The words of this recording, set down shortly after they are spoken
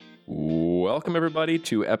Welcome, everybody,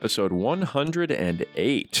 to episode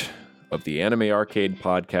 108 of the Anime Arcade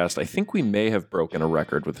podcast. I think we may have broken a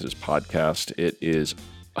record with this podcast. It is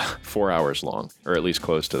 4 hours long, or at least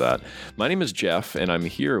close to that. My name is Jeff, and I'm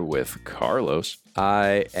here with Carlos.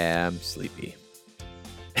 I am sleepy.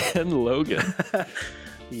 And Logan.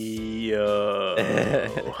 Yo.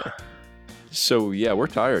 So, yeah, we're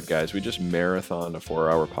tired, guys. We just marathoned a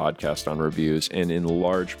 4-hour podcast on reviews, and in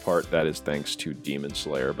large part, that is thanks to Demon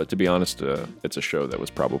Slayer. But to be honest, it's a show that was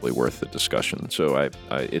probably worth the discussion. So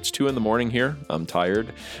it's 2 a.m. here. I'm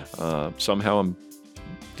tired. Somehow I'm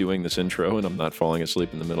doing this intro, and I'm not falling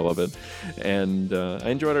asleep in the middle of it. And I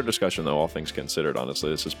enjoyed our discussion, though, all things considered. Honestly,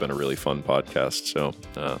 this has been a really fun podcast, so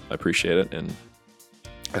I appreciate it, and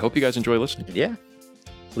I hope you guys enjoy listening. Yeah.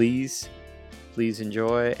 Please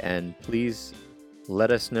enjoy, and please let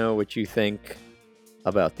us know what you think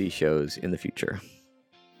about these shows in the future.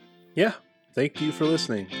 Yeah. Thank you for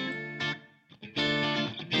listening.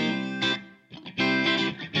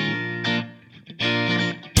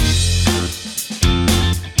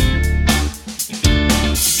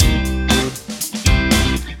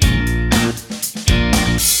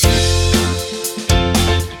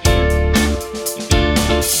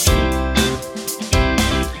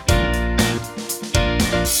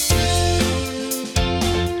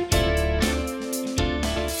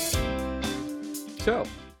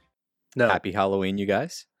 No. Happy Halloween, you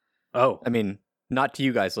guys. Oh. I mean, not to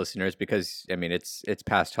you guys, listeners, because I mean it's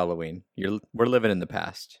past Halloween. We're living in the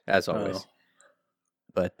past, as always. Oh.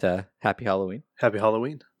 But happy Halloween. Happy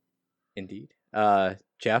Halloween. Indeed.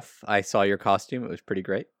 Jeff, I saw your costume. It was pretty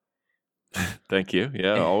great. Thank you.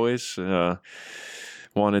 Yeah, always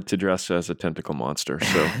wanted to dress as a tentacle monster.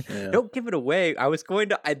 So Yeah. Don't give it away. I was going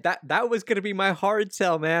to that was going to be my hard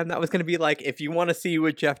sell, man. That was going to be like, if you want to see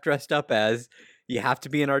what Jeff dressed up as, you have to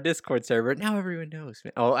be in our Discord server. Now everyone knows,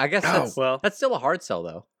 man. Oh, I guess that's still a hard sell,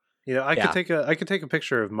 though. You know, I could take a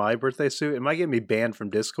picture of my birthday suit. It might get me banned from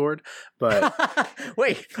Discord, but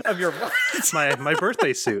wait, of your my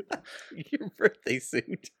birthday suit. Your birthday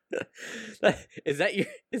suit. Is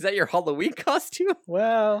that your Halloween costume?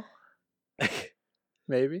 Well,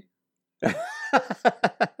 maybe.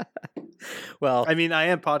 Well, I mean, I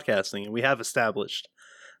am podcasting, and we have established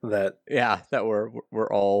that. Yeah, that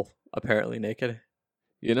we're all apparently naked.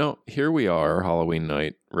 You know, here we are, Halloween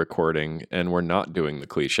night, recording, and we're not doing the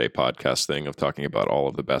cliche podcast thing of talking about all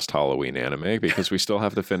of the best Halloween anime because we still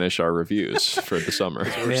have to finish our reviews for the summer.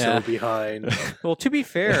 We're so behind. Well, to be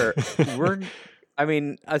fair,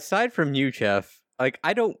 aside from you, Jeff, like,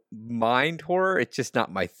 I don't mind horror. It's just not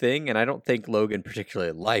my thing, and I don't think Logan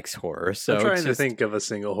particularly likes horror. So I'm trying to think of a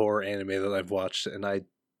single horror anime that I've watched, and I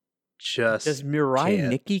just does Mirai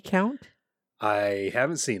Nikki count? I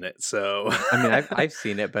haven't seen it, so I mean, I've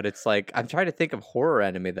seen it, but it's like I'm trying to think of horror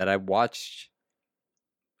anime that I've watched.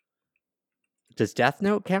 Does Death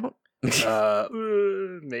Note count?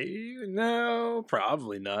 Maybe no,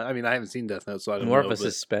 probably not. I mean, I haven't seen Death Note, so I don't know. More of a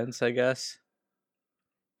suspense, I guess.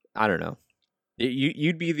 I don't know.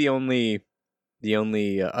 You'd be the only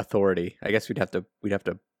authority. I guess we'd have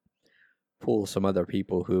to pull some other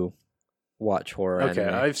people who watch horror. Okay,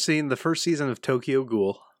 anime. I've seen the first season of Tokyo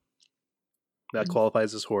Ghoul. That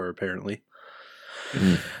qualifies as horror, apparently.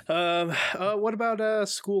 What about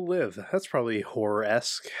School Live? That's probably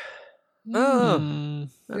horror-esque. I mean,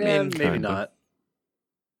 maybe not.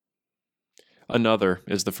 Another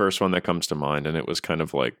is the first one that comes to mind, and it was kind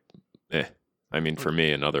of like, eh. I mean, for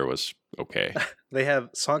me, Another was okay. They have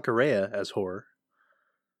Sankarea as horror.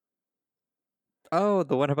 Oh,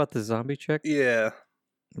 the one about the zombie chick? Yeah.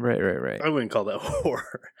 Right. I wouldn't call that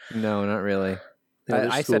horror. No, not really. Yeah,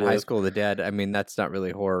 I said High School of the Dead. I mean, that's not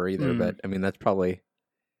really horror either, but I mean, that's probably...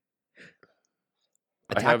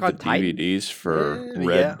 I have the Titan? DVDs for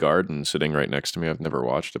Red Garden sitting right next to me. I've never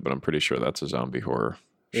watched it, but I'm pretty sure that's a zombie horror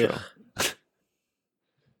show.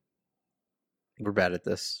 We're bad at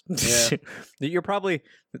this. Yeah. You're probably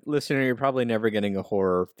never getting a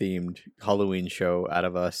horror-themed Halloween show out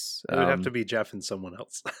of us. It would have to be Jeff and someone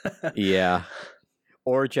else. Yeah.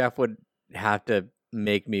 Or Jeff would have to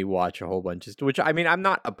make me watch a whole bunch of which I mean I'm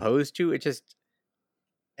not opposed to. It just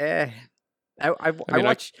I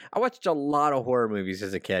watched a lot of horror movies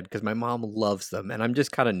as a kid because my mom loves them, and I'm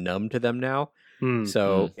just kind of numb to them now.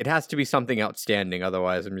 So it has to be something outstanding,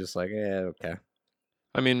 otherwise I'm just like, okay.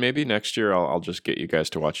 I mean, maybe next year I'll just get you guys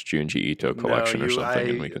to watch Junji Ito Collection or something,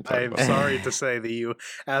 and we can talk about it. I'm sorry to say that you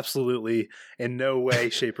absolutely, in no way,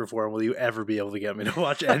 shape, or form will you ever be able to get me to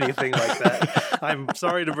watch anything like that. I'm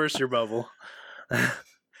sorry to burst your bubble.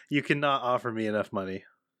 You cannot offer me enough money.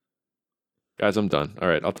 Guys, I'm done. All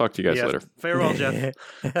right, I'll talk to you guys Yeah. later. Farewell, Jeff.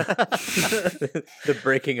 The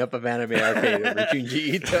breaking up of Anime Arcade over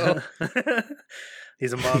Junji Ito.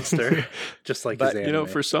 He's a monster, just like But, his You know,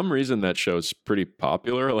 anime. for some reason that show's pretty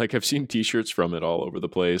popular. Like I've seen T-shirts from it all over the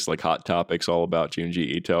place, like Hot Topics all about Junji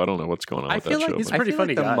Ito. I don't know what's going on I with feel that like show. he's but- I pretty feel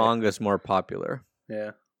funny like the guy. manga's more popular.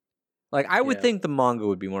 Yeah. Like I would Yeah. think the manga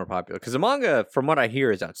would be more popular because the manga, from what I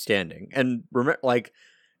hear, is outstanding. And like,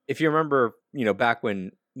 if you remember, back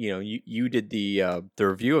when you did the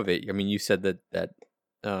review of it, I mean, you said that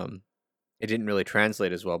it didn't really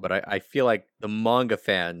translate as well. But I feel like the manga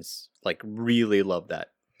fans like really love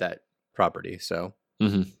that property. So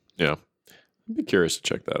Yeah. I'd be curious to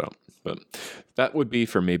check that out. But that would be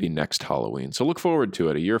for maybe next Halloween. So look forward to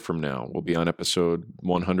it. A year from now, we'll be on episode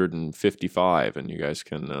 155, and you guys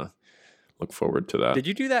can look forward to that. did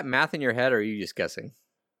you do that math in your head, or are you just guessing?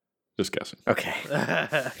 Just guessing. Okay.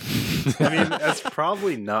 I mean, that's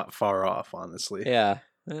probably not far off, honestly. Yeah,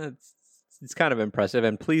 it's kind of impressive.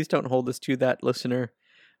 And please don't hold us to that, listener,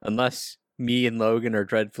 unless me and Logan are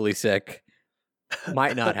dreadfully sick.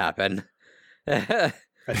 Might not happen.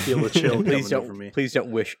 I feel the chill please coming over me. Please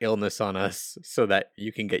don't wish illness on us so that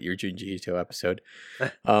you can get your Junji Ito episode.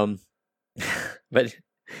 But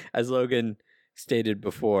as Logan stated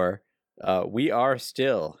before, we are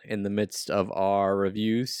still in the midst of our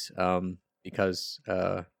reviews because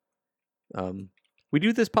we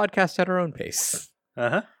do this podcast at our own pace.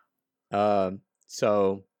 Uh-huh.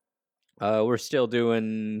 So we're still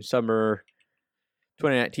doing summer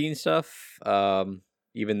 2019 stuff,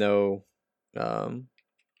 even though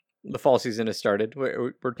the fall season has started.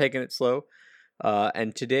 We're taking it slow.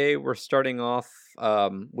 And today we're starting off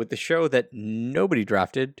with the show that nobody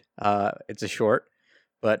drafted. It's a short,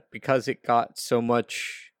 but because it got so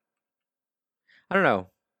much, I don't know,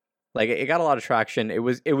 like it got a lot of traction. It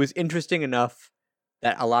was interesting enough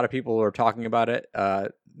that a lot of people were talking about it.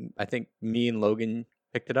 I think me and Logan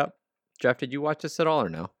picked it up. Jeff, did you watch this at all or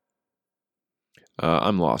no?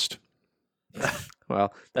 I'm lost.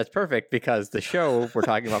 Well, that's perfect because the show we're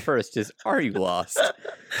talking about first is Are You Lost?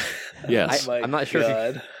 Yes. I'm not sure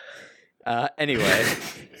if you-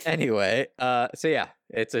 Anyway, so yeah,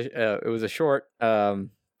 it was a short 12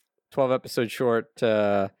 episode short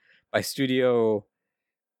by Studio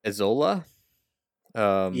Ezola.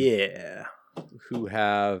 Yeah. Who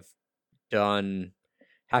have done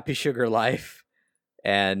Happy Sugar Life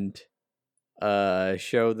and a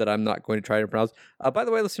show that I'm not going to try to pronounce. By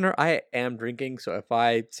the way, listener, I am drinking, so if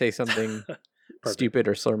I say something stupid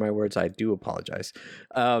or slur my words, I do apologize.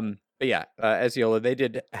 But yeah, Eziola, they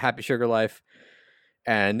did Happy Sugar Life,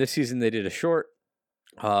 and this season they did a short.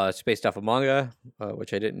 It's based off a manga,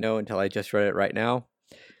 which I didn't know until I just read it right now.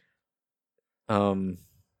 And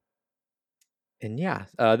yeah,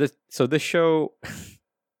 this show.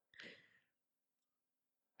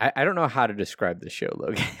 I don't know how to describe the show,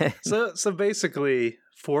 Logan. So basically,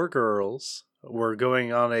 4 girls were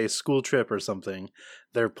going on a school trip or something.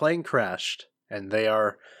 Their plane crashed, and they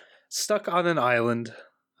are stuck on an island,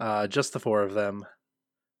 just the 4 of them.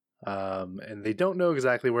 And they don't know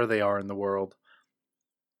exactly where they are in the world.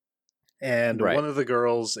 And Right. one of the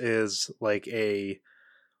girls is like a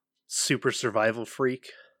super survival freak.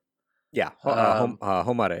 Yeah,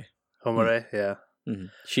 Homare. Homare, yeah. Mm-hmm.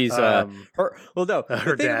 She's Her her. Well, no,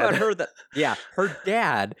 her the thing dad. about her her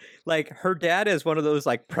dad, like her dad is one of those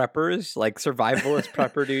like preppers, like survivalist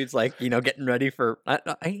prepper dudes, like getting ready for.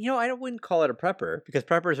 I wouldn't call it a prepper because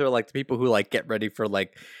preppers are like the people who like get ready for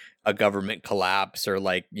like a government collapse or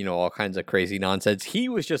like all kinds of crazy nonsense. He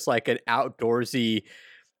was just like an outdoorsy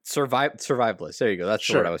survivalist. There you go. That's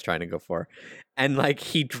the word I was trying to go for. And like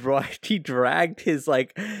he dragged his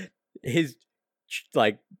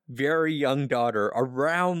very young daughter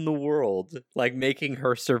around the world, like making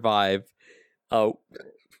her survive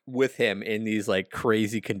with him in these like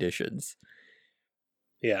crazy conditions.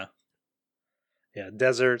 Yeah.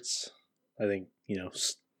 Deserts. I think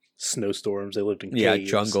snowstorms. They lived in caves.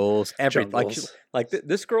 Jungles. Jungles.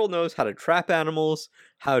 This girl knows how to trap animals,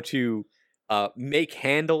 how to make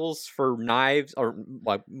handles for knives, or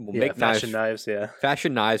like make fashion knives.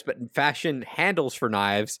 Fashion knives, but fashion handles for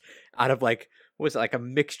knives out of like. Was it like a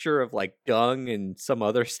mixture of like dung and some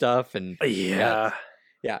other stuff, and Yeah.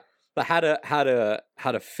 but how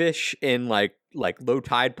to fish in like low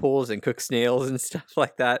tide pools and cook snails and stuff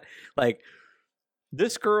like that. Like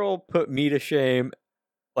this girl put me to shame.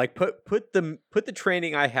 Like put the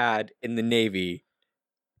training I had in the Navy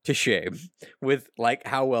to shame with like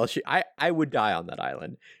how well I would die on that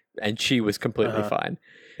island, and she was completely fine.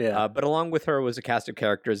 Yeah. But along with her was a cast of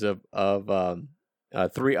characters of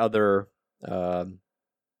 3 other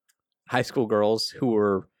high school girls who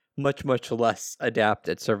were much less adept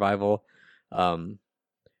at survival.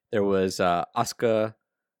 There was Asuka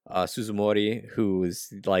Suzumori, who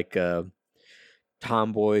is like a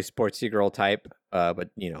tomboy, sportsy girl type, but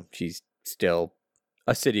she's still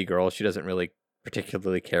a city girl. She doesn't really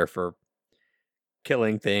particularly care for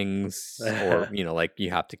killing things, or like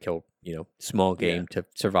you have to kill small game to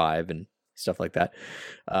survive and stuff like that.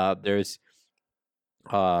 There's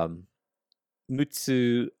Mutsu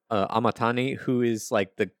Amatani, who is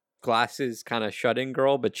like the glasses kind of shut-in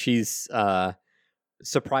girl, but she's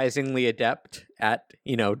surprisingly adept at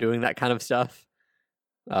doing that kind of stuff.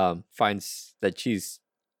 Finds that she's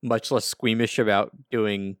much less squeamish about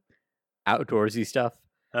doing outdoorsy stuff.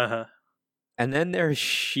 And then there's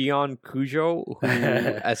Shion Kujo, who,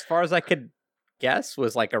 as far as I could guess,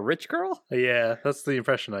 was like a rich girl. Yeah, that's the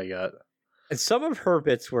impression I got. And some of her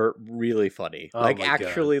bits were really funny, like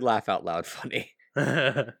actually laugh out loud funny.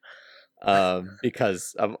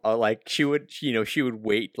 Because of like she would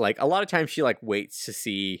wait, like a lot of times she like waits to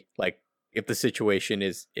see like if the situation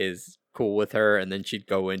is cool with her, and then she'd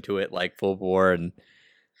go into it like full bore, and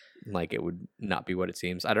like it would not be what it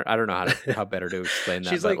seems. I don't know how better to explain that.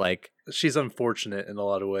 She's but like she's unfortunate in a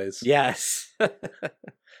lot of ways. Yes.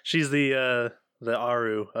 She's the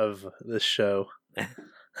Aru of this show.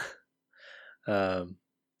 Yeah,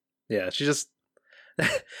 she just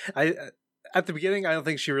at the beginning I don't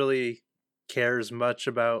think she really cares much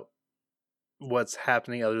about what's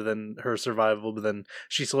happening other than her survival, but then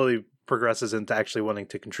she slowly progresses into actually wanting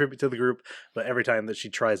to contribute to the group, but every time that she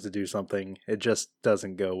tries to do something it just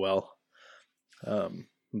doesn't go well.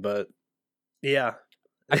 But yeah,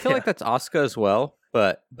 I feel like that's Asuka as well,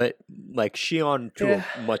 but like Shion to a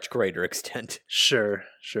much greater extent. Sure.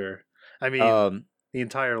 I mean, the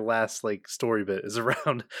entire last like story bit is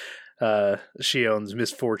around Shion's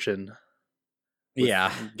misfortune.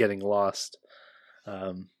 Getting lost.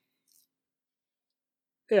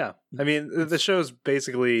 Yeah, I mean the show's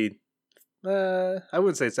basically I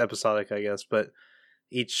wouldn't say it's episodic, I guess, but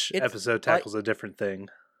each episode tackles a different thing.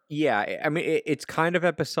 Yeah, I mean it's kind of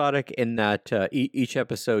episodic in that each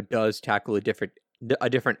episode does tackle a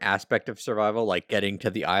different aspect of survival, like getting to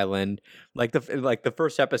the island. Like the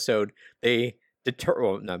first episode,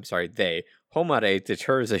 Homare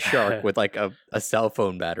deters a shark with like a cell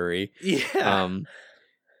phone battery. Yeah.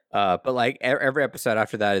 But like every episode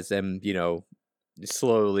after that is them,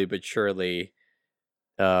 slowly but surely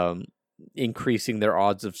increasing their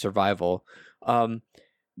odds of survival.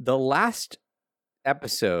 The last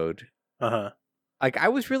episode, like I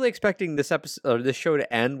was really expecting this episode or this show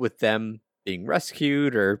to end with them being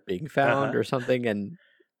rescued or being found or something, and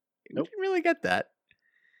we didn't really get that.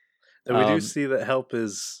 And we do see that help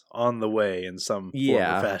is on the way in some form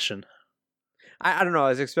or fashion. I don't know. I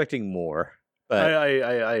was expecting more, but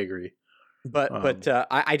I agree. But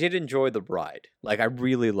I did enjoy the ride. Like I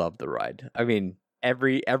really loved the ride. I mean,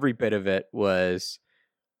 every bit of it was,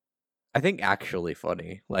 I think, actually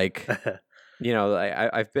funny. Like,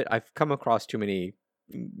 I've come across too many,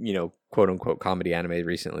 quote unquote comedy anime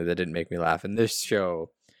recently that didn't make me laugh, and this show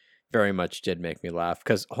very much did make me laugh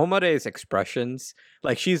because Homare's expressions,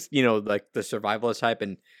 like she's like the survivalist type,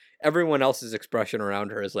 and everyone else's expression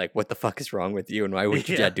around her is like, "What the fuck is wrong with you? And why would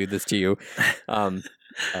your dad do this to you?" And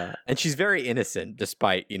she's very innocent,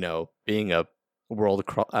 despite being a world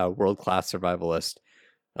class survivalist.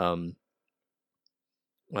 Some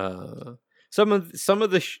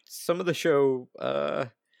of the show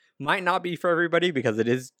might not be for everybody because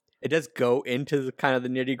it does go into the kind of the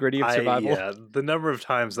nitty gritty of survival. Yeah, the number of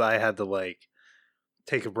times that I had to like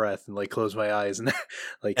take a breath and like close my eyes and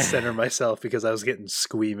like center myself because I was getting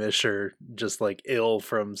squeamish or just like ill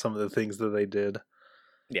from some of the things that they did.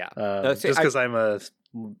 Yeah, just because I'm a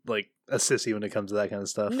sissy when it comes to that kind of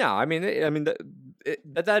stuff. No, I mean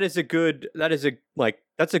that's a good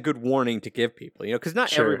warning to give people, because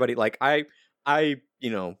not everybody, like I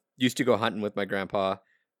used to go hunting with my grandpa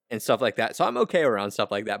and stuff like that, so I'm okay around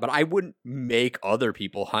stuff like that, but I wouldn't make other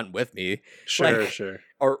people hunt with me. Sure.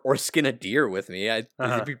 Or skin a deer with me. It'd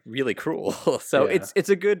be really cruel. So it's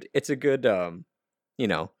a good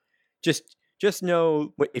just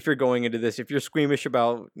know if you're going into this, if you're squeamish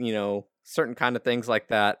about certain kind of things like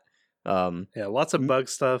that. Lots of bug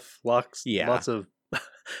stuff, lots of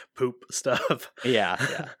poop stuff.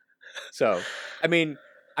 Yeah. So, I mean,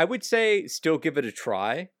 I would say still give it a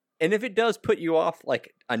try. And if it does put you off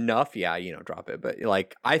like enough, drop it. But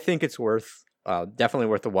like, I think it's definitely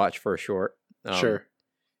worth a watch for a short. Sure.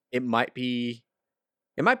 It might be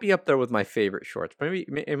up there with my favorite shorts. Maybe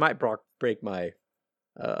it might break my,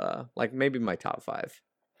 maybe my top 5.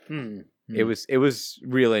 It was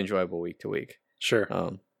really enjoyable week to week.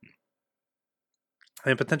 Sure.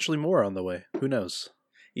 And potentially more on the way. Who knows?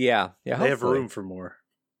 Yeah. They have Hopefully, room for more.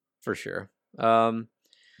 for sure.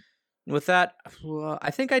 With that,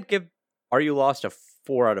 I think I'd give Are You Lost a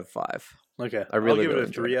 4 out of 5. Okay. I really, I'll give really it a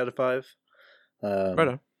enjoyed 3 it. out of 5. Right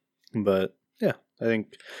on. But yeah, I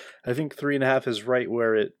think 3.5 is right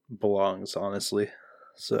where it belongs, honestly.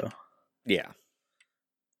 So Yeah.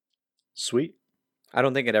 sweet. I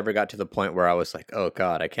don't think it ever got to the point where I was like, oh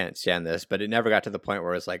God, I can't stand this. But it never got to the point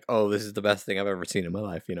where it's like, oh, this is the best thing I've ever seen in my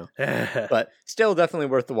life, you know. But still definitely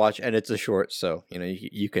worth the watch. And it's a short, so, you know,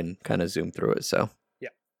 you can kind of zoom through it. So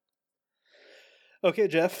Okay,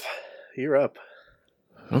 Jeff, you're up.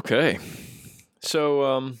 Okay.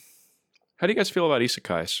 So, how do you guys feel about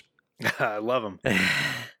isekais? I love them.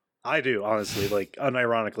 I do, honestly. Like,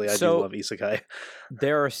 unironically, I So- do love isekai.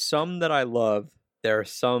 there are some that I love. There are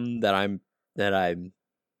some that I'm, and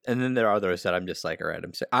then there are others that I'm just like, all right,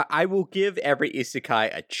 I will give every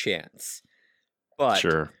isekai a chance. But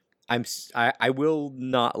Sure. I will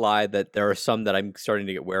not lie that there are some that I'm starting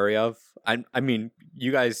to get wary of. I mean,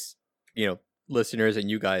 you guys, you know, listeners, and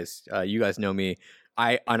you guys know me.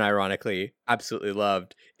 I unironically absolutely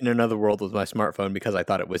loved In Another World with My Smartphone because I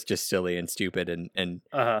thought it was just silly and stupid and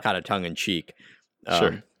Uh-huh. kind of tongue in cheek.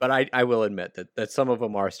 Sure. But I will admit that some of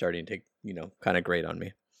them are starting to, you know, kind of grate on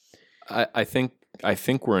me. I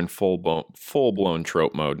think we're in full blown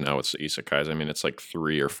trope mode now with isekais. I mean, it's like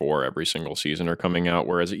 3 or 4 every single season are coming out,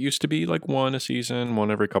 whereas it used to be like 1 a season,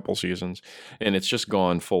 1 every couple seasons, and it's just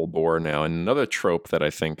gone full bore now. And another trope that I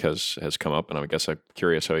think has come up, and I guess I'm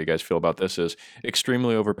curious how you guys feel about this, is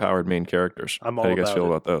extremely overpowered main characters. I'm How all do you guys about feel it.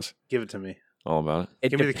 about those? Give it to me. All about It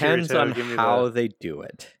Give me the depends Kirito, on give me how the- they do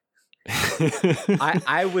it. it.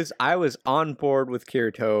 I was on board with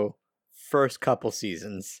Kirito first couple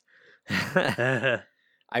seasons.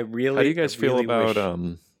 I really. How do you guys feel really about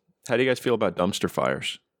wish- how do you guys feel about dumpster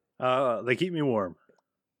fires? They keep me warm.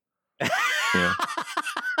 Yeah.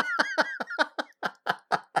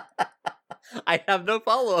 I have no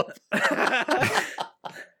follow up.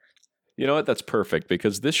 You know what? That's perfect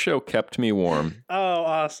because this show kept me warm, Oh,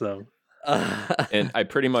 awesome. and I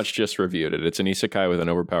pretty much just reviewed it. It's an isekai with an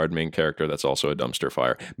overpowered main character that's also a dumpster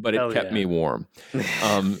fire, but it Hell kept yeah. me warm.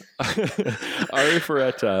 Ari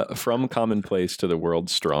Ferretta, From Commonplace to the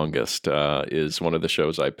World's Strongest, is one of the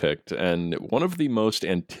shows I picked, and one of the most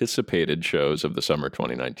anticipated shows of the summer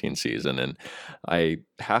 2019 season. And I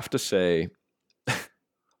have to say,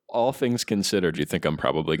 all things considered, you think I'm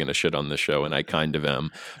probably going to shit on this show, and I kind of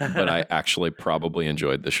am, but I actually probably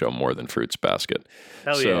enjoyed the show more than Fruits Basket.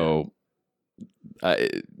 Hell So,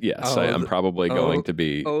 yes, I'm probably going to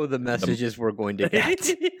be. Oh, the messages we're going to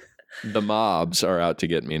get. The mobs are out to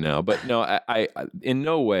get me now. But no, I in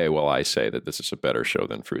no way will I say that this is a better show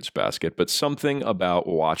than Fruits Basket, but something about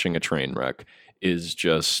watching a train wreck is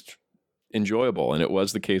just enjoyable. And it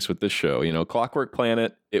was the case with this show. You know, Clockwork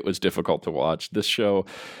Planet, it was difficult to watch. This show,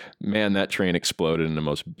 man, that train exploded in the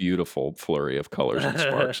most beautiful flurry of colors and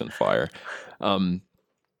sparks and fire.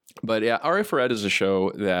 But yeah, Ari Ferretta is a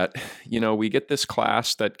show that, you know, we get this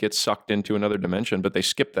class that gets sucked into another dimension, but they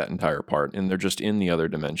skip that entire part and they're just in the other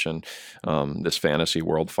dimension, this fantasy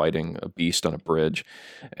world fighting a beast on a bridge.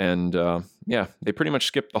 And yeah, they pretty much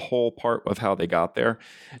skip the whole part of how they got there.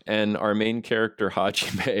 And our main character,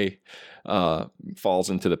 Hajime, falls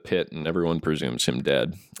into the pit and everyone presumes him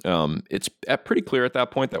dead. It's pretty clear at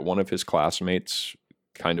that point that one of his classmates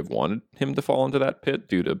kind of wanted him to fall into that pit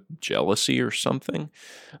due to jealousy or something.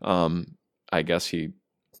 I guess he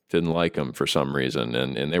didn't like him for some reason,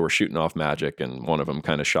 and they were shooting off magic, and one of them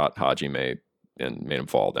kind of shot Hajime and made him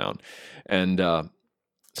fall down. And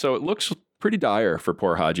so it looks pretty dire for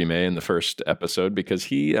poor Hajime in the first episode because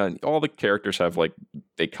he all the characters have, like,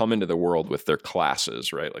 they come into the world with their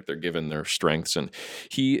classes, right? Like they're given their strengths, and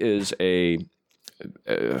he is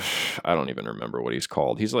I don't even remember what he's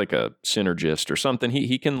called. He's like a synergist or something.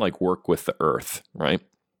 He can like work with the earth, right?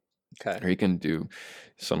 Okay. Or he can do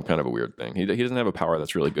some kind of a weird thing. He doesn't have a power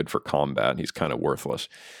that's really good for combat. He's kind of worthless.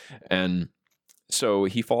 And so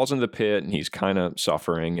he falls into the pit and he's kind of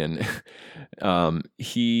suffering, and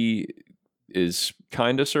he is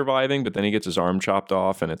kind of surviving, but then he gets his arm chopped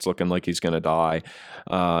off and it's looking like he's going to die.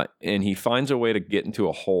 And he finds a way to get into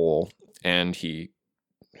a hole, and a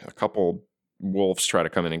couple wolves try to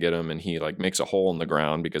come in and get him, and he like makes a hole in the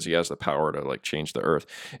ground because he has the power to like change the earth,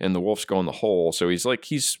 and the wolves go in the hole. So he's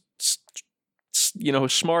you know,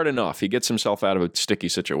 smart enough. He gets himself out of a sticky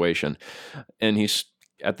situation, and he's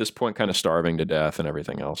at this point kind of starving to death and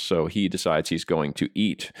everything else. So he decides he's going to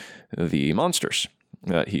eat the monsters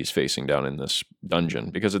that he's facing down in this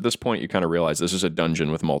dungeon, because at this point you kind of realize this is a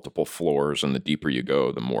dungeon with multiple floors, and the deeper you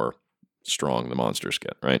go, the more strong the monsters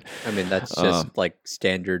get, right? I mean, that's just like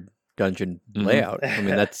standard dungeon layout. I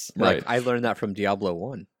mean, that's like I learned that from Diablo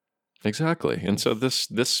 1. Exactly. And so this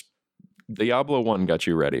Diablo 1 got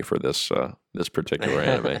you ready for this particular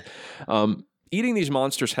anime. Eating these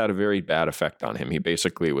monsters had a very bad effect on him. He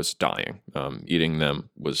basically was dying. Eating them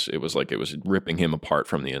was ripping him apart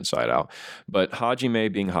from the inside out. But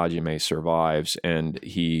Hajime, being Hajime, survives, and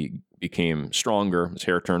he became stronger. His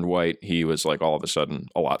hair turned white. He was like all of a sudden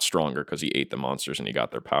a lot stronger because he ate the monsters and he got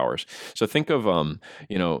their powers. So think of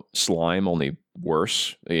slime, only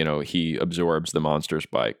worse. He absorbs the monsters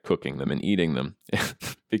by cooking them and eating them.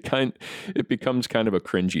 It becomes kind of a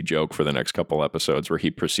cringy joke for the next couple episodes where he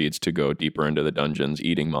proceeds to go deeper into the dungeons,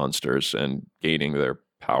 eating monsters and gaining their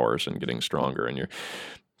powers and getting stronger. And you're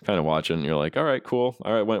kind of watching, and you're like, all right, cool.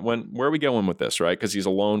 All right, where are we going with this, right? Because he's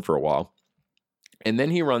alone for a while. And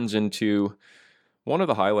then he runs into one of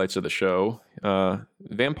the highlights of the show,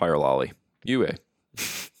 Vampire Lolly, Yue,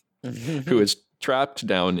 who is trapped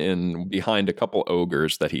down behind a couple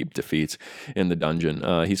ogres that he defeats in the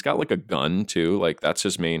dungeon. He's got like a gun too, like that's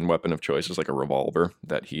his main weapon of choice, is like a revolver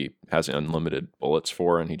that he has unlimited bullets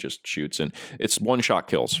for, and he just shoots, and it's one-shot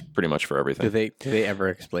kills pretty much for everything. Do they ever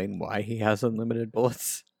explain why he has unlimited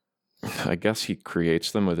bullets? I guess he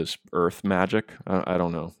creates them with his earth magic. I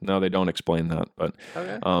don't know. No, they don't explain that, but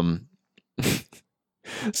Okay.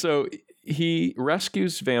 So he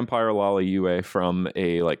rescues Vampire Lolly Yue from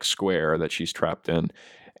a like square that she's trapped in,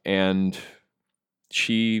 and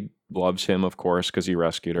she loves him, of course, because he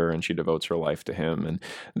rescued her, and she devotes her life to him. And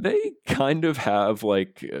they kind of have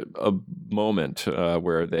like a moment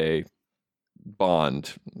where they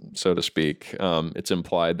bond, so to speak. It's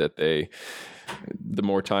implied that the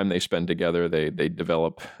more time they spend together, they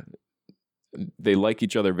develop. They like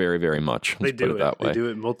each other very, very much. They do put it that way. They do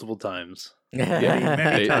it multiple times. Yeah,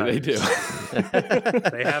 Many times. they do.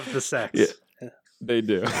 They have the sex. Yeah, they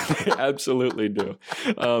do. They absolutely do.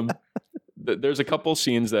 There's a couple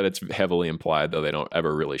scenes that it's heavily implied, though they don't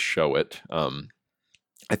ever really show it.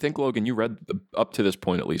 I think, Logan, you read up to this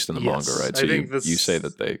point, at least in the manga, right? So you say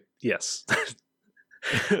that they... Yes.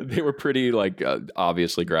 They were pretty, like,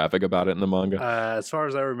 obviously graphic about it in the manga? As far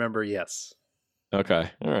as I remember, yes.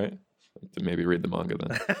 Okay, all right. Maybe read the manga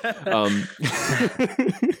then.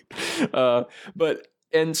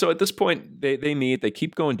 And so at this point, they meet. They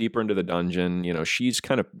keep going deeper into the dungeon. She's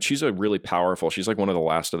a really powerful. She's like one of the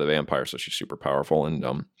last of the vampires, so she's super powerful.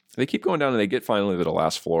 And they keep going down, and they get finally to the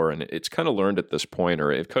last floor. And it's kind of learned at this point,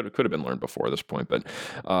 or it could have been learned before this point. But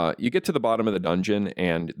you get to the bottom of the dungeon,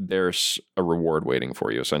 and there's a reward waiting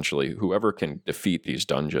for you. Essentially, whoever can defeat these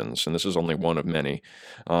dungeons, and this is only one of many,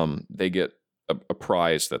 they get a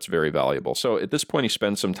prize that's very valuable. So at this point, he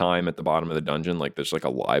spends some time at the bottom of the dungeon. Like there's like a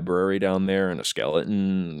library down there and a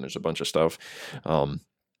skeleton. And there's a bunch of stuff. And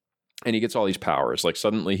he gets all these powers. Like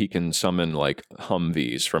suddenly he can summon like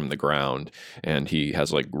Humvees from the ground, and he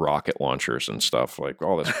has like rocket launchers and stuff, like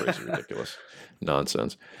all this crazy, ridiculous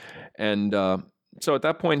nonsense. And so at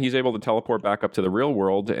that point, he's able to teleport back up to the real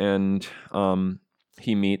world, and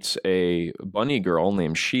he meets a bunny girl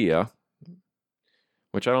named Shia,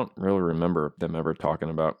 which I don't really remember them ever talking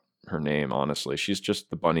about her name, honestly. She's just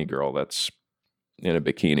the bunny girl that's in a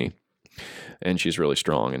bikini, and she's really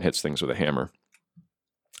strong and hits things with a hammer.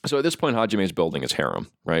 So at this point, Hajime's building his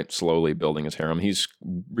harem, right? Slowly building his harem. He's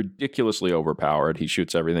ridiculously overpowered. He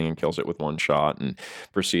shoots everything and kills it with one shot, and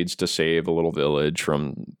proceeds to save a little village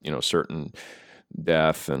from, certain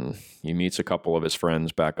death, and he meets a couple of his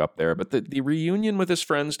friends back up there. But the reunion with his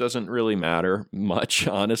friends doesn't really matter much,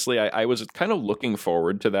 honestly. I was kind of looking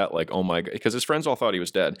forward to that, like, oh my God, because his friends all thought he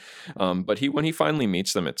was dead. But when he finally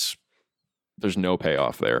meets them, there's no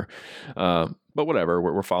payoff there. But whatever,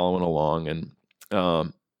 we're following along,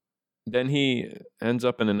 and then he ends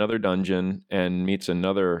up in another dungeon and meets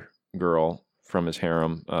another girl from his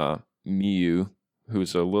harem, Miyu,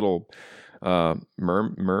 who's a little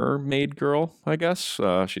mermaid girl, I guess.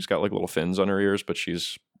 She's got like little fins on her ears, but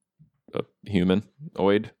she's a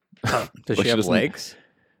humanoid. Does she have legs?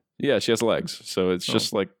 Yeah, she has legs. So it's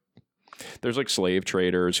just like there's like slave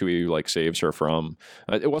traders who he like saves her from.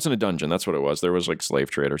 It wasn't a dungeon. That's what it was. There was like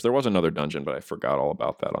slave traders. There was another dungeon, but I forgot all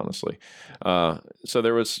about that, honestly. So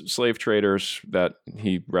there was slave traders that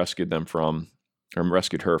he rescued her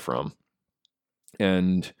from.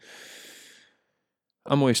 And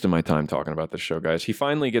I'm wasting my time talking about this show, guys. He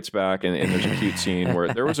finally gets back, and there's a cute scene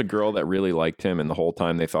where there was a girl that really liked him, and the whole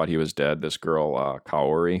time they thought he was dead. This girl,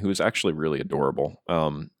 Kaori, who's actually really adorable.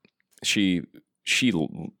 She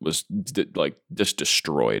was just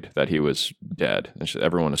destroyed that he was dead, and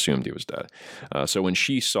everyone assumed he was dead. So when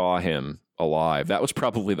she saw him alive. That was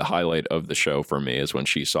probably the highlight of the show for me, is when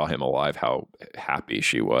she saw him alive, how happy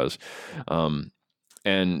she was.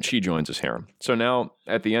 And she joins his harem. So now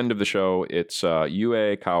at the end of the show, it's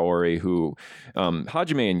Yue, Kaori, who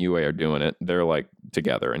Hajime and Yue are doing it. They're like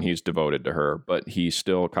together, and he's devoted to her. But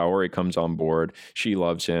Kaori comes on board. She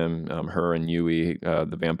loves him. Her and Yui,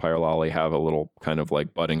 the vampire lolly, have a little kind of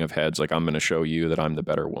like butting of heads, like, I'm going to show you that I'm the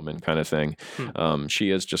better woman kind of thing. She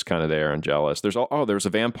is just kind of there and jealous. There's a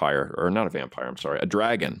vampire, or not a vampire, I'm sorry, a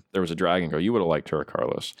dragon. There was a dragon girl. You would have liked her,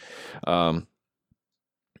 Carlos.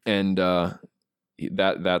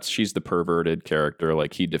 She's the perverted character.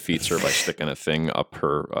 Like, he defeats her by sticking a thing up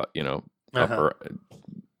her, up her,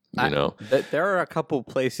 There are a couple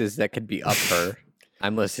places that could be up her.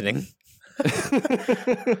 I'm listening.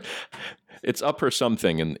 It's up her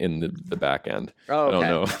something in the back end. Oh, okay. I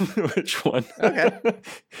don't know which one. Okay.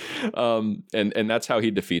 And that's how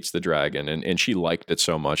he defeats the dragon. And she liked it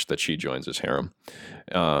so much that she joins his harem.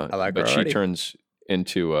 I like her but she already. turns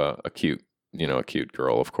into a cute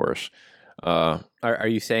girl, of course. Are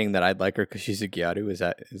you saying that I'd like her because she's a Gyaru?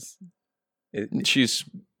 She's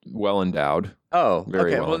well endowed. Oh,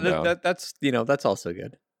 Very okay. well endowed. That's also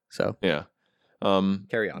good. So Yeah.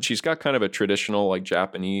 carry on. She's got kind of a traditional, like,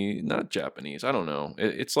 not Japanese, I don't know.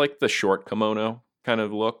 It's like the short kimono kind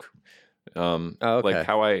of look. Okay. Like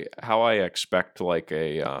how I expect like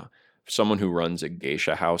a someone who runs a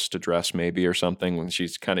geisha house to dress, maybe, or something. When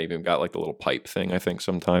she's kind of even got like the little pipe thing, I think,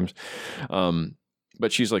 sometimes.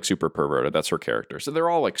 But she's like super perverted. That's her character. So they're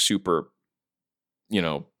all like super,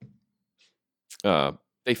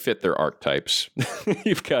 they fit their archetypes.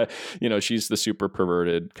 You've got, she's the super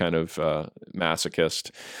perverted kind of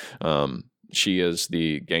masochist. She is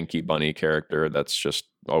the Genki Bunny character that's just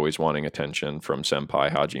always wanting attention from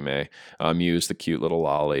Senpai Hajime. Miu's the cute little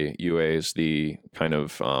lolly. Yue's the kind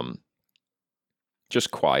of just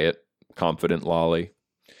quiet, confident lolly.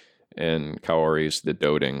 And Kaori's the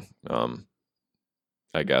doting,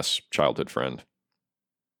 I guess, childhood friend.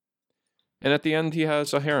 And at the end, he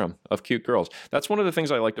has a harem of cute girls. That's one of the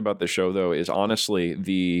things I liked about the show, though, is honestly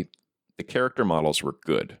the character models were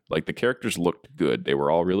good. Like, the characters looked good. They were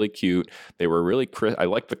all really cute. They were really crisp. I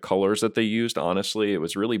liked the colors that they used, honestly. It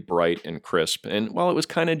was really bright and crisp. And while it was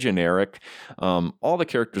kind of generic, all the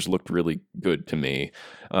characters looked really good to me.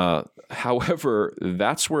 However,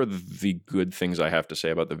 that's where the good things I have to say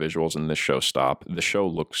about the visuals in this show stop. The show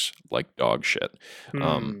looks like dog shit.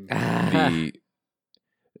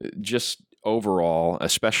 Just overall,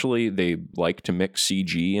 especially, they like to mix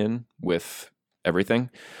CG in with everything.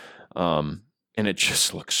 And it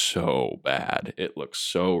just looks so bad. It looks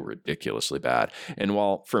so ridiculously bad. And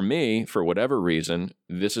while for me, for whatever reason,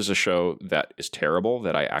 this is a show that is terrible,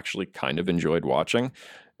 that I actually kind of enjoyed watching,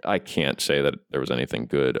 I can't say that there was anything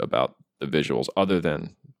good about the visuals other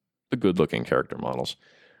than the good looking character models.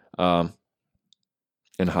 And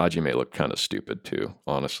Hajime looked kind of stupid too,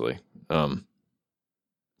 honestly.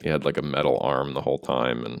 He had like a metal arm the whole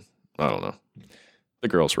time, and I don't know. The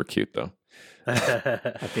girls were cute though.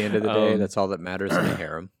 At the end of the day, that's all that matters in a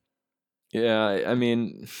harem. Yeah, I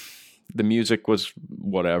mean, the music was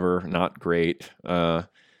whatever, not great. I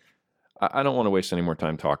don't want to waste any more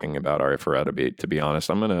time talking about Arifureta, to be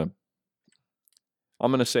honest. I'm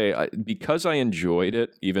gonna say, because I enjoyed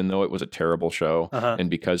it, even though it was a terrible show,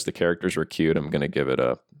 and because the characters were cute, I'm gonna give it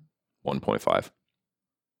a 1.5.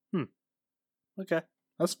 Okay,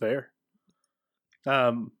 that's fair.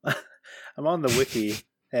 I'm on the wiki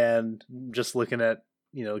and just looking at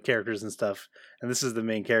characters and stuff, and this is the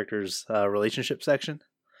main character's relationship section.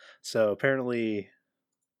 So apparently,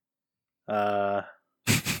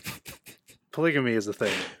 polygamy is a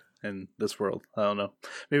thing in this world. I don't know.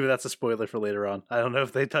 Maybe that's a spoiler for later on. I don't know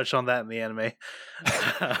if they touch on that in the anime.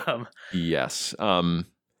 Yes.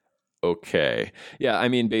 Okay. Yeah, I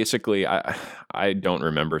mean, basically, I don't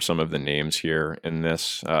remember some of the names here in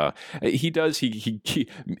this. He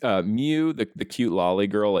Miu, the cute lolly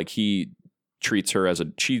girl, like, he treats her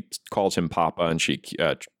she calls him Papa, and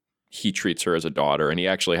he treats her as a daughter, and he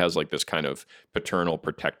actually has like this kind of paternal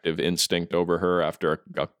protective instinct over her after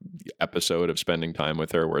a episode of spending time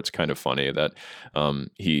with her, where it's kind of funny that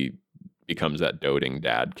he becomes that doting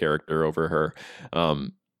dad character over her.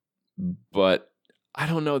 But I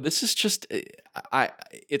don't know. This is just,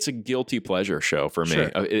 it's a guilty pleasure show for me. Sure.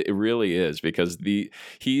 It really is, because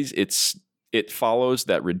it follows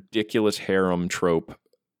that ridiculous harem trope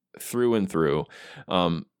through and through.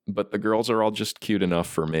 But the girls are all just cute enough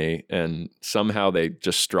for me, and somehow they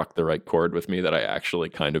just struck the right chord with me that I actually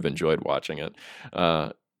kind of enjoyed watching it.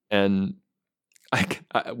 And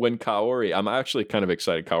when Kaori, I'm actually kind of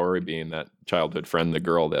excited, Kaori being that childhood friend, the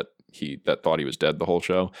girl that that thought he was dead the whole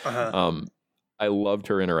show. Uh-huh. I loved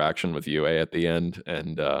her interaction with Yue at the end,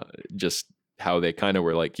 and just how they kind of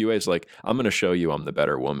were like, Yue's like, I'm going to show you I'm the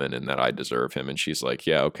better woman and that I deserve him. And she's like,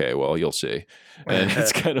 yeah, okay, well, you'll see. And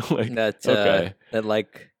it's kind of like, that okay. that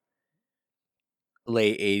like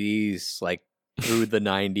late 80s, like through the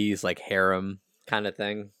 90s, like harem kind of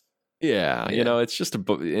thing. Yeah, Yeah. it's just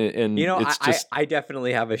and You know, it's just I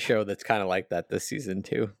definitely have a show that's kind of like that this season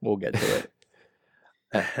too. We'll get to it.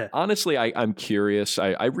 honestly, I'm curious.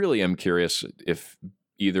 I really am curious if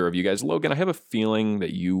either of you guys, Logan, I have a feeling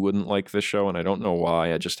that you wouldn't like this show, and I don't know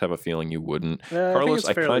why. I just have a feeling you wouldn't. Carlos,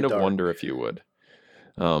 I kind of wonder if you would.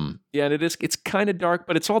 Yeah, and it's kind of dark,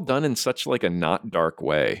 but it's all done in such like a not dark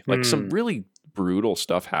way. Like some really brutal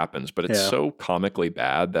stuff happens, but it's so comically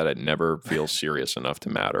bad that it never feels serious enough to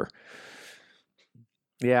matter.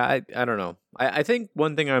 Yeah, I don't know. I think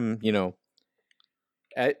one thing I'm,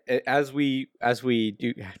 as we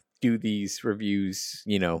do these reviews,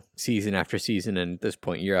 season after season, and at this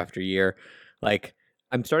point year after year, like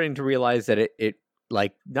I'm starting to realize that it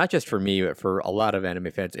like not just for me, but for a lot of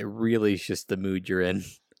anime fans, it really is just the mood you're in.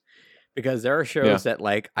 Because there are shows that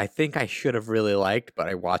like I think I should have really liked, but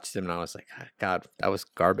I watched them and I was like, God, that was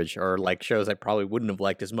garbage. Or like shows I probably wouldn't have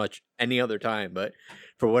liked as much any other time, but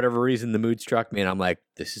for whatever reason, the mood struck me, and I'm like,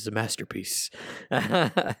 this is a masterpiece.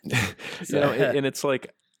 And it's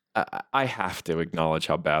like, I have to acknowledge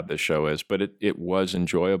how bad this show is, but it was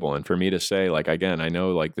enjoyable. And for me to say, like, again, I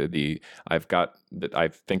know like I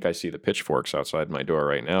think I see the pitchforks outside my door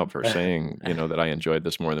right now for saying, that I enjoyed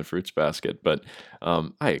this more than Fruits Basket, but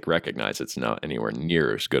I recognize it's not anywhere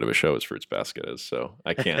near as good of a show as Fruits Basket is. So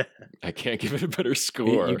I can't give it a better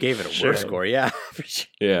score. You gave it a worse score. Yeah. For sure.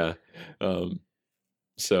 Yeah.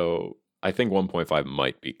 So I think 1.5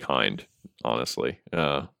 might be kind, honestly.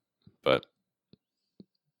 But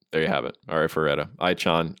there you have it. All right, Ferretta.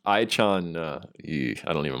 Ai-chan. I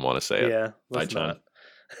don't even want to say it. Yeah, let's Ai-chan.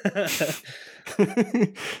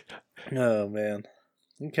 not. Oh, man.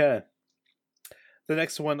 Okay. The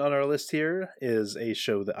next one on our list here is a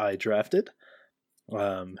show that I drafted.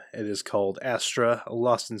 It is called Astra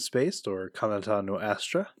Lost in Space, or Kanata no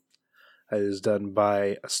Astra. It is done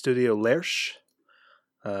by Studio Lerche,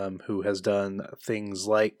 who has done things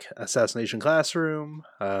like Assassination Classroom,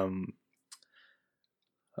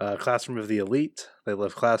 Classroom of the Elite. They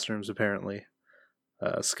love classrooms, apparently.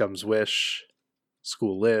 Scum's Wish,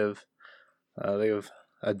 School Live. They have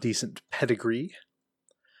a decent pedigree.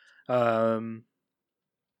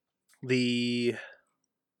 The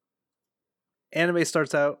anime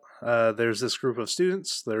starts out, there's this group of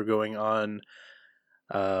students that are going on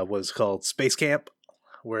what is called Space Camp,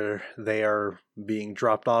 where they are being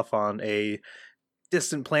dropped off on a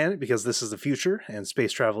distant planet because this is the future and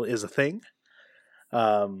space travel is a thing.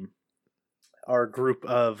 Our group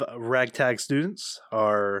of ragtag students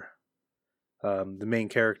are the main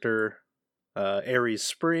character, Aries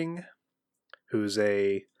Spring, who's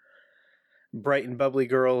a bright and bubbly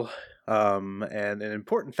girl, and an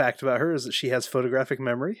important fact about her is that she has photographic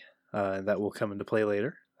memory, and that will come into play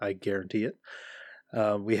later. I guarantee it.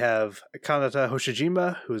 We have Kanata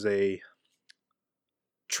Hoshijima, who's a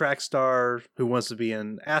track star who wants to be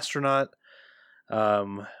an astronaut.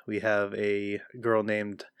 We have a girl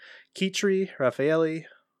named Kitri Raffaelli,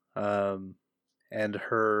 and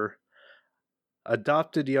her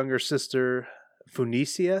adopted younger sister,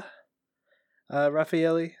 Funicia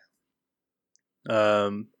Raffaelli.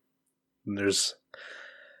 I'm just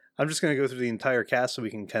going to go through the entire cast so we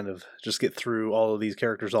can kind of just get through all of these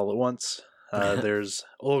characters all at once. There's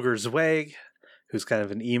Olger Zweig, who's kind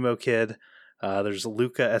of an emo kid. There's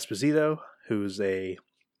Luca Esposito, who's a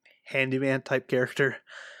handyman type character.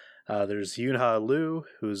 There's Yunha Liu,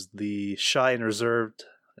 who's the shy and reserved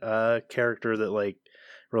character that like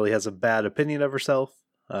really has a bad opinion of herself.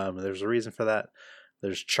 There's a reason for that.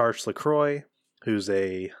 There's Charles LaCroix, who's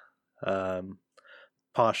a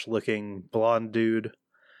posh looking blonde dude.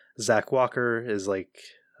 Zach Walker is like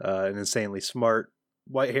an insanely smart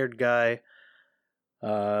white haired guy.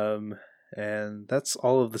 And that's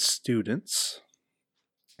all of the students.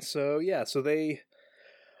 So yeah, so they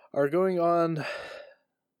are going on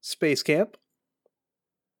space camp.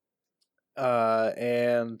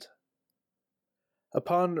 And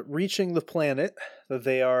upon reaching the planet that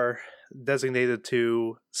they are designated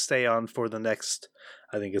to stay on for the next,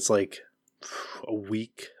 I think it's like a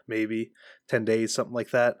week, maybe 10 days, something like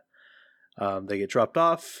that. They get dropped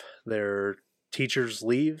off. Their teachers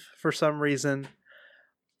leave for some reason.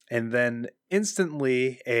 And then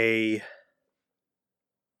instantly a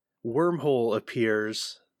wormhole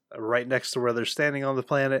appears right next to where they're standing on the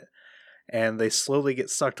planet. and they slowly get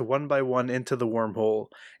sucked one by one into the wormhole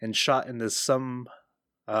and shot into some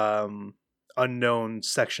unknown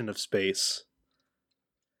section of space.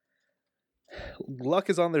 Luck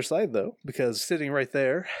is on their side, though, because sitting right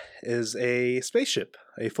there is a spaceship,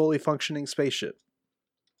 a fully functioning spaceship.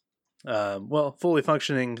 Well, fully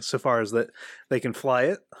functioning so far as that they can fly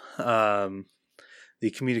it.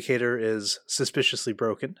 The communicator is suspiciously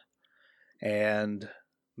broken, and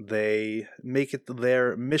they make it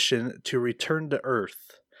their mission to return to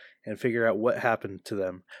Earth and figure out what happened to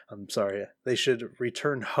them. I'm sorry, they should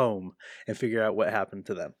return home and figure out what happened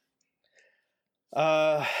to them.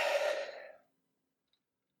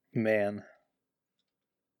 Man.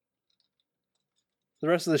 The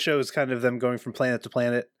rest of the show is kind of them going from planet to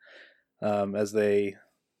planet as they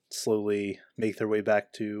slowly make their way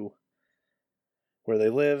back to where they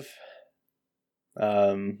live,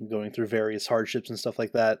 going through various hardships and stuff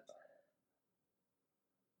like that.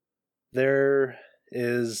 There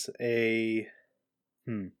is a...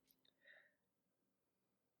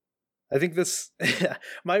 I think this...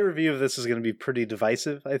 my review of this is going to be pretty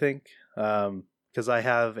divisive, I think. Because I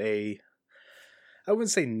have I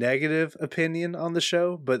wouldn't say negative opinion on the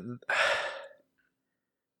show, but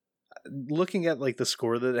looking at like the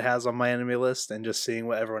score that it has on my enemy list and just seeing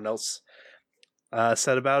what everyone else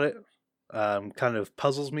said about it kind of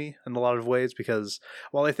puzzles me in a lot of ways, because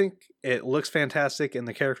while I think it looks fantastic and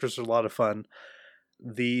the characters are a lot of fun,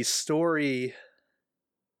 the story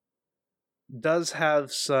does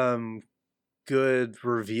have some good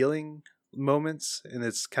revealing moments and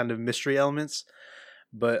its kind of mystery elements,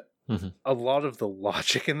 but a lot of the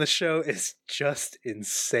logic in the show is just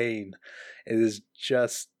insane. It is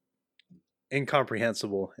just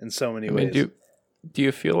incomprehensible in so many ways. Do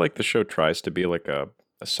you feel like the show tries to be like a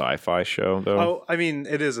sci-fi show though? Oh, I mean,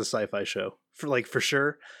 it is a sci-fi show for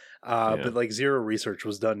sure. But like zero research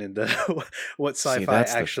was done into what sci-fi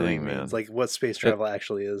actually means, like what space travel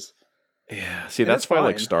actually is. Yeah, see, that's why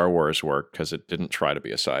like Star Wars worked, because it didn't try to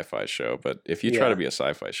be a sci-fi show. But if you try to be a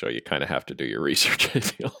sci-fi show, you kind of have to do your research, I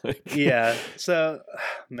feel like. Yeah, so,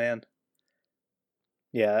 man.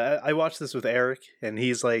 Yeah, I watched this with Eric, and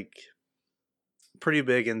he's like pretty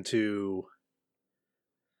big into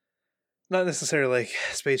not necessarily like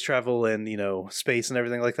space travel and, you know, space and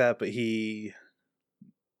everything like that, but he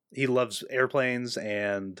loves airplanes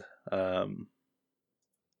and, you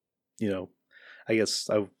know, I guess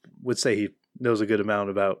I would say he knows a good amount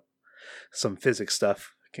about some physics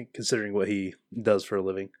stuff, considering what he does for a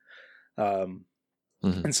living. And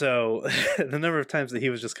so the number of times that he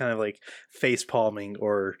was just kind of like face palming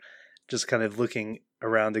or just kind of looking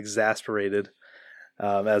around exasperated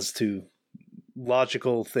as to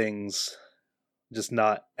logical things just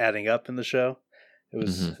not adding up in the show, it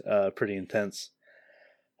was pretty intense.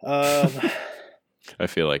 I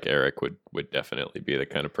feel like Eric would definitely be the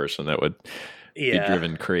kind of person that would be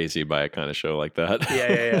driven crazy by a kind of show like that.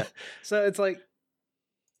 Yeah. So it's like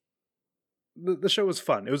the show was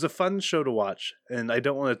fun. It was a fun show to watch, and I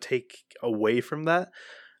don't want to take away from that.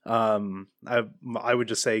 I would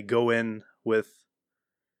just say go in with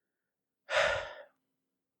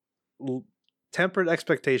tempered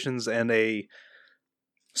expectations and a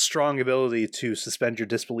strong ability to suspend your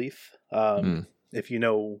disbelief. If you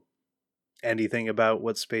know anything about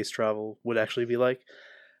what space travel would actually be like.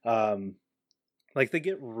 Like they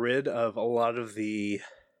get rid of a lot of the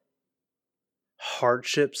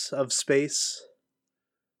hardships of space,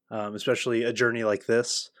 especially a journey like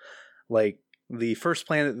this. Like the first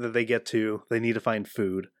planet that they get to, they need to find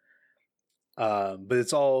food. But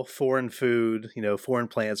it's all foreign food, you know, foreign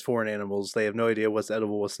plants, foreign animals. They have no idea what's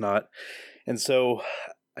edible, what's not. And so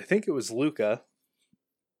I think it was Luca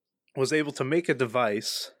was able to make a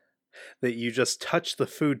device that you just touch the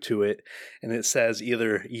food to it and it says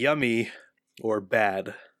either yummy or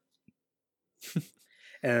bad.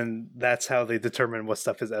 And that's how they determine what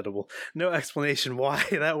stuff is edible. No explanation why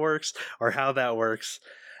that works or how that works.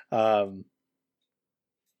 But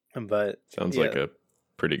sounds like a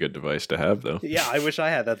pretty good device to have, though. Yeah, I wish I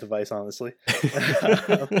had that device, honestly.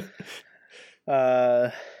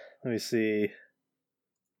 Let me see.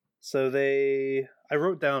 So I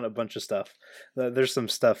wrote down a bunch of stuff. There's some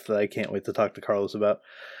stuff that I can't wait to talk to Carlos about.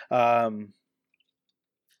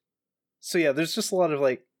 So yeah, there's just a lot of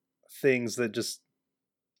like things that just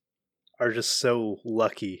are just so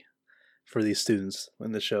lucky for these students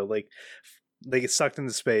in the show. Like they get sucked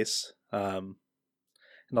into space, and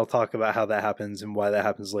I'll talk about how that happens and why that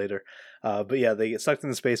happens later. But yeah, they get sucked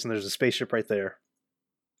into space and there's a spaceship right there.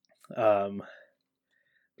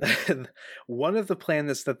 One of the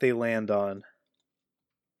planets that they land on,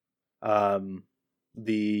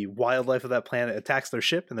 the wildlife of that planet attacks their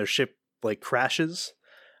ship, and their ship like crashes,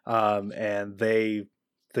 and they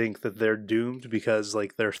think that they're doomed because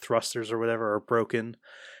like their thrusters or whatever are broken,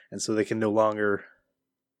 and so they can no longer,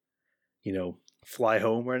 fly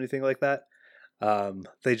home or anything like that.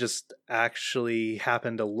 They just actually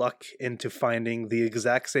happen to luck into finding the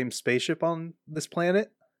exact same spaceship on this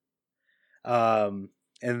planet. And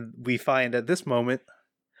we find at this moment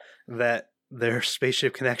that their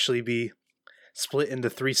spaceship can actually be split into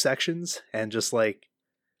 3 sections and just like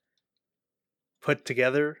put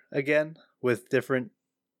together again with different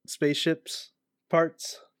spaceships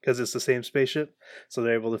parts because it's the same spaceship. So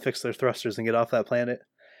they're able to fix their thrusters and get off that planet.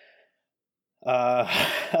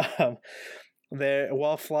 While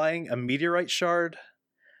flying, a meteorite shard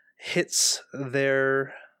hits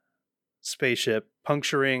their spaceship,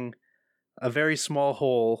 puncturing a very small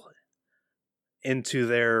hole into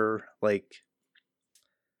their like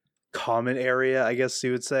common area, I guess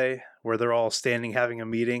you would say, where they're all standing having a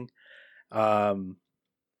meeting. And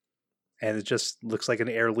it just looks like an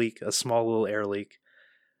air leak, a small little air leak.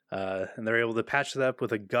 And they're able to patch it up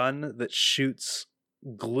with a gun that shoots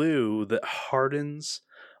glue that hardens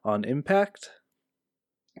on impact.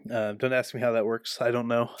 Don't ask me how that works. I don't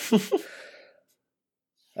know.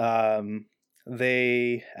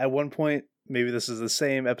 They, at one point, maybe this is the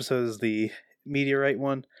same episode as the meteorite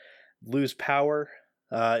one, lose power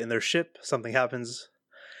in their ship. Something happens.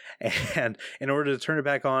 And in order to turn it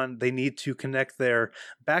back on, they need to connect their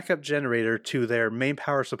backup generator to their main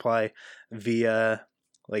power supply via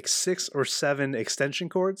like 6 or 7 extension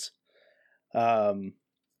cords. And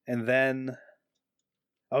then,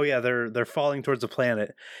 oh yeah, they're falling towards a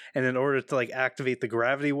planet. And in order to like activate the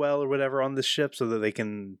gravity well or whatever on this ship so that they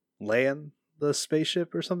can land the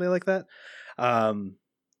spaceship or something like that,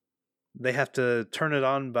 they have to turn it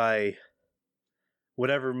on by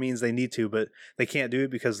whatever means they need to, but they can't do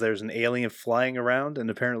it because there's an alien flying around, and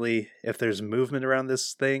apparently if there's movement around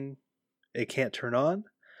this thing, it can't turn on.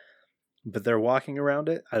 But they're walking around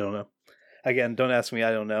it. I don't know. Again, don't ask me,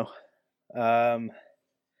 I don't know.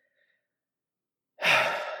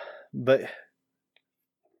 But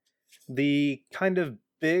the kind of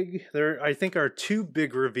there I think are 2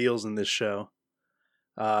 big reveals in this show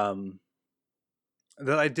that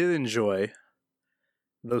I did enjoy,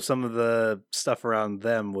 though some of the stuff around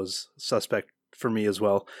them was suspect for me as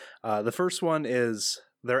well. The first one is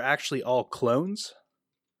they're actually all clones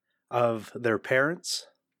of their parents.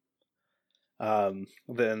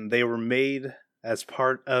 Then they were made as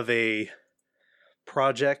part of a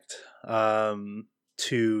project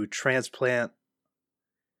to transplant,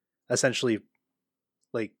 essentially,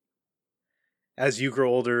 like, as you grow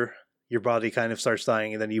older, your body kind of starts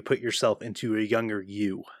dying, and then you put yourself into a younger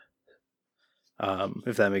you.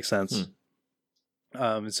 If that makes sense.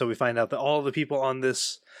 And so we find out that all the people on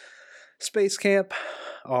this space camp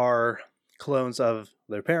are clones of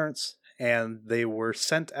their parents, and they were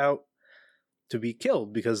sent out to be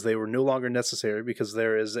killed because they were no longer necessary, because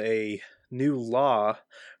there is a new law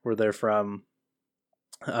where they're from,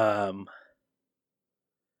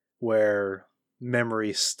 where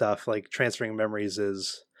memory stuff, like transferring memories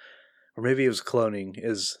is, or maybe it was cloning,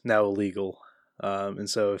 is now illegal. And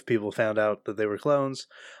so if people found out that they were clones,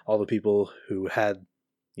 all the people who had,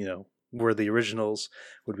 were the originals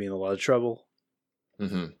would be in a lot of trouble.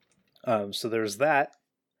 Mm-hmm. So there's that.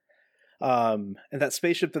 And that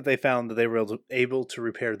spaceship that they found that they were able to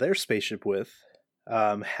repair their spaceship with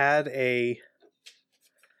had a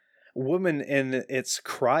woman in its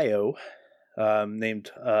cryo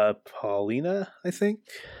named Paulina, I think.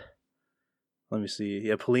 Let me see.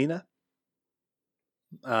 Yeah, Paulina.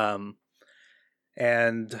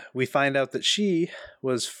 And we find out that she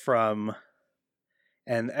was from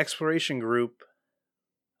an exploration group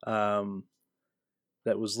that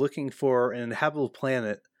was looking for an inhabitable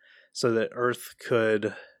planet so that Earth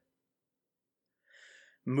could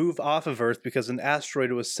move off of Earth, because an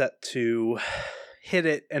asteroid was set to hit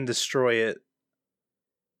it and destroy it,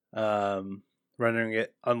 rendering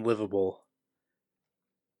it unlivable.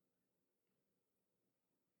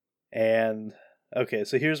 And okay,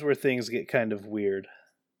 so here's where things get kind of weird,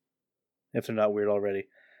 if they're not weird already.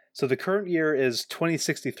 So the current year is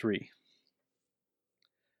 2063.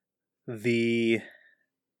 The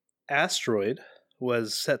asteroid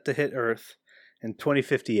was set to hit Earth in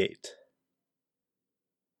 2058.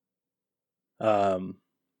 Oh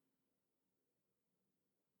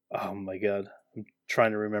my god, I'm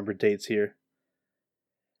trying to remember dates here.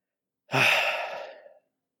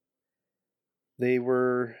 They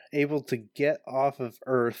were able to get off of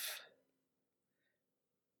Earth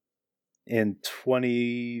in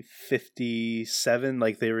 2057.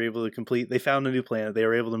 Like, they were able to they found a new planet, they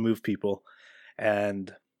were able to move people,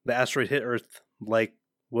 and the asteroid hit Earth like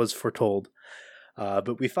was foretold.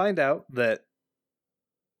 But we find out that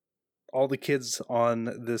all the kids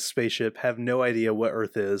on this spaceship have no idea what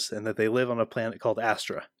Earth is, and that they live on a planet called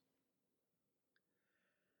Astra.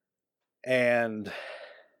 And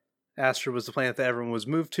Astra was the planet that everyone was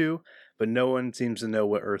moved to, but no one seems to know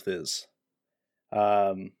what Earth is.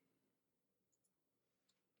 I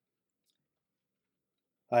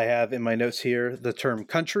have in my notes here the term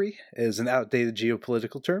country is an outdated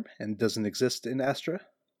geopolitical term and doesn't exist in Astra.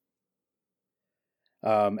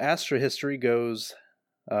 Astra history goes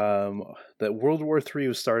that World War III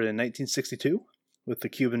was started in 1962 with the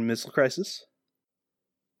Cuban Missile Crisis,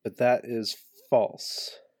 but that is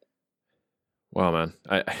false. Wow, man.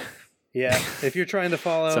 Yeah, if you're trying to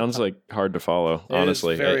follow... Sounds like hard to follow,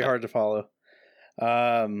 honestly. It's very hard to follow.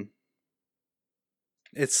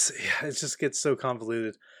 It just gets so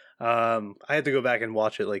convoluted. I had to go back and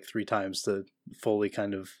watch it like 3 times to fully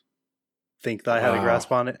kind of think that I had a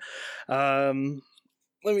grasp on it.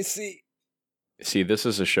 Let me see. See, this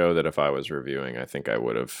is a show that if I was reviewing, I think I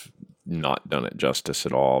would have not done it justice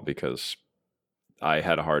at all, because I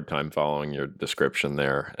had a hard time following your description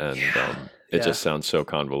there, and it just sounds so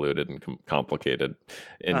convoluted and complicated.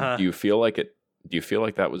 And do you feel like it? Do you feel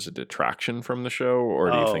like that was a detraction from the show, or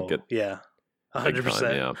do you think it? Yeah,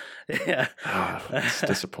 100%. Yeah. It's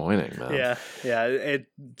disappointing, man. Yeah. It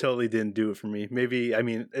totally didn't do it for me. Maybe, I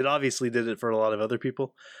mean, it obviously did it for a lot of other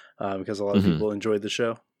people, because a lot of people enjoyed the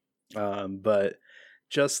show. But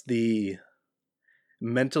just the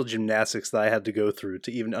mental gymnastics that I had to go through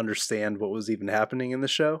to even understand what was even happening in the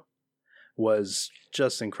show was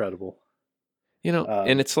just incredible. You know,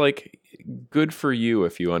 and it's like, good for you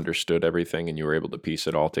if you understood everything and you were able to piece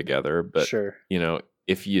it all together. But, sure, you know,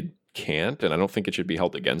 if you can't, and I don't think it should be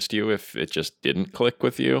held against you if it just didn't click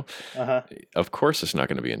with you, of course it's not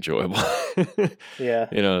going to be enjoyable. Yeah.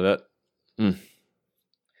 You know, that...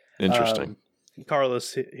 Interesting.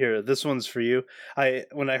 Carlos, here, this one's for you.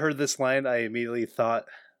 When I heard this line, I immediately thought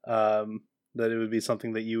that it would be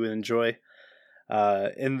something that you would enjoy.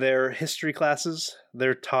 In their history classes,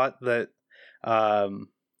 they're taught that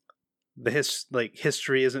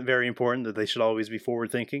history isn't very important, that they should always be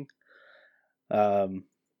forward thinking. It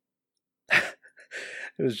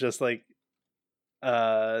was just like,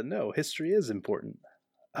 no, history is important.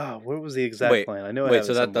 Oh, what was the exact line? I know. Wait,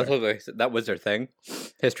 so that was their thing.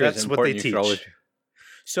 History is important. That's what they teach.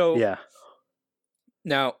 So yeah.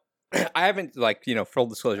 Now, I haven't, like, you know, full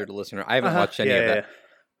disclosure to listener, I haven't watched any of that.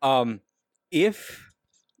 Yeah. If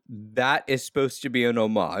that is supposed to be an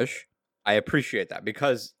homage, I appreciate that,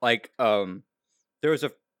 because, like, there was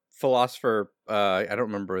a philosopher, I don't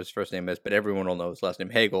remember what his first name is, but everyone will know his last name,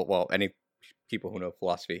 Hegel. Well, any people who know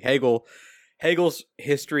philosophy, Hegel's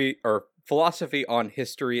history or philosophy on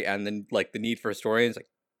history, and then, like, the need for historians. I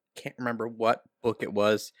can't remember what book it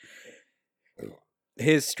was.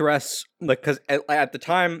 His stress, like, because at the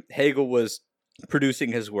time Hegel was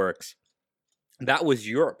producing his works, that was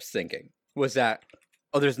Europe's thinking, was that,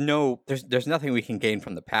 oh, there's nothing we can gain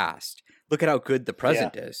from the past. Look at how good the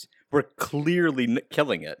present is. We're clearly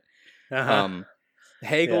killing it.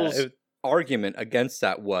 Hegel's argument against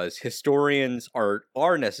that was historians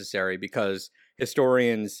are necessary, because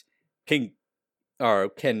historians can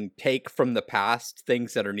take from the past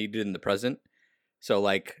things that are needed in the present. So,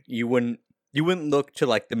 like, you wouldn't look to,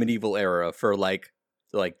 like, the medieval era for like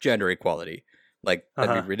gender equality. Like,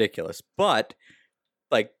 that'd be ridiculous. But,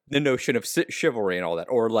 like, the notion of chivalry and all that,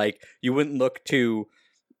 or, like, you wouldn't look to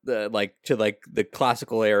the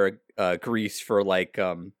classical era Greece for like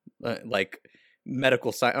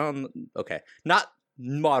medical science. Okay, not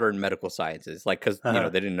modern medical sciences, like, because you know,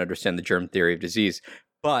 they didn't understand the germ theory of disease,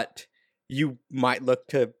 but you might look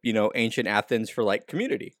to, you know, ancient Athens for, like,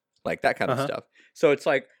 community, like that kind of stuff. So it's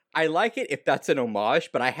like, I like it if that's an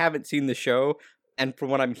homage, but I haven't seen the show, and from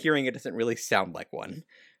what I'm hearing, it doesn't really sound like one.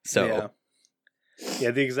 So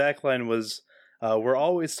yeah, the exact line was, we're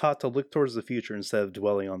always taught to look towards the future instead of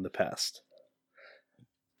dwelling on the past.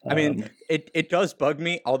 I mean, it does bug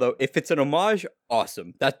me, although if it's an homage,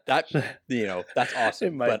 awesome. That you know, that's awesome.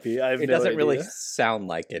 It might be. It doesn't really sound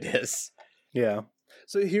like it is. Yeah.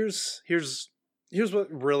 So here's what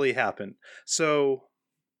really happened. So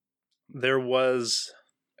there was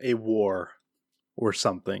a war or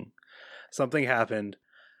something. Something happened.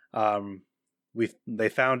 They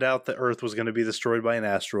found out that Earth was going to be destroyed by an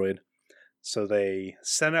asteroid. So they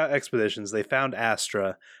sent out expeditions. They found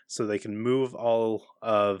Astra so they can move all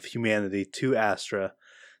of humanity to Astra.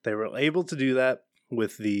 They were able to do that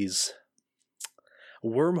with these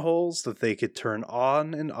wormholes that they could turn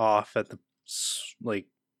on and off at the, like,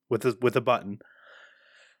 with a button.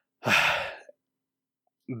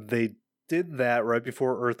 they did that right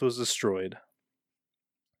before Earth was destroyed.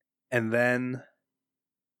 And then,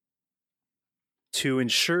 to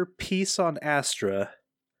ensure peace on Astra,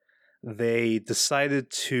 they decided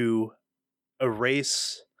to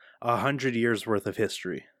erase 100 years worth of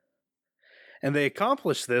history. And they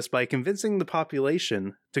accomplished this by convincing the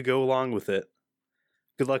population to go along with it.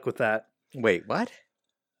 Good luck with that. Wait, what?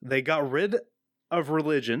 They got rid of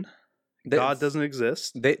religion. God doesn't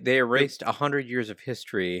exist. They erased 100 years of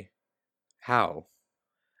history. How?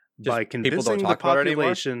 By convincing the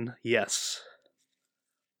population, yes.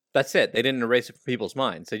 That's it. They didn't erase it from people's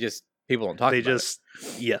minds. People don't talk about it.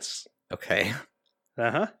 Yes. Okay.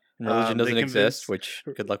 Uh-huh. Religion doesn't exist, which,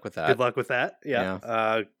 good luck with that. Good luck with that,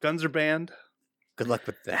 yeah. Guns are banned. Good luck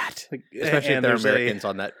with that. Especially if they're Americans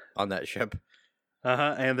on that ship.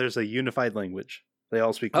 Uh-huh, and there's a unified language. They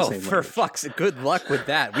all speak the same language. Oh, for fuck's sake, good luck with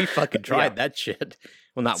that. We fucking tried that shit.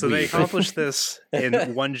 Well, not so we. They accomplished this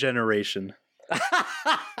in one generation.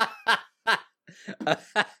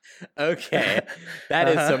 Okay. That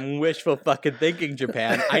is some wishful fucking thinking,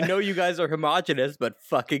 Japan. I know you guys are homogenous, but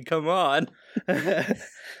fucking come on.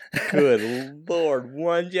 Good Lord.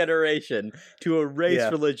 One generation to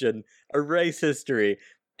erase religion, erase history,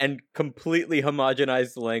 and completely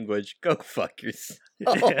homogenize the language. Go fuck yourself.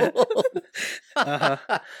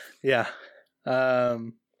 Yeah.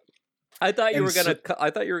 I thought you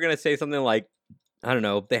were gonna say something like, I don't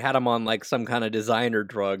know, they had them on like some kind of designer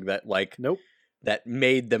drug that like nope, that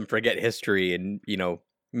made them forget history and,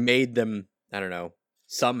 made them, I don't know,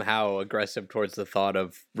 somehow aggressive towards the thought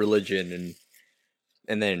of religion,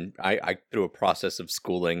 and then I through a process of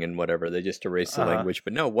schooling and whatever, they just erased the language.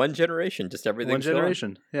 But no, one generation, just everything. One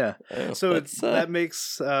generation, yeah. Oh, so that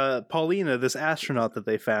makes Paulina, this astronaut that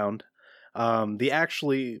they found, the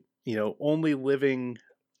actually, only living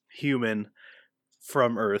human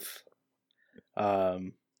from Earth.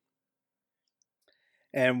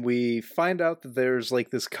 And we find out that there's like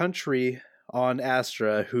this country on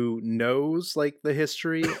Astra who knows like the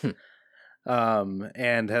history,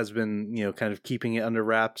 and has been, kind of keeping it under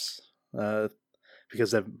wraps,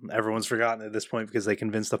 because everyone's forgotten at this point because they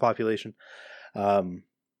convinced the population. And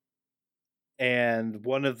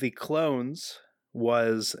one of the clones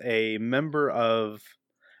was a member of,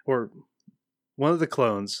 or one of the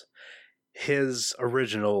clones, his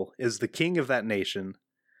original is the king of that nation,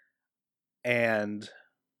 and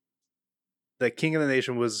the king of the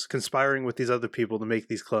nation was conspiring with these other people to make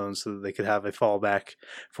these clones so that they could have a fallback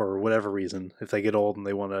for whatever reason, if they get old and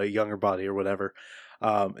they want a younger body or whatever.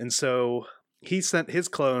 And so he sent his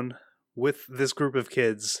clone with this group of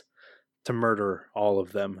kids to murder all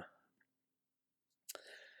of them.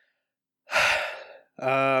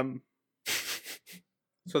 So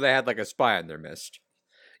they had like a spy in their midst.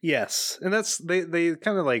 Yes, and that's they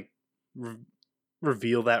kind of like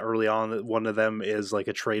reveal that early on that one of them is like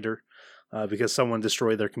a traitor, because someone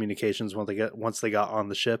destroyed their communications once they got on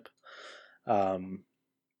the ship. And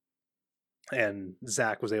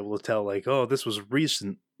Zach was able to tell like, oh, this was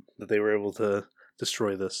recent that they were able to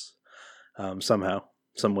destroy this, somehow,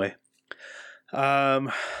 some way.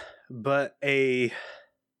 But a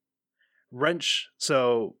wrench.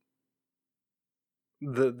 So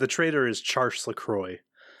the traitor is Charles LaCroix.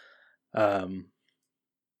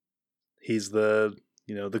 He's the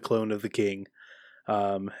clone of the king.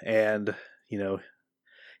 And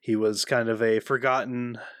he was kind of a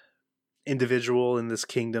forgotten individual in this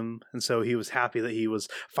kingdom, and so he was happy that he was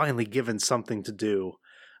finally given something to do,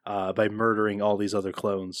 by murdering all these other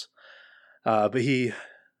clones. But he,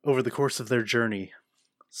 over the course of their journey,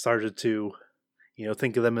 started to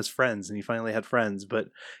think of them as friends, and he finally had friends, but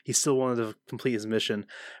he still wanted to complete his mission.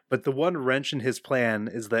 But the one wrench in his plan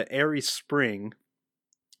is that Aries Spring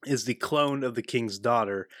is the clone of the king's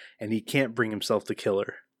daughter, and he can't bring himself to kill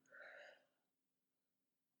her.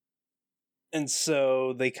 And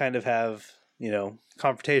so they kind of have,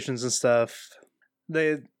 confrontations and stuff.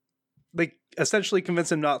 They essentially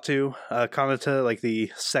convince him not to. Kanata, like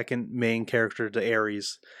the second main character to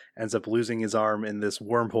Ares, ends up losing his arm in this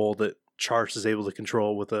wormhole that Charles is able to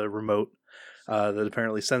control with a remote, that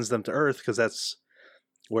apparently sends them to Earth, because that's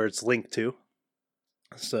where it's linked to.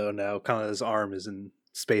 So now Kanata's arm is in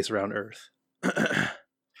space around Earth.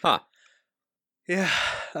 Huh. Yeah.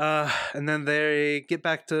 And then they get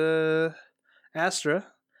back to Astra,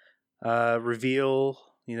 reveal,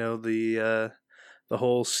 the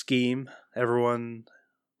whole scheme. Everyone,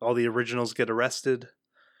 all the originals get arrested.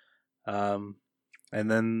 And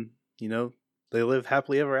then, they live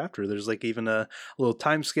happily ever after. There's like even a little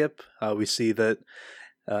time skip. We see that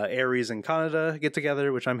Ares and Kanata get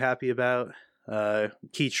together, which I'm happy about.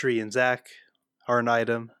 Keytree and Zach are an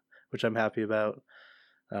item, which I'm happy about.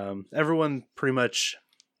 Everyone pretty much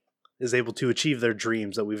is able to achieve their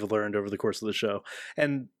dreams that we've learned over the course of the show.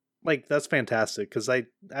 And like, that's fantastic because I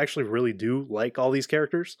actually really do like all these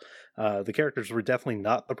characters. The characters were definitely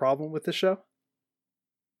not the problem with this show.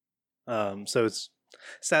 So it's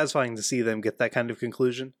satisfying to see them get that kind of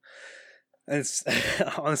conclusion. And it's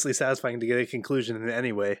honestly satisfying to get a conclusion in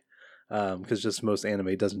any way, because just most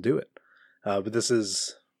anime doesn't do it. But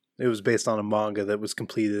it was based on a manga that was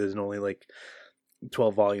completed in only like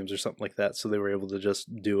 12 volumes or something like that, so they were able to just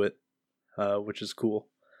do it, which is cool.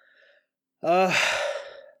 But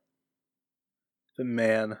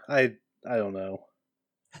man, I don't know.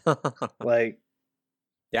 Like,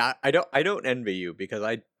 yeah, I don't envy you because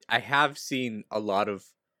I have seen a lot of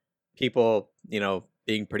people,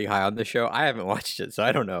 being pretty high on the show. I haven't watched it, so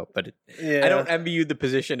I don't know, but I don't envy you the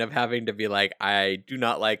position of having to be like, I do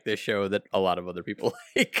not like this show that a lot of other people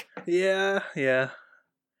like. Yeah.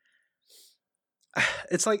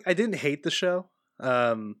 It's like, I didn't hate the show.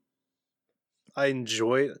 I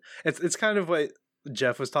enjoy it. It's kind of what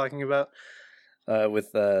Jeff was talking about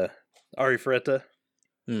with Ari Ferretta,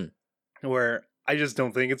 where I just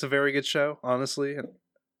don't think it's a very good show, honestly.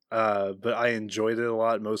 But I enjoyed it a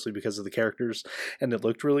lot, mostly because of the characters, and it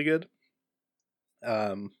looked really good.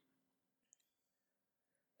 So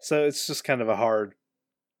it's just kind of a hard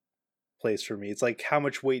place for me. It's like, how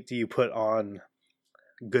much weight do you put on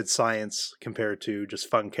good science compared to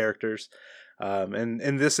just fun characters? And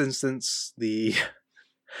in this instance, the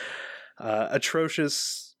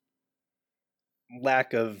atrocious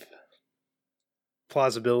lack of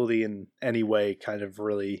plausibility in any way kind of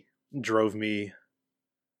really drove me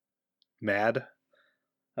mad.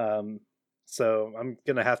 So I'm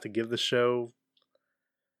gonna have to give the show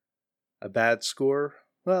a bad score.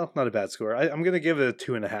 Well, not a bad score. I'm gonna give it a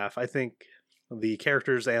 2.5. I think the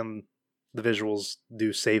characters and the visuals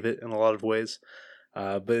do save it in a lot of ways,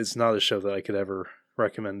 but it's not a show that I could ever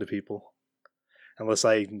recommend to people, unless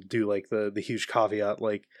I do like the huge caveat,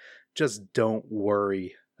 like, just don't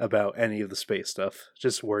worry about any of the space stuff.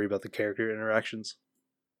 Just worry about the character interactions.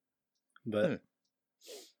 But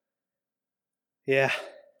yeah,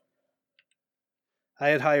 I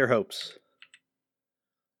had higher hopes,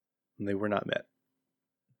 and they were not met.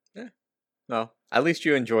 Yeah. Well, at least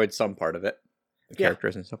you enjoyed some part of it, the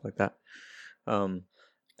characters and stuff like that.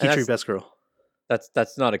 Kichiri Best Girl.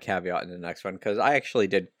 That's not a caveat in the next one, because I actually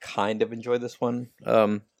did kind of enjoy this one,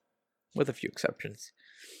 with a few exceptions.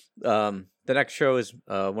 The next show is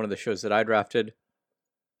one of the shows that I drafted.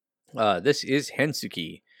 This is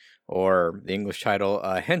Hensuki, or the English title,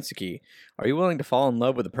 Hensuki. Are you willing to fall in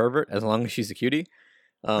love with a pervert as long as she's a cutie?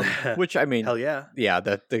 Which, I mean, hell yeah. Yeah,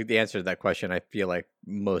 the answer to that question, I feel like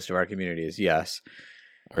most of our community is yes.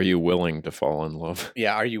 Are you willing to fall in love?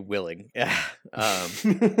 Yeah, are you willing? Yeah.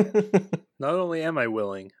 Not only am I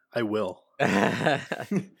willing, I will.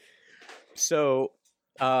 So,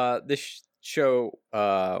 this show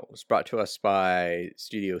was brought to us by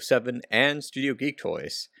Studio 7 and Studio Geek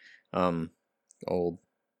Toys. Old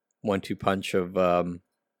 1-2 punch of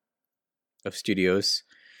studios.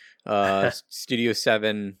 Studio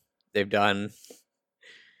 7, they've done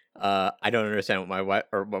I don't understand what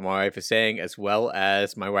my wife is saying, as well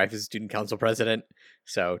as my wife is a student council president.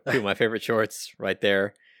 So 2 of my favorite shorts right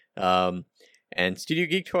there. And Studio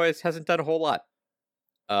Geek Toys hasn't done a whole lot.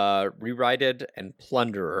 Rewrited and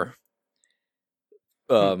Plunderer,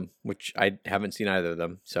 which I haven't seen either of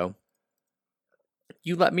them. So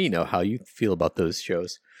you let me know how you feel about those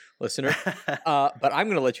shows, listener. But I'm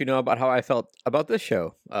going to let you know about how I felt about this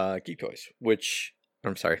show, Geek Toys, which,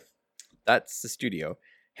 I'm sorry, that's the studio.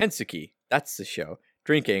 Hensuki, that's the show.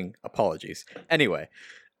 Drinking, apologies. Anyway,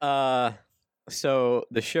 so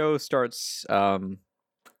the show starts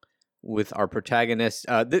with our protagonist.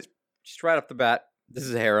 This, just right off the bat, this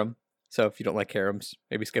is a harem. So if you don't like harems,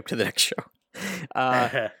 maybe skip to the next show.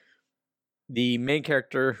 The main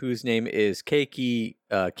character, whose name is Keiki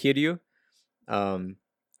Kiryu,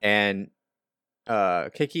 and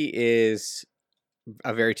Keiki is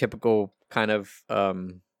a very typical kind of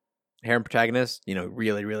harem protagonist.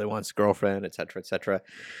 Really, really wants a girlfriend, etc., etc.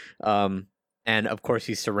 And of course,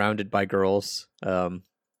 he's surrounded by girls.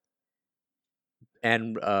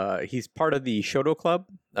 And he's part of the Shoto Club,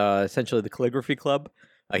 essentially the calligraphy club.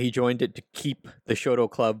 He joined it to keep the Shoto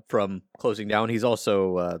Club from closing down. He's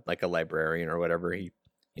also like a librarian or whatever. He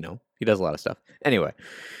does a lot of stuff. Anyway,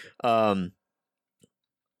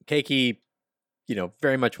 Keiki,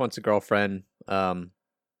 very much wants a girlfriend.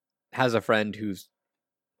 Has a friend who's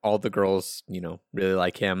all the girls, really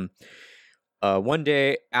like him. One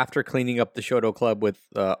day after cleaning up the Shoto Club with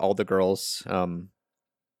all the girls,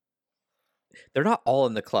 they're not all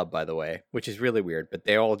in the club, by the way, which is really weird, but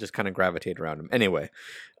they all just kind of gravitate around him. Anyway,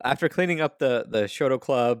 after cleaning up the Shoto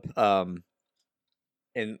club,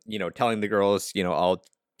 and telling the girls, I'll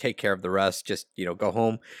take care of the rest, just go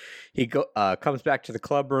home. He comes back to the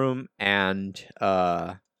club room, and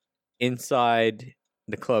inside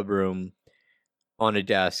the club room on a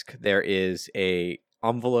desk there is a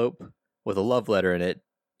envelope with a love letter in it,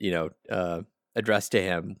 addressed to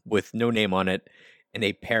him with no name on it, and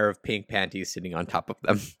a pair of pink panties sitting on top of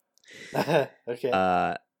them.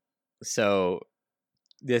 Okay. So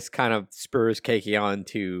this kind of spurs Keiki on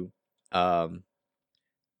to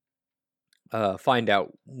find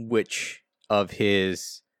out which of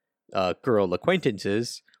his girl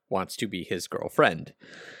acquaintances wants to be his girlfriend.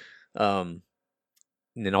 And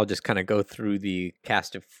then I'll just kind of go through the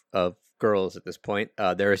cast of girls at this point.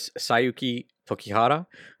 There's Sayuki Tokihara,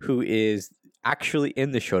 who is actually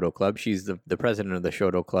in the Shoto Club. She's the president of the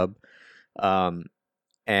Shoto Club.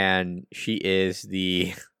 And she is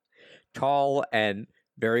the tall and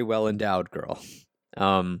very well endowed girl.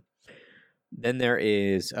 Then there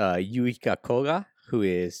is Yuika Koga, who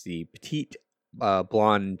is the petite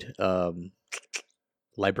blonde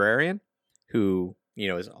librarian, who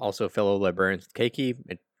is also a fellow librarian with Keiki.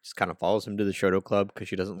 It just kind of follows him to the Shoto Club because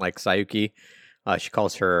she doesn't like Sayuki. She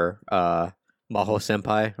calls her Maho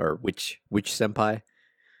Senpai, or witch Senpai.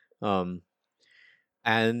 And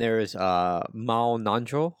there's Mao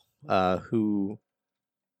Nanjo, who,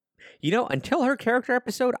 until her character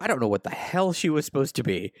episode, I don't know what the hell she was supposed to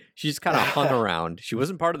be. She just kind of hung around. She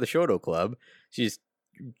wasn't part of the Shoto Club. She's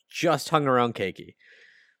just hung around Keiki.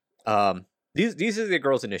 These are the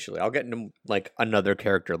girls initially. I'll get into like another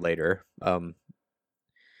character later.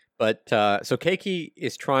 But so Keiki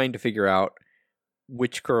is trying to figure out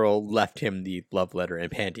which girl left him the love letter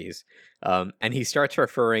and panties. And he starts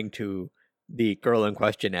referring to the girl in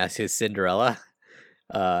question as his Cinderella,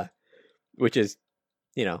 which is,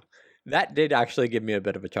 that did actually give me a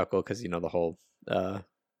bit of a chuckle because, the whole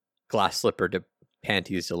glass slipper to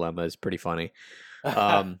panties dilemma is pretty funny.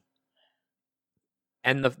 And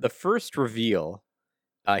the first reveal,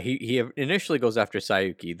 he initially goes after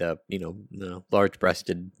Sayuki, the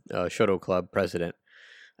large-breasted Shoto Club president,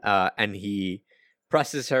 and he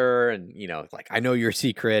presses her and like, I know your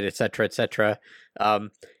secret, etc., etc.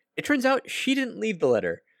 It turns out she didn't leave the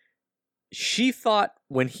letter. She thought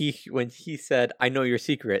when he said, I know your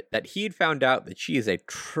secret, that he had found out that she is a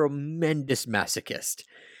tremendous masochist.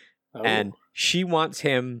 Oh. And she wants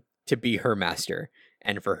him to be her master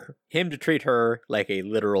and for him to treat her like a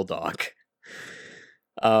literal dog.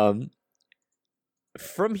 From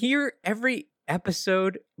here, every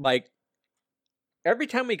episode, like every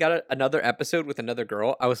time we got another episode with another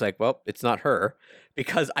girl, I was like, well, it's not her,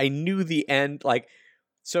 because I knew the end. Like,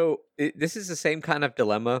 so this is the same kind of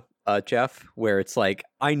dilemma, Jeff, where it's like,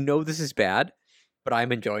 I know this is bad, but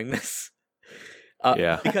I'm enjoying this.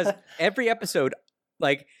 Yeah. Because every episode,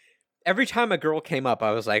 like every time a girl came up,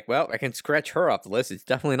 I was like, well, I can scratch her off the list. It's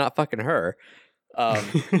definitely not fucking her.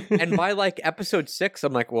 And by like episode 6,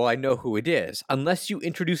 I'm like, well, I know who it is. Unless you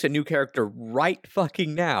introduce a new character right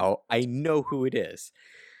fucking now, I know who it is.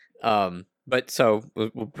 But so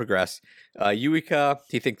we'll progress. Yuika,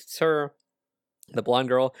 he thinks it's her. The blonde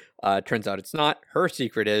girl, turns out it's not. Her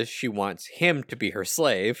secret is she wants him to be her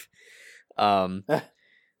slave. Because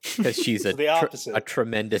she's a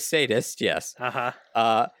tremendous sadist, yes.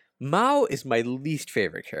 Uh-huh. Mao is my least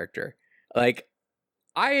favorite character. Like,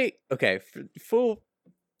 full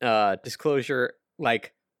disclosure,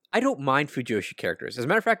 like, I don't mind Fujoshi characters. As a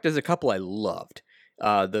matter of fact, there's a couple I loved.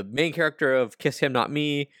 The main character of Kiss Him Not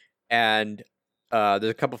Me, and there's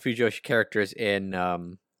a couple Fujoshi characters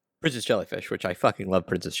in Princess Jellyfish, which I fucking love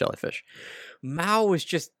Princess Jellyfish. Mao was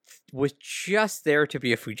just there to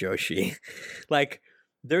be a Fujoshi. Like,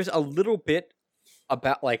 there's a little bit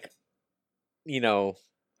about, like,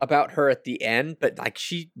 about her at the end, but like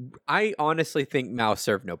I honestly think Mao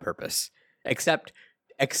served no purpose except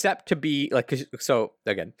to be like, so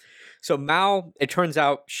Mao, it turns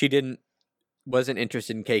out she wasn't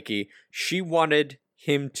interested in Keiki. She wanted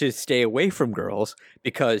him to stay away from girls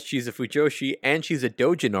because she's a Fujoshi and she's a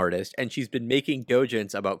doujin artist, and she's been making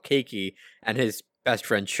doujins about Keiki and his best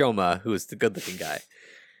friend Shoma, who is the good-looking guy,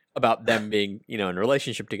 about them being, in a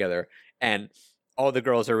relationship together, and all the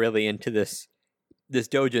girls are really into this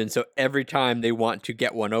doujin, so every time they want to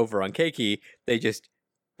get one over on Keiki, they just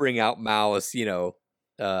bring out Mao's,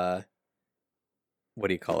 what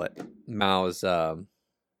do you call it? Mao's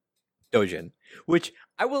doujin, which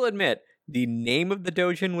I will admit, the name of the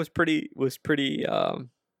doujin was pretty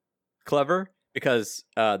clever, because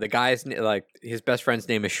the guy's like, his best friend's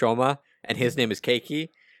name is Shoma and his name is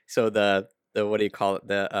Keiki, so the what do you call it,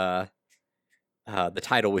 the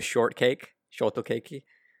title was Shortcake, Shortcake.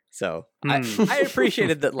 So I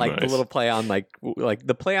appreciated that, like the Nice. little play on like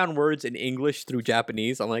the play on words in English through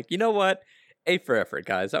Japanese. I'm like, you know what, A for effort,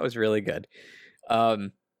 guys. That was really good.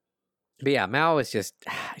 But yeah, Mao was just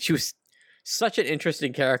she was such an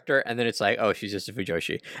interesting character, and then it's like, oh, she's just a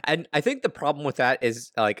Fujoshi. And I think the problem with that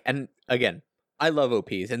is like, and again, I love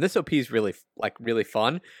OPs, and this OP is really really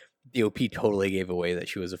fun. The OP totally gave away that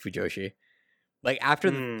she was a Fujoshi. Like after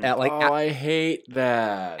I hate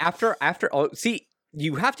that. after see,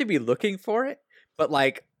 you have to be looking for it, but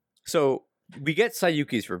like, so we get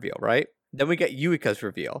Sayuki's reveal, right? Then we get Yuika's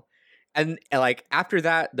reveal. And like after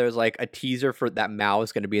that, there's like a teaser for that Mao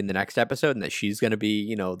is going to be in the next episode and that she's going to be,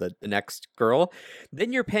 you know, the next girl.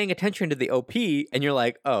 Then you're paying attention to the OP and you're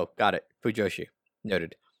like, oh, got it. Fujoshi.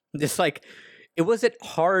 Noted. Just like, it wasn't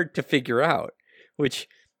hard to figure out, which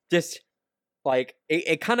just like,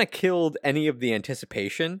 it kind of killed any of the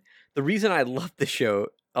anticipation. The reason I love the show,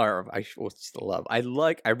 or I still love, I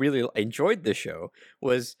really enjoyed the show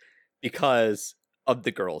was because of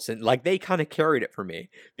the girls, and like they kind of carried it for me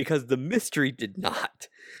because the mystery did not.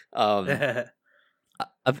 I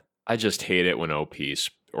just hate it when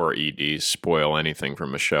OPs or EDs spoil anything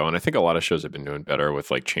from a show, and I think a lot of shows have been doing better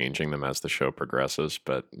with like changing them as the show progresses.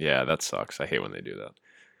 But yeah, that sucks. I hate when they do that.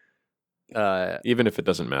 Even if it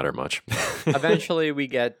doesn't matter much. Eventually, we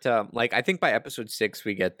get like I think by episode 6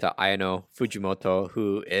 we get Ayano Fujimoto,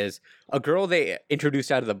 who is a girl they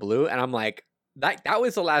introduced out of the blue, and I'm like, that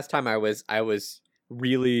was the last time I was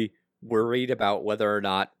really worried about whether or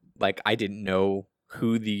not like I didn't know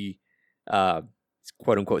who the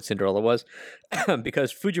quote unquote Cinderella was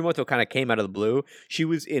because Fujimoto kind of came out of the blue. She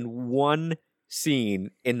was in one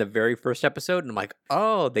scene in the very first episode, and I'm like,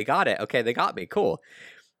 oh, they got it. Okay, they got me. Cool.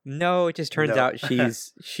 No, it just turns out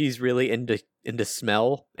she's really into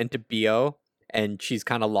smell, into BO, and she's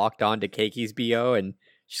kind of locked on to Keiki's BO, and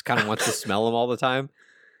she kind of wants to smell him all the time.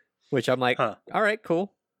 Which I'm like, all right,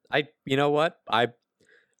 cool. You know what?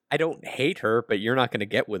 I don't hate her, but you're not going to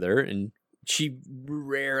get with her. And she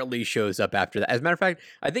rarely shows up after that. As a matter of fact,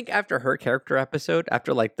 I think after her character episode,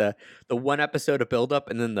 after like the one episode of build up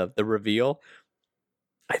and then the reveal,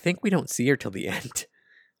 I think we don't see her till the end.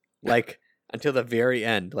 Like until the very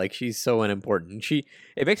end. Like she's so unimportant.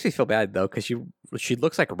 It makes me feel bad though, because she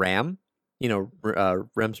looks like Ram, you know,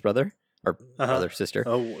 Rem's brother. Or brother, sister.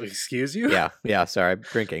 Oh, excuse you? Yeah. Sorry, I'm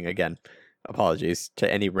drinking again. Apologies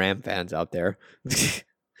to any Ram fans out there.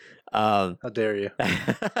 How dare you?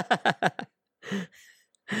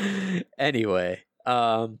 Anyway,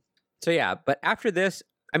 so yeah, but after this,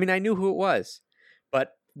 I mean, I knew who it was,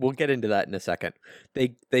 but we'll get into that in a second.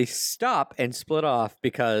 They stop and split off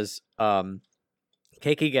because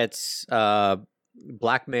Keiki gets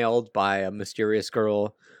blackmailed by a mysterious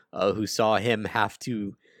girl who saw him have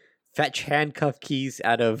to fetch handcuff keys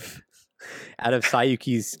out of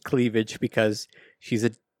Sayuki's cleavage because she's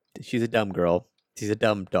a dumb girl. She's a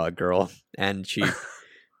dumb dog girl, and she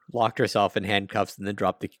locked herself in handcuffs and then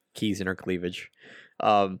dropped the keys in her cleavage.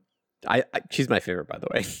 She's my favorite, by the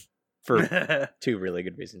way, for 2 really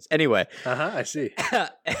good reasons. Anyway, I see.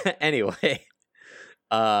 Anyway,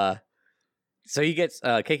 so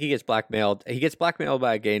Keiki gets blackmailed. He gets blackmailed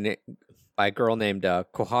by a girl named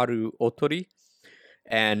Koharu Otori,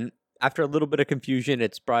 and after a little bit of confusion,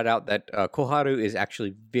 it's brought out that Koharu is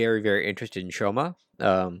actually very, very interested in Shoma,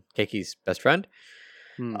 Keiki's best friend.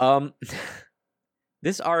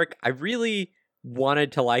 This arc, I really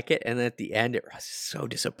wanted to like it, and at the end, it was so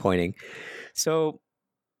disappointing. So,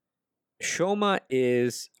 Koharu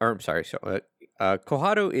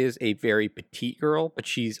is a very petite girl, but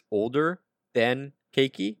she's older than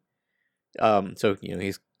Keiki. So, you know,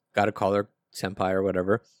 he's got to call her senpai or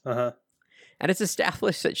whatever. And it's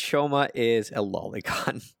established that Shoma is a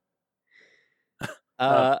lolicon.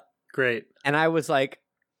 Great. And I was like,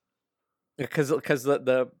 because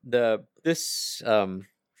this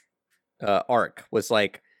arc was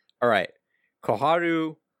like, all right,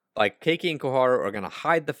 Koharu, like Keiki and Koharu are gonna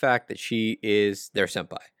hide the fact that she is their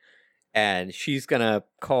senpai, and she's gonna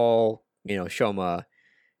call, you know, Shoma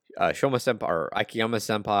senpai or Akiyama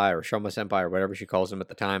senpai or Shoma senpai or whatever she calls him at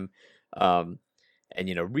the time. And,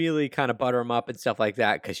 you know, really kind of butter him up and stuff like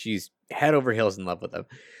that because she's head over heels in love with him.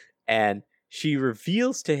 And she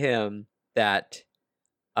reveals to him that,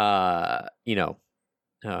 you know,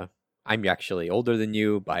 I'm actually older than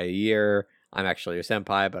you by a year. I'm actually your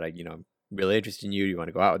senpai, but I'm really interested in you. You want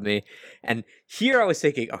to go out with me? And here I was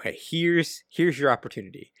thinking, okay, here's your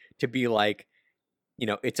opportunity to be like, you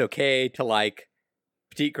know, it's okay to like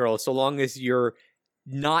petite girls so long as you're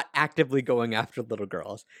not actively going after little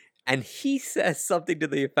girls. And he says something to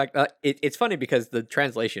the effect. It's funny because the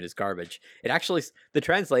translation is garbage. It actually, the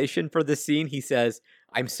translation for this scene, he says,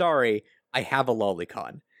 "I'm sorry, I have a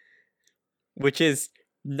lolicon," which is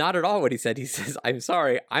not at all what he said. He says, "I'm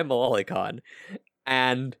sorry, I'm a lolicon,"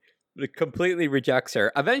 and completely rejects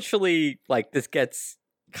her. Eventually, like, this gets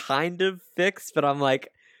kind of fixed, but I'm like,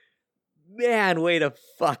 man, way to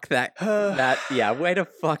fuck that way to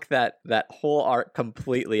fuck that whole arc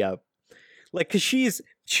completely up. Like, cause she's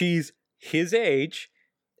his age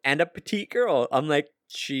and a petite girl. I'm like,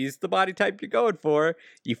 she's the body type you're going for,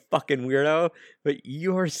 you fucking weirdo. But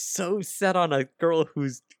you're so set on a girl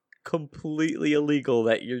who's completely illegal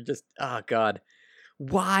that you're just, oh god,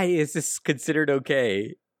 why is this considered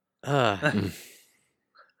okay?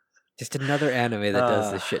 Just another anime that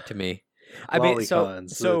does this shit to me. I mean, so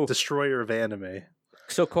the destroyer of anime.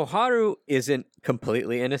 So Koharu isn't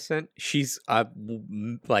completely innocent. She's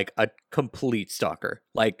like a complete stalker.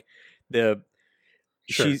 Like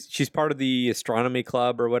she's part of the astronomy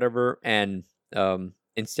club or whatever, and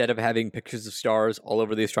instead of having pictures of stars all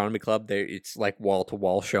over the astronomy club, it's like wall to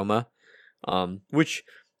wall Shoma, which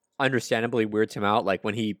understandably weirds him out. Like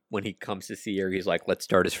when he comes to see her, he's like, "Let's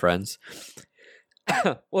start as friends."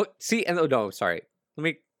 Well, see, and no, sorry, let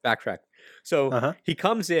me backtrack. So he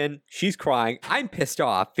comes in, she's crying. I'm pissed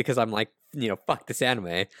off because I'm like, fuck this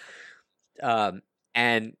anime.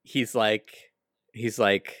 And he's like,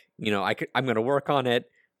 I'm gonna work on it.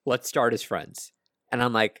 Let's start as friends. And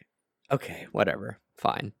I'm like, okay, whatever,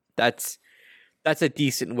 fine. That's a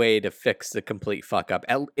decent way to fix the complete fuck up.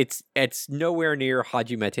 It's nowhere near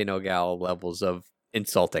Hajimete no Gal levels of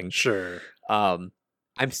insulting. Sure.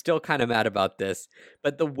 I'm still kind of mad about this,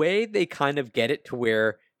 but the way they kind of get it to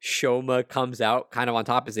where Shoma comes out kind of on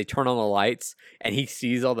top is they turn on the lights and he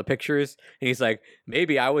sees all the pictures and he's like,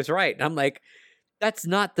 maybe I was right. And I'm like, that's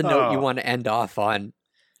not the note you want to end off on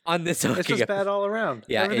this. It's just bad all around.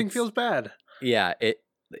 Yeah, everything feels bad. Yeah,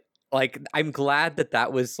 I'm glad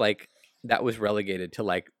that was relegated to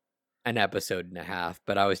like an episode and a half,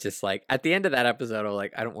 but I was just like, at the end of that episode, I'm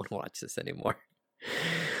like, I don't want to watch this anymore.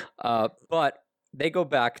 But they go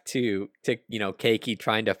back to Keiki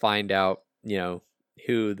trying to find out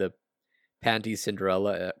who the Panties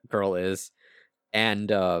Cinderella girl is, and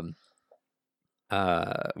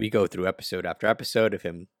we go through episode after episode of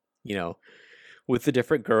him with the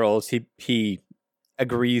different girls. He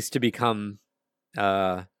agrees to become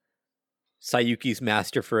Sayuki's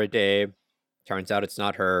master for a day. Turns out it's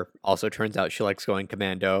not her. Also turns out she likes going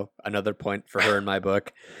commando. Another point for her in my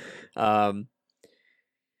book.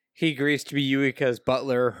 He agrees to be Yuika's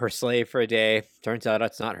butler, her slave for a day. Turns out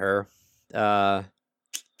it's not her.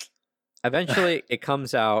 Eventually it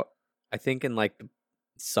comes out, I think in like the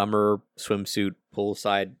summer swimsuit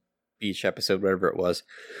poolside beach episode, whatever it was,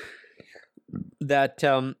 that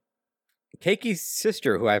Keiki's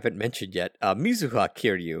sister, who I haven't mentioned yet, Mizuha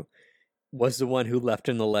Kiryu, was the one who left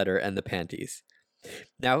him the letter and the panties.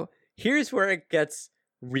 Now, here's where it gets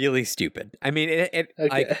really stupid. I mean, it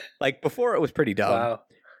okay. like before it was pretty dumb. Wow.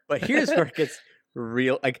 But here's where it gets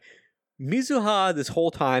real. Like, Mizuha this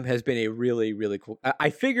whole time has been a really, really cool... I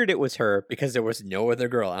figured it was her because there was no other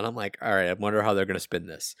girl. And I'm like, all right, I wonder how they're going to spin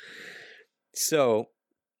this. So,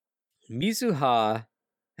 Mizuha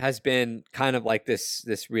has been kind of like this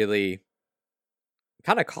really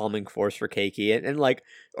kind of calming force for Keiki. And like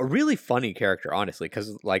a really funny character, honestly,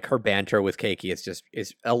 because like her banter with Keiki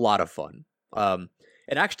is a lot of fun. And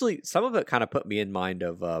actually, some of it kind of put me in mind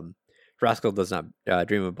of... Rascal Does Not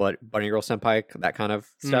Dream of Bunny Girl Senpai, that kind of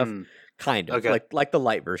stuff. Kind of. Okay. Like the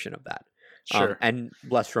light version of that. Sure. And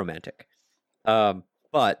less romantic.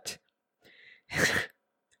 But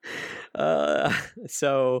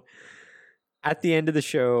so at the end of the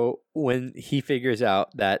show, when he figures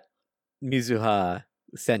out that Mizuha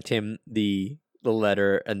sent him the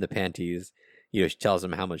letter and the panties, she tells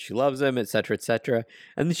him how much she loves him, etc., etc.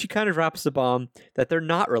 And then she kind of drops the bomb that they're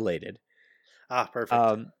not related. Ah,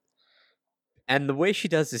 perfect. And the way she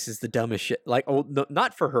does this is the dumbest shit. Like, oh, no,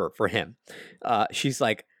 not for her, for him. She's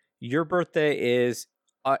like, your birthday is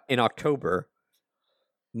in October.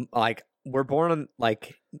 Like, we're born on,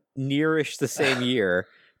 like, nearish the same year.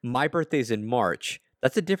 My birthday's in March.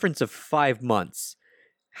 That's a difference of 5 months.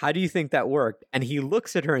 How do you think that worked? And he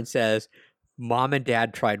looks at her and says, Mom and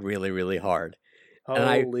Dad tried really, really hard.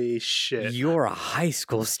 Holy shit. You're a high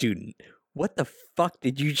school student. What the fuck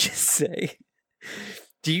did you just say?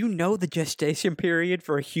 Do you know the gestation period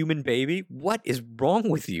for a human baby? What is wrong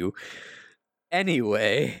with you?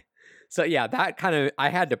 Anyway, so yeah, that kind of, I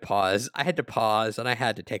had to pause and I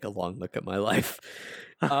had to take a long look at my life.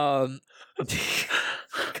 Because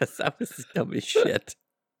that was the dumbest shit.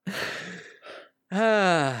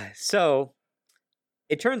 So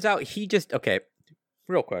it turns out he just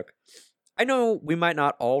real quick. I know we might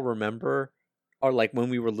not all remember or like when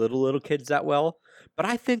we were little kids that well, but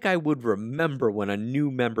I think I would remember when a new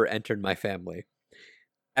member entered my family.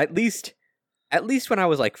 At least when I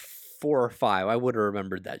was like 4 or 5, I would have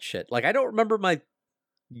remembered that shit. Like I don't remember my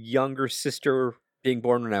younger sister being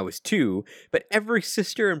born when I was 2, but every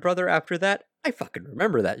sister and brother after that, I fucking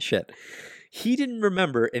remember that shit. He didn't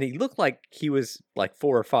remember, and he looked like he was like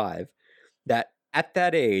 4 or 5, that at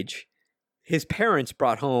that age, his parents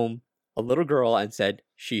brought home a little girl and said,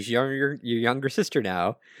 she's your younger sister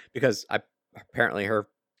now, because apparently her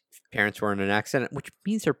parents were in an accident, which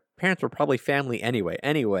means her parents were probably family anyway.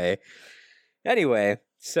 Anyway,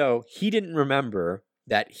 so he didn't remember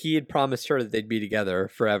that he had promised her that they'd be together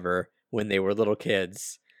forever when they were little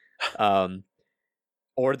kids.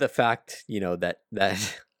 Or the fact,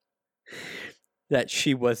 that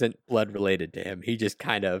she wasn't blood related to him. He just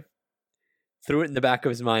kind of threw it in the back of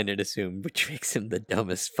his mind and assumed, which makes him the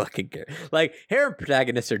dumbest fucking character. Like, harem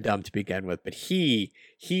protagonists are dumb to begin with, but he's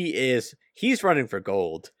running for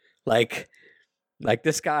gold. Like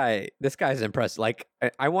this guy's impressive. Like,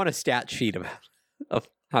 I want a stat sheet of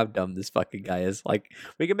how dumb this fucking guy is. Like,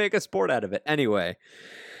 we can make a sport out of it. Anyway.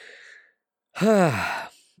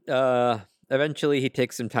 Eventually he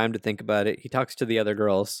takes some time to think about it. He talks to the other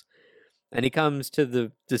girls, and he comes to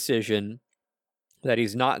the decision that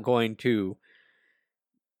he's not going to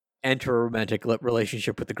enter a romantic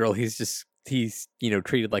relationship with the girl he's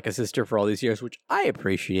treated like a sister for all these years, which I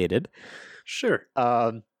appreciated. Sure.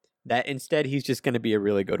 That instead he's just going to be a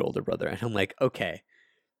really good older brother. And I'm like, okay.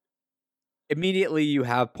 Immediately you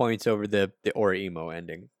have points over the Orimo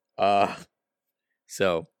ending.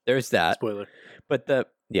 So there's that. Spoiler. But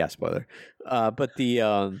spoiler. But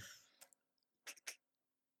the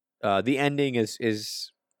ending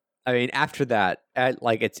is I mean, after that,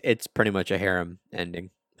 it's pretty much a harem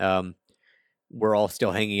ending. We're all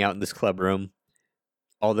still hanging out in this club room.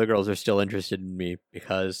 All the girls are still interested in me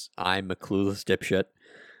because I'm a clueless dipshit.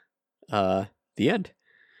 The end.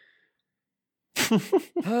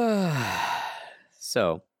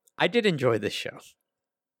 So, I did enjoy this show.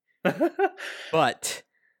 But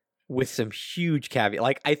with some huge caveat.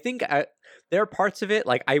 Like, I think there are parts of it,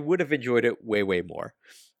 like, I would have enjoyed it way, way more.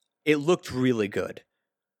 It looked really good.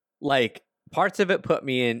 Like, parts of it put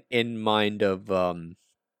me in mind of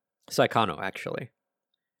Saikano, actually.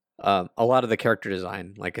 A lot of the character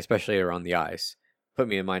design, like, especially around the eyes, put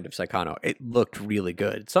me in mind of Saikano. It looked really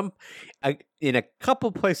good. In a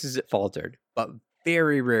couple places it faltered, but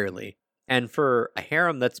very rarely. And for a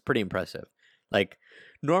harem, that's pretty impressive. Like,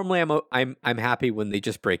 normally I'm happy when they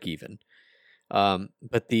just break even.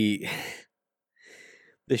 But the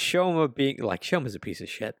Shoma being like, Shoma's a piece of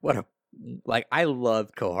shit. I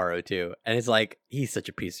loved Koharu too, and it's like he's such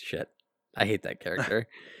a piece of shit. I hate that character.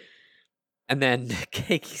 And then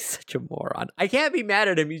Keiki's such a moron. I can't be mad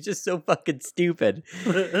at him. He's just so fucking stupid.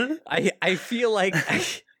 I feel like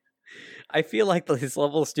his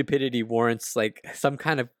level of stupidity warrants like some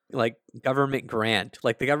kind of like government grant.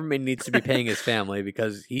 Like the government needs to be paying his family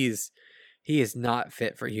because he is not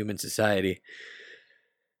fit for human society.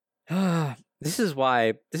 This is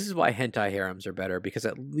why hentai harems are better, because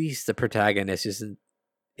at least the protagonist isn't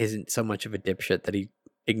so much of a dipshit that he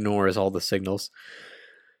ignores all the signals.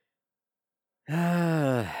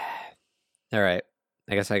 All right.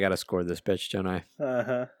 I guess I gotta score this bitch, don't I?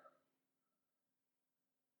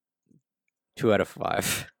 2 out of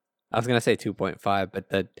 5. I was gonna say 2.5, but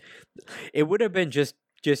it would have been just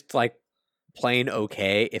like plain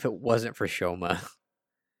okay if it wasn't for Shoma.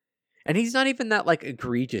 And he's not even that like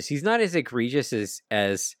egregious. He's not as egregious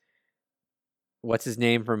as what's his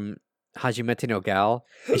name from Hajimete no Gal.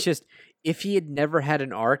 It's just if he had never had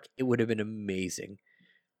an arc, it would have been amazing.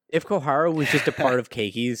 If Koharu was just a part of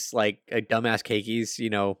Keiki's, like a dumbass Keiki's,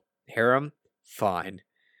 harem, fine.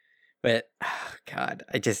 But God,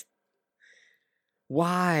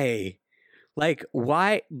 why? Like,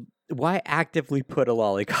 why actively put a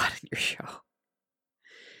lolicon in your show?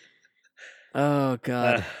 Oh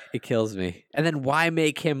God, it kills me. And then why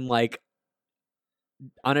make him like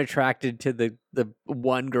unattracted to the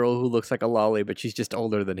one girl who looks like a lolly, but she's just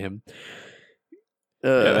older than him?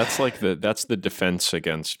 Yeah, that's the defense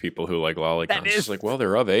against people who like lolicons. It's like, well,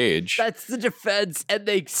 they're of age. That's the defense, and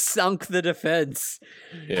they sunk the defense.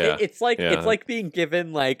 Yeah, it's like being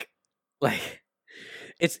given like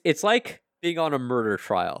it's like being on a murder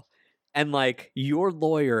trial, and like your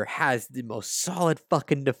lawyer has the most solid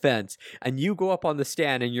fucking defense, and you go up on the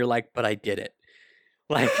stand and you're like, "But I did it."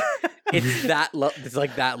 Like it's that it's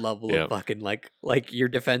like that level of fucking like your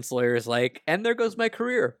defense lawyer is like, and there goes my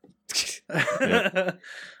career.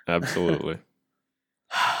 Absolutely.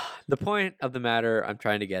 The point of the matter I'm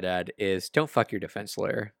trying to get at is don't fuck your defense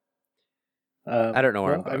lawyer. I don't know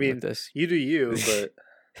where I'm going with this. You do you, but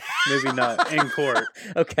maybe not in court.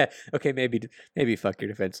 Okay, maybe fuck your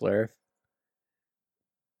defense lawyer.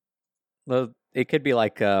 Well, it could be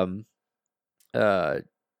like Jim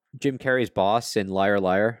Carrey's boss in Liar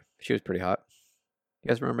Liar. She was pretty hot. You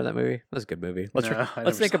guys remember that movie? That was a good movie. Let's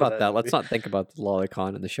think about that. Let's not think about the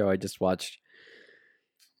lolicon in the show I just watched.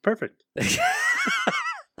 Perfect.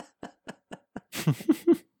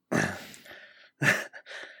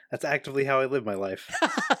 That's actively how I live my life.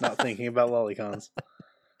 Not thinking about lolicons.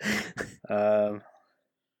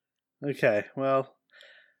 Okay, well,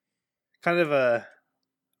 kind of a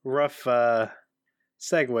rough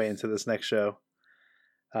segue into this next show.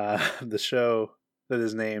 The show that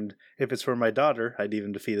is named If It's For My Daughter, I'd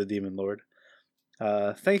Even Defeat a Demon Lord.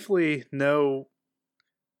 Thankfully, no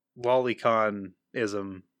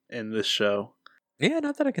lolicon-ism in this show. Yeah,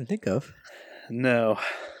 not that I can think of. No.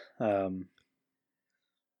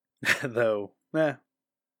 Though, I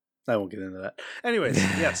won't get into that. Anyways,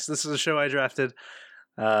 yes, this is a show I drafted.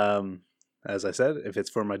 As I said, if it's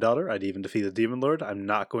for my daughter, I'd even defeat a demon lord. I'm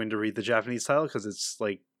not going to read the Japanese title because it's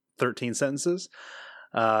like 13 sentences.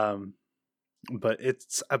 But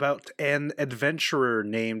it's about an adventurer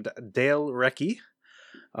named Dale Recce.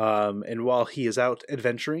 And while he is out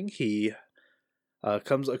adventuring, he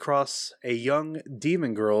comes across a young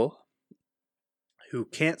demon girl who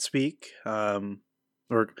can't speak,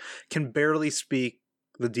 or can barely speak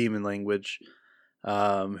the demon language,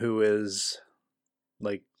 who is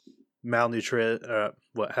like malnourished.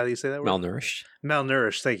 How do you say that word?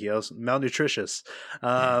 Malnourished. Thank you. I was malnutritious.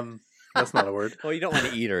 That's not a word. Well, you don't want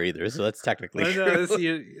to eat her either, so that's technically true. No,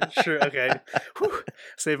 sure. Okay. Whew,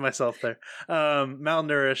 save myself there.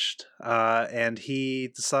 Malnourished, and he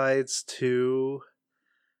decides to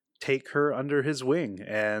take her under his wing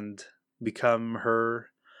and become her,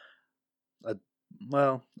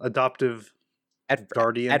 adoptive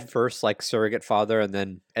guardian. At first, like surrogate father, and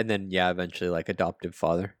then eventually like adoptive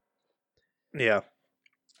father. Yeah.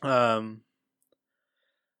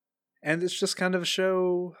 And it's just kind of a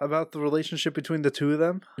show about the relationship between the two of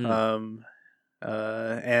them.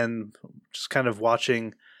 And just kind of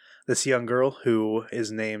watching this young girl who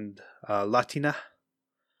is named Latina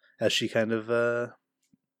as she kind of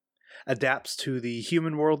adapts to the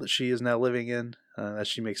human world that she is now living in, as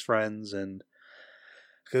she makes friends and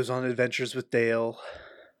goes on adventures with Dale.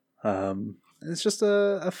 And it's just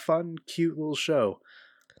a fun, cute little show.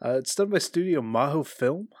 It's done by Studio Maho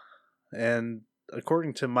Film, and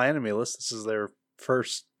according to my anime list, this is their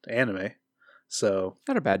first anime. So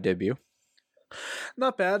not a bad debut.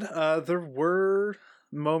 Not bad. There were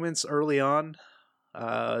moments early on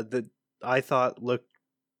that I thought looked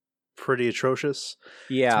pretty atrocious.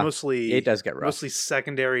 Yeah, it does get rough. Mostly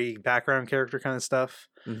secondary background character kind of stuff.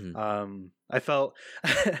 Mm-hmm. I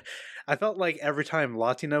felt like every time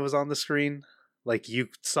Latina was on the screen, like you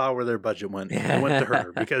saw where their budget went. It went to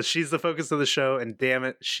her because she's the focus of the show, and damn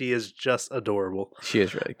it, she is just adorable. She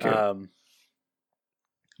is really cute.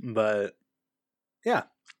 But yeah,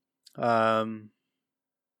 I don't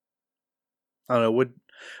know.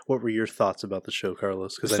 What were your thoughts about the show,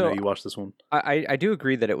 Carlos? Because I know you watched this one. I do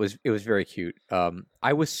agree that it was very cute.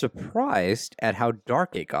 I was surprised at how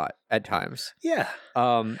dark it got at times. Yeah.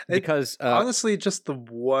 Because honestly, just the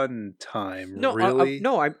one time. No, really.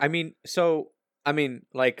 I mean,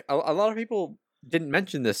 like a lot of people didn't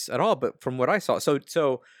mention this at all, but from what I saw,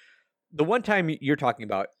 so the one time you're talking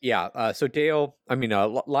about, yeah. So Dale,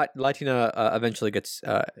 Latina eventually gets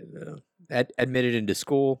admitted into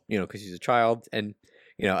school, because she's a child, and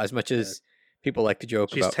as much as people like to joke,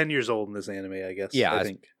 she's 10 years old in this anime, I guess. Yeah, I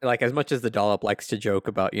think as much as the dollop likes to joke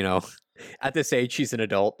about, at this age she's an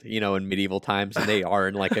adult, in medieval times, and they are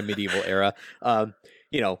in like a medieval era.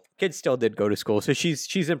 Kids still did go to school, so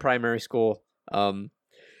she's in primary school.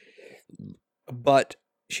 But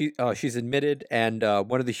she's admitted, and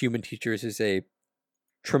one of the human teachers is a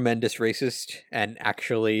tremendous racist and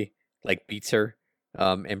actually like beats her,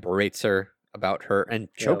 and berates her about her and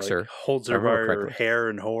chokes her, holds her by her hair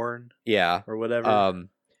and horn, or whatever,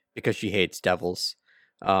 because she hates devils.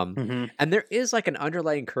 And there is like an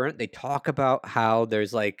underlying current. They talk about how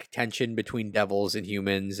there's like tension between devils and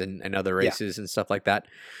humans and other races and stuff like that.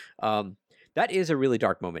 That is a really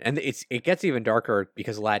dark moment, and it gets even darker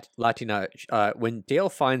because Latina, when Dale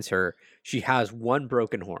finds her, she has one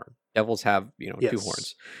broken horn. Devils have 2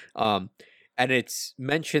 horns, and it's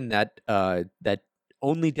mentioned that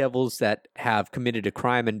only devils that have committed a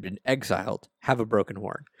crime and been exiled have a broken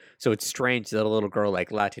horn. So it's strange that a little girl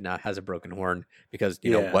like Latina has a broken horn because,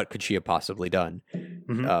 you know, what could she have possibly done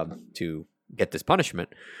to get this punishment?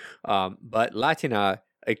 But Latina,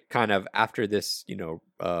 kind of after this, you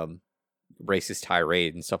know, racist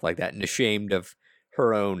tirade and stuff like that, and ashamed of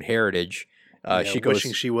her own heritage, she goes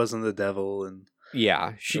wishing she wasn't the devil and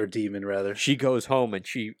or demon rather. She goes home and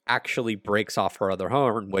she actually breaks off her other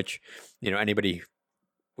horn, which, you know, anybody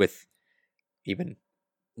with even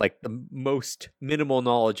like the most minimal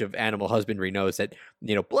knowledge of animal husbandry knows that,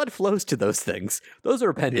 you know, blood flows to those things. Those are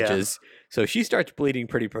appendages. So she starts bleeding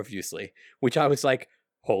pretty profusely, which I was like,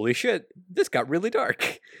 holy shit, this got really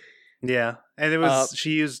dark. Yeah. And it was,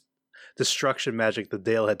 she used destruction magic that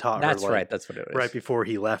Dale had taught her. That's right. That's what it was. Right before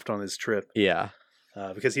he left on his trip. Yeah.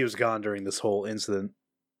 Because he was gone during this whole incident.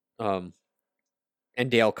 And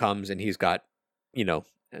Dale comes and he's got, you know,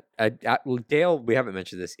 Dale, we haven't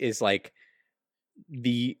mentioned this, is like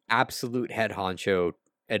the absolute head honcho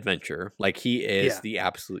adventurer. Like he is the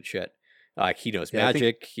absolute shit. Like he knows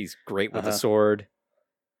magic. He's great with a sword.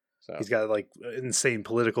 So he's got like insane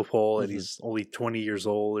political pull, and he's only 20 years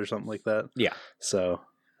old or something like that. Yeah. So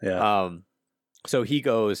yeah. So he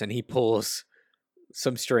goes and he pulls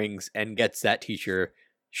some strings and gets that teacher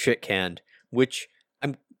shit canned, which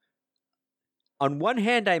on one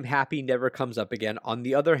hand, I'm happy never comes up again. On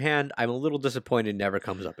the other hand, I'm a little disappointed never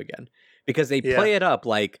comes up again because they play it up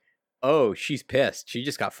like, oh, she's pissed. She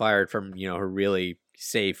just got fired from, you know, her really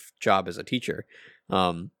safe job as a teacher.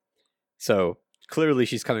 So clearly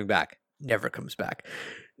she's coming back. Never comes back.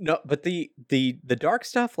 No, but the dark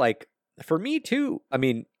stuff, like for me too. I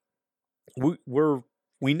mean,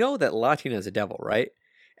 we know that Latina is a devil, right?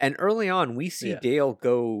 And early on, we see Dale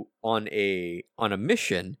go on a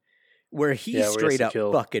mission where he straight up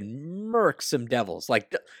fucking murks some devils.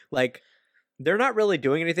 Like they're not really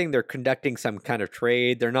doing anything. They're conducting some kind of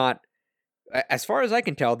trade. They're not, as far as I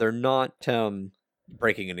can tell, they're not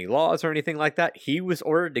breaking any laws or anything like that. He was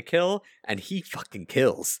ordered to kill, and he fucking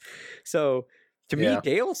kills. So to me,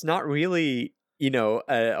 Dale's not really, you know,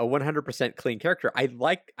 a 100% clean character. I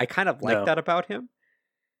kind of like that about him.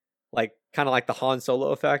 Like, kind of like the Han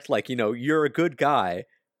Solo effect. Like, you know, you're a good guy,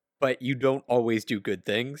 but you don't always do good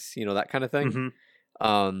things, you know, that kind of thing.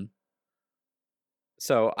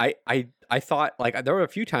 So I thought, like, there were a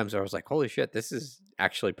few times where I was like, holy shit, this is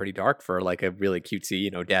actually pretty dark for like a really cutesy, you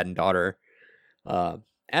know, dad and daughter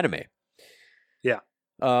anime. Yeah.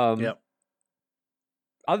 Other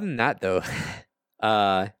than that, though,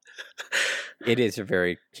 it is a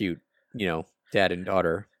very cute, you know, dad and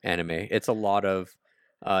daughter anime. It's a lot of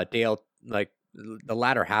Dale, like the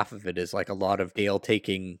latter half of it is like a lot of Dale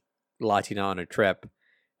taking Latina on a trip,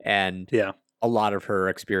 and a lot of her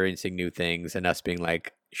experiencing new things, and us being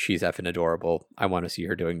like, she's effing adorable. I want to see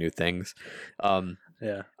her doing new things. I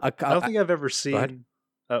don't think I've ever seen.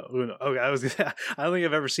 I don't think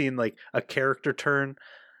I've ever seen like a character turn,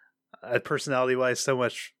 personality wise, so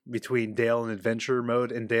much between Dale in adventure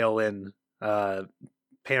mode and Dale in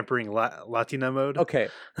pampering Latina mode. Okay,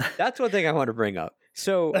 that's one thing I want to bring up.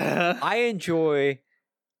 So I enjoy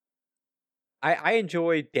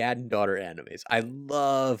dad and daughter animes. I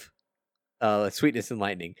love Sweetness and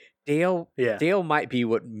Lightning. Dale might be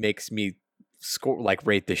what makes me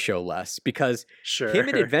rate the show less, because him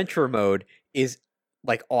in adventure mode is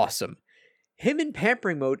like awesome. Him in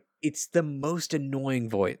pampering mode, it's the most annoying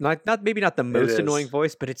voice. Maybe not the most annoying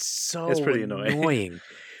voice, but it's pretty annoying.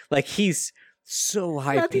 Like he's so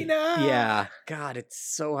high pitched. Yeah, God, it's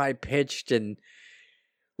so high pitched. And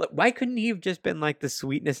look, why couldn't he have just been like the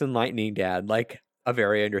Sweetness and Lightning dad, like a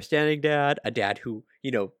very understanding dad, a dad who,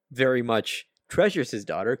 you know, very much treasures his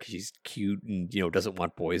daughter because she's cute and, you know, doesn't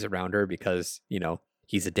want boys around her because, you know,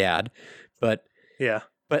 he's a dad. But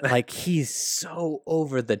like he's so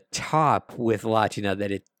over the top with Latina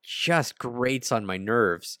that it just grates on my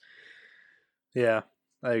nerves. Yeah,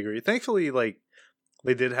 I agree. Thankfully, like,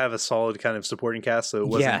 they did have a solid kind of supporting cast, so it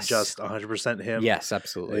wasn't just 100% him. Yes,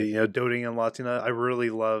 absolutely. You know, doting on Latina. I really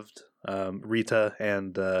loved Rita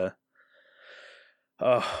and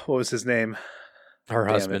what was his name? Her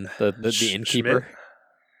husband, the innkeeper. Schmidt?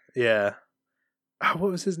 Yeah. What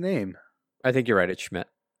was his name? I think you're right. It's Schmidt.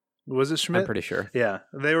 Was it Schmidt? I'm pretty sure. Yeah,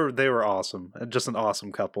 they were awesome. Just an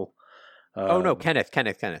awesome couple. No, Kenneth.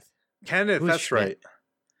 Kenneth, Who's that's Schmidt? right.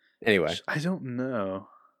 Anyway, I don't know.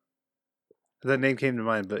 That name came to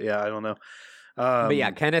mind, but yeah, I don't know. But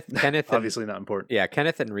yeah, Kenneth obviously not important. Yeah,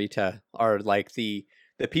 Kenneth and Rita are like the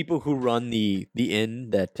people who run the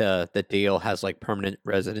inn that Dale has like permanent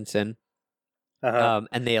residence in.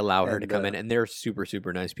 And they allow her to come in, and they're super,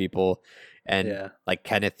 super nice people. And like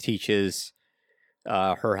Kenneth teaches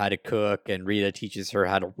her how to cook, and Rita teaches her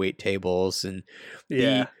how to wait tables, and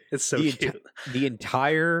Yeah, it's so the cute. the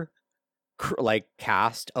entire like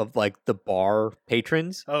cast of like the bar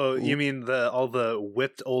patrons. Oh, you mean all the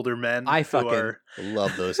whipped older men? I who fucking are,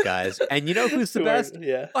 love those guys. And you know who's the who are- best?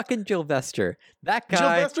 yeah, Fucking Jill Vester. That Jill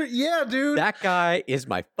guy. Vester. Yeah, dude. That guy is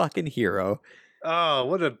my fucking hero. Oh,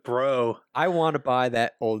 what a bro. I want to buy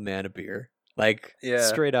that old man a beer. Like, Yeah.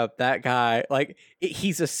 straight up, that guy, like,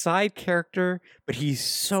 he's a side character, but he's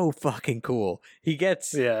so fucking cool. He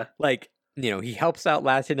gets, Yeah. like, he helps out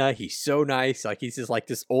Latina. He's so nice. Like, he's just like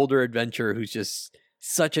this older adventurer who's just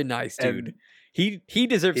such a nice dude. And He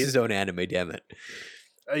deserves his own anime, damn it.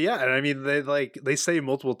 yeah, and I mean they say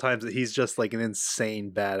multiple times that he's just like an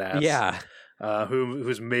insane badass. Yeah.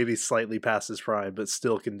 Who's maybe slightly past his prime, but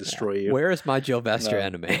still can destroy you. Where is my Jill Vester No.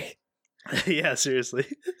 anime? Yeah, seriously.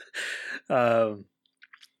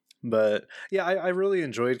 But yeah, I really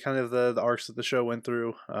enjoyed kind of the arcs that the show went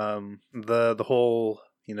through. The whole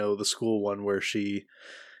the school one where she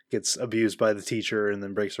gets abused by the teacher and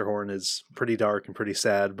then breaks her horn is pretty dark and pretty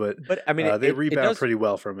sad, but I mean, they it rebound does, pretty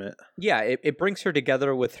well from it. Yeah, it brings her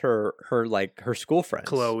together with her school friends,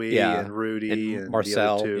 Chloe yeah, and Rudy and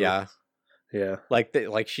Marcel. the other two. Yeah,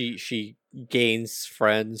 like she gains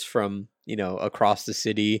friends from across the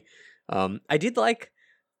city. I did like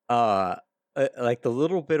the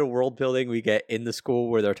little bit of world building we get in the school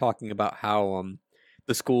where they're talking about how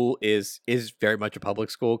the school is very much a public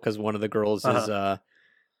school because one of the girls is a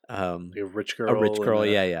rich girl. a rich girl.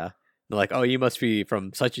 and, Yeah. They're like, oh, you must be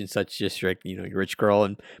from such and such district. You're a rich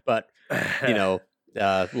girl, but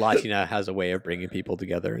Latina has a way of bringing people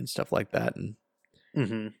together and stuff like that. And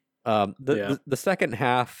Mhm. the second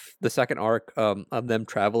half, the second arc of them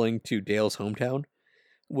traveling to Dale's hometown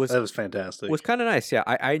that was fantastic. was kind of nice. Yeah,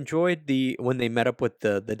 I enjoyed when they met up with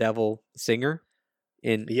the devil singer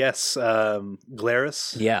in Yes,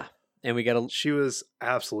 Glarus. yeah, and we got She was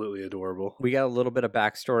absolutely adorable. a little bit of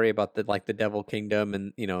backstory about the Devil Kingdom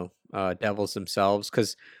and devils themselves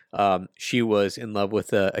because she was in love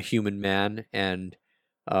with a human man, and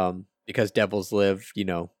because devils live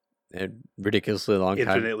a ridiculously long time,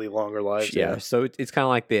 Infinitely longer lives. yeah. So it's kind of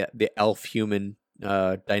like the elf human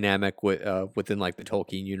dynamic within like the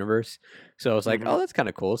Tolkien universe. So I was like, Mhm. oh, that's kind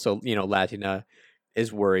of cool. So Latina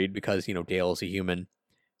is worried because Dale's a human,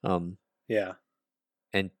 Yeah.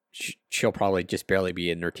 and she'll probably just barely be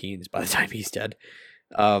in her teens by the time he's dead,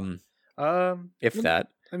 if that.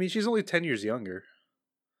 I mean, she's only 10 years younger.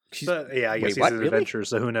 She's, But yeah, I guess wait, he's what? an Really? adventurer,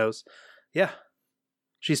 so who knows? Yeah.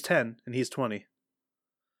 She's 10 and he's 20.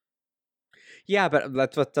 Yeah, but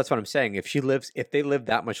that's what I'm saying. If they live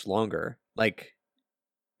that much longer, like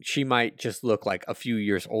she might just look like a few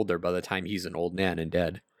years older by the time he's an old man and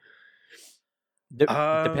dead.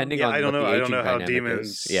 Depending yeah, on I don't what know. the I don't aging know how dynamic demons.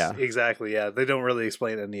 is. Yeah, exactly. Yeah, they don't really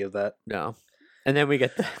explain any of that. no. And then we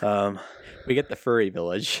get the furry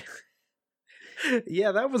village.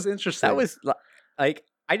 Yeah, that was interesting. That was like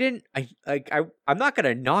I'm not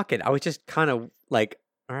gonna knock it. I was just kind of like,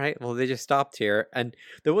 all right, well they just stopped here, and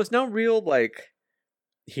there was no real like,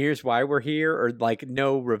 here's why we're here, or like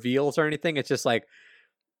no reveals or anything. It's just like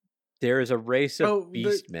there is a race of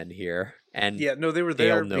beastmen here, and yeah, no, they were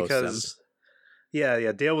there Dale knows because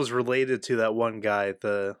yeah, Dale was related to that one guy,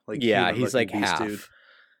 the like he's like beast half. dude.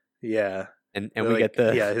 Yeah. And They're we like, get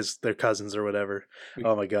their cousins or whatever. We-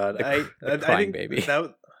 Oh my god, the I crying think baby.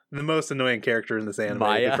 that the most annoying character in this anime,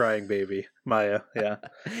 Maya. the crying baby, Maya. Yeah,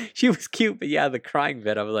 she was cute, but yeah, the crying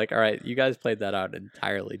bit, I was like, all right, you guys played that out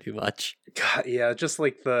entirely too much. god, yeah, just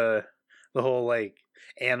like the whole like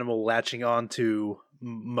animal latching on to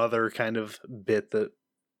mother kind of bit that.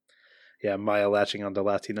 Yeah, Maya latching onto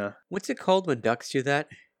Latina. What's it called when ducks do that?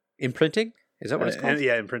 Imprinting? Is that what it's called?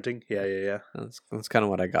 Yeah, imprinting. Yeah. That's kind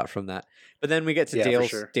of what I got from that. But then we get to Yeah, for Dale's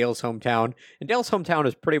sure. Dale's hometown, and Dale's hometown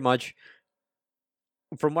is pretty much,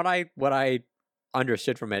 from what I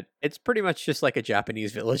understood from it, it's pretty much just like a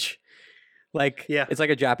Japanese village. Like, Yeah. it's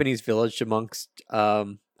like a Japanese village amongst a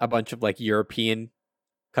bunch of like European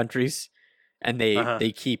countries, and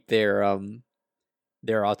they keep their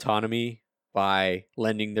autonomy by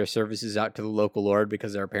lending their services out to the local lord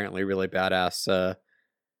because they're apparently really badass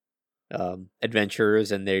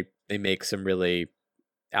adventurers, and they make some really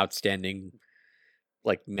outstanding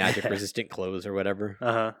like magic resistant clothes or whatever.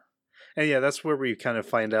 And yeah, that's where we kind of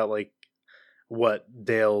find out like what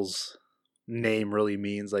Dale's name really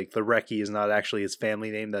means. Like the Reki is not actually his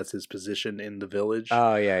family name; that's his position in the village.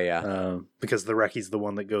 Oh yeah. Because the Reki's the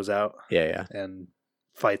one that goes out Yeah. and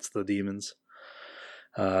fights the demons.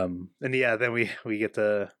 And yeah, then we get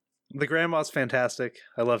the grandma's fantastic.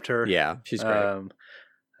 I loved her. Yeah, she's great.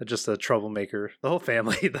 just a troublemaker. The whole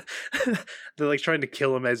family, they're like trying to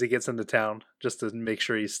kill him as he gets into town, just to make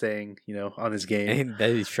sure he's staying, on his game. And that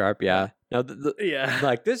is sharp, yeah. Now, Yeah,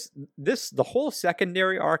 like the whole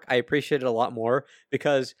secondary arc, I appreciated a lot more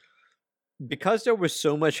because there was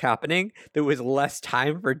so much happening. There was less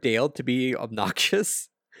time for Dale to be obnoxious.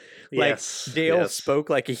 Like yes, Dale yes. spoke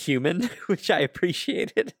like a human, which I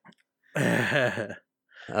appreciated. Yeah.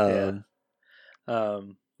 I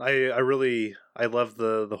love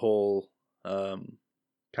the whole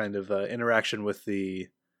kind of interaction with the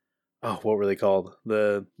what were they called,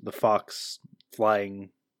 the fox flying.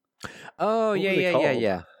 Oh What yeah, were they yeah, called?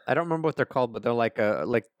 yeah. I don't remember what they're called, but they're like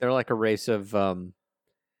a race of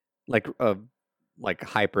like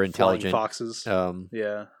hyper Flying intelligent foxes.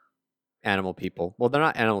 Yeah, animal people. Well, they're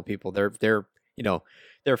not animal people. They're they're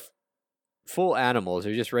full animals.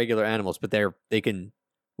 They're just regular animals, but they can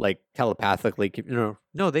like telepathically.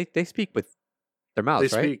 No, they speak with their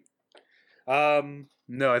mouths, they right? speak.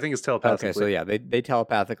 No, I think it's telepathically. Okay, so yeah, they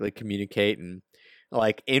telepathically communicate, and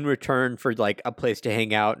like in return for like a place to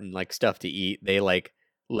hang out and like stuff to eat, they like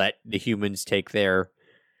let the humans take their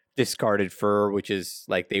discarded fur, which is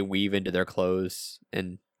like they weave into their clothes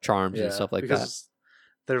and charms and stuff like that. because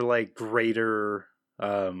they're like greater.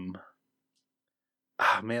 Man,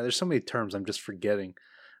 there's so many terms I'm just forgetting.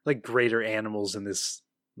 Like greater animals in this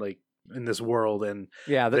world, and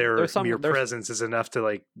Yeah, their there's some mere there's- presence is enough to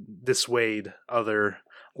like dissuade other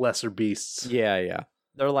lesser beasts. Yeah.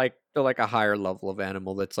 They're like a higher level of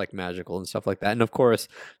animal that's like magical and stuff like that. And of course,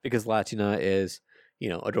 because Latina is,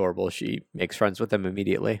 adorable, she makes friends with them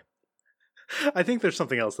immediately. I think there's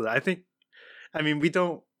something else to that.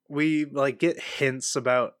 We like get hints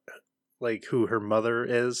about like who her mother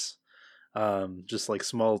is, just like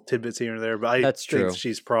small tidbits here and there, but I That's think true.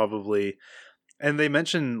 she's probably, and they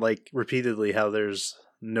mention like repeatedly how there's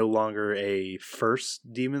no longer a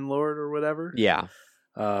first demon lord or whatever. Yeah.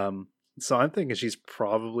 So I'm thinking she's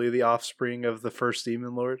probably the offspring of the first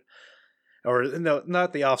demon lord, or no,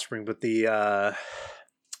 not the offspring, but the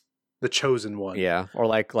chosen one. Yeah. Or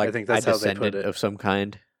like I think that's a how they put descendant it. of some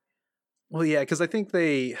kind. Well, yeah, because I think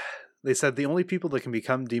they said the only people that can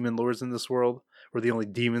become demon lords in this world, or the only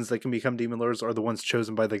demons that can become demon lords, are the ones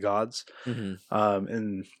chosen by the gods. Mm-hmm.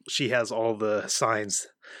 And she has all the signs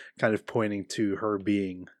kind of pointing to her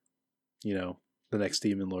being, the next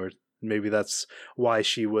demon lord. Maybe that's why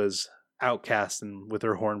she was outcast and with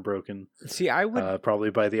her horn broken, See, I would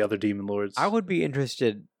probably by the other demon lords. I would be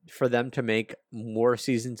interested for them to make more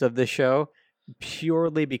seasons of this show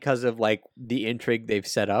purely because of like the intrigue they've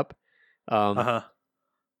set up. Uh-huh.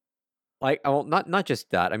 Like, well, not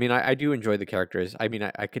just that. I mean, I do enjoy the characters. I mean,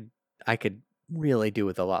 I could really do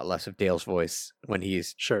with a lot less of Dale's voice when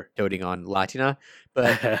he's Sure. doting on Latina,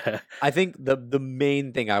 but I think the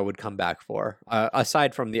main thing I would come back for,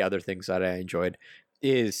 aside from the other things that I enjoyed,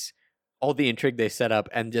 is all the intrigue they set up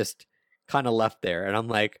and just kind of left there. And I'm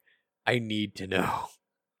like, I need to know.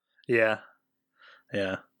 Yeah.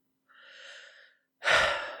 Yeah.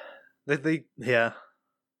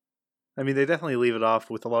 I mean, they definitely leave it off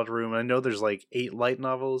with a lot of room. I know there's like 8 light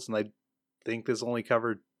novels, and I think this only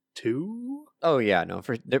covered 2. Oh yeah, no,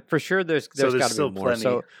 for sure. There's there's got to still be more. plenty.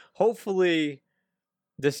 So hopefully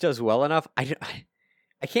this does well enough. I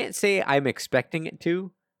can't say I'm expecting it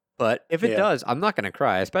to, but if it Yeah. does, I'm not gonna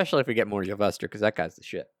cry. Especially if we get more Sylvester, because that guy's the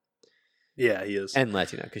shit. Yeah, he is. And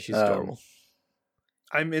Latina, because she's adorable.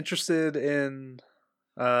 I'm interested in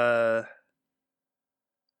the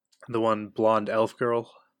one blonde elf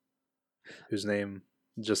girl whose name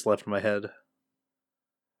just left my head.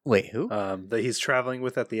 Wait, who? That he's traveling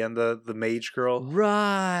with at the end, the mage girl.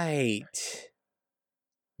 Right.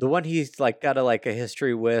 The one he's like got a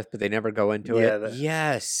history with, but they never go into it.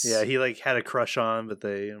 Yes. Yeah, he like had a crush on, but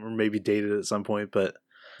they or maybe dated at some point. But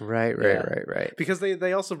Right. because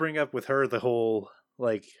they also bring up with her the whole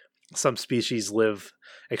like some species live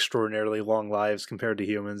extraordinarily long lives compared to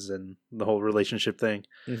humans, and the whole relationship thing.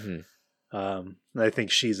 Mm-hmm. And I think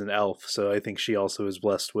she's an elf, so I think she also is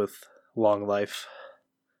blessed with long life.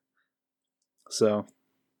 So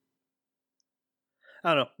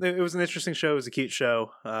I don't know. It was an interesting show. It was a cute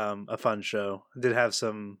show, a fun show. It did have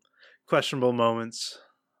some questionable moments,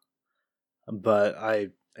 but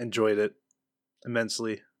I enjoyed it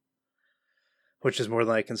immensely, which is more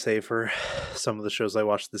than I can say for some of the shows I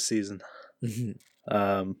watched this season.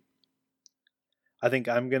 Mm-hmm. I think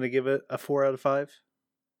I'm going to give it a 4 out of 5.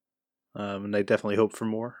 And I definitely hope for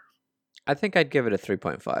more. I think I'd give it a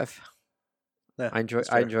 3.5. Yeah, I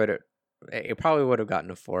enjoyed it. It probably would have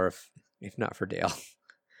gotten a 4 if not for Dale.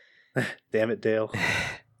 Damn it, Dale.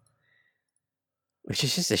 Which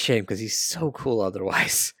is just a shame because he's so cool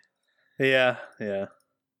otherwise. Yeah.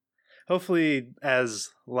 hopefully as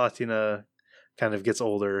Latina kind of gets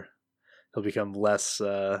older, he'll become less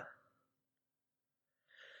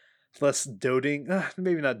doting.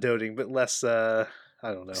 Maybe not doting, but less. I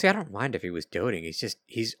don't know. See, I don't mind if he was doting.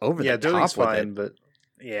 He's over the doting's top with fine, it. but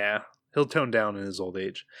yeah, he'll tone down in his old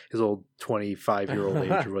age, his old 25-year-old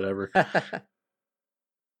age or whatever.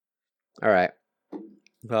 All right.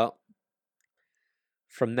 Well,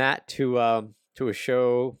 from that to a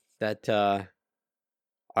show that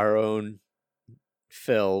our own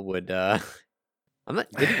Phil would. Did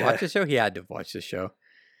he watch the show? He had to watch the show.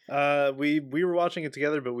 We were watching it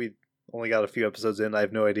together, but we only got a few episodes in. I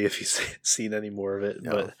have no idea if he's seen any more of it.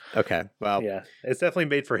 No. But okay, well, yeah, it's definitely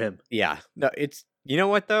made for him. Yeah, no, it's, you know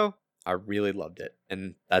what though, I really loved it,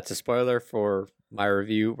 and that's a spoiler for my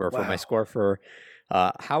review or for my score for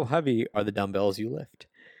How Heavy Are the Dumbbells You Lift.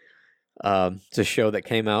 It's a show that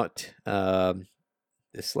came out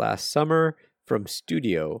this last summer from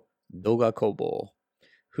Studio Doga Kobo,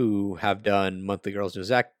 who have done Monthly Girls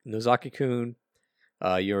Nozaki-kun,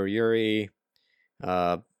 Yuri Yuri,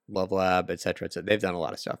 Love Lab, etc. They've done a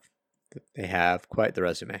lot of stuff. They have quite the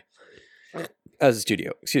resume as a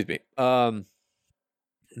studio. Excuse me.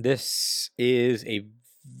 This is a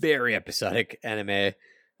very episodic anime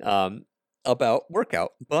about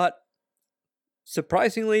workout, but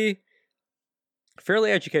surprisingly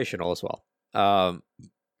fairly educational as well.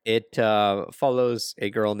 It follows a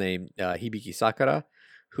girl named Hibiki Sakura,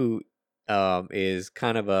 who is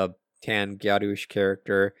kind of a tan gyaruish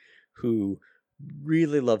character who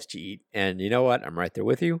really loves to eat. And you know what? I'm right there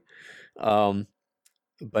with you.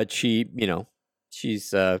 But she,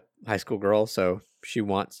 she's a high school girl, so she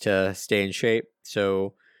wants to stay in shape.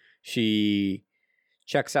 So she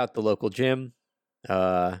checks out the local gym.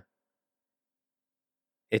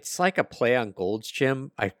 It's like a play on Gold's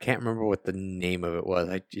Gym. I can't remember what the name of it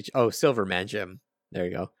was. Silverman Gym. There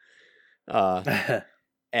you go.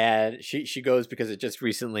 And she goes because it just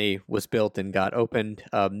recently was built and got opened.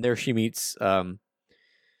 There she meets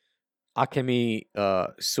Akemi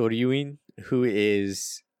Soryuin, who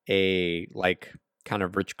is a kind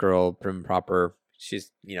of rich girl, prim and proper.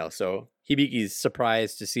 She's, so Hibiki's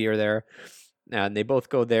surprised to see her there. And they both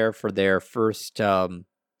go there for their first I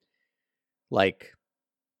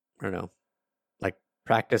don't know,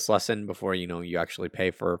 practice lesson before, you actually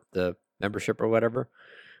pay for the membership or whatever.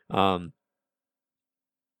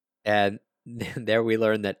 And there we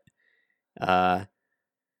learn that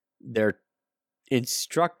their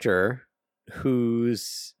instructor,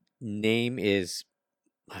 whose name is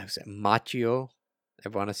Machio, I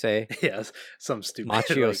want to say. Yes, some stupid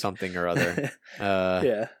Machio something or other.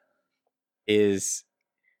 Yeah. Is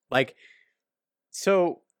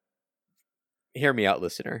so hear me out,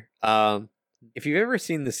 listener. If you've ever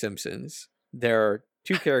seen The Simpsons, there are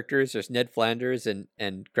two characters. There's Ned Flanders and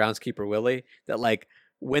Groundskeeper Willie that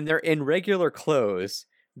when they're in regular clothes,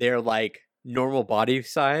 they're normal body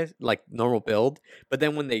size, normal build. But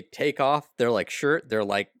then when they take off their shirt, they're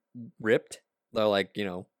ripped. They're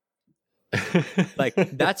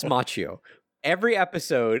that's Machio. Every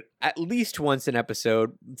episode, at least once an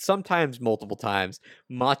episode, sometimes multiple times,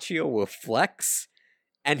 Machio will flex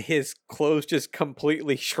and his clothes just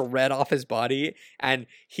completely shred off his body, and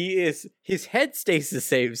his head stays the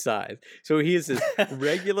same size. So he is this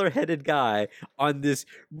regular headed guy on this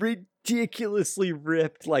ridiculously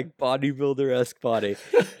ripped, bodybuilder-esque body.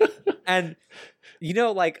 And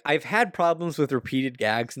I've had problems with repeated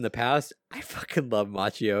gags in the past. I fucking love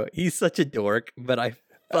Machio. He's such a dork, but I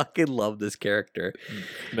fucking love this character.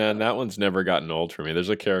 Man, that one's never gotten old for me. There's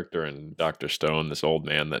a character in Dr. Stone, this old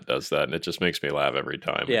man that does that, and it just makes me laugh every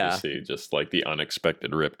time. Yeah. I see just the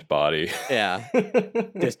unexpected ripped body. Yeah.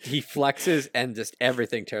 Just he flexes and just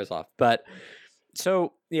everything tears off. But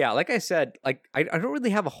so yeah, like I said, I don't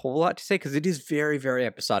really have a whole lot to say because it is very, very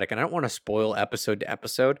episodic, and I don't want to spoil episode to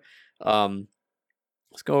episode.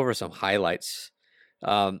 Let's go over some highlights.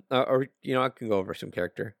 I can go over some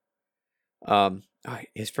character.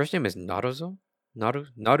 His first name is Naruzo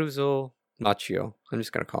Machio. I'm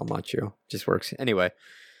just gonna call him Machio. Just works anyway.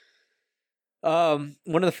 One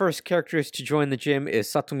of the first characters to join the gym is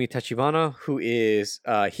Satomi Tachibana, who is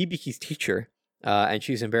Hibiki's teacher, and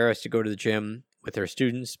she's embarrassed to go to the gym with her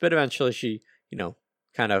students, but eventually she,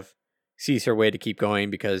 kind of sees her way to keep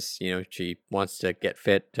going because she wants to get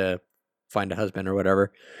fit to find a husband or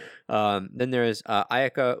whatever. Then there's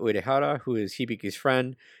Ayaka Uehara, who is Hibiki's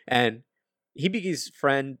friend, and Hibiki's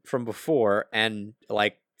friend from before, and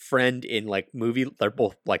friend in movie. They're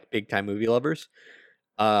both big time movie lovers.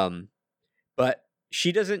 But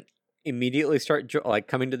she doesn't immediately start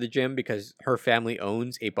coming to the gym because her family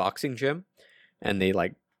owns a boxing gym, and they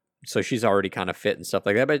so she's already kind of fit and stuff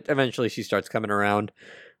like that. But eventually she starts coming around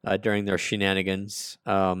during their shenanigans.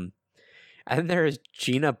 And then there's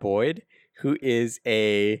Gina Boyd, who is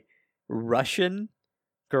a Russian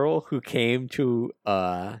girl who came to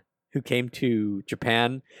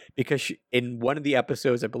Japan because in one of the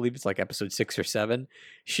episodes, I believe it's like episode 6 or 7,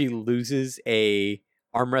 she loses a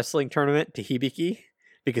arm wrestling tournament to Hibiki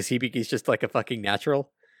because Hibiki's just like a fucking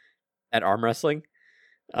natural at arm wrestling.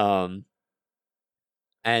 And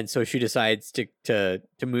so she decides to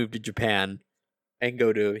move to Japan and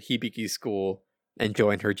go to Hibiki's school and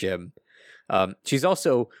join her gym. She's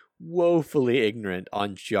also woefully ignorant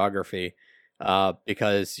on geography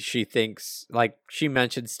because she thinks, like, she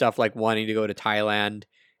mentioned stuff like wanting to go to Thailand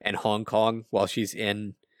and Hong Kong while she's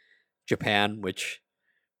in Japan, which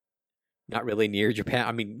not really near Japan.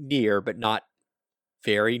 I mean, near, but not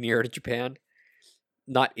very near to Japan.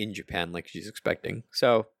 Not in Japan like she's expecting.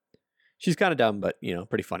 So she's kind of dumb, but, you know,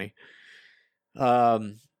 pretty funny.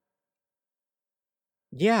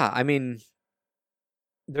 Yeah, I mean,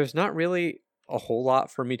 there's not really a whole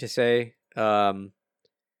lot for me to say.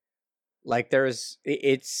 Like it's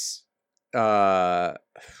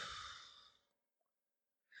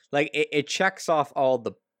like it checks off all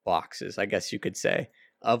the boxes, I guess you could say,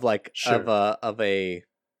 of like Sure. of a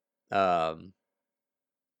an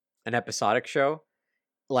episodic show.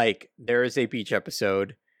 Like there is a beach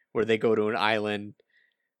episode where they go to an island.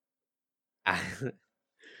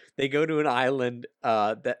 They go to an island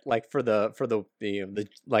that like for the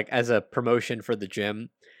like as a promotion for the gym,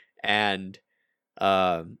 and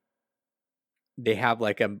they have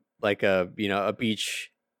like a you know, a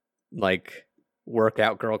beach like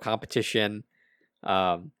workout girl competition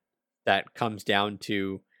that comes down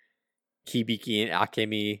to Hibiki and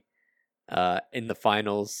Akemi in the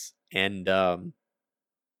finals, and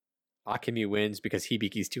Akemi wins because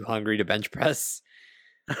Hibiki's too hungry to bench press.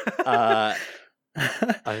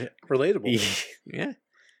 Relatable. Yeah.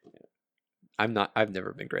 I've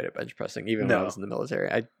never been great at bench pressing, even when I was in the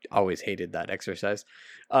military. I always hated that exercise.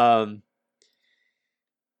 Trying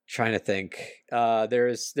to think.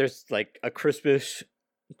 There's like a Christmas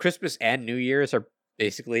and New Year's are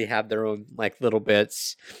basically have their own like little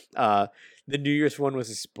bits. The New Year's one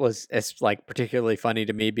was like particularly funny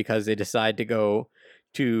to me because they decide to go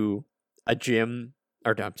to a gym.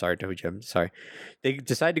 Or I'm sorry, to a gym. Sorry, they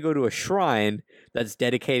decide to go to a shrine that's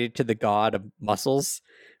dedicated to the god of muscles,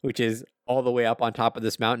 which is all the way up on top of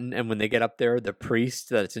this mountain. And when they get up there, the priest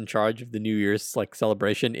that's in charge of the New Year's like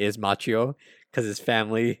celebration is Machio because his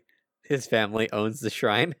family owns the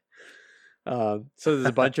shrine. So there's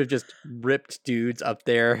a bunch of just ripped dudes up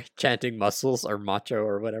there chanting muscles or macho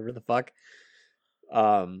or whatever the fuck.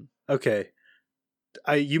 Okay,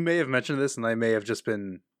 you may have mentioned this, and I may have just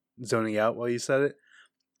been zoning out while you said it.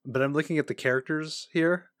 But I'm looking at the characters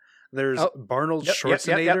here. There's Barnold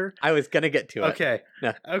Schwarzenegger. Yep. I was gonna get to it. Okay.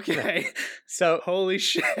 No. Okay. So holy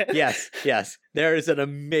shit. Yes. There is an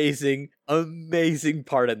amazing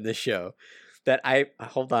part in this show that I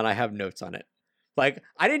have notes on it. Like,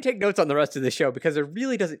 I didn't take notes on the rest of the show because it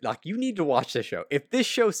really doesn't, like, you need to watch the show. If this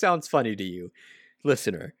show sounds funny to you,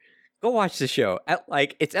 listener, go watch the show.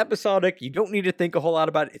 It's episodic. You don't need to think a whole lot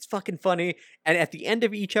about it. It's fucking funny. And at the end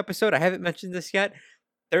of each episode, I haven't mentioned this yet,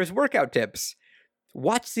 there's workout tips.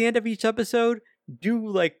 Watch the end of each episode. Do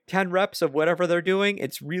like 10 reps of whatever they're doing.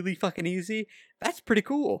 It's really fucking easy. That's pretty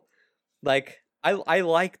cool. Like, I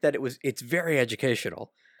like that it's very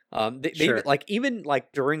educational. Sure. Even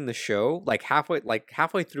during the show,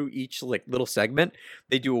 halfway through each like little segment,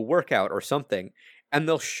 they do a workout or something, and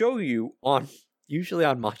they'll show you usually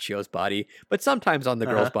on Machio's body, but sometimes on the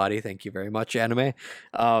girl's body. Thank you very much, anime.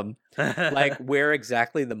 Like where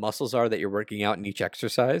exactly the muscles are that you're working out in each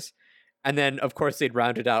exercise. And then, of course, they'd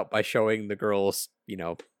round it out by showing the girls, you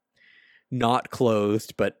know, not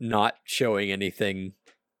clothed, but not showing anything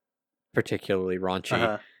particularly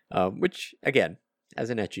raunchy, which, again, as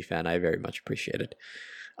an ecchi fan, I very much appreciated.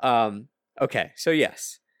 Okay, so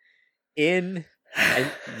yes. And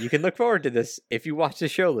you can look forward to this if you watch the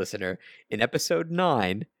show, listener. In episode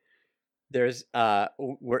 9, there's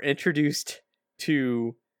we're introduced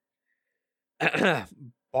to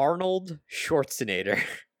Barnold Schwarzenegger,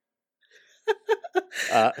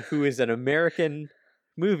 who is an American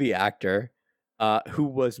movie actor who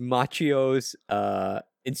was Machio's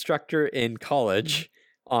instructor in college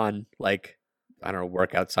on, like, I don't know,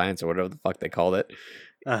 workout science or whatever the fuck they called it.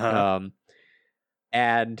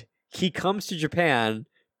 And he comes to Japan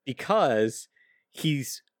because he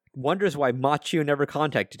wonders why Machio never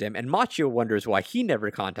contacted him, and Machio wonders why he never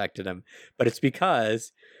contacted him. But it's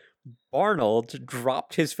because Barnold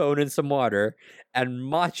dropped his phone in some water, and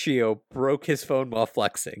Machio broke his phone while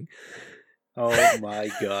flexing. Oh my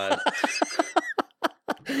god.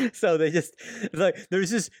 So they just like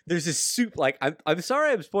there's this soup. Like I'm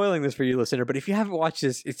sorry I'm spoiling this for you, listener, but if you haven't watched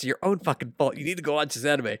this, it's your own fucking fault. You need to go watch this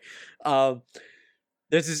anime.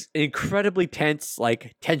 There's this incredibly tense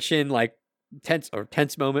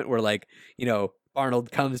tense moment where, like, you know,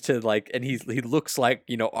 Arnold comes to, like, and he looks like,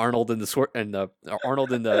 you know, Arnold in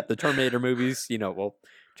the Terminator movies, you know, well,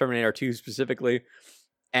 Terminator 2 specifically.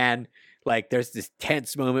 And like there's this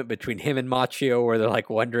tense moment between him and Machio where they're like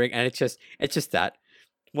wondering, and it's just that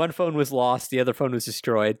one phone was lost, the other phone was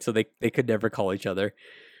destroyed, so they could never call each other.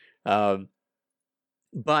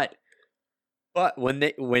 But when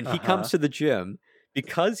he comes to the gym,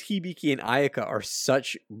 because Hibiki and Ayaka are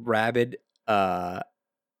such rabid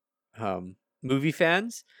movie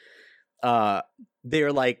fans,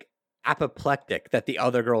 they're like apoplectic that the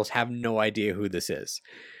other girls have no idea who this is.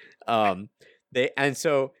 I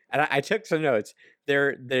took some notes.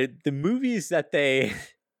 They're the movies that they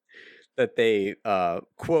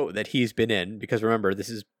quote that he's been in, because remember, this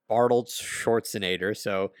is Barnold Schwarzenegger,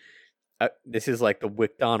 so this is like the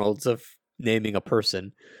McDonald's of naming a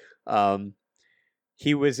person.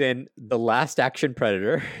 He was in The Last Action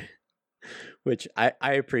Predator, which I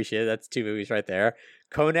appreciate. That's 2 movies right there.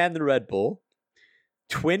 Conan the Red Bull,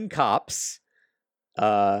 Twin Cops,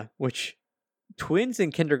 which Twins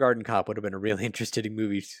and Kindergarten Cop would have been a really interesting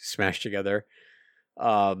movie smashed together.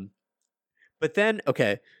 But then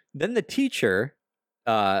the teacher,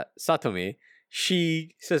 Satomi,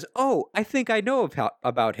 she says, "Oh, I think I know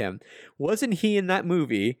about him. Wasn't he in that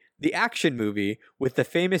movie, the action movie with the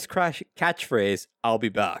famous catchphrase, 'I'll be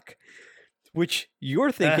back'?" Which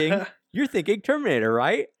you're thinking Terminator,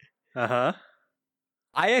 right? Uh-huh.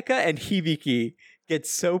 Ayaka and Hibiki get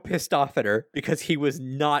so pissed off at her because he was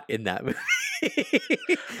not in that movie.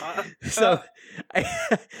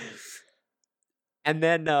 And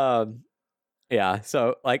then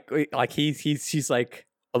so she's like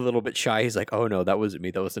a little bit shy. He's like, "Oh no, that wasn't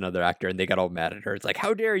me, that was another actor," and they got all mad at her. It's like,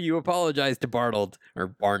 "How dare you apologize to Barnold," or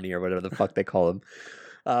Barney, or whatever the fuck they call him.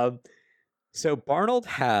 So Barnold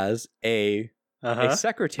has a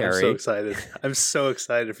secretary. I'm so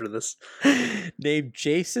excited for this. Named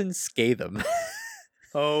Jason Statham.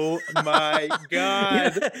 Oh my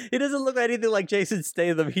god! He doesn't look anything like Jason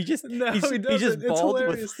Statham. He just bald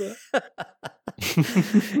with.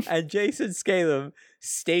 And Jason Statham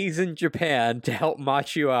stays in Japan to help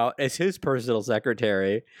Machio out as his personal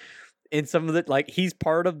secretary. In some of the, like, he's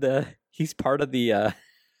part of the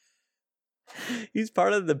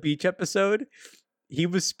beach episode. He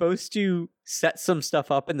was supposed to set some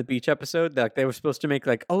stuff up in the beach episode. Like, they were supposed to make,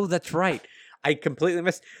 like, oh, that's right, I completely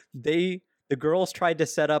missed. The girls tried to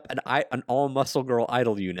set up an all muscle girl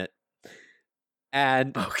idol unit.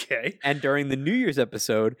 And during the New Year's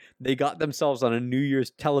episode, they got themselves on a New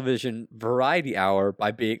Year's television variety hour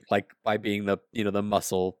by being the, you know, the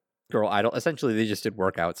muscle girl idol. Essentially, they just did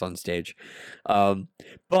workouts on stage.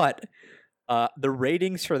 But the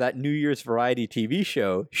ratings for that New Year's variety TV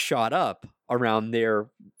show shot up around there,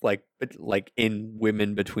 like in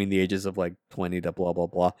women between the ages of like 20 to blah blah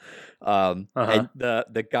blah. And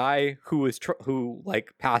the guy who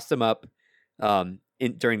passed him up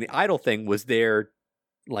during the idol thing was there,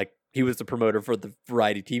 like, he was the promoter for the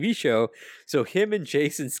variety TV show. So him and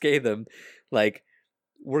Jason Statham, like,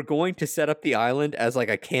 were going to set up the island as like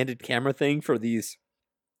a candid camera thing for these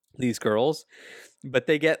girls, but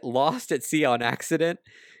they get lost at sea on accident,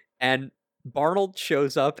 and Barnold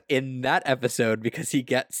shows up in that episode because he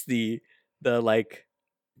gets the like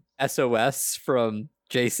SOS from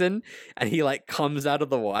Jason, and he like comes out of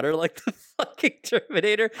the water like the fucking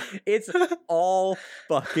Terminator. It's all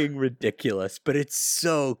fucking ridiculous, but it's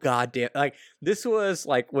so goddamn, like, this was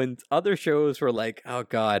like when other shows were like, oh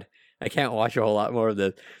god, I can't watch a whole lot more of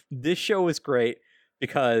this. This show is great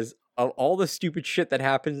because of all the stupid shit that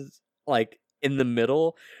happens like in the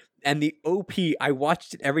middle, and the OP, I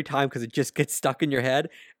watched it every time because it just gets stuck in your head.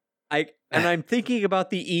 I'm thinking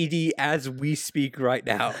about the ED as we speak right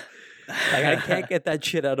now. Like, I can't get that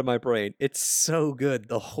shit out of my brain. It's so good,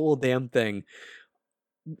 the whole damn thing.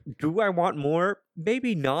 Do I want more?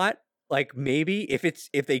 Maybe not. Like, maybe if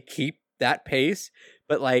they keep that pace,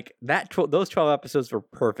 but like those 12 episodes were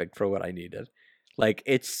perfect for what I needed. Like,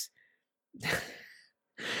 it's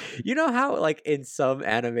you know how like in some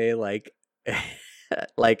anime, like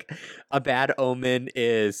like a bad omen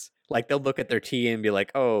is like, they'll look at their tea and be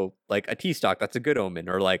like, oh, like a tea stock, that's a good omen.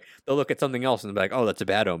 Or like they'll look at something else and be like, oh, that's a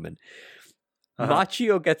bad omen.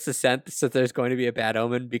 Machio gets the sense that there's going to be a bad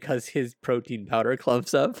omen because his protein powder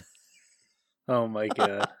clumps up. Oh my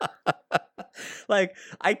god. Like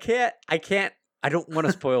I don't want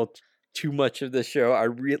to spoil too much of the show.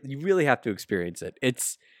 You really have to experience it.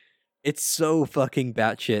 It's so fucking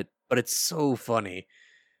batshit, but it's so funny.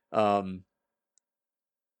 And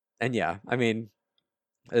yeah, I mean,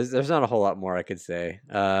 there's not a whole lot more I could say.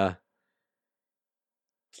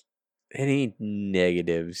 Any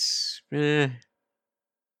negatives?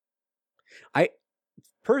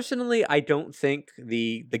 Personally, I don't think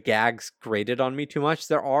the gags grated on me too much.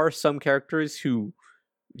 There are some characters who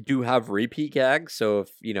do have repeat gags, so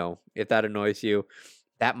if that annoys you,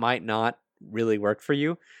 that might not really work for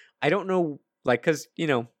you. I don't know, like, because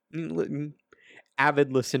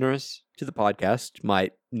avid listeners to the podcast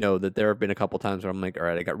might know that there have been a couple times where I'm like, all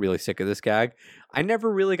right, I got really sick of this gag. I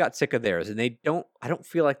never really got sick of theirs, and I don't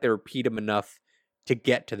feel like they repeat them enough to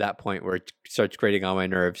get to that point where it starts grating on my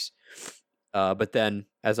nerves. But then,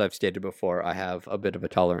 as I've stated before, I have a bit of a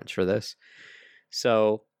tolerance for this.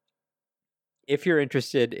 So if you're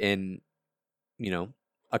interested in,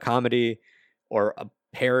 a comedy or a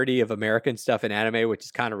parody of American stuff in anime, which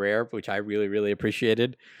is kind of rare, which I really, really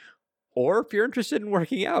appreciated, or if you're interested in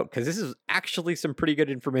working out, because this is actually some pretty good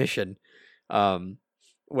information,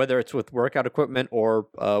 whether it's with workout equipment or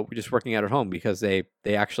just working out at home, because they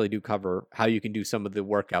actually do cover how you can do some of the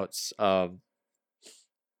workouts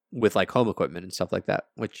with like home equipment and stuff like that,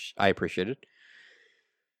 which I appreciated.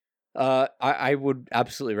 I would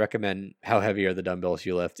absolutely recommend How Heavy Are the Dumbbells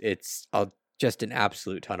You Lift. It's just an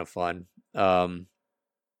absolute ton of fun.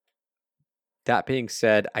 That being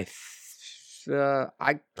said, it's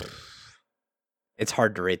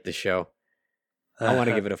hard to rate the show. I want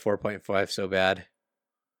to give it a 4.5 so bad.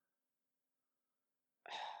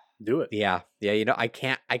 Do it. Yeah. I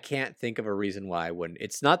can't think of a reason why I wouldn't.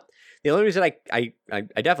 It's not the only reason I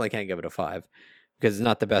definitely can't give it a 5, because it's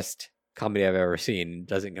not the best comedy I've ever seen. It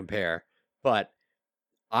doesn't compare. But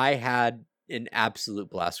I had an absolute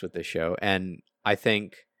blast with this show, and I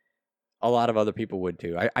think a lot of other people would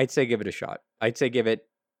too. I'd say give it a shot. I'd say give it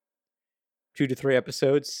 2 to 3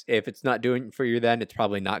 episodes. If it's not doing it for you, then it's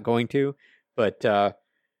probably not going to. But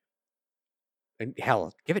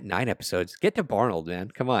hell, give it 9 episodes. Get to Barnold, man.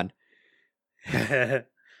 Come on.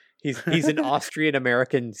 He's an Austrian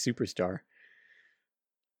American superstar.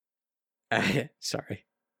 Sorry,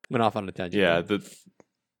 went off on a tangent. Yeah,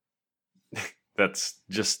 that's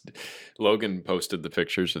just Logan posted the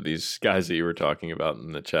pictures of these guys that you were talking about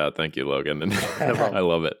in the chat. Thank you, Logan. And I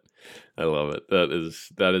love it.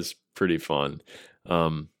 That is pretty fun.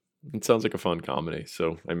 It sounds like a fun comedy.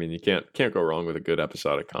 So I mean, you can't go wrong with a good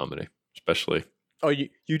episodic comedy, especially. Oh,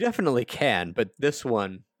 you definitely can, but this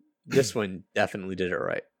one definitely did it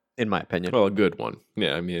right, in my opinion. Well, a good one.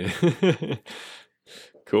 Yeah, I mean,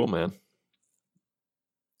 cool, man.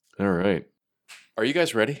 All right. Are you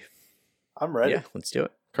guys ready? I'm ready. Yeah, let's do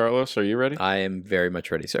it. Carlos, are you ready? I am very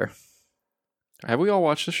much ready, sir. Have we all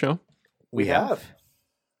watched the show? We have.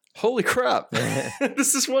 Holy crap.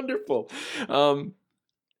 This is wonderful.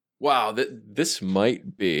 Wow, this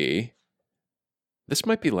might be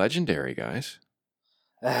legendary, guys.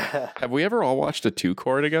 Have we ever all watched a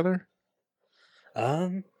 2-core together?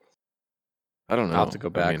 I don't know. I'll have to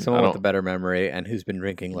go back. Someone with a better memory and who's been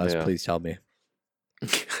drinking less, please tell me.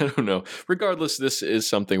 I don't know. Regardless, this is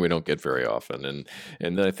something we don't get very often,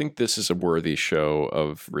 and I think this is a worthy show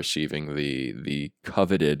of receiving the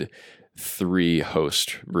coveted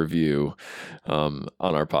 3-host review on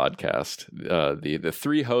our podcast. The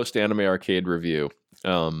 3-host Anime Arcade review.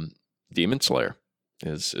 Demon Slayer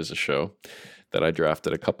is a show that I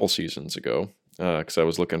drafted a couple seasons ago because I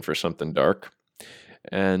was looking for something dark,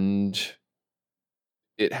 and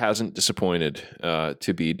it hasn't disappointed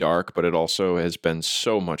to be dark, but it also has been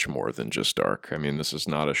so much more than just dark. I mean, this is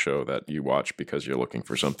not a show that you watch because you're looking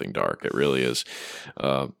for something dark. It really is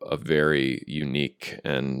a very unique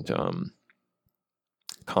and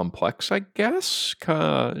complex, I guess,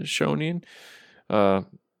 shonen.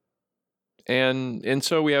 And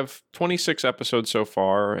so we have 26 episodes so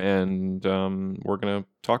far, and we're going to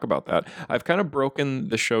talk about that. I've kind of broken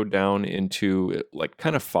the show down into like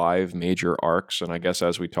kind of 5 major arcs, and I guess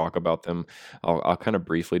as we talk about them, I'll kind of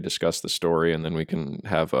briefly discuss the story, and then we can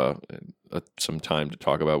have some time to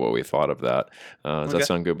talk about what we thought of that. Does that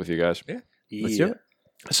sound good with you guys? Yeah. Let's do it.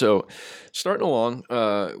 So, starting along,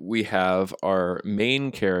 we have our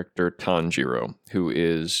main character, Tanjiro, who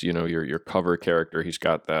is, your cover character. He's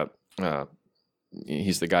got that...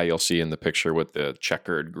 he's the guy you'll see in the picture with the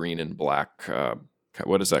checkered green and black.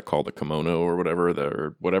 What is that called? A kimono or whatever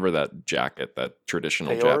that jacket, that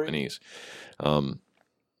traditional Haori? Japanese.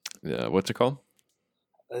 What's it called?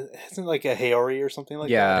 Isn't it like a Haori or something like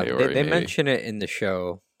that? Yeah, Haori, they mention it in the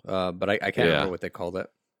show. but I can't remember what they called it.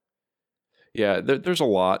 Yeah, there's a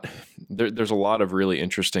lot. There's a lot of really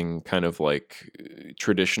interesting kind of like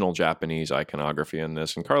traditional Japanese iconography in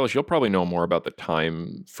this. And Carlos, you'll probably know more about the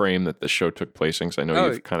time frame that the show took place in, because I know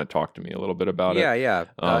you've kind of talked to me a little bit about it. Yeah.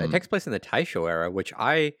 It takes place in the Taisho era, which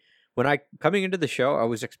coming into the show, I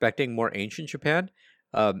was expecting more ancient Japan.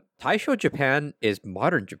 Taisho Japan is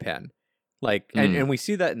modern Japan. Like, and we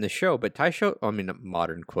see that in the show, but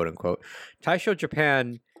modern, quote unquote, Taisho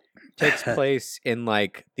Japan takes place in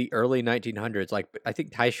like the early 1900s. Like, I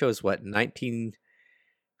think Taisho is what,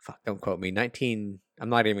 don't quote me, I'm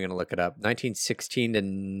not even going to look it up, 1916 to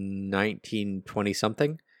 1920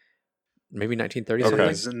 something, maybe 1930 something. It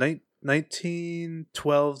was 1912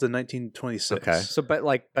 to 1926. Okay, so but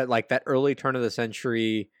like that early turn of the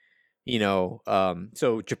century,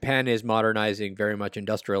 so Japan is modernizing, very much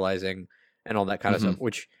industrializing and all that kind of stuff,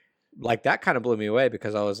 which like that kind of blew me away,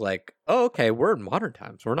 because I was like, oh, okay, we're in modern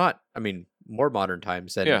times. We're not, more modern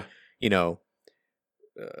times than,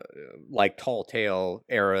 like tall tale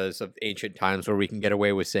eras of ancient times where we can get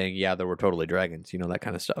away with saying, yeah, there were totally dragons, that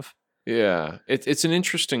kind of stuff. Yeah, it's an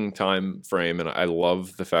interesting time frame, and I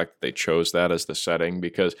love the fact that they chose that as the setting,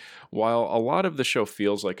 because while a lot of the show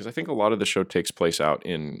feels like, because I think a lot of the show takes place out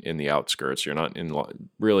in the outskirts, you're not in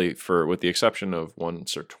really, with the exception of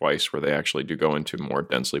once or twice where they actually do go into more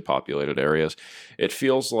densely populated areas, it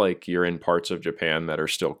feels like you're in parts of Japan that are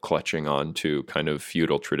still clutching on to kind of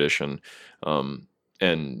feudal tradition, and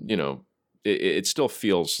it still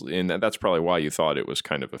feels, and that's probably why you thought it was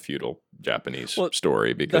kind of a feudal Japanese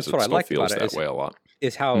story, because it still feels that way a lot.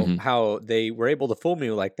 Is how they were able to fool me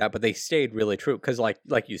like that, but they stayed really true, because like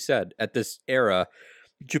you said, at this era,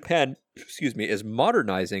 Japan, is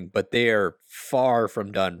modernizing, but they are far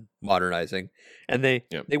from done modernizing, and they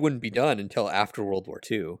wouldn't be done until after World War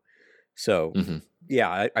II. So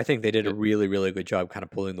I think they did a really, really good job kind of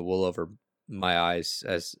pulling the wool over my eyes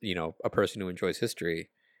as a person who enjoys history.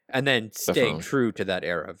 And then staying true to that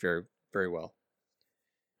era very, very well.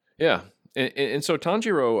 Yeah. And so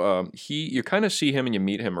Tanjiro, you kind of see him and you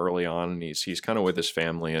meet him early on, and he's kind of with his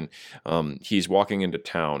family, and he's walking into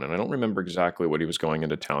town. And I don't remember exactly what he was going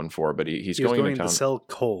into town for, but he's going into town to sell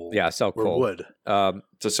coal. Yeah, sell coal. Or wood.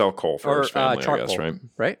 To sell coal for his family, charcoal, I guess,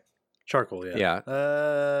 right? Charcoal, yeah.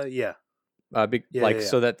 Yeah. Yeah.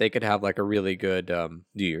 So that they could have like a really good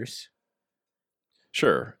New Year's.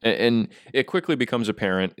 Sure. And it quickly becomes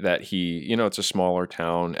apparent that he, it's a smaller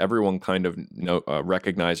town. Everyone kind of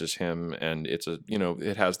recognizes him, and it's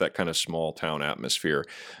it has that kind of small town atmosphere.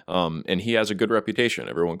 And he has a good reputation.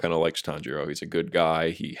 Everyone kind of likes Tanjiro. He's a good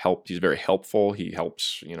guy. He's very helpful. He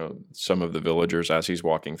helps, some of the villagers as he's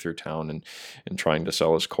walking through town and trying to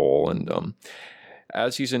sell his coal. And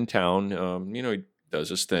as he's in town, he does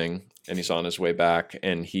his thing, and he's on his way back,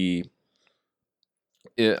 and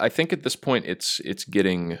I think at this point it's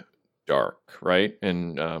getting dark, right?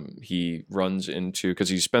 And he runs into, because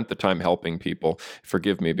he spent the time helping people.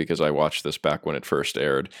 Forgive me, because I watched this back when it first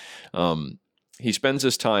aired. He spends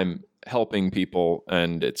his time helping people,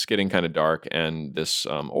 and it's getting kind of dark. And this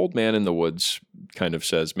old man in the woods kind of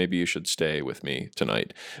says, "Maybe you should stay with me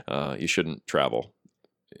tonight. You shouldn't travel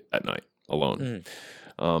at night alone."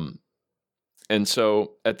 And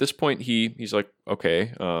so at this point, he's like,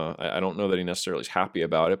 okay, I don't know that he necessarily is happy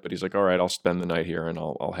about it, but he's like, all right, I'll spend the night here and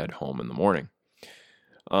I'll head home in the morning.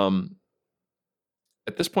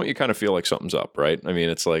 At this point, you kind of feel like something's up, right?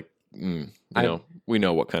 It's like, we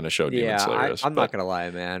know what kind of show Demon Slayer is. I'm not going to lie,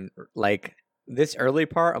 man. Like this early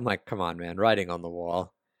part, I'm like, come on, man, writing on the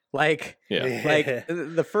wall. Like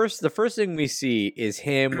the first thing we see is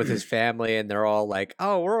him with his family, and they're all like,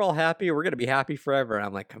 oh, we're all happy. We're going to be happy forever. And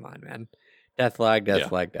I'm like, come on, man. Death flag.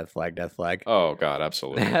 Oh, God,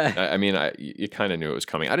 absolutely. You kind of knew it was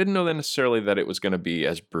coming. I didn't know necessarily that it was going to be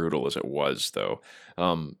as brutal as it was, though.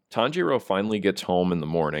 Tanjiro finally gets home in the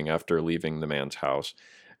morning after leaving the man's house,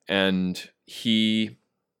 and he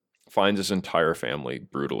finds his entire family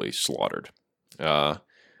brutally slaughtered.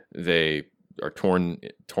 They are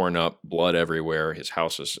torn up, blood everywhere. His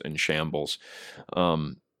house is in shambles.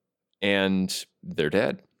 And they're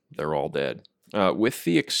dead. They're all dead. With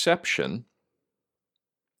the exception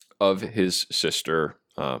of his sister,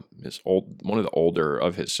 one of the older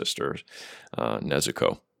of his sisters,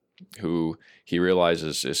 Nezuko, who he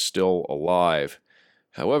realizes is still alive.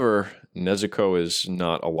 However, Nezuko is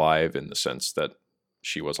not alive in the sense that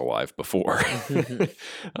she was alive before.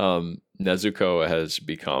 Nezuko has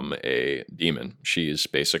become a demon. She's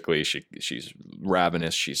basically, she's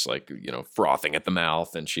ravenous. She's like, frothing at the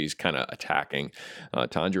mouth, and she's kind of attacking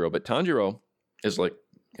Tanjiro. But Tanjiro is like,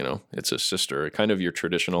 it's his sister, kind of your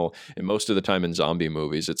traditional, and most of the time in zombie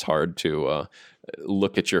movies, it's hard to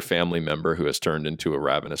look at your family member who has turned into a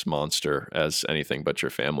ravenous monster as anything but your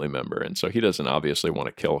family member. And so he doesn't obviously want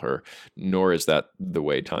to kill her, nor is that the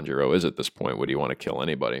way Tanjiro is at this point. Would he want to kill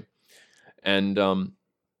anybody? And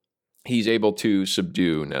he's able to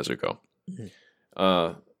subdue Nezuko.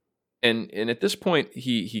 Mm-hmm. And at this point,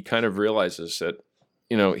 he kind of realizes that,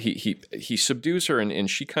 you know, he subdues her and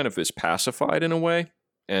she kind of is pacified in a way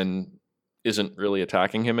and isn't really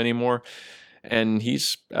attacking him anymore. And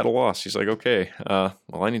he's at a loss. He's like, okay,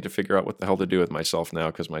 well, I need to figure out what the hell to do with myself now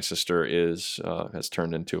because my sister has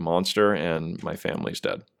turned into a monster and my family's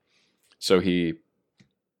dead. So I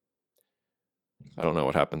don't know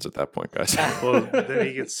what happens at that point, guys. Well, then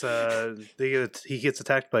he gets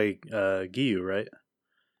attacked by Giyu, right?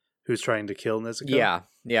 Who's trying to kill Nezuko?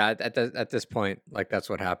 Yeah. At this point, like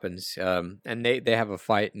that's what happens. And they have a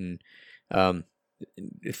fight, and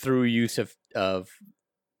through use of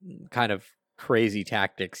kind of crazy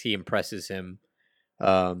tactics, he impresses him.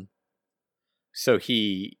 So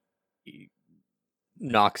he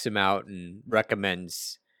knocks him out and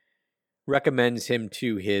recommends him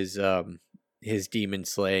to his demon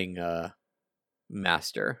slaying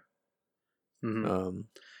master. Mm-hmm.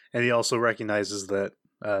 And he also recognizes that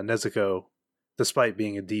Nezuko, despite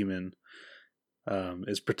being a demon,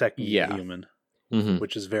 is protecting the human, mm-hmm.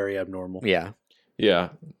 which is very abnormal. Yeah,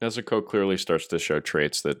 Nezuko clearly starts to show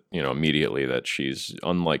traits that, you know, immediately that she's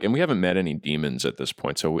unlike, and we haven't met any demons at this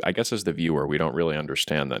point, so I guess as the viewer, we don't really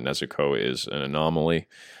understand that Nezuko is an anomaly,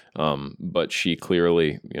 but she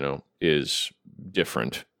clearly, you know, is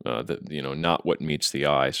different, you know, not what meets the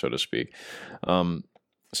eye, so to speak.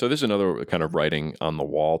 So this is another kind of writing on the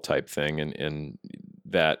wall type thing, and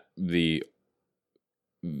that the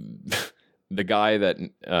guy that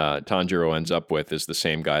Tanjiro ends up with is the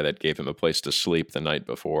same guy that gave him a place to sleep the night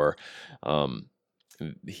before.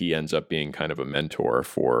 He ends up being kind of a mentor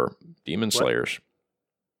for demon slayers.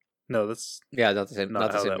 No, that's not the same.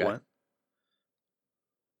 Not the same guy. Went.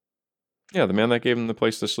 Yeah, the man that gave him the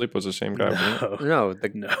place to sleep was the same guy. No.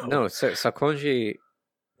 Sakonji.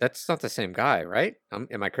 That's not the same guy, right?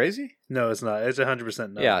 Am I crazy? No, it's not. It's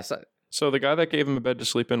 100% no. Yeah. So the guy that gave him a bed to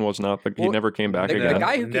sleep in was not. He never came back again. The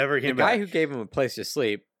guy who gave him a place to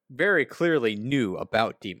sleep very clearly knew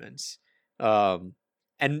about demons. And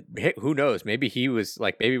who knows? Maybe he was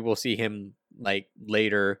like. Maybe we'll see him like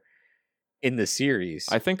later in the series.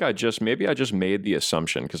 I think I just made the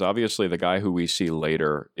assumption because obviously the guy who we see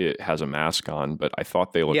later has a mask on, but I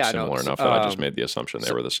thought they looked similar enough that I just made the assumption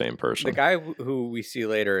they were the same person. The guy who we see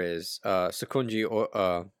later is Sakonji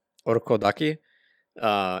Orokodaki.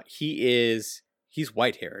 He's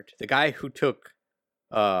white haired. The guy who took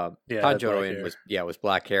Tanjiro in was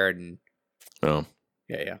black haired and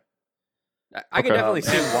yeah. I can definitely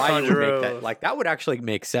see why you would make that. Like that would actually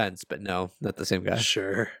make sense, but no, not the same guy.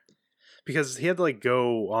 Sure, because he had to like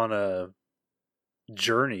go on a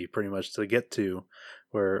journey pretty much to get to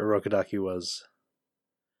where Orokodaki was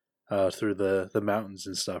through the mountains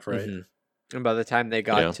and stuff, right? Mm-hmm. And by the time they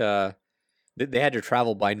got they had to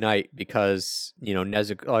travel by night because, you know,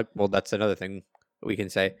 Nezuko, well, that's another thing we can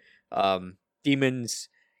say. Demons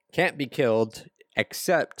can't be killed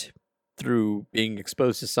except through being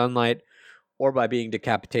exposed to sunlight or by being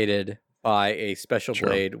decapitated by a special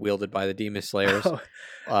blade wielded by the demon slayers.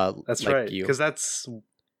 That's like right, because that's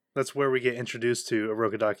where we get introduced to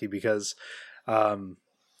Orokodaki because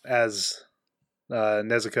as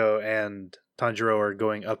Nezuko and Tanjiro are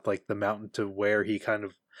going up like the mountain to where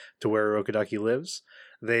Orokodaki lives,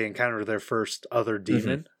 they encounter their first other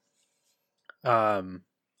demon. Mm-hmm.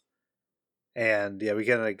 And we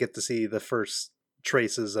get to see the first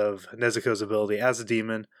traces of Nezuko's ability as a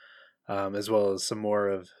demon, as well as some more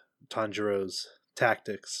of Tanjiro's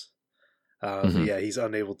tactics. He's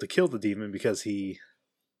unable to kill the demon because he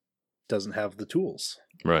doesn't have the tools.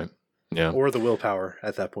 Right. Yeah. Or the willpower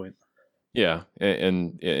at that point. Yeah,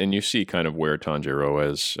 and you see kind of where Tanjiro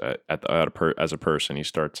is as a person. He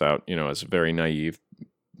starts out, you know, as a very naive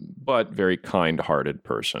but very kind-hearted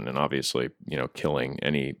person, and obviously, you know, killing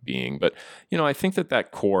any being. But, you know, I think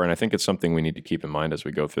that core, and I think it's something we need to keep in mind as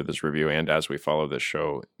we go through this review and as we follow this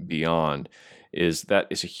show beyond, is that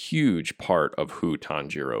is a huge part of who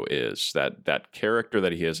Tanjiro is. That character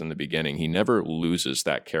that he is in the beginning, he never loses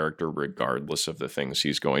that character regardless of the things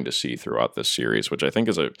he's going to see throughout this series, which I think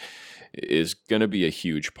is going to be a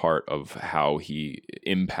huge part of how he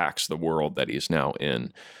impacts the world that he's now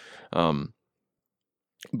in. And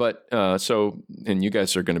you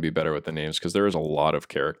guys are going to be better with the names because there is a lot of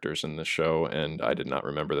characters in this show, and I did not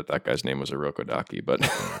remember that guy's name was Orokodaki. But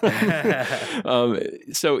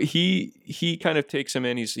so he kind of takes him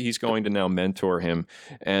in. He's going to now mentor him,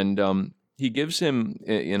 and he gives him.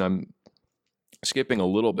 And skipping a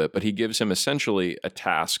little bit, but he gives him essentially a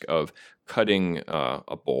task of cutting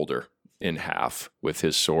a boulder in half with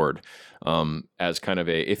his sword, as kind of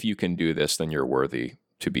if you can do this, then you're worthy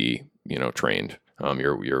to be, trained.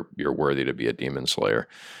 You're worthy to be a demon slayer,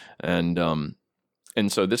 and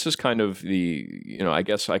so this is kind of the, I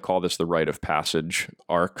guess I call this the rite of passage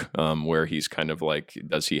arc, where he's kind of like,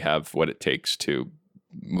 does he have what it takes to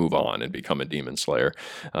move on and become a demon slayer?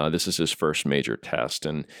 This is his first major test,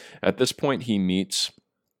 and at this point he meets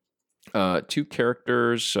two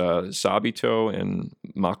characters, Sabito and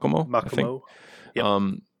Makomo. I think. Makomo.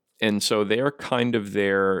 Yep. And so they're kind of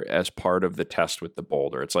there as part of the test with the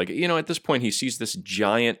boulder. It's like, at this point he sees this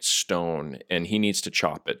giant stone and he needs to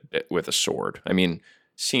chop it with a sword. I mean,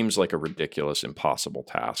 seems like a ridiculous, impossible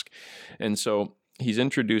task. And so he's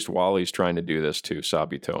introduced while he's trying to do this to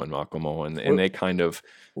Sabito and Makomo, and they kind of...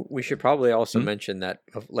 We should probably also mention that,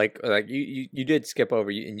 like you did skip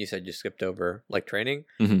over, and you said you skipped over like training,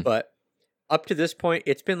 but up to this point,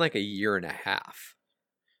 it's been like a year and a half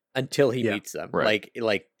until he meets them. Right.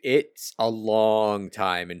 Like it's a long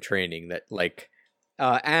time in training that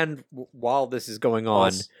and while this is going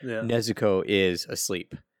on, Nezuko is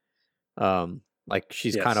asleep. Like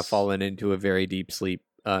she's kind of fallen into a very deep sleep,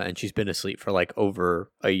 and she's been asleep for like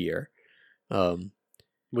over a year.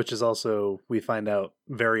 Which is also, we find out,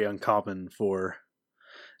 very uncommon for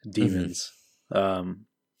demons.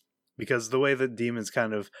 Because the way that demons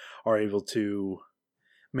kind of are able to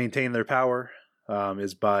maintain their power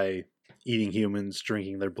is by eating humans,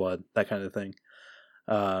 drinking their blood, that kind of thing.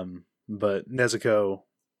 But Nezuko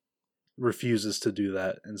refuses to do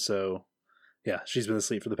that. And so, she's been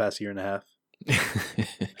asleep for the past year and a half.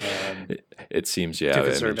 It seems, to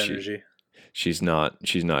conserve energy. She's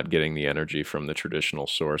not getting the energy from the traditional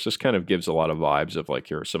source. This kind of gives a lot of vibes of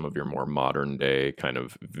like some of your more modern day kind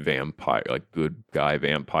of vampire, like good guy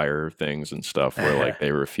vampire things and stuff, where like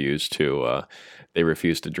they refuse to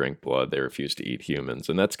drink blood, they refuse to eat humans,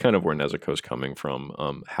 and that's kind of where Nezuko's coming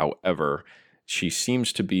from. However, she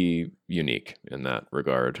seems to be unique in that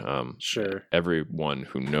regard. Sure. Everyone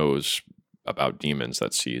who knows about demons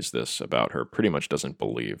that sees this about her pretty much doesn't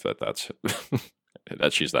believe that's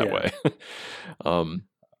that she's that way.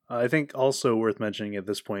 I think also worth mentioning at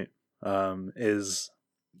this point is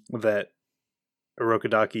that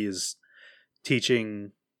Urokodaki is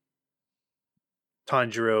teaching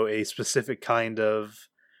Tanjiro a specific kind of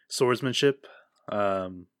swordsmanship.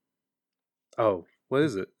 What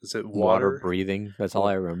is it? Is it water breathing? That's all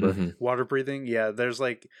I remember. Water breathing? Yeah, there's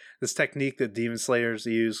like this technique that demon slayers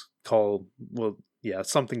use called,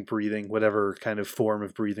 something breathing, whatever kind of form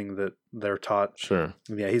of breathing that they're taught. Sure.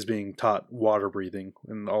 Yeah, he's being taught water breathing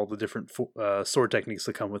and all the different sword techniques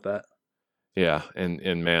that come with that. Yeah,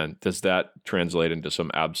 and man, does that translate into some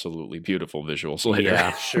absolutely beautiful visuals later?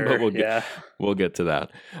 Yeah, sure. But we'll get to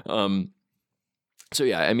that. So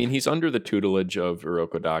yeah, I mean, he's under the tutelage of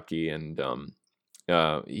Urokodaki, and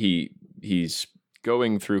he's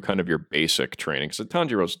going through kind of your basic training. So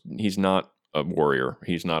Tanjiro's, he's not a warrior,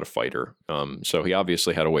 he's not a fighter, so he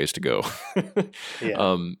obviously had a ways to go.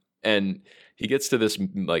 And he gets to this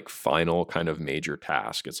like final kind of major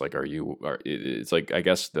task. It's like, it's like, I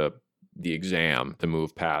guess the exam to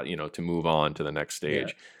move to move on to the next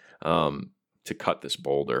stage, to cut this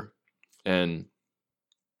boulder, and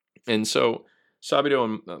so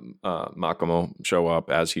Sabito and Makomo show up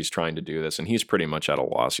as he's trying to do this, and he's pretty much at a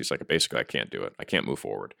loss. He's like, basically, I can't do it. I can't move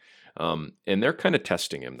forward. And they're kind of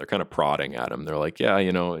testing him. They're kind of prodding at him. They're like, yeah,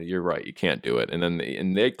 you're right. You can't do it. And then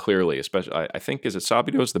they clearly, especially, I think, is it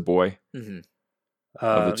Sabito's the boy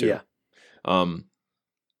of the two? Yeah.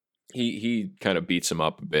 He kind of beats him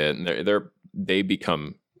up a bit, and they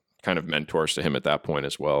become kind of mentors to him at that point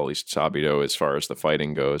as well. At least Sabito, as far as the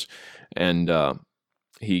fighting goes, and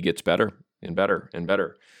he gets better and better and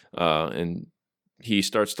better, and he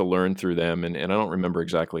starts to learn through them, and I don't remember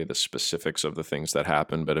exactly the specifics of the things that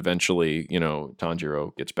happen, but eventually,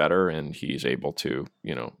 Tanjiro gets better, and he's able to,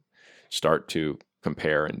 start to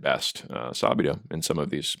compare and best Sabito in some of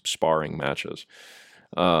these sparring matches.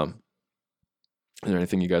 Is there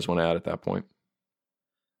anything you guys want to add at that point?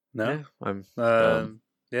 No, I'm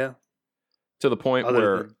to the point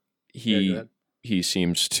where he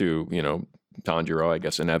seems to, Tanjiro, I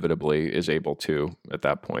guess, inevitably is able to, at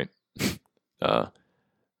that point,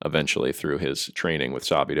 eventually through his training with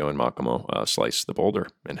Sabito and Makomo, slice the boulder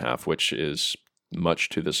in half, which is much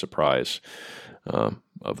to the surprise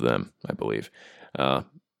of them, I believe.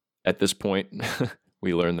 At this point,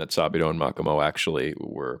 we learn that Sabito and Makomo actually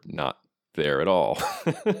were not there at all.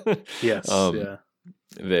 Yes.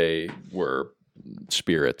 They were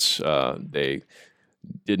spirits. They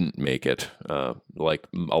didn't make it. Like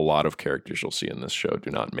a lot of characters you'll see in this show do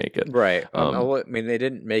not make it. Right. I mean, they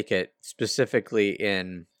didn't make it specifically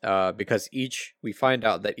in because we find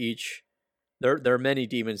out that there are many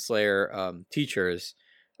Demon Slayer teachers,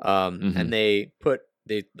 and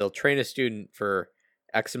they'll train a student for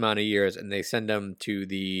X amount of years, and they send them to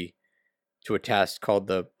a test called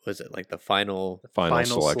the final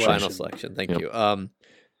selection. Final selection. Thank you.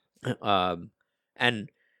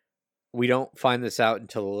 And we don't find this out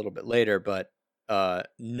until a little bit later, but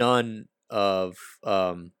none of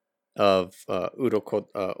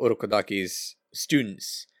Urokodaki's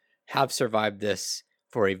students have survived this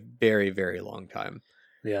for a very, very long time.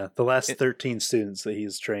 Yeah, the last 13 students that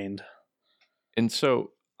he's trained. And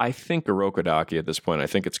so I think Urokodaki at this point, I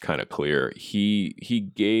think it's kind of clear.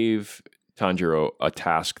 He gave Tanjiro a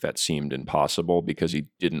task that seemed impossible because he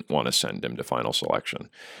didn't want to send him to final selection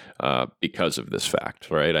because of this fact,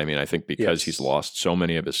 right? I mean, I think because he's lost so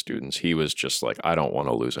many of his students, he was just like, I don't want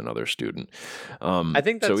to lose another student. I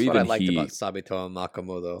think that's what I liked about Sabito and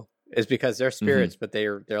Makamoto is because they're spirits, but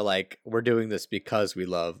they're like, we're doing this because we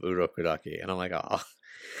love Urokodaki. And I'm like, oh.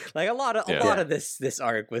 Like a lot of this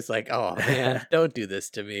arc was like, oh man, don't do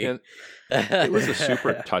this to me. It was a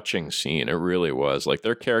super touching scene. It really was. Like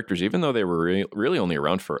their characters, even though they were really only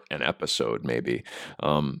around for an episode, maybe,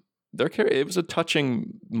 it was a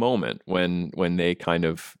touching moment when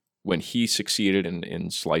he succeeded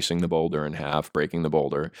in slicing the boulder in half, breaking the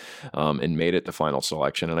boulder, and made it to final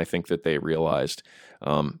selection. And I think that they realized,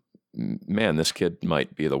 man, this kid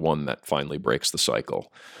might be the one that finally breaks the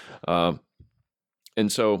cycle. And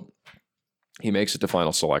so he makes it to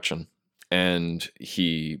final selection, and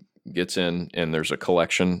he gets in, and there's a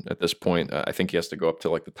collection at this point. I think he has to go up to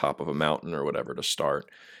like the top of a mountain or whatever to start.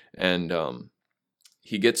 And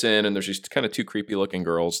he gets in, and there's these kind of two creepy looking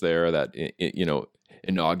girls there that,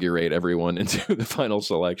 inaugurate everyone into the final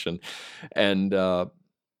selection. And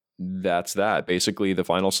that's that. Basically, the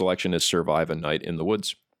final selection is survive a night in the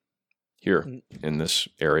woods here in this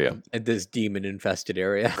area. In this demon infested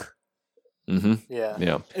area. Mm-hmm.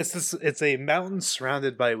 Yeah. It's a mountain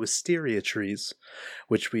surrounded by wisteria trees,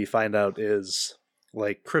 which we find out is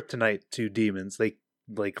like kryptonite to demons. They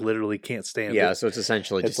like literally can't stand it. Yeah, so it's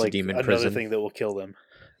essentially just like a demon another prison. thing that will kill them.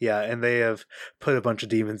 Yeah, and they have put a bunch of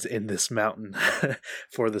demons in this mountain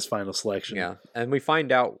for this final selection. Yeah, and we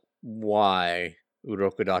find out why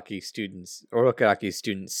Urokodaki students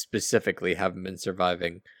specifically haven't been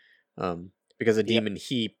surviving, because a demon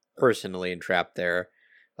he personally entrapped there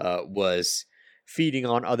was feeding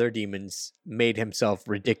on other demons, made himself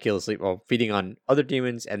feeding on other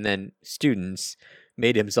demons and then students,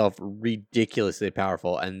 made himself ridiculously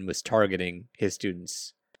powerful and was targeting his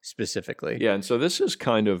students specifically. Yeah, and so this is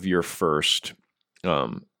kind of your first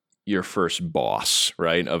boss,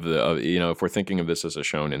 right? If we're thinking of this as a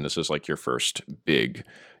shonen, this is like your first big,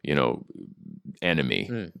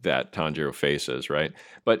 enemy that Tanjiro faces, right?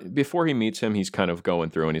 But before he meets him, he's kind of going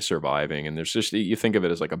through and he's surviving, and there's just, you think of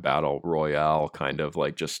it as like a battle royale, kind of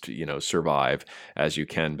like just, survive as you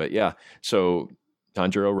can. But yeah, so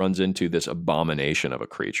Tanjiro runs into this abomination of a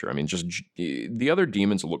creature. I mean, just the other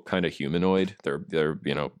demons look kind of humanoid. They're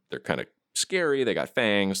kind of scary. They got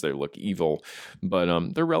fangs. They look evil,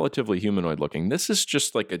 but they're relatively humanoid looking. This is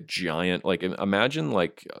just like a giant, like imagine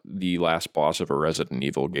like the last boss of a Resident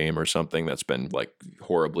Evil game or something that's been like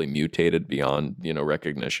horribly mutated beyond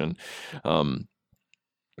recognition,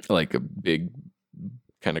 like a big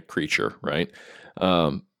kind of creature, right?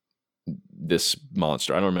 This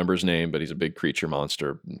monster, I don't remember his name, but he's a big creature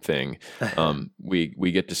monster thing.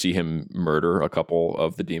 We get to see him murder a couple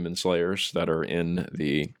of the demon slayers that are in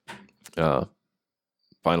the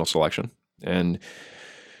final selection. And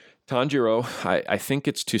Tanjiro, I think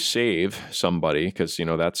it's to save somebody, because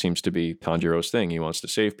that seems to be Tanjiro's thing. He wants to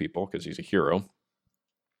save people because he's a hero.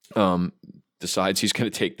 Decides he's going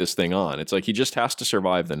to take this thing on. It's like he just has to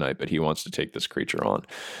survive the night, but he wants to take this creature on.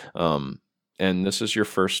 And this is your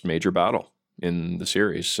first major battle in the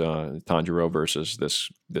series, Tanjiro versus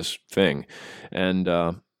this thing. And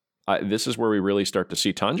this is where we really start to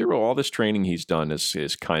see Tanjiro. All this training he's done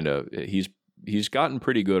is kind of, he's gotten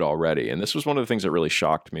pretty good already. And this was one of the things that really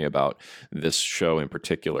shocked me about this show in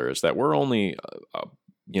particular, is that we're only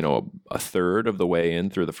a third of the way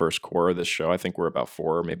in through the first core of this show. I think we're about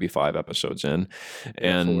 4, maybe 5 episodes in,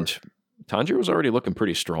 and Tanjiro's already looking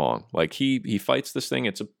pretty strong. Like he fights this thing.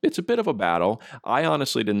 It's a bit of a battle. I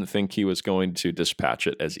honestly didn't think he was going to dispatch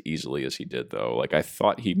it as easily as he did, though. Like I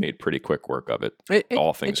thought he made pretty quick work of it.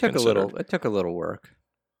 All things considered. It took a little work.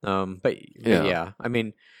 But yeah. I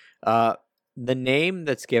mean, the name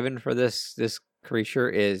that's given for this creature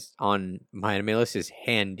is on my anime list is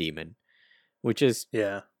Hand Demon. which is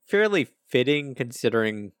Yeah. fairly fitting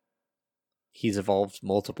considering he's evolved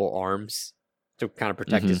multiple arms to kind of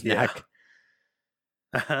protect his Yeah.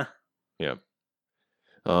 neck. Yeah.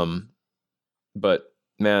 But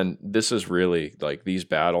man, this is really like these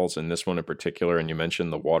battles, and this one in particular, and you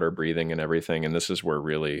mentioned the water breathing and everything, and this is where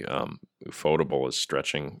really Ufotable is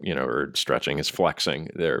stretching, is flexing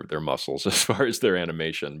their muscles as far as their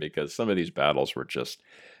animation, because some of these battles were just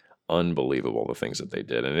unbelievable, the things that they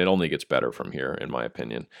did, and it only gets better from here, in my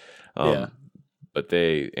opinion. Yeah. But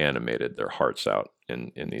they animated their hearts out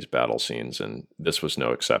in these battle scenes, and this was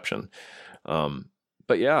no exception.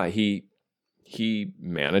 But yeah, he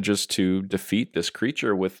manages to defeat this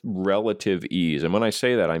creature with relative ease. And when I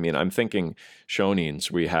say that, I mean, I'm thinking shonens,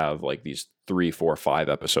 we have like these 3, 4, 5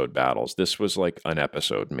 episode battles. This was like an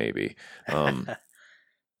episode maybe. And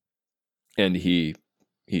he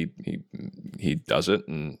does it,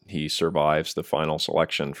 and he survives the final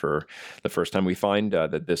selection for the first time. We find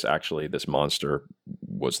that this monster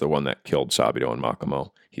was the one that killed Saburo and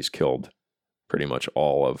Makomo. He's killed pretty much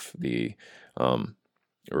all of the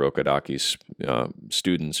Urokodaki's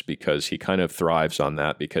students, because he kind of thrives on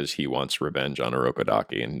that, because he wants revenge on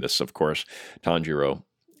Urokodaki. And this, of course, Tanjiro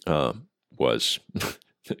was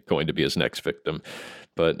going to be his next victim,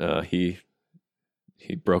 but he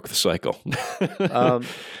broke the cycle.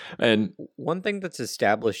 And one thing that's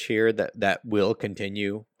established here that will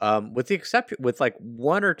continue, with like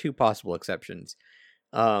one or two possible exceptions,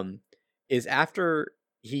 is after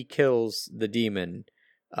he kills the demon,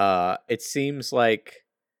 it seems like,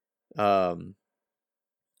 what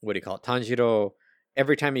do you call it? Tanjiro,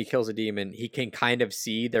 every time he kills a demon, he can kind of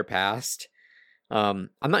see their past. I'm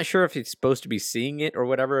not sure if he's supposed to be seeing it or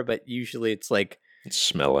whatever, but usually it's like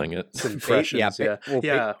smelling it. It's impressions.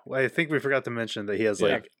 Yeah. I think we forgot to mention that he has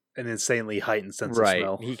like an insanely heightened sense of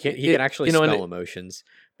smell. He can actually smell emotions.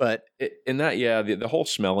 But in that, the whole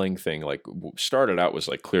smelling thing, like, started out was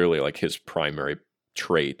like clearly like his primary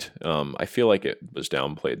trait. I feel like it was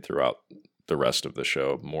downplayed throughout the rest of the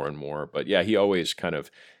show more and more. But yeah, he always kind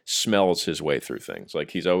of smells his way through things.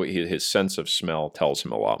 Like his sense of smell tells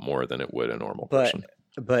him a lot more than it would a normal person.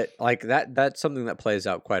 But like that's something that plays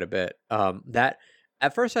out quite a bit. That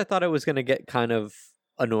at first I thought it was going to get kind of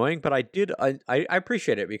annoying, but I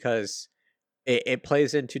appreciate it, because it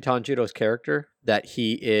plays into Tanjiro's character, that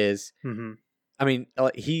he is. Mm-hmm. I mean,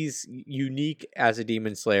 he's unique as a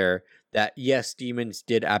demon slayer. That yes, demons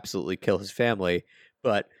did absolutely kill his family,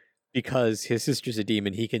 but because his sister's a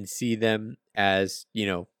demon, he can see them as,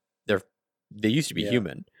 they used to be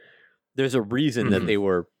human. There's a reason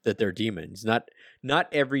that they're demons. Not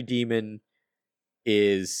every demon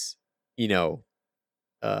is,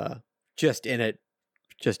 just in it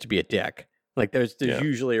just to be a dick. Like there's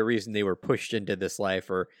usually a reason they were pushed into this life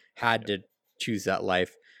or had to choose that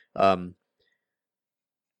life.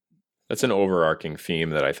 That's an overarching theme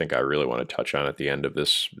that I think I really want to touch on at the end of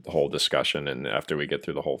this whole discussion, and after we get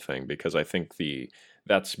through the whole thing, because I think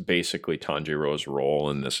that's basically Tanjiro's role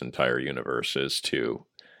in this entire universe, is to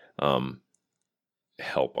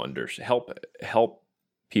help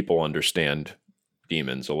people understand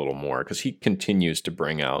demons a little more, because he continues to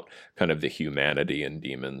bring out kind of the humanity in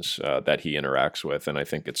demons that he interacts with, and I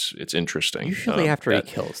think it's interesting. Usually after he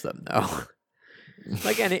kills them, though.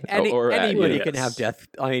 Like anybody can have death.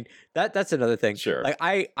 I mean, that's another thing. Sure. Like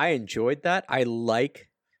I enjoyed that. I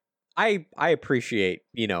appreciate,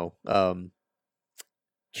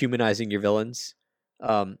 humanizing your villains.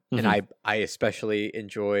 And I especially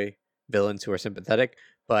enjoy villains who are sympathetic,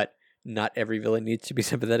 but not every villain needs to be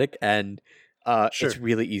sympathetic, and it's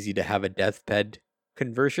really easy to have a deathbed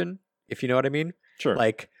conversion, if you know what I mean. Sure.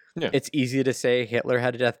 Like it's easy to say Hitler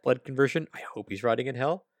had a deathbed conversion. I hope he's rotting in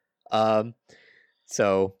hell.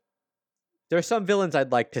 So there are some villains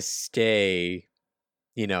I'd like to stay,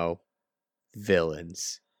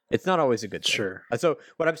 villains. It's not always a good thing. Sure. So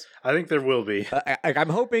I think there will be. I'm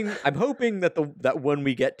hoping that when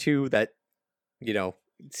we get to that,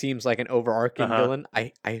 seems like an overarching villain.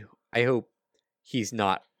 I hope he's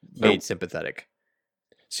not made sympathetic.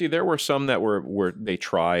 See, there were some that were they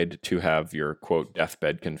tried to have your quote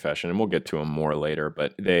deathbed confession, and we'll get to them more later,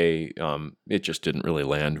 but it just didn't really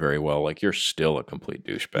land very well. Like, you're still a complete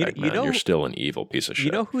douchebag, man. You're still an evil piece of shit.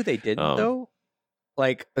 You know who they didn't though?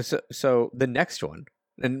 Like, so the next one,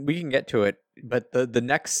 and we can get to it, but the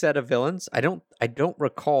next set of villains, I don't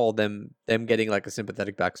recall them getting like a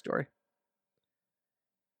sympathetic backstory.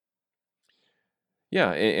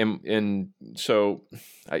 Yeah, and so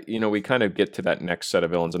we kind of get to that next set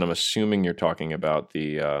of villains, and I'm assuming you're talking about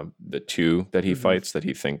the two that he fights that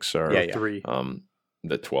he thinks are 3.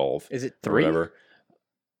 The 12. Is it 3? Whatever.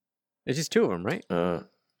 It's just 2 of them, right?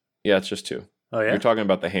 Yeah, it's just two. Oh yeah. You're talking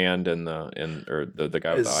about the hand and the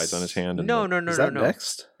guy with the eyes on his hand. And No, the, no, no, Is no, that no,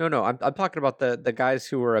 next? no. I'm talking about the guys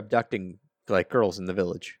who were abducting like girls in the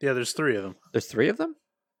village. Yeah, there's 3 of them. There's 3 of them.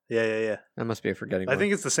 Yeah. I must be forgetting. I one.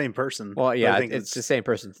 think it's the same person. Well, but yeah, I think it's the same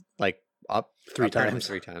person. Like up 3 apparently times.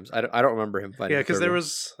 3 times. I don't remember him fighting. Yeah, the because third there one.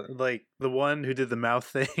 was like the one who did the mouth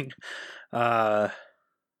thing.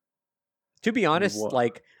 To be honest, Wha-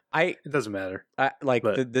 like It doesn't matter. like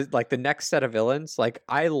But- the next set of villains. Like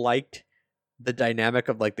I liked the dynamic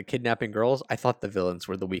of like the kidnapping girls. I thought the villains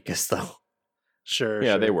were the weakest though. Sure.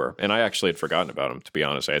 yeah, sure. they were, and I actually had forgotten about them. To be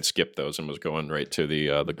honest, I had skipped those and was going right to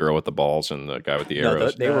the girl with the balls and the guy with the No,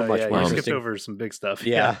 arrows. they were much yeah, more you skipped interesting. over some big stuff.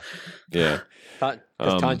 Yeah, yeah,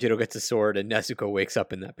 because Tanjiro gets a sword and Nezuko wakes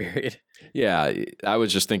up in that period. yeah. I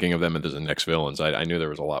was just thinking of them as the next villains. I knew there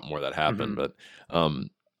was a lot more that happened, but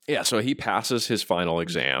yeah. So he passes his final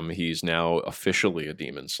exam. He's now officially a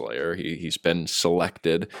demon slayer. He's been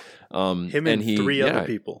selected. Him and he, 3 yeah, other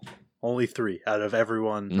people. Only 3 out of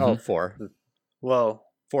everyone. Mhm. Oh, 4. Well,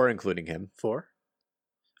 4 including him. 4.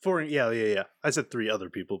 4. Yeah. I said 3 other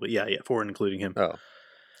people, but yeah, 4 including him. Oh,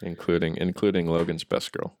 including Logan's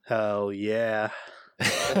best girl. Hell yeah.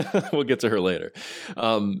 We'll get to her later.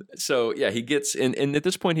 So yeah, he gets and at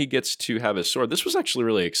this point he gets to have his sword. This was actually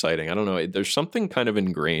really exciting. I don't know. There's something kind of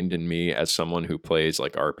ingrained in me as someone who plays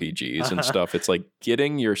like RPGs and stuff. It's like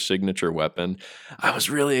getting your signature weapon. I was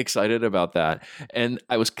really excited about that. And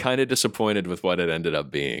I was kind of disappointed with what it ended up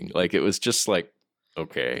being. Like it was just like,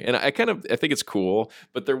 okay. And I think it's cool,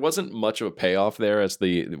 but there wasn't much of a payoff there as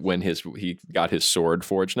when he got his sword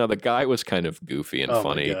forged. Now the guy was kind of goofy and Oh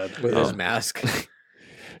funny. my God. with his mask.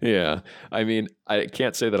 Yeah. I mean, I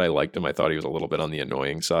can't say that I liked him. I thought he was a little bit on the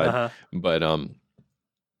annoying side, Uh-huh. but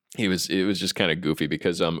it was just kind of goofy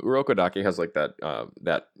because Urokodake has like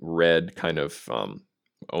that red kind of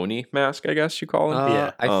Oni mask, I guess you call it.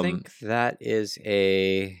 Yeah. I think that is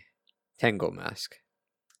a Tengo mask.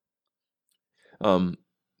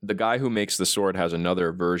 The guy who makes the sword has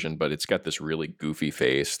another version, but it's got this really goofy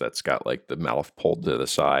face that's got like the mouth pulled to the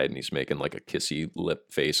side, and he's making like a kissy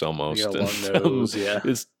lip face almost. You got a and long nose, yeah.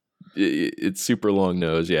 It's super long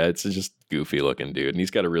nose. Yeah, it's just goofy looking dude, and he's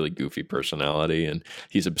got a really goofy personality, and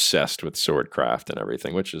he's obsessed with swordcraft and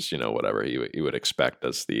everything, which is whatever you would expect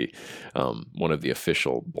as the one of the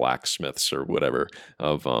official blacksmiths or whatever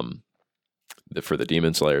of for the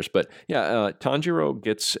Demon Slayers. But yeah, Tanjiro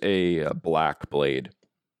gets a black blade,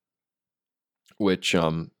 which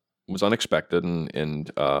was unexpected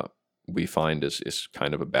and we find is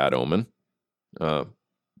kind of a bad omen.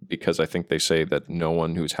 Because I think they say that no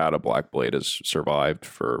one who's had a black blade has survived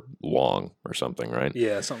for long or something, right?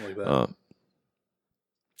 Yeah, something like that.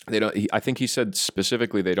 They don't. I think he said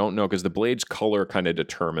specifically they don't know because the blade's color kind of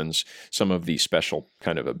determines some of the special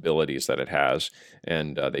kind of abilities that it has,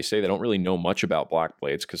 and they say they don't really know much about black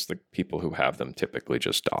blades because the people who have them typically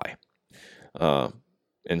just die.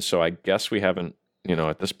 And so I guess we haven't.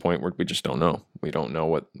 At this point, we just don't know. We don't know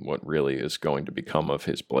what really is going to become of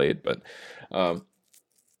his blade, but.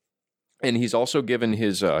 And he's also given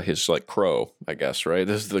his like crow, I guess, right?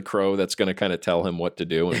 This is the crow that's going to kind of tell him what to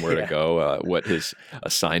do and where to go, what his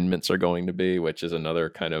assignments are going to be, which is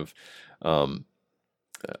another kind of.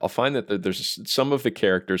 I'll find that there's some of the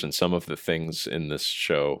characters and some of the things in this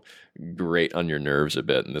show grate on your nerves a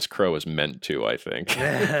bit, and this crow is meant to, I think.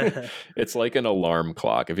 It's like an alarm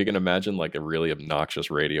clock. If you can imagine like a really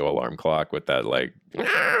obnoxious radio alarm clock with that like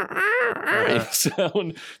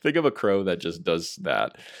sound, think of a crow that just does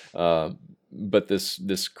that. But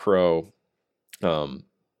this crow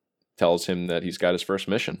tells him that he's got his first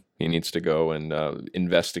mission. He needs to go and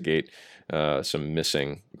investigate some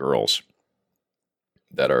missing girls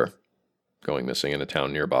that are going missing in a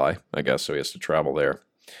town nearby, I guess, so he has to travel there.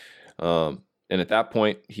 And at that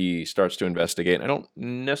point, he starts to investigate. I don't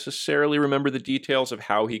necessarily remember the details of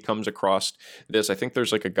how he comes across this. I think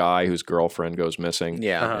there's like a guy whose girlfriend goes missing.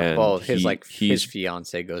 Yeah, And well, his he's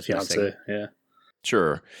fiance goes missing. Fiance, yeah.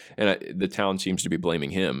 Sure. And the town seems to be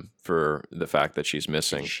blaming him for the fact that she's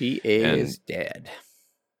missing. She is dead.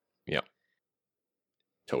 Yeah,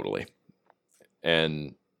 totally.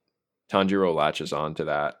 And Tanjiro latches on to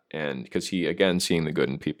that, and because he, again, seeing the good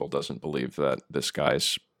in people, doesn't believe that this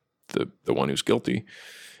guy's the one who's guilty.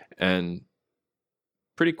 And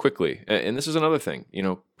pretty quickly, and this is another thing,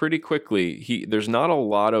 pretty quickly, there's not a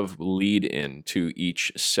lot of lead in to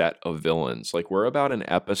each set of villains. Like, we're about an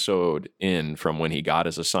episode in from when he got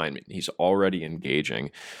his assignment. He's already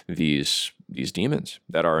engaging these demons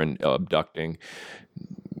that are abducting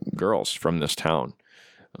girls from this town.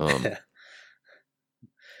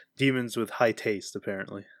 Demons with high taste,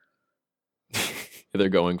 apparently. They're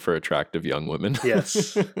going for attractive young women.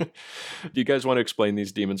 Yes. Do you guys want to explain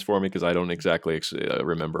these demons for me? Because I don't exactly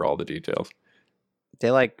remember all the details.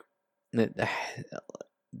 They like,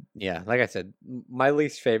 yeah, like I said, my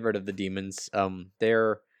least favorite of the demons.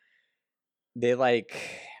 They like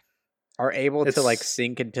are able to like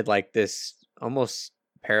sink into like this almost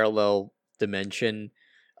parallel dimension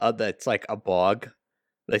that's like a bog.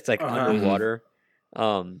 It's like underwater,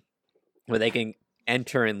 where they can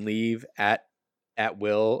enter and leave at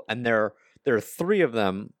will, and there are three of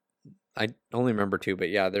them. I only remember two, but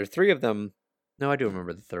yeah, there's three of them. No, I do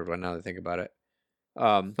remember the third one now that I think about it.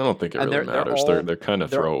 I don't think it really matters. They're kind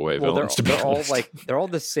of throwaway villains. They're all like they're all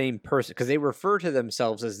the same person because they refer to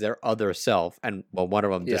themselves as their other self, and one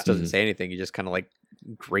of them just doesn't say anything. He just kind of like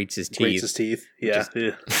grates his teeth. Yeah,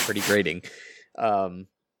 pretty grating.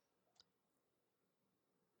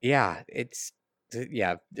 Yeah, it's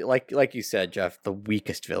like you said, Jeff, the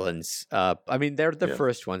weakest villains. I mean, they're the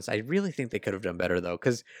first ones. I really think they could have done better though,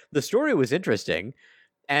 because the story was interesting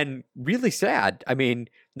and really sad. I mean,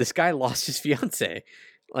 this guy lost his fiance,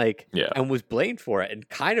 and was blamed for it, and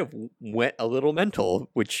kind of went a little mental,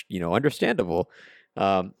 which understandable.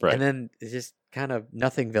 Right. And then it's just kind of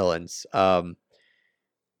nothing villains.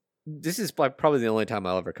 This is probably the only time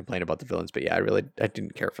I'll ever complain about the villains, but yeah, I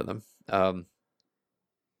didn't care for them.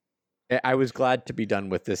 I was glad to be done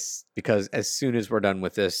with this because as soon as we're done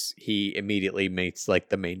with this, he immediately makes like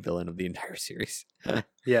the main villain of the entire series.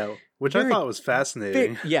 Yeah, which I thought was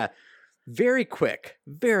fascinating. Very quick,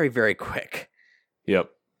 very, very quick.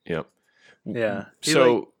 Yep. Yeah.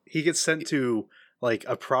 He gets sent to like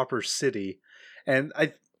a proper city, and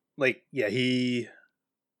he's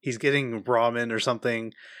getting ramen or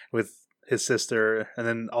something with his sister, and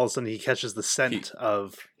then all of a sudden he catches the scent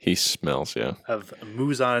of Muzan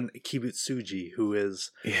Kibutsuji, who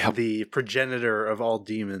is the progenitor of all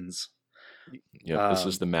demons. Yeah, this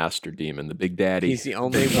is the master demon, the big daddy. He's the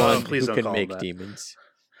only one who can make demons.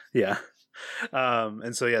 Yeah.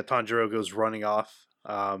 And so Tanjiro goes running off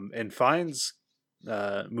and finds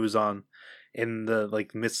Muzan in the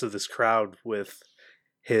midst of this crowd with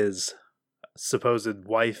his supposed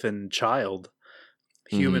wife and child.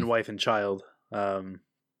 Human wife and child,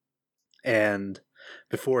 and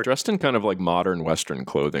before dressed in kind of like modern Western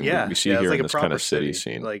clothing. We see here in this kind of city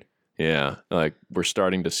scene. We're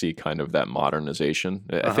starting to see kind of that modernization.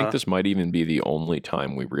 I think this might even be the only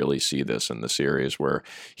time we really see this in the series, where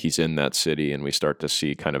he's in that city and we start to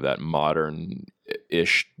see kind of that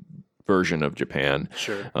modern-ish version of Japan.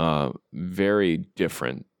 Sure. Very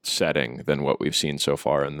different setting than what we've seen so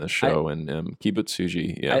far in this show. And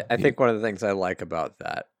Kibutsuji, I think one of the things I like about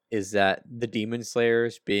that is that the Demon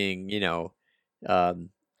Slayers being,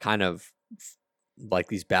 kind of like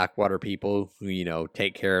these backwater people who,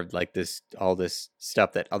 take care of like all this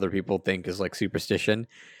stuff that other people think is like superstition,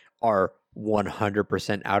 are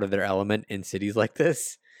 100% out of their element in cities like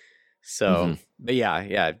this. So, but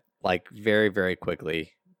like very, very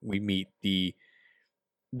quickly we meet the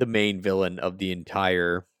main villain of the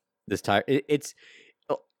entire it's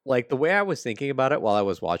like the way I was thinking about it while I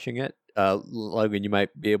was watching it, Logan, you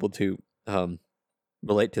might be able to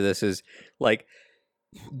relate to this, is like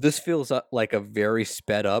this feels like a very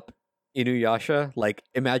sped up Inuyasha. Like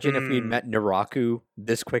imagine if we'd met Naraku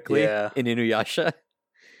this quickly in Inuyasha.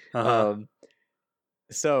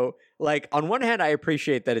 So like on one hand I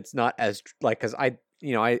appreciate that it's not as like, because I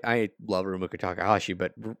love Rumiko Takahashi,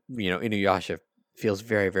 but Inuyasha feels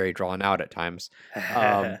very, very drawn out at times.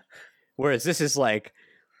 Whereas this is like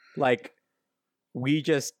we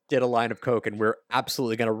just did a line of coke and we're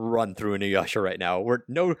absolutely going to run through Inuyasha right now. We're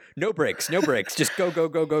no breaks, just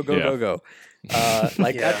go.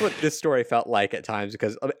 That's what this story felt like at times,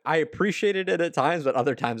 because I appreciated it at times, but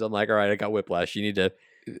other times I'm like, all right, I got whiplash. You need to.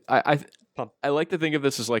 I like to think of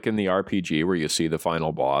this as like in the RPG where you see the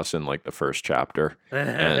final boss in like the first chapter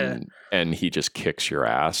and he just kicks your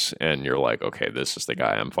ass and you're like, okay, this is the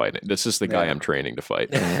guy I'm fighting. This is the guy I'm training to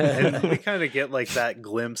fight. And we kind of get like that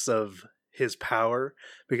glimpse of his power,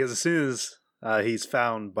 because as soon as he's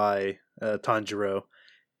found by Tanjiro,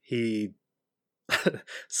 he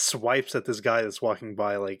swipes at this guy that's walking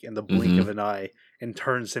by like in the blink of an eye and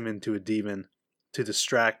turns him into a demon to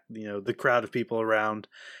distract the crowd of people around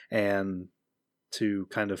and to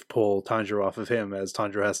kind of pull Tanjiro off of him, as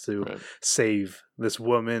Tanjiro has to save this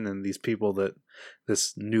woman and these people that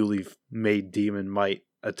this newly made demon might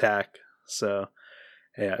attack. So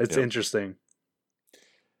it's interesting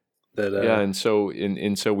that and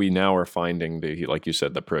so we now are finding like you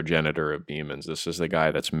said, the progenitor of demons. This is the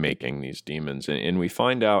guy that's making these demons, and we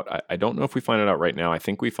find out, I don't know if we find it out right now. I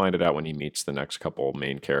think we find it out when he meets the next couple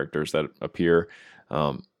main characters that appear.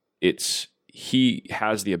 he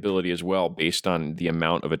has the ability as well, based on the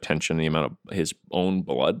amount of attention, the amount of his own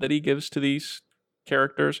blood that he gives to these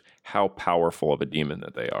characters, how powerful of a demon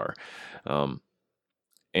that they are.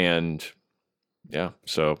 And yeah,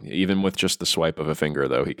 so even with just the swipe of a finger,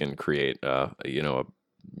 though, he can create, a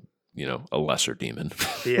lesser demon.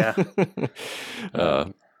 Yeah.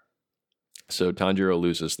 So Tanjiro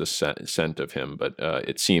loses the scent of him, but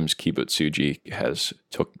it seems Kibutsuji has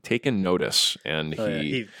taken notice, and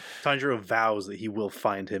Tanjiro vows that he will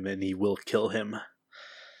find him and he will kill him.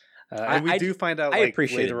 And we do find out. I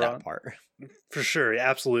appreciated later that on, part for sure.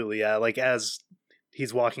 Absolutely, yeah. Like as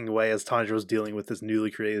he's walking away, as Tanjiro's dealing with this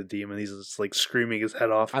newly created demon, he's just like screaming his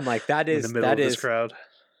head off. I'm like, that is in the middle of this crowd.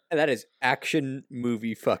 That is action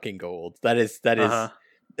movie fucking gold. That is.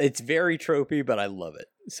 It's very tropey, but I love it.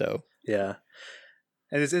 So. Yeah.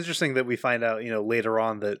 And it's interesting that we find out, later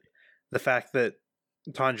on that the fact that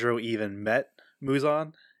Tanjiro even met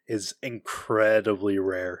Muzan is incredibly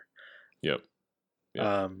rare. Yep.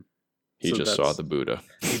 He just saw the Buddha.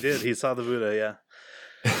 He did. He saw the Buddha,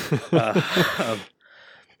 yeah.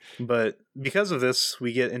 But because of this,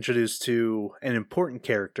 we get introduced to an important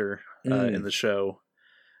character in the show,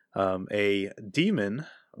 a demon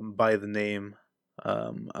by the name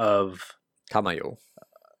of Tamayo.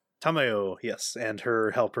 Tamayo, yes, and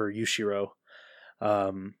her helper Yushiro.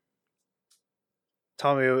 Tamayo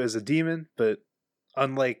is a demon, but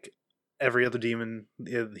unlike every other demon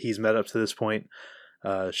he's met up to this point,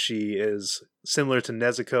 she is similar to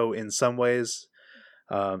Nezuko in some ways,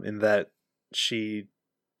 in that she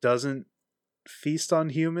doesn't feast on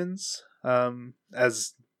humans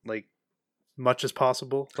as much as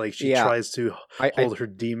possible. Like she tries to hold her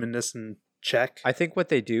demonness in check. I think what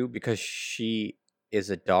they do, because she is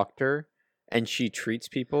a doctor and she treats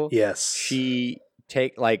people. Yes. She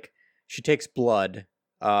takes blood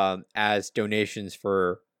as donations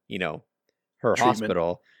for, her treatment.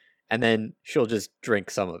 hospital, and then she'll just drink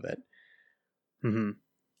some of it. Mm-hmm.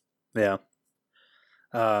 Yeah.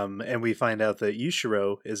 And we find out that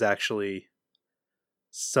Yushiro is actually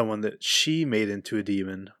someone that she made into a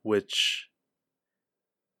demon, which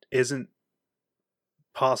isn't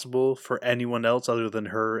possible for anyone else other than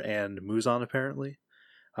her and Muzan, apparently.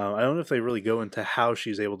 I don't know if they really go into how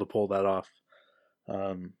she's able to pull that off.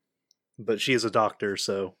 But she is a doctor,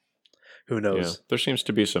 so who knows? Yeah, there seems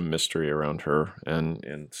to be some mystery around her,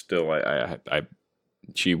 and still,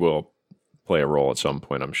 she will play a role at some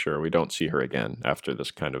point, I'm sure. We don't see her again after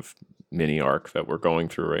this kind of mini arc that we're going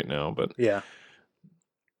through right now, but yeah.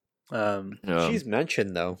 She's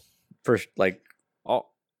mentioned, though, for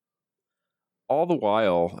all the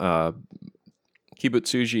while,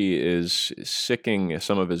 Kibutsuji is sicking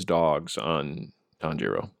some of his dogs on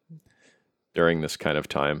Tanjiro during this kind of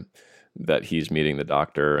time that he's meeting the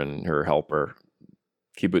doctor and her helper.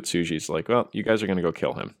 Kibutsuji's like, well, you guys are going to go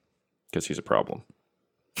kill him because he's a problem.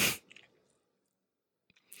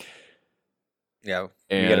 Yeah,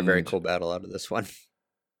 we get a very cool battle out of this one.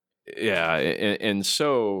 Yeah, and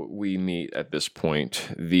so we meet at this point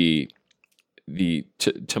the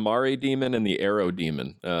Tamare demon and the arrow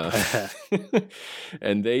demon,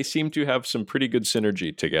 and they seem to have some pretty good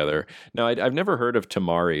synergy together. Now, I've never heard of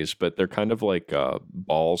Tamares, but they're kind of like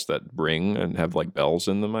balls that ring and have like bells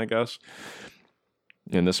in them, I guess.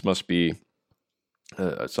 And this must be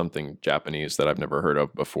something Japanese that I've never heard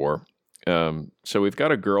of before. So we've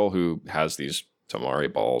got a girl who has these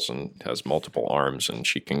Tamare balls and has multiple arms, and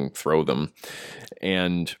she can throw them.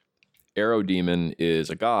 And Arrow Demon is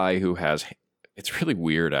a guy who has... It's really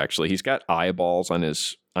weird, actually. He's got eyeballs on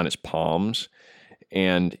his palms,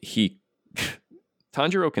 and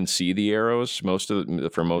Tanjiro can see the arrows.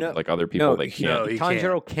 Like other people, they can't. No,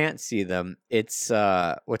 Tanjiro can't see them. It's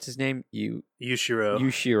what's his name?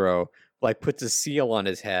 Yushiro. Puts a seal on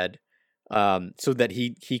his head, so that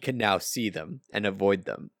he can now see them and avoid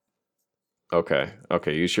them. Okay.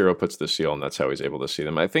 Yushiro puts the seal, and that's how he's able to see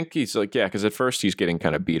them. I think he's like, because at first he's getting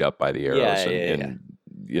kind of beat up by the arrows, and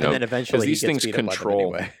then eventually these things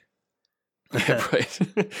control. Anyway. Yeah, right.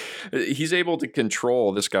 He's able to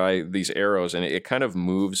control these arrows, and it kind of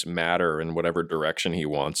moves matter in whatever direction he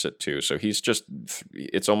wants it to. So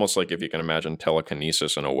it's almost like, if you can imagine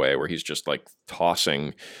telekinesis in a way, where he's just like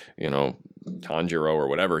tossing, Tanjiro or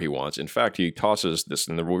whatever he wants. In fact, he tosses this,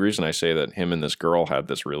 and the reason I say that him and this girl had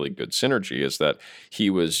this really good synergy is that he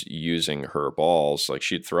was using her balls, like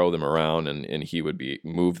she'd throw them around, and he would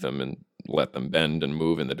move them and let them bend and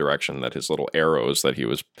move in the direction that his little arrows that he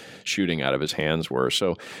was shooting out of his hands were.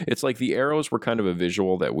 So it's like the arrows were kind of a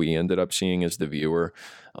visual that we ended up seeing as the viewer.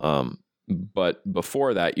 But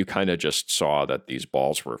before that, you kind of just saw that these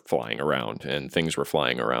balls were flying around and things were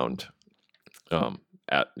flying around.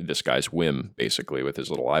 at this guy's whim, basically, with his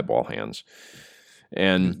little eyeball hands.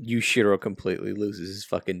 And Yushiro completely loses his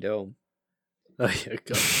fucking dome. Oh, yeah,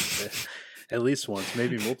 God. At least once,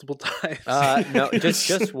 maybe multiple times. No,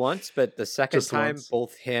 just once, but the second Just time, once.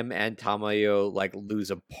 both him and Tamayo like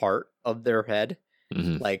lose a part of their head.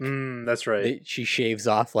 Mhm. Like That's right. she shaves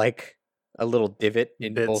off like a little divot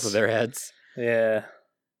in both Bits. of their heads. Yeah.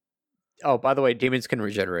 Oh, by the way, demons can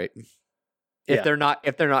regenerate if Yeah. they're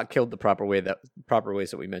not killed the proper ways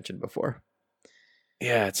that we mentioned before.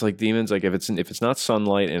 Yeah, it's like demons. Like if it's not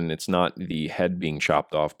sunlight and it's not the head being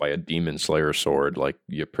chopped off by a demon slayer sword, like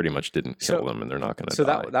you pretty much didn't kill them, and they're not going to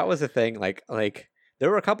die. So that was the thing. Like there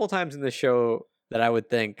were a couple times in the show that I would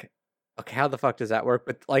think, okay, how the fuck does that work?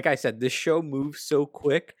 But like I said, this show moves so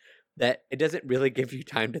quick that it doesn't really give you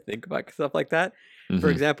time to think about stuff like that. For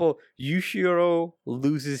Mhm. example, Yushiro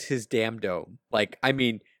loses his damn dome. Like, I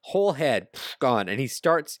mean, whole head gone, and you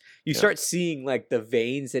start seeing like the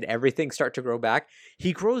veins and everything start to grow back.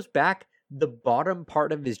 He grows back the bottom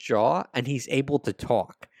part of his jaw, and he's able to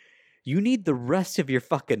talk. You need the rest of your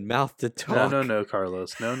fucking mouth to talk. No,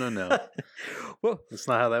 Carlos. No. Well, That's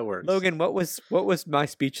not how that works. Logan, what was my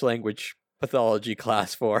speech language pathology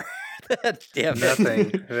class for? Damn it.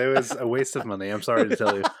 Nothing. It was a waste of money. I'm sorry to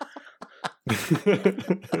tell you.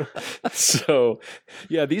 So,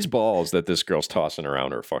 yeah, these balls that this girl's tossing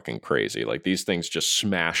around are fucking crazy. Like these things just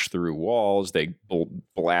smash through walls. They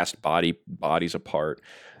blast bodies apart,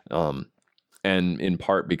 and in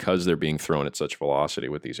part because they're being thrown at such velocity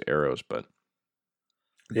with these arrows. But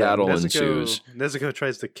battle ensues. Nezuko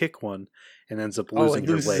tries to kick one and ends up Oh, losing it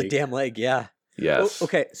her loses leg. a damn leg. Yeah. Yes. Oh,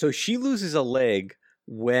 okay, so she loses a leg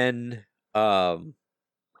when they're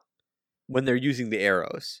using the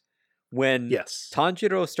arrows. When Yes.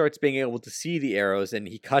 Tanjiro starts being able to see the arrows and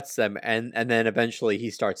he cuts them, and then eventually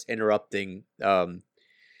he starts interrupting. What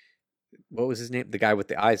was his name? The guy with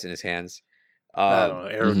the eyes in his hands. I don't know.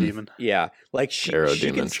 Arrow Mhm. Demon. Yeah, like she Arrow can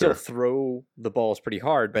Demon, still sure. throw the balls pretty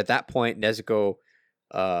hard, but at that point Nezuko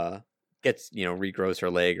gets regrows her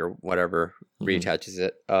leg or whatever, Mhm. reattaches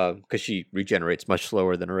it because she regenerates much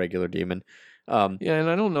slower than a regular demon. Yeah, and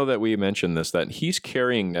I don't know that we mentioned this, that he's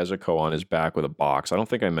carrying Nezuko on his back with a box. I don't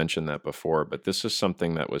think I mentioned that before, but this is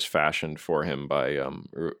something that was fashioned for him by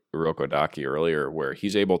Urokodaki earlier, where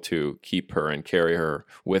he's able to keep her and carry her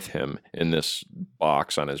with him in this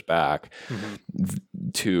box on his back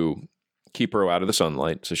to keep her out of the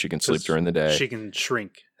sunlight so she can sleep during the day. She can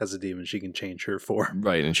shrink as a demon. She can change her form.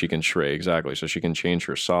 Right, and she can shrink, exactly. So she can change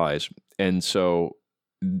her size. And so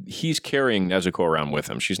he's carrying Nezuko around with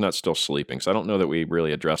him. She's not still sleeping. So I don't know that we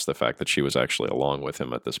really addressed the fact that she was actually along with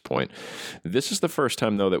him at this point. This is the first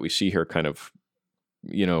time, though, that we see her kind of,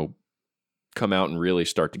 come out and really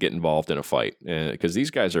start to get involved in a fight. Because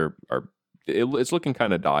these guys it's looking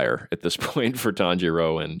kind of dire at this point for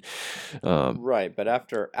Tanjiro. And right, but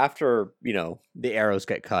after the arrows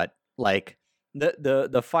get cut, like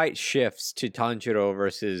the fight shifts to Tanjiro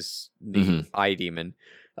versus the Eye Demon.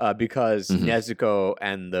 Because Nezuko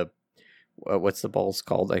and the what's the balls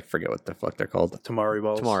called? I forget what the fuck they're called. Tamari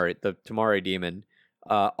balls. The Tamari demon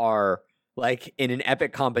are like in an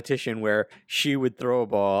epic competition where she would throw a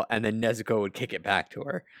ball and then Nezuko would kick it back to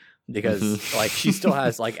her because like she still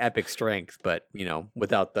has like epic strength, but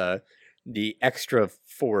without the extra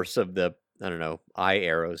force of the eye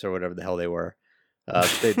arrows or whatever the hell they were.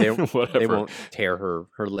 They won't tear her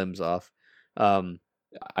limbs off.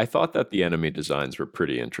 I thought that the enemy designs were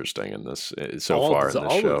pretty interesting in this all far in the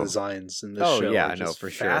all show. the designs in this Oh, show yeah, are I know, just for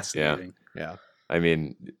sure. fascinating. Yeah. I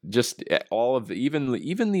mean, just all of the even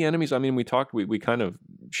the enemies. I mean, we kind of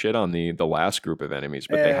shit on the last group of enemies,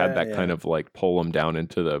 but they had that kind of like pull them down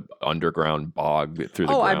into the underground bog through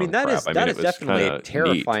the ground. I mean, that is definitely a neat.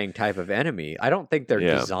 terrifying type of enemy. I don't think their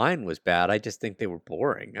design was bad. I just think they were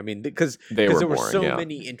boring. I mean, because there were so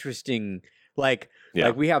many interesting. Like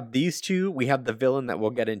we have these two. We have the villain that we'll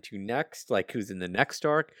get into next, like who's in the next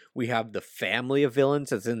arc. We have the family of villains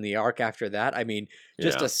that's in the arc after that. I mean,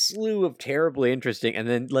 just a slew of terribly interesting. And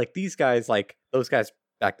then like these guys, like those guys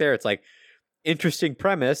back there, it's like interesting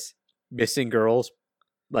premise, missing girls,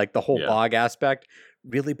 like the whole bog aspect,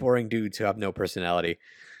 really boring dudes who have no personality.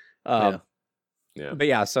 But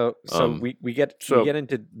yeah, so we get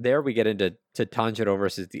into Tanjiro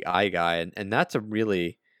versus the Eye guy, and that's a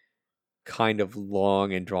really kind of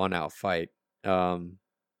long and drawn out fight. And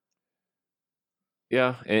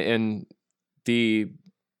the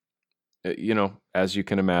as you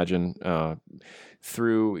can imagine,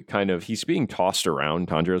 through kind of, he's being tossed around.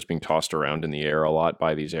 Tanjiro's being tossed around in the air a lot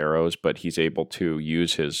by these arrows, but he's able to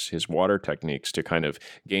use his water techniques to kind of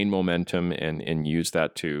gain momentum and use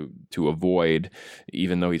that to avoid,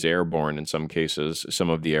 even though he's airborne in some cases, some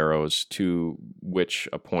of the arrows, to which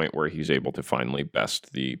a point where he's able to finally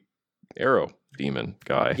best the arrow demon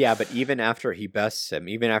guy. Yeah, but even after he bests him,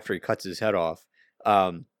 even after he cuts his head off,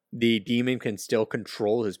 the demon can still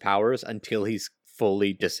control his powers until he's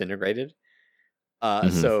fully disintegrated.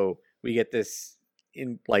 So we get this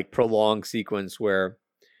in like prolonged sequence where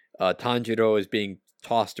Tanjiro is being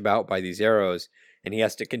tossed about by these arrows, and he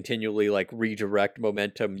has to continually like redirect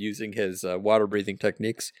momentum using his water breathing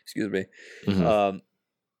techniques. Excuse me.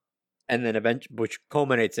 And then eventually, which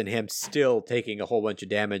culminates in him still taking a whole bunch of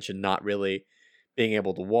damage and not really being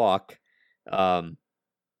able to walk.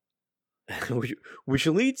 Which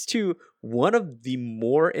leads to one of the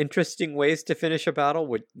more interesting ways to finish a battle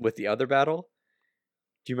with the other battle.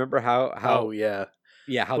 Do you remember how Oh yeah,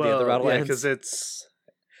 how the other battle ends? because it's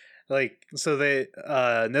like, so they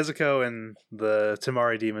Nezuko and the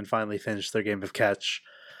Tamari demon finally finished their game of catch.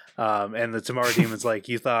 And the Tamari demon's like,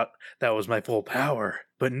 you thought that was my full power,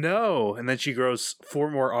 but no. And then she grows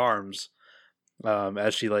 4 more arms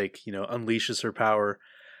as she unleashes her power.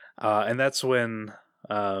 And that's when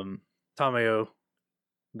Tamayo,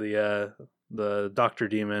 the doctor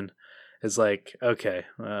demon, is like, okay,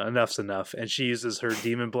 enough's enough. And she uses her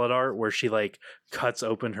demon blood art where she like cuts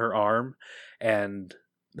open her arm, and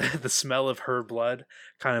the smell of her blood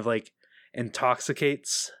kind of like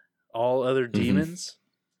intoxicates all other demons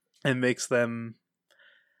and makes them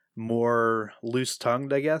more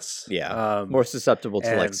loose-tongued, I guess. Yeah, more susceptible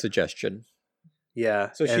to like suggestion.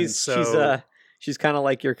 Yeah. So she's kind of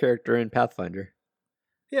like your character in Pathfinder.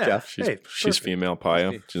 Yeah, Jeff. She's female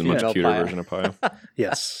Payo. She's a much cuter version of Payo.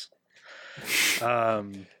 Yes.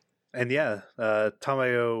 And yeah,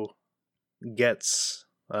 Tamayo gets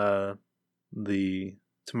the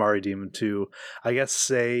Tamari demon to, I guess,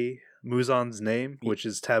 say Muzan's name, which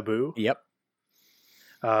is taboo. Yep.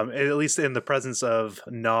 At least in the presence of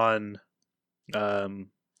non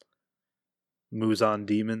Muzan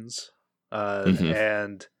demons.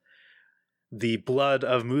 And the blood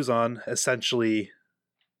of Muzan essentially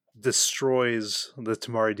destroys the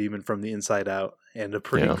Tamari demon from the inside out in a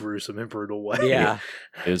pretty gruesome and brutal way. Yeah.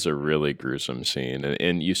 It is a really gruesome scene.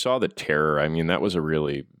 And you saw the terror. I mean, that was a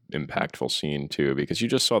really impactful scene too, because you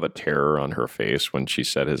just saw the terror on her face when she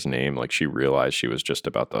said his name. Like, she realized she was just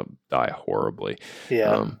about to die horribly.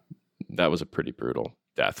 Yeah. That was a pretty brutal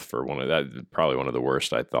death for probably one of the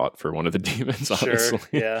worst, I thought, for one of the demons, honestly.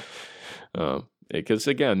 Sure, yeah. Because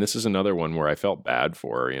again, this is another one where I felt bad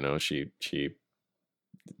for her. She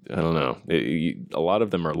I don't know. A lot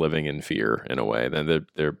of them are living in fear in a way. Then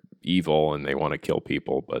they're evil and they want to kill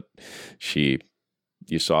people, but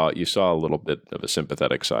you saw a little bit of a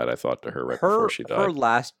sympathetic side, I thought, to her before she died. Her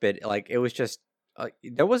last bit, like, it was just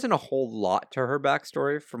there wasn't a whole lot to her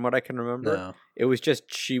backstory from what I can remember. No. It was just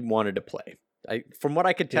she wanted to play. From what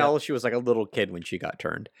I could tell, she was like a little kid when she got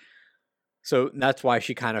turned. So that's why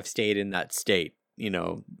she kind of stayed in that state,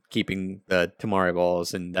 keeping the Tamari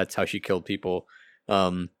balls, and that's how she killed people.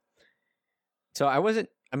 So I was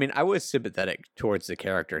sympathetic towards the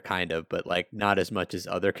character, kind of, but like not as much as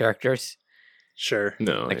other characters. Sure.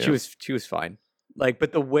 No. Like, she was fine. Like,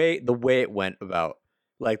 but the way it went about,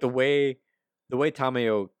 like the way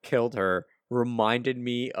Tamayo killed her reminded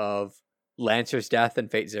me of Lancer's death in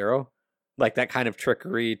Fate Zero. Like, that kind of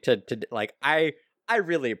trickery to like, I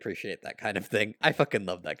really appreciate that kind of thing. I fucking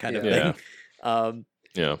love that kind of thing.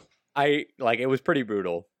 Yeah. I like, it was pretty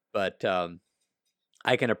brutal, but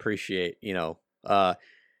I can appreciate, a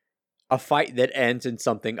fight that ends in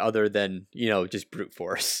something other than, just brute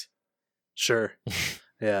force. Sure.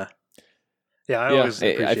 Yeah. Yeah, I always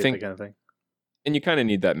appreciate that kind of thing. And you kind of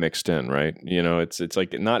need that mixed in, right? It's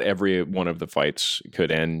like not every one of the fights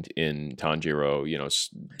could end in Tanjiro,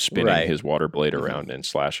 spinning his water blade around and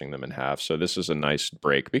slashing them in half. So this is a nice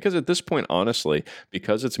break, because at this point, honestly,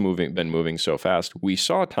 because it's been moving so fast, we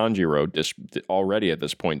saw Tanjiro already at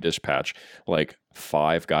this point dispatch like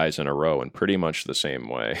 5 guys in a row in pretty much the same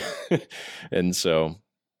way. And so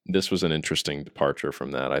this was an interesting departure from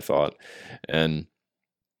that, I thought. And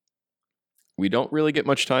we don't really get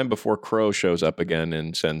much time before Crow shows up again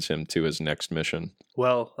and sends him to his next mission.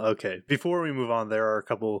 Well, okay. Before we move on, there are a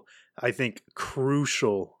couple, I think,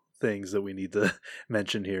 crucial things that we need to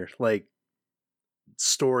mention here. Like,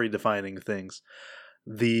 story-defining things.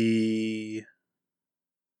 The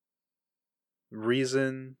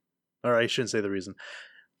reason, or I shouldn't say the reason.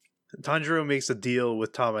 Tanjiro makes a deal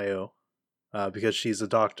with Tamayo because she's a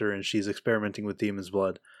doctor and she's experimenting with demon's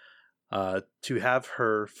blood, to have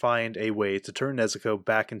her find a way to turn Nezuko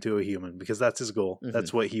back into a human, because that's his goal. Mhm.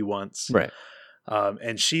 That's what he wants. Right.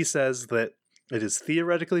 And she says that it is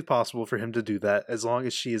theoretically possible for him to do that as long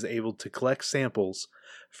as she is able to collect samples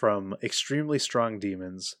from extremely strong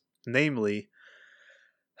demons, namely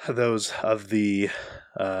those of the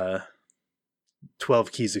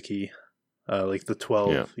 12 Kizuki, like the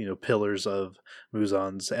 12 pillars of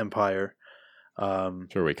Muzan's empire.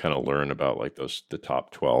 So we kind of learn about like the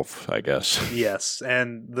top 12, I guess. Yes,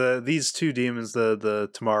 and these two demons, the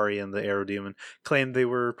Tamari and the Arrow Demon, claimed they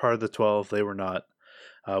were part of the 12. They were not.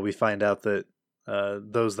 We find out that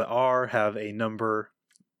those that are have a number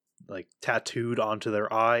like tattooed onto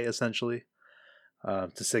their eye, essentially,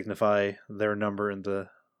 to signify their number in the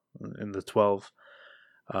 12.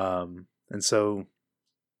 And so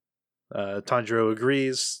Tanjiro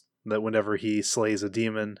agrees that whenever he slays a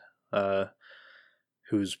demon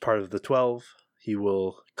who's part of the 12, he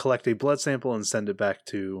will collect a blood sample and send it back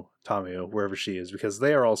to Tamio, wherever she is, because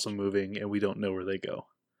they are also moving and we don't know where they go.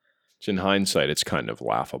 In hindsight, it's kind of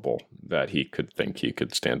laughable that he could think he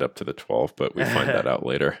could stand up to the 12, but we find that out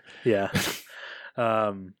later. Yeah.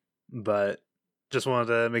 But just wanted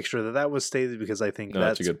to make sure that was stated, because I think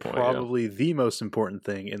that's a good point, probably the most important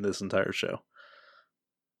thing in this entire show.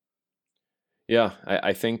 Yeah,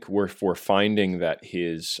 I think we're finding that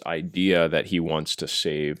his idea that he wants to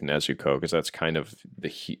save Nezuko, because that's kind of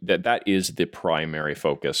that is the primary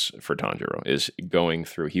focus for Tanjiro, is going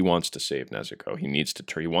through. He wants to save Nezuko.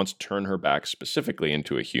 He wants to turn her back specifically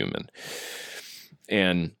into a human,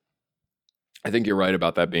 and I think you're right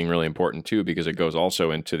about that being really important too, because it goes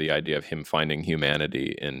also into the idea of him finding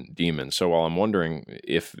humanity in demons. So while I'm wondering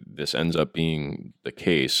if this ends up being the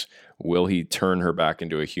case, will he turn her back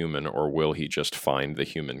into a human, or will he just find the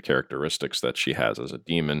human characteristics that she has as a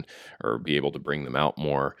demon, or be able to bring them out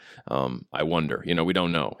more? I wonder. We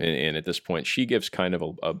don't know. And at this point, she gives kind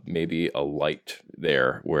of maybe a light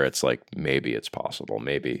there where it's like, maybe it's possible.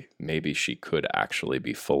 Maybe she could actually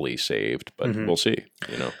be fully saved, but we'll see.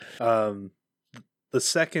 The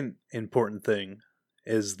second important thing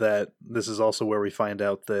is that this is also where we find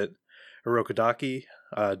out that Urokodaki,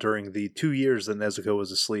 during the 2 years that Nezuko was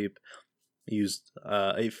asleep, used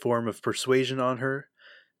a form of persuasion on her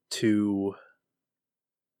to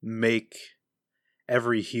make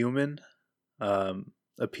every human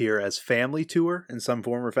appear as family to her in some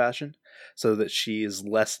form or fashion, so that she is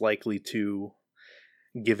less likely to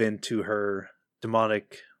give in to her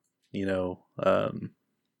demonic,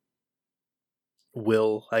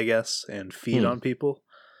 will, I guess, and feed on people,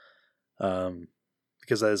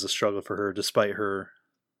 because that is a struggle for her, despite her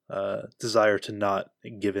desire to not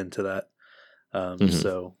give in to that.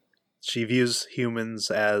 So she views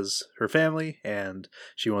humans as her family, and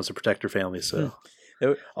she wants to protect her family. So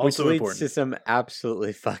also which leads to some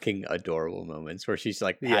absolutely fucking adorable moments where she's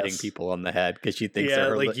like patting people on the head because she thinks they're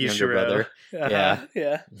her like younger brother. Yeah.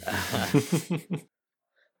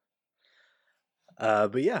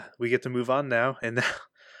 But yeah, we get to move on now, and now,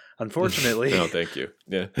 unfortunately, no, thank you.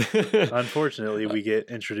 Yeah, unfortunately, we get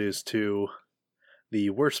introduced to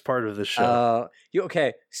the worst part of the show.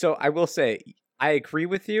 Okay, so I will say I agree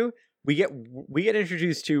with you. We get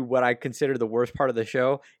introduced to what I consider the worst part of the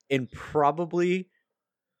show, and probably,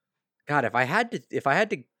 God, if I had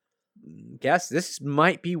to guess, this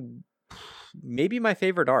might be maybe my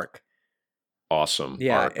favorite arc. Awesome.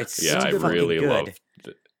 Yeah, arc. it's I really good. love it.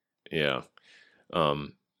 Yeah.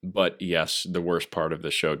 But yes, the worst part of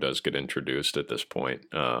the show does get introduced at this point,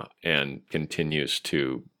 and continues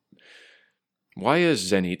to. Why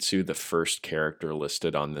is Zenitsu the first character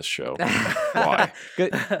listed on this show? Why?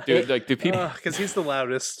 Dude, like, do people? Because he's the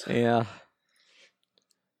loudest. Yeah.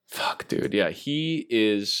 Fuck, dude. Yeah, he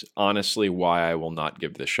is honestly why I will not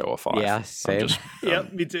give this show a 5. Yeah, same.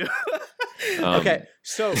 Yep, me too. Okay,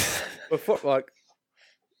 so before we're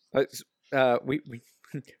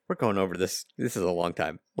going over this. This is a long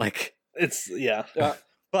time. Like it's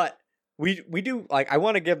but we do like. I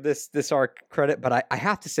want to give this arc credit, but I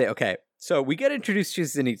have to say, okay. So we get introduced to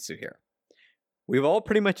Zenitsu here. We've all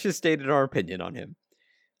pretty much just stated our opinion on him.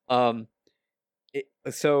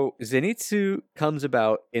 So Zenitsu comes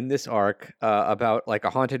about in this arc about like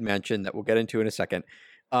a haunted mansion that we'll get into in a second.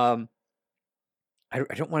 I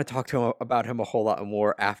don't want to talk to him about him a whole lot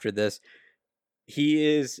more after this. He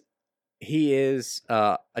is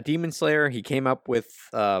a demon slayer. He came up with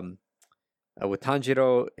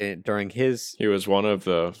Tanjiro during his. He was one of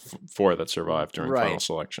the 4 that survived during final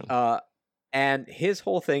selection. And his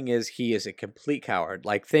whole thing is he is a complete coward.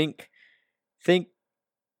 Like think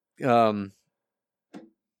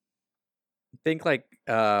like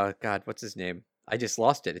God, what's his name? I just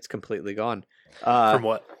lost it. It's completely gone. From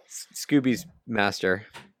what? Scooby's master,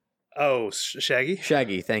 Oh, Shaggy.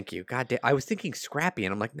 Shaggy. Thank you. God damn, I was thinking Scrappy,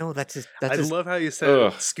 and I'm like, no, that's his. That's I his. love how you said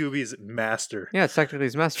Ugh. Scooby's master. Yeah, it's technically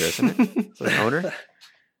his master, isn't it? So the owner.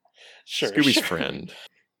 Sure. Scooby's sure. friend.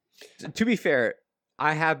 To be fair,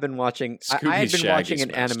 I have been watching. I had Scooby's been watching Shaggy's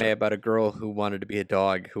an anime master. about a girl who wanted to be a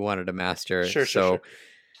dog, who wanted a master. Sure, so,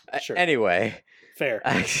 Sure. anyway, Fair.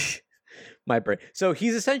 my brain. So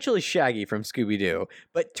he's essentially Shaggy from Scooby Doo,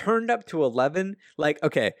 but turned up to 11. Like,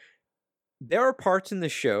 okay, there are parts in the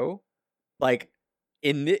show, like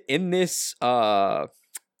in this arc,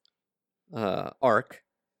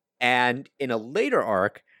 and in a later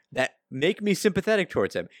arc that make me sympathetic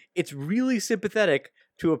towards him. It's really sympathetic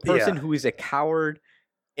to a person Yeah. who is a coward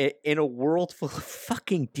in a world full of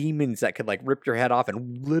fucking demons that could like rip your head off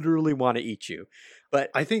and literally want to eat you. But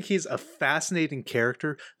I think he's a fascinating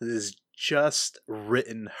character that is just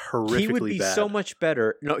written horrifically he would be bad. so much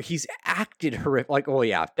better. No, he's acted horrific. Like, oh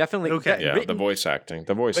yeah, definitely. Okay. Yeah, the written- voice acting.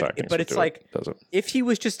 The voice acting. but it's like- does it. if he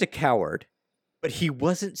was just a coward, but he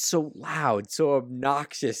wasn't so loud, so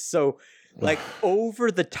obnoxious, so like over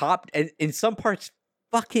the top, and in some parts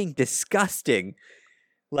fucking disgusting.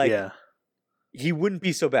 Like, yeah. he wouldn't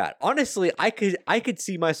be so bad. Honestly, I could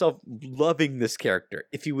see myself loving this character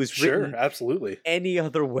if he was Sure. written Absolutely. any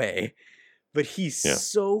other way. But he's Yeah.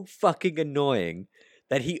 so fucking annoying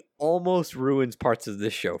that he almost ruins parts of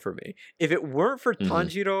this show for me. If it weren't for Mhm.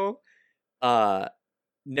 Tanjiro,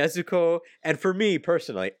 Nezuko, and for me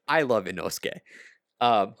personally, I love Inosuke.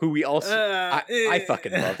 Who we also I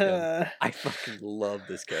fucking love him. I fucking love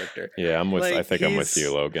this character. Yeah, I'm with. I Like, think I'm with he's-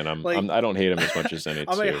 you, Logan. like- I don't hate him as much as any.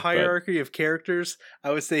 On a hierarchy of characters,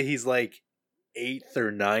 I would say he's like 8th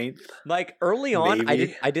or 9th. Like early on,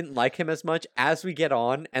 Maybe. I didn't like him as much. As we get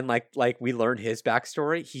on and like we learn his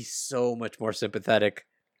backstory, he's so much more sympathetic.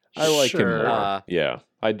 I like him Sure. more. Yeah,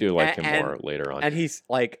 I do like him and- more later on. And he's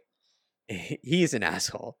like he's an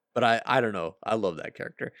asshole. But I don't know. I love that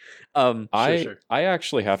character. Sure. I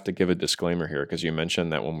actually have to give a disclaimer here because you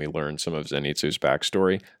mentioned that when we learned some of Zenitsu's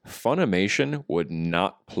backstory, Funimation would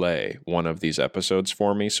not play one of these episodes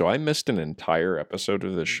for me, so I missed an entire episode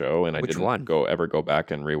of the show, and I Which didn't one? ever go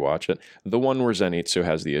back and rewatch it. The one where Zenitsu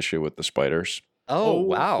has the issue with the spiders. Oh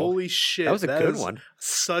wow. Holy shit. that was a good is one.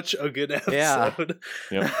 Such a good Yeah. episode.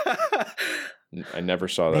 Yep. I never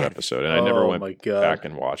saw that Man. episode, and I never Oh went my God. back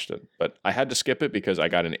and watched it. But I had to skip it because I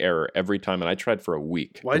got an error every time, and I tried for a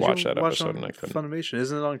week Why'd to watch you that watch episode, on and I couldn't. Funimation?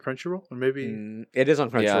 Isn't it on Crunchyroll? Or maybe It is on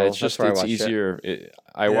Crunchyroll. Yeah, it's That's just where I it's watched it. easier.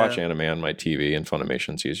 I watch Yeah. anime on my TV, and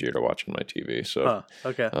Funimation's easier to watch on my TV. So, Huh.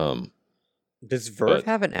 Okay. Does Verve but-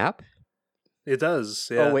 have an app? It does.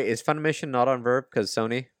 Yeah. Oh wait, is Funimation not on Verve because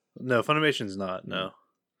Sony? No, Funimation's not. No.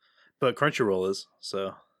 But Crunchyroll is.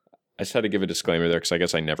 So. I just had to give a disclaimer there because I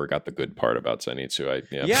guess I never got the good part about Zenitsu.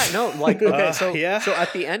 Yeah, no, like okay, so Yeah. so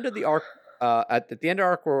at the end of the arc, at the end of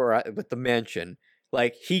arc where we're at with the mansion,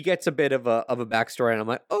 like he gets a bit of a backstory, and I'm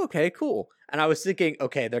like, okay, cool. And I was thinking,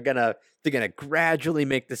 okay, they're gonna gradually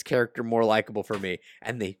make this character more likable for me,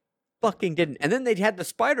 and they fucking didn't. And then they had the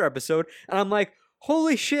spider episode, and I'm like,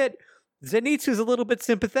 holy shit, Zenitsu's a little bit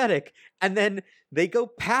sympathetic. And then they go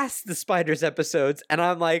past the spiders episodes, and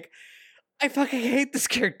I'm like, I fucking hate this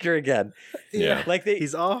character again. Yeah. Like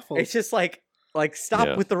He's awful. it's just like stop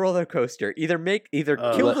Yeah. with the roller coaster. Either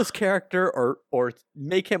kill this character or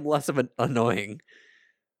make him less of an annoying.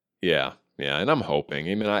 Yeah, and I'm hoping.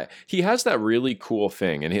 I mean, he has that really cool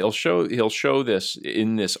thing, and he'll show this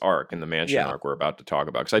in this arc, in the mansion Yeah. arc we're about to talk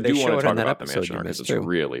about, because I They do show want it to in talk that about the episode mansion you arc because missed, it's too.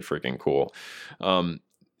 really freaking cool.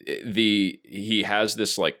 He has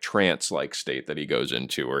this like trance like state that he goes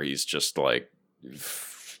into where he's just like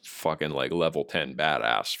fucking like level 10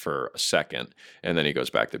 badass for a second, and then he goes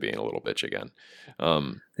back to being a little bitch again.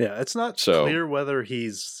 Yeah, it's not So- clear whether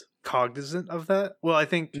he's cognizant of that. Well, I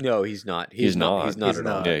think No, he's not. He's not. He's not He's at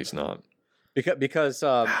all. not. Yeah, he's not. Because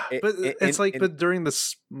but it's like but during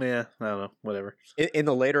this I don't know, whatever. in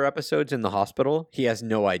the later episodes in the hospital, he has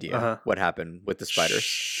no idea Uh-huh. what happened with the spiders.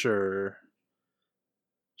 Sure.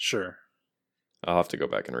 I'll have to go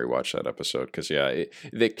back and rewatch that episode because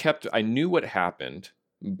I knew what happened,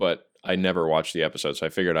 but I never watched the episode, so I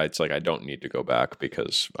figured I don't need to go back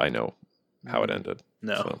because I know how it ended.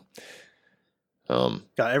 No. So,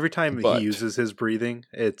 God, every time but- he uses his breathing,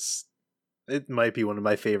 it might be one of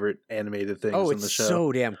my favorite animated things Oh, in the it's show.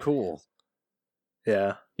 so damn cool.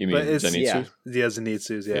 Yeah. you mean But it's- Zenitsu? yeah.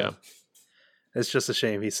 Zenitsu's, yeah. Yeah. It's just a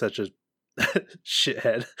shame he's such a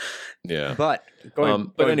shithead. Yeah. But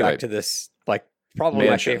going anyway, back to this, like probably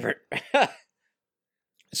Mansion. my favorite.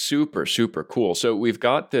 Super, super cool. So we've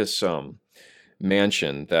got this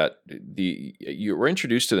mansion that you were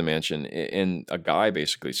introduced to the mansion, and a guy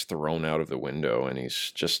basically is thrown out of the window and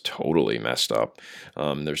he's just totally messed up.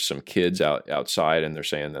 There's some kids outside and they're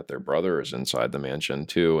saying that their brother is inside the mansion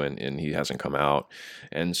too, and he hasn't come out.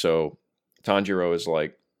 And so Tanjiro is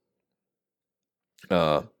like,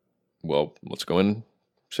 well, let's go and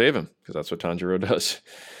save him, because that's what Tanjiro does.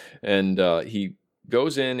 And he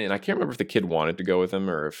goes in, and I can't remember if the kid wanted to go with him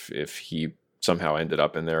or if he somehow ended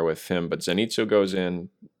up in there with him. But Zenitsu goes in,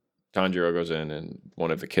 Tanjiro goes in, and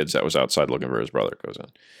one of the kids that was outside looking for his brother goes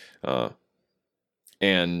in.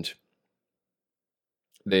 And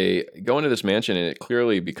they go into this mansion, and it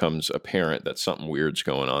clearly becomes apparent that something weird's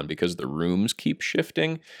going on, because the rooms keep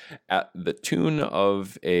shifting at the tune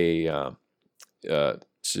of a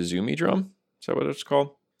Suzumi drum. Is that what it's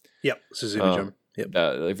called? Yep, Suzumi drum. Yep,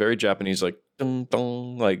 like very Japanese, like dun,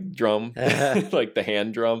 dun, like drum, like the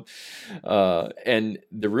hand drum. And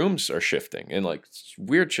the rooms are shifting, and like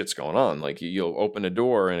weird shit's going on. Like you'll open a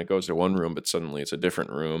door and it goes to one room, but suddenly it's a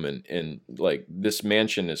different room, and like this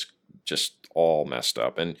mansion is just all messed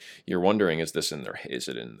up, and you're wondering, is it in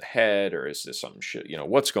the head, or is this some shit?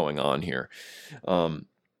 What's going on here?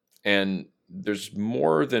 And there's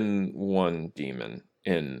more than one demon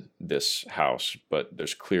in this house, but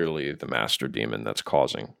there's clearly the master demon that's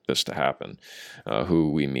causing this to happen, who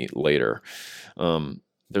we meet later.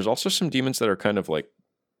 There's also some demons that are kind of like,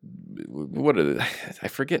 what are they? I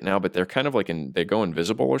forget now, but they're kind of like they go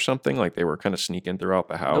invisible or something. Like they were kind of sneaking throughout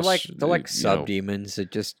the house. They're like sub demons that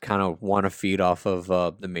just kind of want to feed off of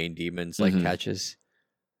the main demons, like Catches.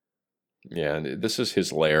 Yeah, and this is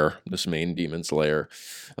his lair, this main demon's lair.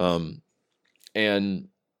 And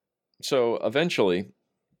so eventually,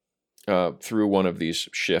 through one of these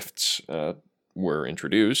shifts, we're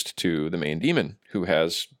introduced to the main demon, who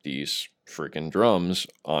has these freaking drums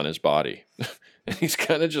on his body. And he's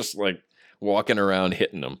kind of just like walking around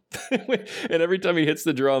hitting them. And every time he hits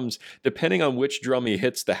the drums, depending on which drum he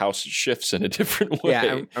hits, the house shifts in a different way.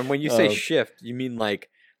 Yeah, and when you say shift, you mean like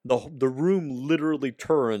the room literally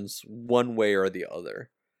turns one way or the other.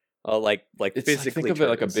 Like physically. Think of it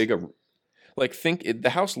like a big... the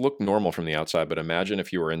house looked normal from the outside, but imagine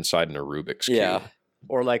if you were inside in a Rubik's Cube. Yeah,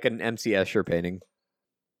 or like an MC Escher painting.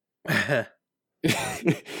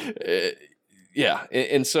 Yeah,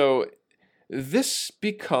 and so this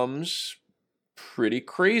becomes pretty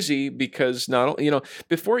crazy, because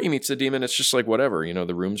before he meets the demon, it's just like whatever,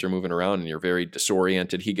 the rooms are moving around and you're very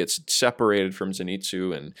disoriented. He gets separated from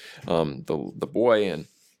Zenitsu and the boy, and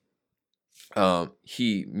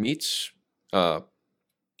he meets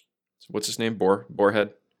what's his name?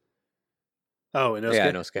 Boarhead? Oh, Inosuke.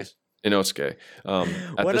 Yeah, Inosuke. Inosuke.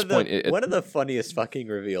 One of the funniest fucking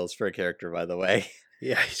reveals for a character, by the way.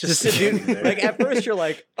 Yeah, he's just a dude. Like at first you're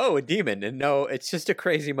like, oh, a demon, and no, it's just a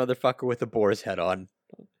crazy motherfucker with a boar's head on.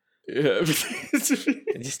 Yeah,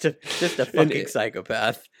 just a fucking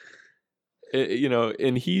psychopath.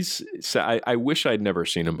 And I wish I'd never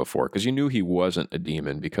seen him before, because you knew he wasn't a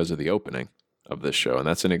demon because of the opening of this show, and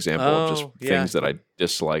that's an example of just things that I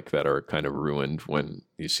dislike that are kind of ruined when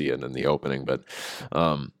you see it in the opening. But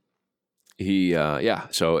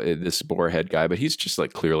this boarhead guy, but he's just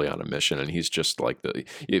like clearly on a mission, and he's just like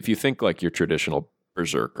if you think like your traditional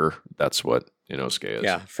berserker, that's what Inosuke is.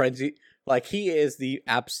 Yeah, frenzy. Like he is the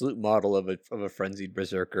absolute model of a frenzied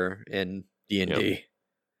berserker in D&D. Yep.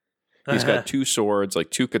 He's got two swords,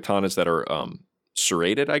 like two katanas that are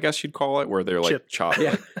serrated, I guess you'd call it, where they're like chopped,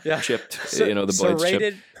 chipped. The blades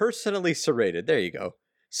serrated, personally serrated. There you go.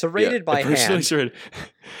 Serrated by hand. Serrated.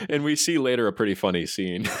 And we see later a pretty funny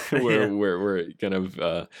scene where we're kind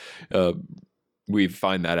of we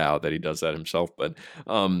find that out that he does that himself. But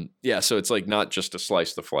so it's like not just to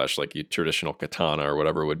slice the flesh like your traditional katana or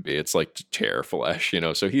whatever it would be. It's like to tear flesh,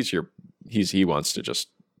 So he wants to just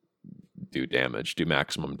do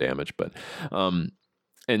maximum damage. But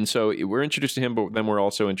and so we're introduced to him, but then we're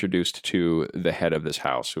also introduced to the head of this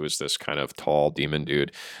house, who is this kind of tall demon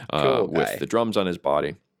dude with the drums on his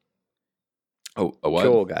body. Oh, a what?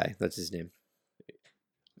 Kyo guy. That's his name.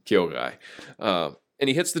 Kyo guy. And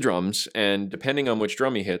he hits the drums, and depending on which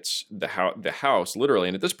drum he hits, the house, literally,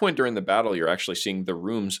 and at this point during the battle, you're actually seeing the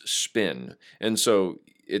rooms spin. And so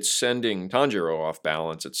it's sending Tanjiro off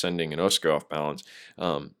balance, it's sending Inosuke off balance,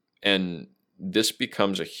 and this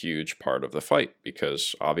becomes a huge part of the fight,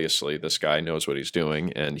 because obviously this guy knows what he's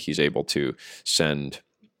doing, and he's able to send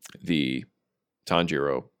the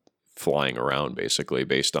Tanjiro flying around basically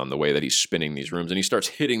based on the way that he's spinning these rooms, and he starts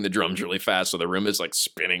hitting the drums really fast, so the room is like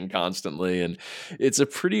spinning constantly, and it's a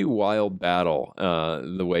pretty wild battle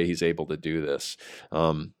the way he's able to do this.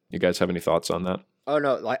 You guys have any thoughts on that? Oh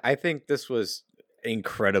no, I think this was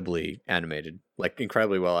incredibly animated, like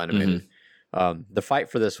incredibly well animated. The fight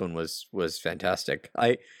for this one was fantastic.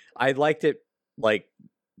 I liked it, like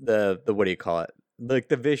the what do you call it? Like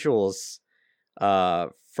the visuals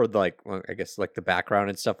for I guess like the background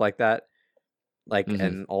and stuff like that. Like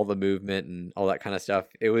and all the movement and all that kind of stuff.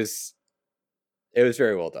 It was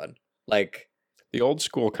very well done. Like the old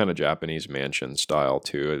school kind of Japanese mansion style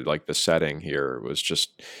too. Like the setting here was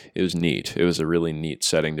it was neat. It was a really neat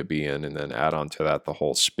setting to be in, and then add on to that the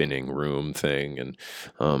whole spinning room thing. And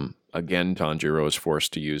again, Tanjiro is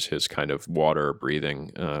forced to use his kind of water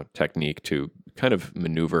breathing technique to kind of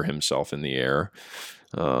maneuver himself in the air.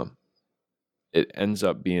 It ends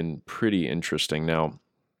up being pretty interesting. Now,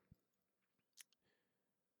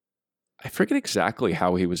 I forget exactly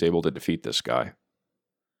how he was able to defeat this guy.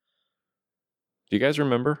 Do you guys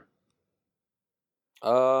remember?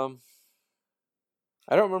 I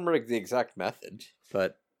don't remember the exact method,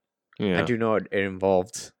 but I do know it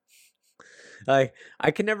involved. I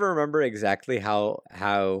can never remember exactly how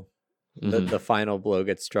the final blow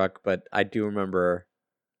gets struck, but I do remember.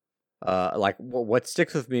 Like what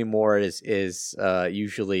sticks with me more is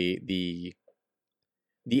usually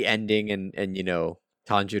the ending and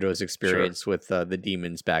Tanjiro's experience with the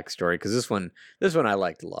demon's backstory, because this one I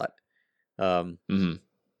liked a lot. Go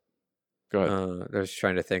ahead. I was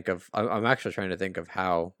trying to think of. I'm actually trying to think of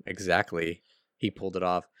how exactly he pulled it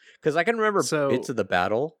off, because I can remember bits of the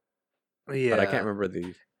battle, but I can't remember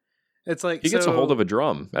the. It's like he gets a hold of a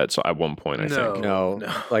drum at one point. I think no,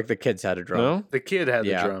 like the kids had a drum. No, the kid had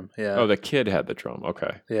the drum. Yeah. Oh, the kid had the drum.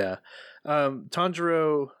 Okay. Yeah.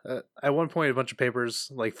 Tanjiro at one point a bunch of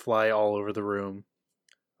papers like fly all over the room.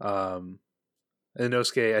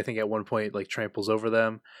 Inosuke, I think at one point like tramples over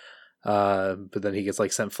them. But then he gets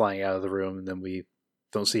like sent flying out of the room, and then we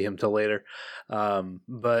don't see him till later.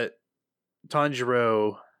 But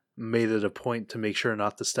Tanjiro made it a point to make sure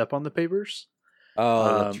not to step on the papers.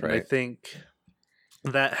 Oh, that's right. I think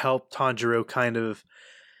that helped Tanjiro kind of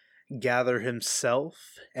gather himself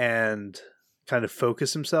and kind of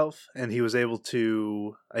focus himself, and he was able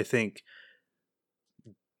to, I think,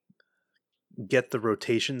 get the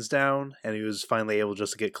rotations down, and he was finally able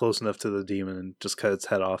just to get close enough to the demon and just cut its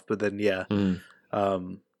head off. But then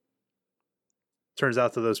turns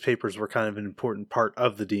out that those papers were kind of an important part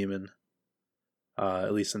of the demon,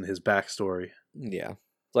 at least in his backstory. Yeah,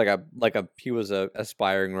 it's he was a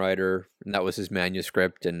aspiring writer, and that was his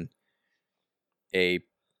manuscript, and a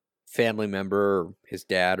family member, or his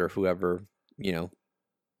dad or whoever,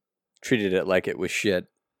 treated it like it was shit,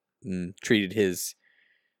 and treated his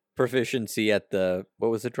proficiency at the,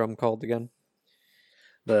 what was the drum called again?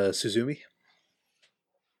 The Suzumi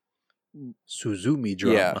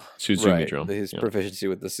drum. Yeah, Suzumi drum. His proficiency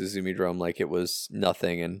with the Suzumi drum, like it was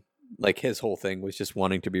nothing, and like his whole thing was just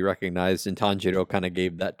wanting to be recognized, and Tanjiro kind of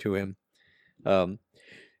gave that to him.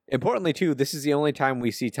 Importantly, too, this is the only time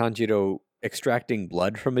we see Tanjiro extracting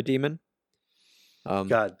blood from a demon.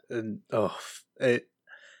 God, and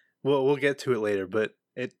we'll get to it later, but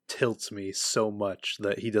it tilts me so much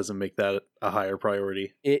that he doesn't make that a higher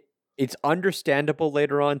priority. It's understandable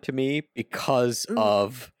later on to me because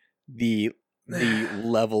of the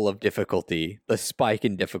level of difficulty, the spike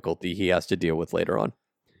in difficulty he has to deal with later on.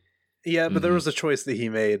 Yeah, but there was a choice that he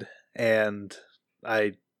made, and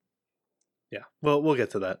we'll get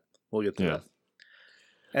to that. That.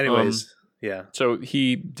 Anyways, So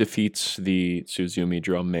he defeats the Suzumi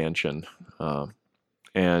drum mansion,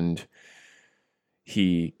 and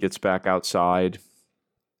he gets back outside.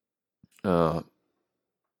 I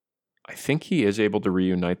think he is able to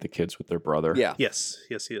reunite the kids with their brother. Yeah. Yes,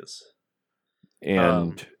 he is.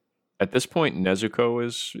 And at this point, Nezuko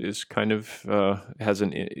is kind of has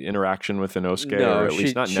an interaction with Inosuke, or at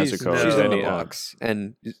least not Nezuko. She's in the box,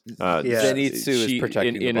 and Zenitsu is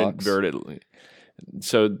protecting the box. Inadvertently.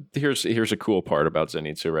 So here's a cool part about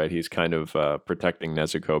Zenitsu, right? He's kind of protecting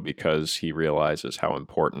Nezuko because he realizes how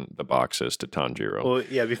important the box is to Tanjiro. Well,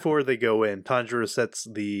 yeah, before they go in, Tanjiro sets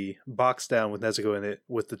the box down with Nezuko in it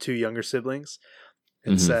with the two younger siblings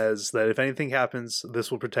and says that if anything happens,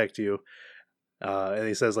 this will protect you. And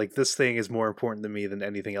he says, like, this thing is more important to me than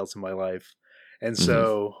anything else in my life. And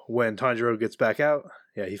so when Tanjiro gets back out,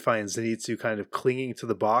 he finds Zenitsu kind of clinging to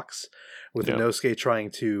the box with Inosuke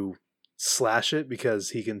trying to slash it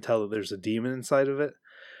because he can tell that there's a demon inside of it.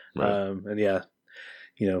 Right.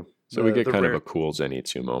 So we get kind of a cool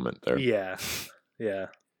Zenitsu moment there. Yeah.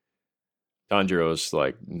 Tanjiro's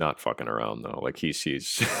like not fucking around though. Like he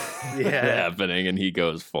sees happening and he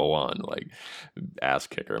goes full on like ass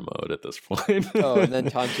kicker mode at this point. And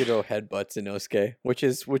then Tanjiro headbutts Inosuke,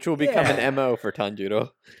 which will become an MO for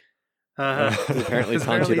Tanjiro. Apparently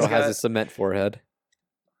Tanjiro has a cement forehead.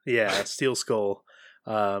 Yeah, Steel Skull.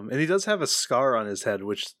 And he does have a scar on his head,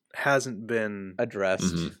 which hasn't been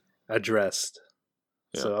Addressed. Mhm. addressed.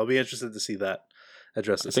 Yeah. So I'll be interested to see that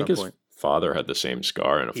addressed I at think some his point. father had the same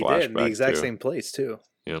scar in a He flashback did in the exact too. same place too.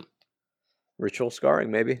 Ritual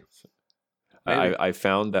scarring, maybe. Maybe. I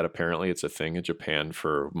found that apparently it's a thing in Japan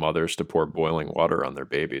for mothers to pour boiling water on their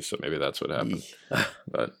babies, so maybe that's what happened.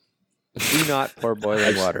 But Do not pour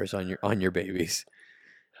boiling waters on your babies.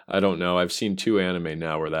 I don't know. I've seen 2 anime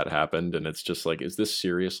now where that happened, and it's just like, is this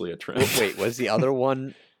seriously a trend? Wait, was the other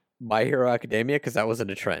one My Hero Academia? Because that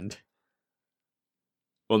wasn't a trend.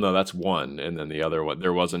 Well, no, that's one, and then the other one.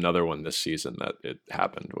 There was another one this season that it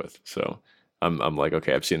happened with. So I'm like,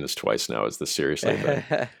 okay, I've seen this twice now. Is this seriously a thing?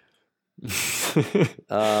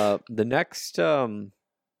 The next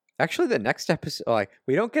actually the next episode, like,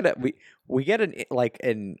 we don't get we get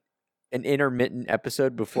an intermittent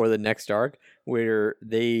episode before the next arc where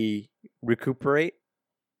they recuperate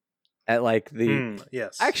at like the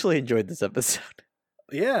Yes. I actually enjoyed this episode.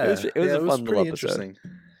 Yeah. It was a fun little pretty episode. interesting.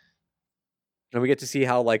 And we get to see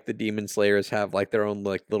how like the Demon Slayers have like their own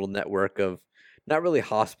like little network of not really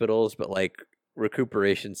hospitals but like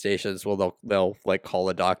recuperation stations. Well, they'll like call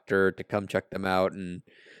a doctor to come check them out, and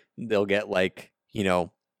they'll get like, you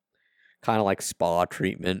know, kind of like spa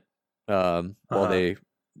treatment while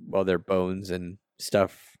their bones and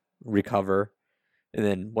stuff recover. And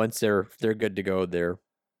then once they're good to go, their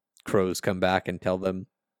crows come back and tell them.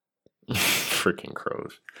 Freaking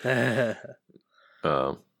crows.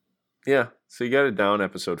 Yeah, so you got a down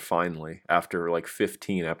episode finally. After like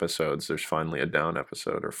 15 episodes, there's finally a down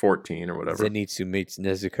episode, or 14 or whatever. Zenitsu meets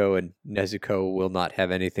Nezuko, and Nezuko will not have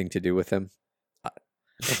anything to do with him.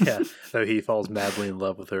 Yeah, so he falls madly in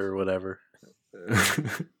love with her or whatever.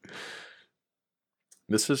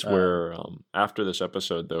 This is where after this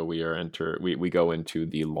episode, though, we go into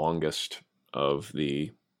the longest of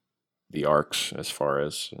the arcs as far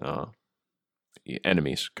as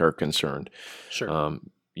enemies are concerned. Sure.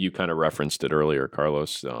 You kind of referenced it earlier,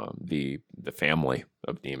 Carlos, the family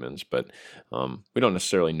of demons, but we don't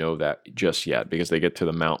necessarily know that just yet because they get to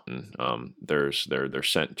the mountain. They're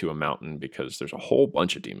sent to a mountain because there's a whole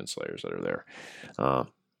bunch of demon slayers that are there,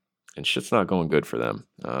 and shit's not going good for them.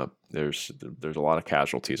 There's a lot of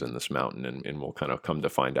casualties in this mountain, and we'll kind of come to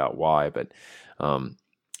find out why. But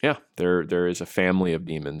yeah, there is a family of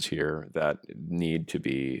demons here that need to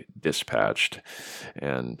be dispatched,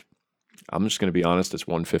 and I'm just going to be honest. It's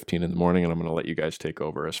 1:15 in the morning, and I'm going to let you guys take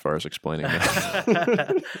over as far as explaining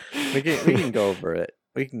that. we can go over it.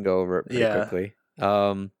 We can go over it pretty quickly.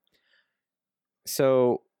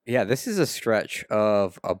 So yeah, this is a stretch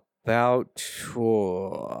of about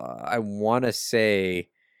I want to say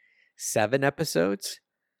 7 episodes.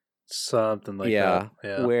 Something like that.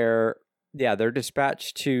 Yeah. Where they're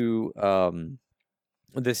dispatched to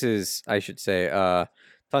this is, I should say,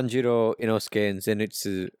 Tanjiro, Inosuke, and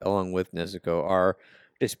Zenitsu, along with Nezuko, are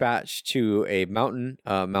dispatched to a mountain,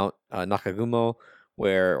 Mount Nakagumo,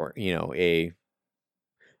 where, you know,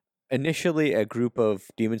 initially a group of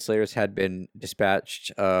demon slayers had been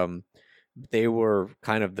dispatched. They were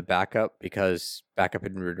kind of the backup because backup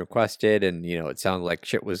had been requested, and, you know, it sounded like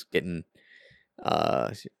shit was getting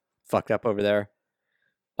fucked up over there.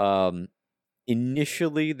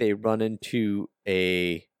 Initially, they run into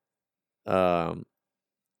a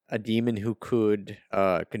demon who could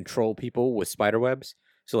control people with spider webs.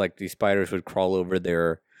 So like these spiders would crawl over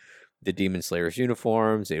the demon slayers'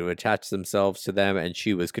 uniforms, they would attach themselves to them, and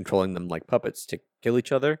she was controlling them like puppets to kill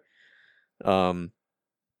each other.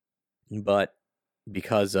 But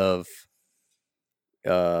because of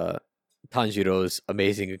Tanjiro's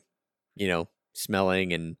amazing, you know,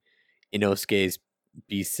 smelling and Inosuke's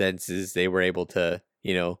beast senses, they were able to,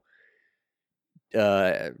 you know,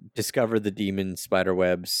 discover the demon spider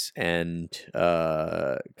webs and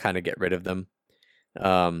kind of get rid of them,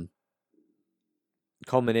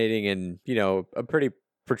 culminating in, you know, a pretty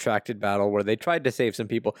protracted battle where they tried to save some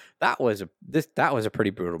people. That was a pretty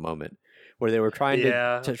brutal moment where they were trying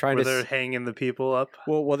they're hanging the people up.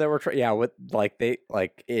 Well, they were Inosuke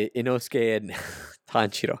and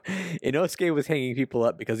Tanjiro. Inosuke was hanging people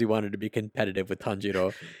up because he wanted to be competitive with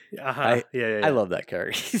Tanjiro. I love that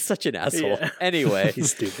character. He's such an asshole. Yeah. Anyway,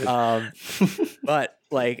 he's stupid. But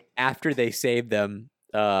like after they saved them,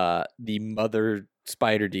 the mother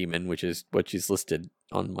spider demon, which is what she's listed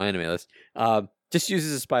on my anime list, just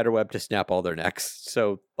uses a spider web to snap all their necks.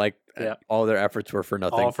 So like all their efforts were for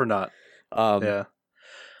nothing. All for naught. I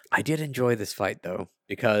did enjoy this fight though,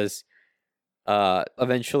 because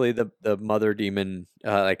eventually the mother demon,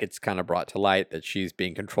 like, it's kind of brought to light that she's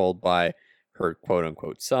being controlled by her quote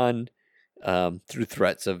unquote son, through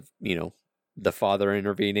threats of, you know, the father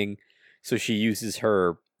intervening. So she uses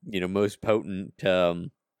her, most potent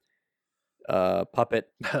puppet.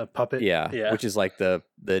 Puppet. Yeah, which is like the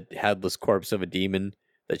headless corpse of a demon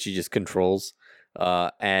that she just controls.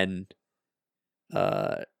 And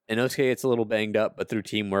Inosuke gets a little banged up, but through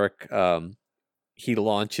teamwork, he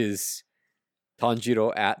launches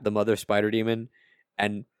Tanjiro at the mother spider demon,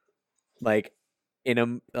 and like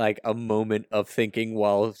in a moment of thinking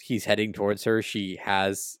while he's heading towards her, she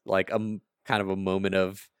has like a kind of a moment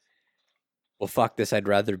of, well, fuck this, I'd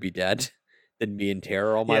rather be dead than be in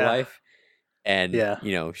terror all my life. And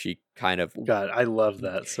she kind of, God, I love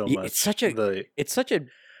that so much. It's such a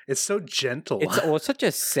it's so gentle. It's such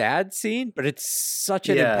a sad scene, but it's such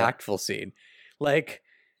an impactful scene. Like,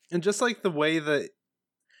 and just like the way that,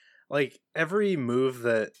 like, every move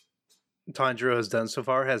that Tanjiro has done so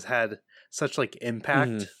far has had such like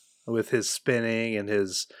impact with his spinning and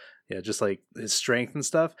his just like his strength and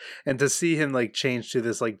stuff. And to see him like change to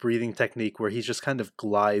this like breathing technique where he just kind of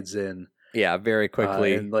glides in, very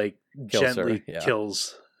quickly, and like gently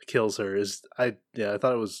kills her is I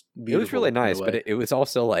thought it was beautiful. It was really nice, but it was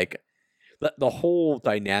also like the whole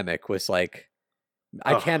dynamic was like,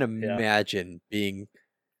 I can't imagine being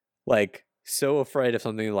like so afraid of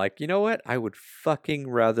something like, you know what, I would fucking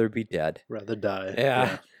rather be dead, rather die.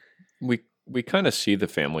 Yeah. We kind of see the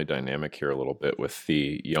family dynamic here a little bit with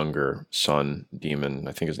the younger son demon.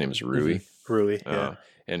 I think his name is Rui. Rui,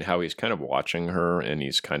 and how he's kind of watching her, and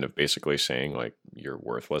he's kind of basically saying like, "You're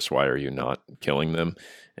worthless. Why are you not killing them?"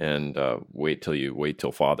 And wait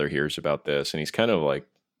till father hears about this. And he's kind of like,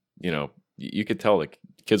 you could tell the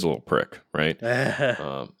kid's a little prick, right?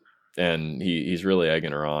 And he's really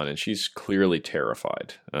egging her on, and she's clearly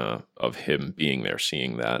terrified of him being there,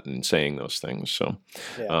 seeing that, and saying those things. So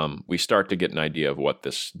we start to get an idea of what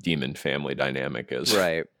this demon family dynamic is.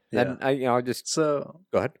 Right. Yeah. And I just go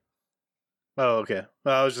ahead. Oh, okay.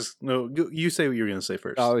 I was just you say what you were going to say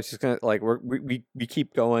first. I was just gonna like we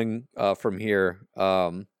keep going from here.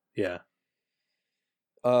 And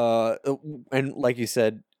like you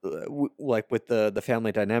said, like with the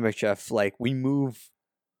family dynamic, Jeff, like we move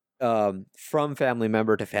from family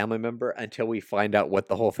member to family member until we find out what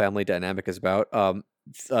the whole family dynamic is about.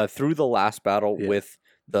 Through the last battle with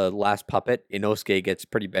the last puppet, Inosuke gets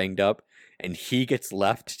pretty banged up, and he gets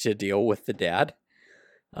left to deal with the dad.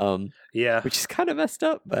 Which is kind of messed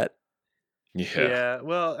up, but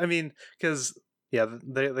well, I mean, because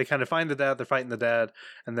they kind of find the dad, they're fighting the dad,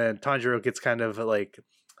 and then Tanjiro gets kind of like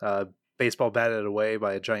baseball batted away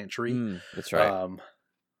by a giant tree. That's right.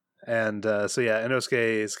 Inosuke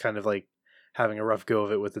is kind of like having a rough go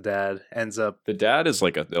of it with the dad. Ends up, the dad is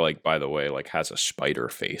like by the way, like has a spider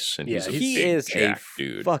face, and he's a big jack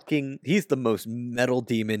dude. He's the most metal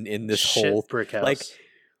demon in this whole brick house. Like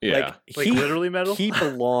he literally metal. He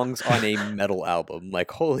belongs on a metal album. Like,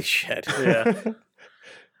 holy shit.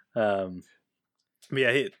 Inosuke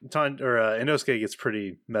gets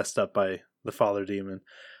pretty messed up by the father demon,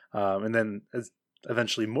 and then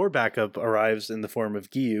eventually more backup arrives in the form of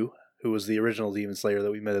Giyu, who was the original demon slayer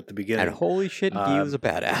that we met at the beginning. And holy shit, Giyu's a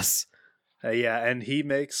badass. And he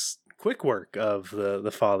makes quick work of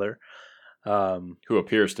the father. Who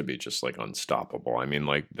appears to be just like unstoppable. I mean,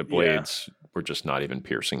 like the blades were just not even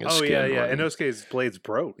piercing his skin. Inosuke's blades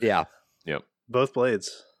broke. Yep. Both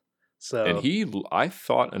blades. So, and I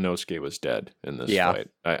thought Inosuke was dead in this fight.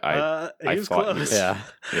 He was close.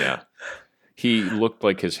 He looked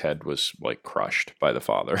like his head was like crushed by the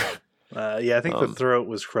father. I think the throat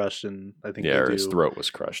was crushed, and I think his throat was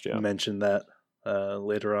crushed. Mention that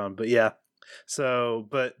later on, but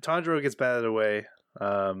but Tanjiro gets batted away.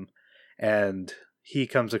 And he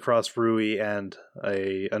comes across Rui and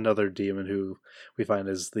another demon who we find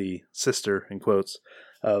is the sister, in quotes,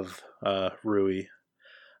 of Rui.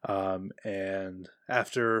 And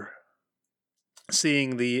after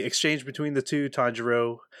seeing the exchange between the two,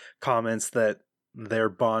 Tanjiro comments that their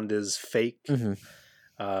bond is fake,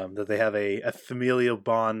 that they have a familial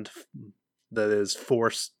bond that is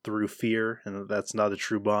forced through fear, and that's not a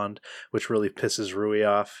true bond, which really pisses Rui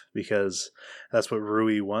off, because that's what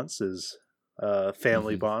Rui wants, is a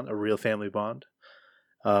family bond, a real family bond.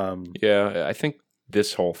 I think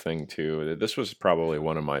this whole thing too, this was probably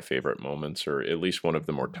one of my favorite moments, or at least one of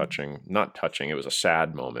the more not touching, it was a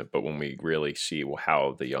sad moment, but when we really see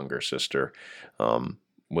how the younger sister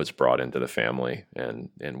was brought into the family, and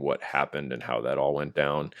what happened and how that all went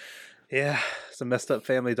down. Yeah, it's a messed up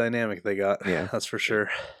family dynamic they got. Yeah, that's for sure.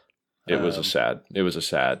 It was a sad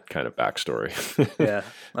kind of backstory.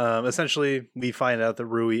 Essentially, we find out that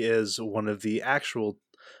Rui is one of the actual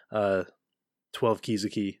 12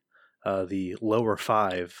 Kizuki, the lower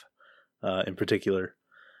 5 in particular.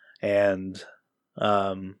 and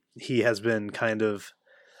he has been kind of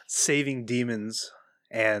saving demons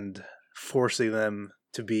and forcing them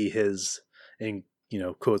to be his, in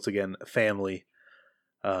quotes again, family,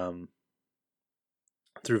 through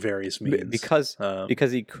various means. Because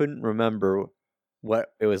he couldn't remember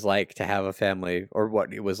what it was like to have a family, or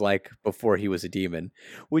what it was like before he was a demon,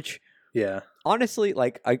 which honestly,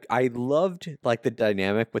 like I loved like the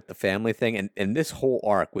dynamic with the family thing, and this whole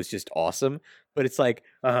arc was just awesome, but it's like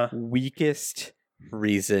weakest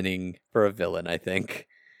reasoning for a villain, I think.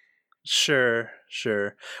 Sure.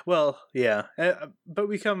 Well, yeah, but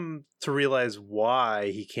we come to realize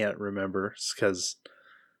why he can't remember. It's because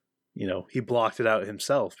he blocked it out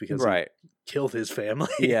himself because he killed his family.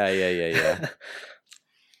 Yeah.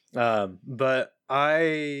 But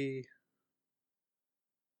I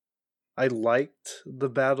liked the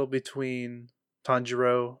battle between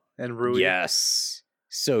Tanjiro and Rui. Yes,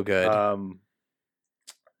 so good.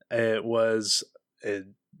 It was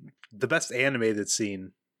the best animated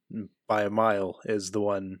scene by a mile. Is the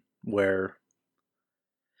one where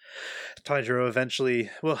Tanjiro eventually...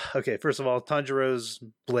 Well, okay, first of all, Tanjiro's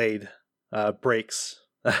blade breaks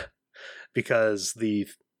because the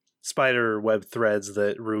spider web threads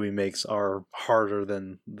that Rui makes are harder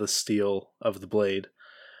than the steel of the blade.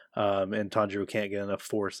 And Tanjiro can't get enough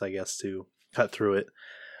force, I guess, to cut through it.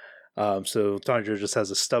 So Tanjiro just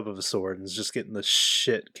has a stub of a sword and is just getting the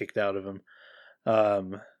shit kicked out of him.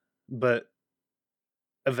 But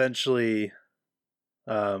eventually,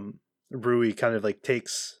 Rui kind of like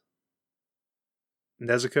takes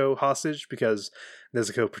Nezuko hostage because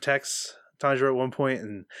Nezuko protects Tanjiro at one point,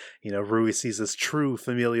 and Rui sees this true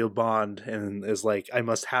familial bond and is like, I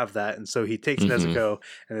must have that. And so he takes Nezuko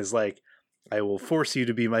and is like, I will force you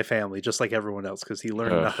to be my family just like everyone else, because he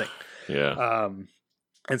learned nothing. Yeah.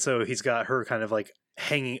 And so he's got her kind of like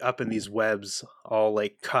hanging up in these webs, all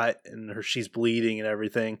like cut, and she's bleeding and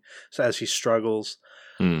everything, so as she struggles.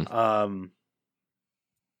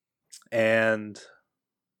 And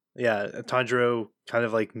yeah, Tanjiro kind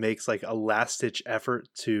of like makes like a last ditch effort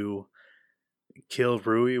to kill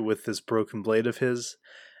Rui with this broken blade of his,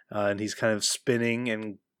 and he's kind of spinning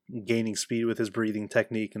and gaining speed with his breathing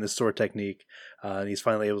technique and his sword technique, and he's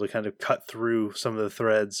finally able to kind of cut through some of the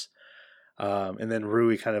threads, and then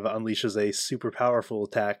Rui kind of unleashes a super powerful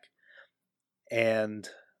attack. And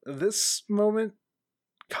this moment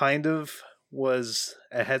kind of was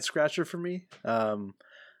a head scratcher for me.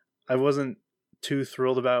 I wasn't too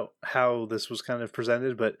thrilled about how this was kind of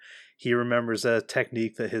presented, but he remembers a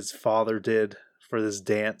technique that his father did for this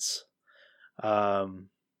dance. I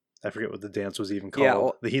forget what the dance was even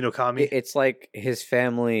called. Yeah, the Hinokami. It's like his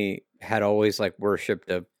family had always like worshipped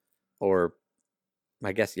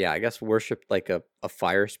worshipped like a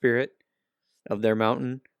fire spirit of their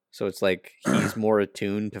mountain. So it's like he's more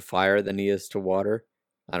attuned to fire than he is to water.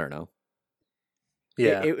 I don't know.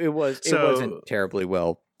 Yeah, it wasn't terribly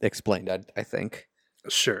well explained, I think.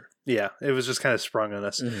 Sure. Yeah, it was just kind of sprung on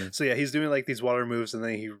us. So yeah, he's doing like these water moves, and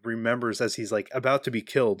then he remembers as he's like about to be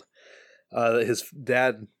killed, that his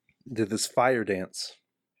dad did this fire dance,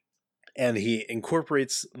 and he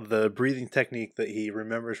incorporates the breathing technique that he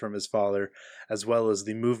remembers from his father, as well as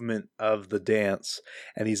the movement of the dance,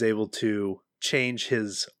 and he's able to change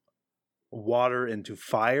his water into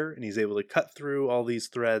fire, and he's able to cut through all these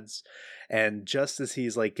threads. And just as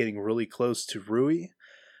he's like getting really close to Rui,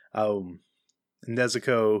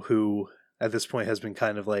 Nezuko, who at this point has been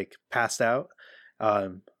kind of like passed out,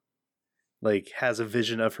 like has a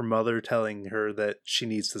vision of her mother telling her that she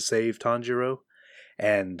needs to save Tanjiro,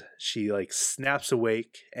 and she like snaps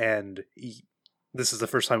awake, and this is the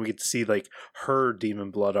first time we get to see like her demon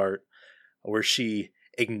blood art, where she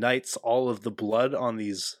ignites all of the blood on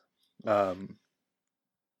these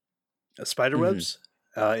spider webs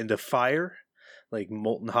into fire, like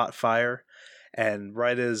molten hot fire. And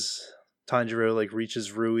right as Tanjiro like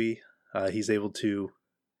reaches Rui, he's able to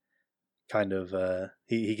kind of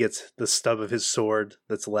he gets the stub of his sword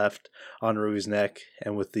that's left on Rui's neck,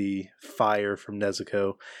 and with the fire from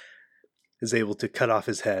Nezuko is able to cut off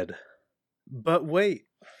his head. But wait,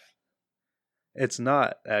 it's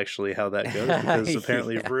not actually how that goes, because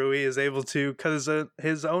apparently Rui is able to cut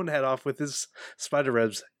his own head off with his spider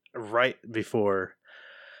webs right before.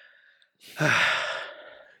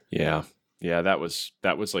 Yeah, that was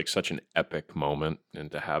like such an epic moment, and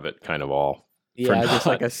to have it kind of all just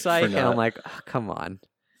like a psych, and I'm like, oh, come on,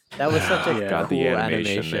 that was such a cool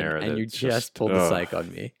animation there, and you just pulled the psych on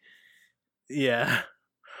me. Yeah.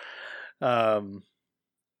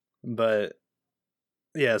 But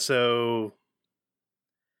yeah, so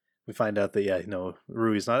we find out that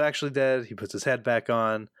Rui's not actually dead. He puts his head back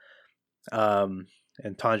on, and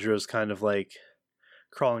and Tanjiro's kind of like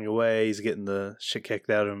crawling away. He's getting the shit kicked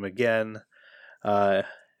out of him again. And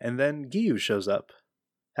then Giyu shows up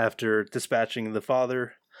after dispatching the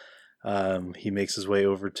father. He makes his way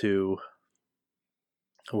over to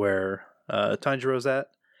where Tanjiro's at,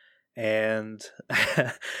 and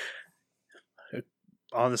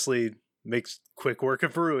honestly makes quick work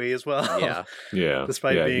of Rui as well. Yeah.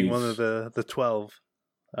 Despite being one of the 12.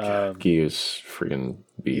 He is freaking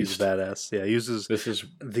beast. He's badass. Yeah, uses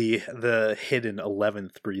the hidden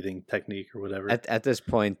 11th breathing technique or whatever. At this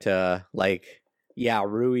point,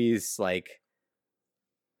 Rui's like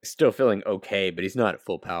still feeling okay, but he's not at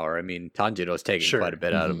full power. I mean, Tanjiro's taking quite a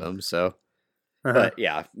bit out of him, so. But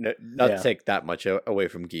yeah, not to take that much away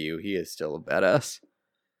from Giyu, he is still a badass.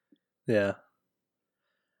 Yeah.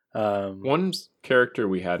 One character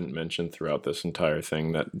we hadn't mentioned throughout this entire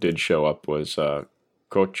thing that did show up was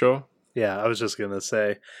Kocho. Yeah, I was just gonna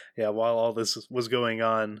say, while all this was going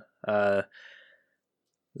on,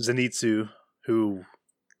 Zenitsu, who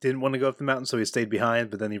didn't want to go up the mountain, so he stayed behind,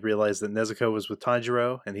 but then he realized that Nezuko was with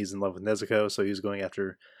Tanjiro, and he's in love with Nezuko, so he's going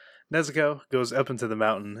after Nezuko, goes up into the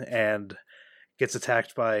mountain, and gets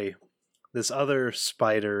attacked by this other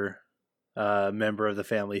spider member of the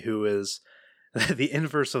family who is the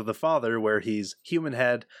inverse of the father, where he's human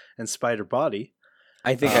head and spider body.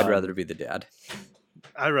 I think I'd rather be the dad.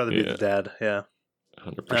 I'd rather be the dad, yeah.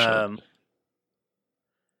 100%.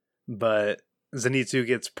 But Zenitsu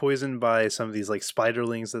gets poisoned by some of these like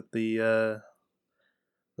spiderlings that the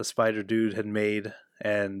spider dude had made,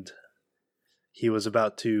 and he was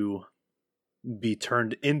about to be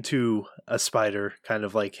turned into a spider, kind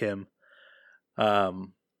of like him. But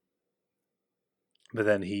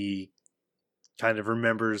then he kind of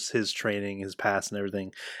remembers his training, his past, and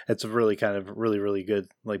everything. It's a really really good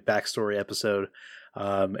like backstory episode.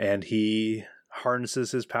 And he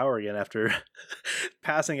harnesses his power again after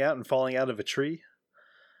passing out and falling out of a tree.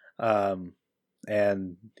 And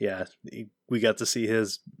yeah, we got to see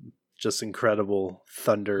his just incredible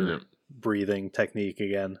thunder breathing technique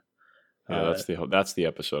again. Yeah, that's the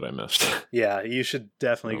episode I missed. Yeah, you should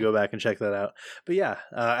definitely go back and check that out. But yeah,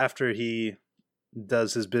 after he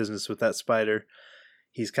does his business with that spider,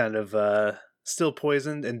 he's kind of still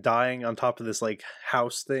poisoned and dying on top of this like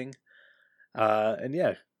house thing. And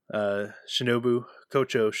yeah, Shinobu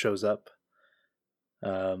Kocho shows up,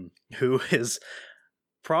 who is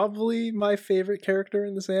probably my favorite character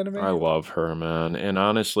in this anime. I love her, man. And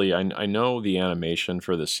honestly, I know the animation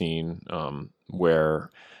for the scene where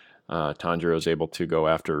Tanjiro is able to go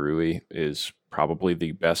after Rui is probably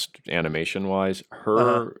the best animation-wise.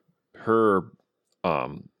 Her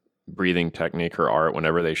breathing technique, her art,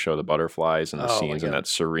 whenever they show the butterflies and the scenes and that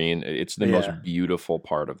serene, it's the most beautiful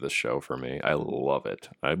part of the show for me. I love it.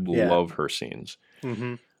 I love her scenes.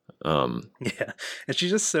 Mm-hmm. And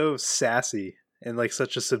she's just so sassy in like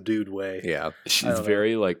such a subdued way. Yeah, she's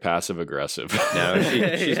very like passive aggressive. No,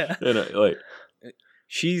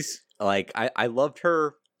 she's like I loved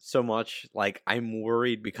her so much. Like I'm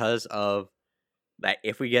worried because of that.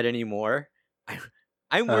 If we get any more,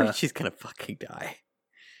 I'm worried she's gonna fucking die.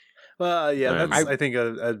 Well, yeah, that's I think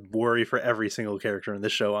a worry for every single character in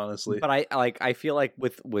this show, honestly. But I feel like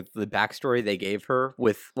with the backstory they gave her,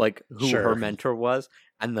 with like who her mentor was,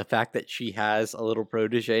 and the fact that she has a little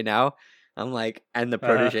protege now, I'm like, and the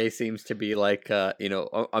protege seems to be like a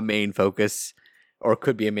main focus, or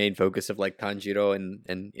could be a main focus of like Tanjiro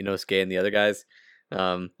and Inosuke and the other guys.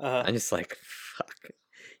 I'm just like, fuck,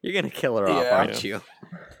 you're gonna kill her off, aren't you?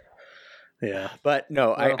 Yeah, but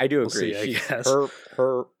no, well, I do agree. We'll see,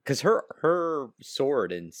 her because her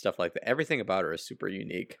sword and stuff like that, everything about her is super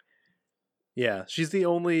unique. Yeah, she's the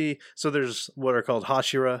only. So there's what are called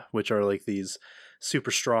Hashira, which are like these super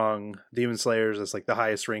strong demon slayers. That's like the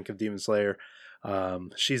highest rank of demon slayer.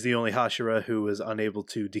 She's the only Hashira who is unable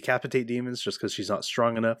to decapitate demons just because she's not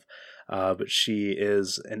strong enough. But she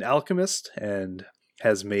is an alchemist and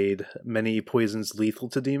has made many poisons lethal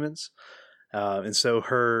to demons. And so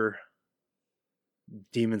her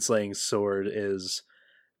demon slaying sword is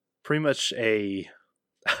pretty much a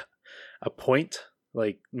point.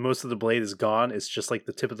 Like most of the blade is gone. It's just like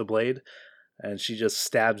the tip of the blade, and she just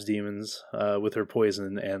stabs demons with her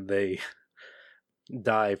poison, and they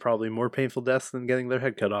die probably more painful deaths than getting their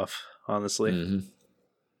head cut off, honestly.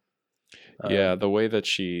 Mm-hmm. Yeah, the way that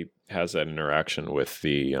she has that interaction with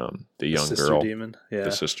the young girl, demon. the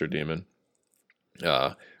sister demon.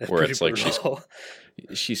 where Pretty it's like brutal.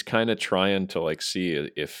 she's kind of trying to like see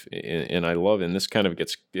if, and I love, and this kind of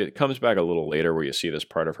it comes back a little later where you see this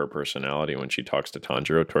part of her personality when she talks to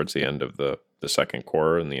Tanjiro towards the end of the second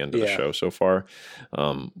quarter and the end of the show so far,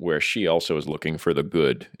 where she also is looking for the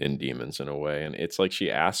good in demons in a way. And it's like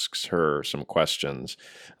she asks her some questions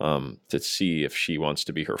to see if she wants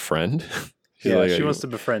to be her friend. She wants to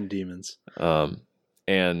befriend demons.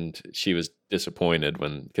 And she was disappointed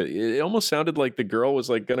when it almost sounded like the girl was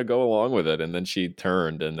like going to go along with it, and then she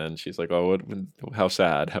turned, and then she's like, "Oh, how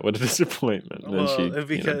sad! What a disappointment!" And then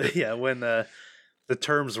because when the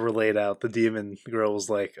terms were laid out, the demon girl was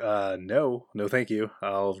like, "No, thank you.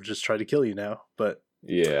 I'll just try to kill you now." But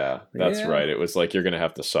yeah, that's right. It was like you're going to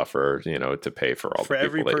have to suffer, to pay for all the people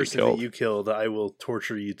every that person you killed. that you killed, I will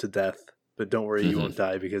torture you to death. But don't worry, you won't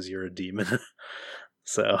die because you're a demon.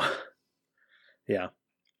 So, yeah.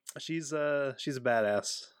 She's a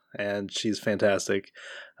badass and she's fantastic.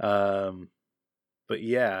 But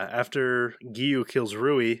yeah, after Giyu kills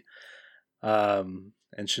Rui, and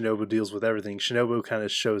Shinobu deals with everything, Shinobu kind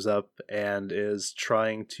of shows up and is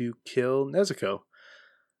trying to kill Nezuko.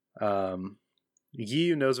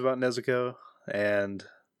 Giyu knows about Nezuko and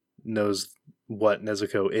knows what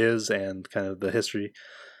Nezuko is and kind of the history.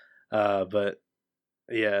 But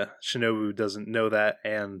yeah, Shinobu doesn't know that,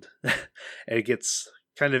 and it gets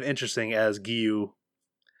kind of interesting as Giyu,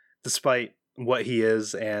 despite what he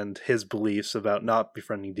is and his beliefs about not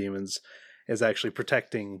befriending demons, is actually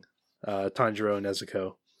protecting Tanjiro and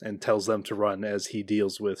Nezuko and tells them to run as he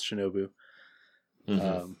deals with Shinobu.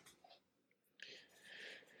 And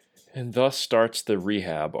thus starts the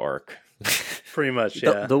rehab arc. Pretty much,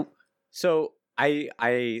 yeah. So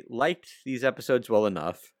I liked these episodes well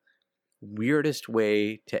enough. Weirdest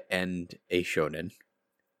way to end a shonen,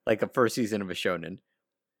 like a first season of a shonen.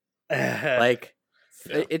 Like,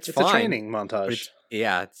 it's fine. A training montage.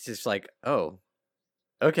 It's just like, oh,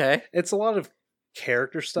 okay. It's a lot of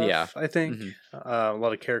character stuff, I think. Mm-hmm. A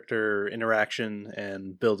lot of character interaction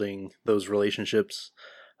and building those relationships.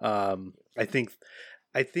 I think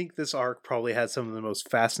this arc probably had some of the most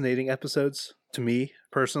fascinating episodes to me,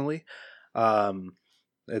 personally.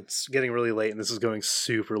 It's getting really late and this is going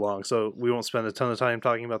super long, so we won't spend a ton of time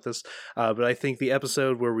talking about this. But I think the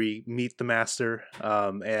episode where we meet the master,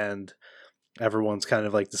 and everyone's kind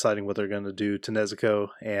of like deciding what they're going to do to Nezuko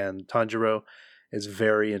and Tanjiro is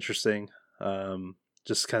very interesting.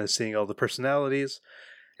 Just kind of seeing all the personalities.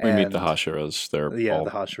 We meet the Hashiras. They're all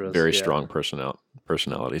the Hashiras, very strong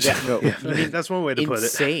personalities. Yeah, that's one way to put it.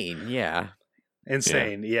 Insane, yeah.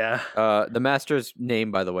 Insane, yeah. The master's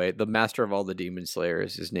name, by the way, the master of all the demon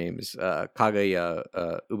slayers, his name is Kaguya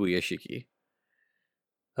Ubuyashiki.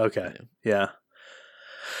 Okay, yeah.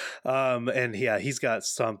 And yeah, he's got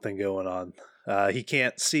something going on. He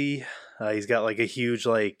can't see. He's got like a huge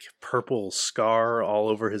like purple scar all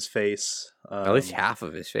over his face. At least half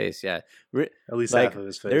of his face, yeah. At least half of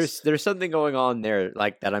his face. There's something going on there,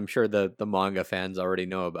 like that. I'm sure the manga fans already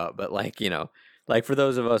know about, but like like for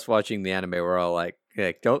those of us watching the anime, we're all like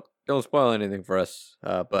don't spoil anything for us.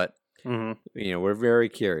 But we're very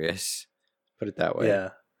curious. Put it that way. Yeah.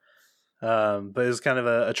 But it was kind of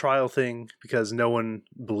a trial thing because no one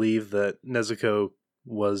believed that Nezuko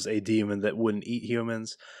was a demon that wouldn't eat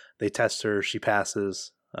humans. They test her, she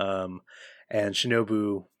passes, and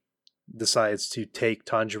Shinobu decides to take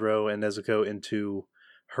Tanjiro and Nezuko into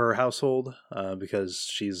her household because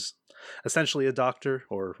she's essentially a doctor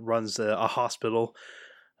or runs a hospital,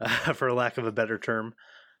 for lack of a better term.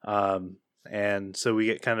 And so we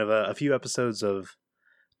get kind of a few episodes of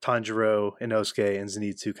Tanjiro, Inosuke, and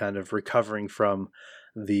Zenitsu kind of recovering from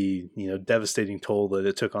the devastating toll that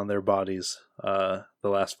it took on their bodies the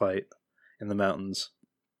last fight in the mountains.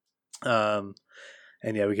 And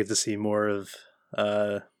yeah, we get to see more of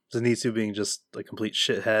Zenitsu being just a complete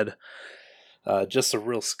shithead, just a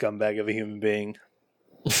real scumbag of a human being.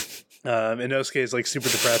 Inosuke is like super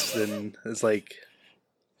depressed and is like,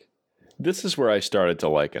 this is where I started to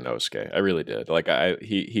like Inosuke. I really did. Like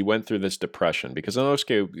he went through this depression because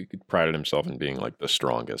Inosuke prided himself in being like the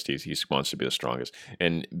strongest. He wants to be the strongest,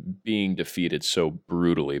 and being defeated so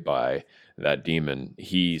brutally by that demon,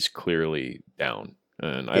 he's clearly down.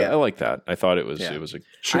 And I like that. I thought it was a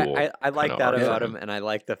cool. I like that about him, and I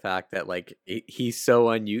like the fact that like he's so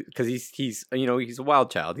unusual because he's he's a wild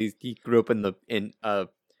child. He grew up in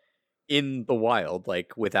the wild,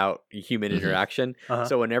 like without human interaction.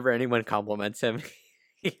 So whenever anyone compliments him,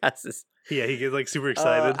 he has this. Yeah, he gets like super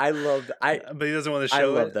excited. But he doesn't want to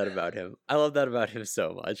show it. I love that about him. I love that about him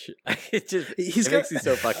so much. It makes me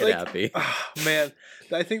so fucking happy. Oh, man,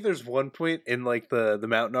 I think there's one point in like the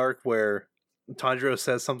mountain arc where Tanjiro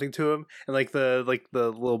says something to him, and like the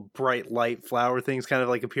little bright light flower things kind of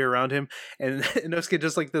like appear around him, and Inosuke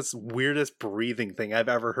just like this weirdest breathing thing I've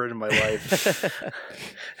ever heard in my life.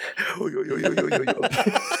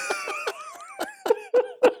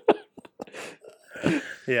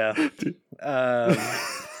 Yeah.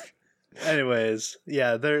 Anyways,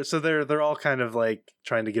 yeah, they're all kind of like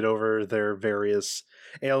trying to get over their various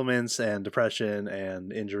ailments and depression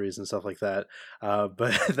and injuries and stuff like that.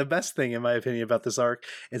 But the best thing, in my opinion, about this arc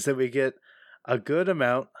is that we get a good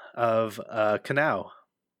amount of Kanao,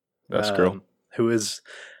 Best girl, who is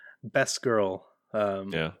best girl.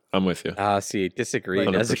 Yeah, I'm with you. See, disagree.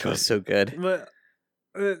 100%. Nezuko's so good. But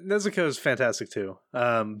Nezuko is fantastic too.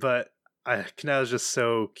 But Kanao is just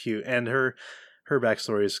so cute, and her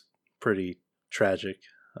backstory is pretty tragic.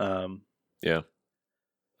 Yeah.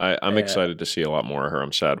 I'm excited to see a lot more of her.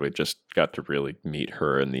 I'm sad we just got to really meet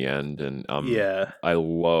her in the end. And I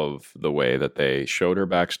love the way that they showed her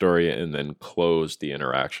backstory and then closed the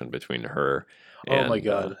interaction between her and, oh my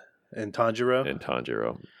god. And Tanjiro? And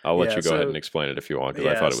Tanjiro. I'll let you go ahead and explain it if you want,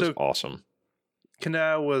 because I thought it was awesome.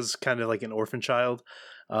 Kanao was kind of like an orphan child.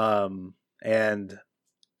 And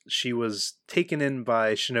she was taken in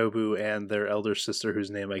by Shinobu and their elder sister, whose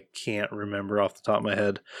name I can't remember off the top of my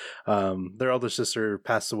head. Their elder sister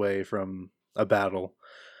passed away from a battle,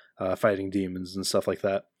 fighting demons and stuff like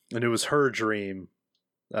that. And it was her dream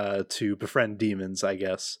to befriend demons, I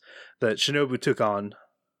guess, that Shinobu took on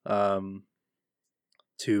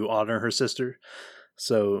to honor her sister.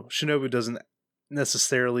 So Shinobu doesn't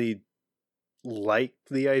necessarily like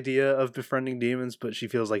the idea of befriending demons, but she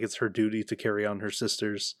feels like it's her duty to carry on her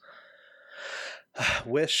sister's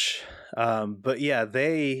wish. But yeah,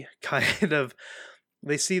 they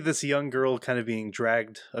see this young girl kind of being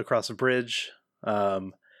dragged across a bridge,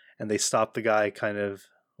 and they stop the guy kind of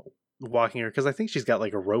walking her, because I think she's got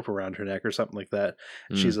like a rope around her neck or something like that.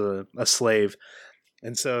 She's a slave.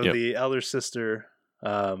 And so the elder sister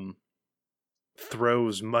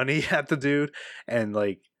throws money at the dude and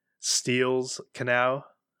like steals Kanao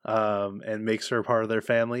and makes her part of their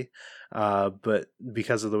family. But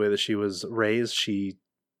because of the way that she was raised, she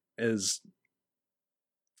is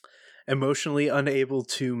emotionally unable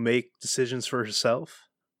to make decisions for herself.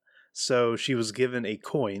 So she was given a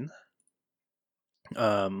coin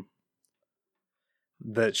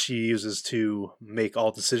that she uses to make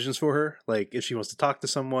all decisions for her. Like if she wants to talk to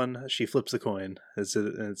someone, she flips the coin. It's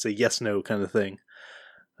a yes/no kind of thing.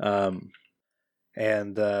 So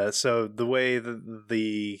the way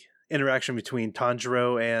the interaction between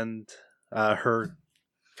Tanjiro and her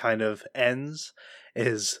kind of ends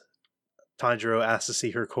is Tanjiro asks to see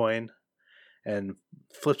her coin and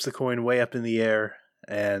flips the coin way up in the air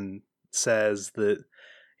and says that,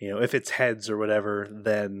 if it's heads or whatever,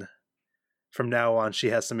 then from now on she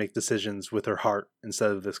has to make decisions with her heart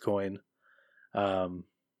instead of this coin. And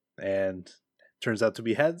turns out to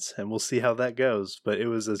be heads, and we'll see how that goes. But it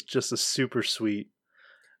was just a super sweet,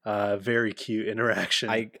 very cute interaction.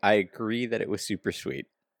 I agree that it was super sweet,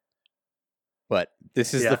 but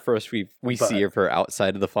this is the first we see of her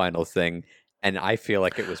outside of the final thing, and I feel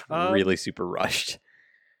like it was really super rushed.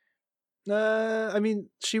 I mean,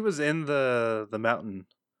 she was in the mountain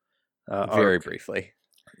very arc. briefly.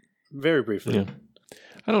 Very briefly. Yeah.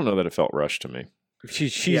 I don't know that it felt rushed to me.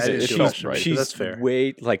 She's that's fair.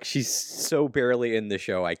 She's so barely in the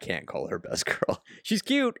show. I can't call her best girl. She's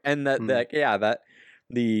cute, and the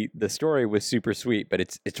story was super sweet, but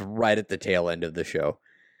it's right at the tail end of the show.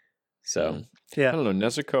 So yeah, I don't know,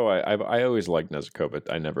 Nezuko. I always liked Nezuko, but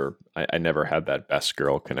I never had that best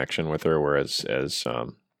girl connection with her. Whereas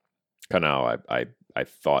Kanao, I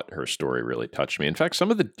thought her story really touched me. In fact,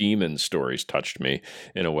 some of the demon stories touched me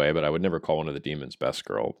in a way, but I would never call one of the demons best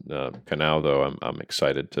girl. Kanao, though, I'm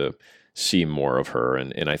excited to see more of her,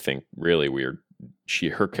 and I think really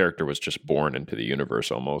her character was just born into the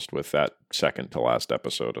universe almost with that second to last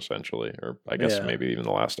episode, essentially, or I guess maybe even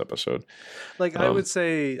the last episode. Like I would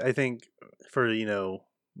say, I think for the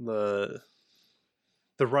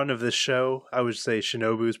run of this show, I would say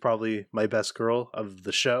Shinobu is probably my best girl of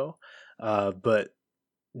the show, but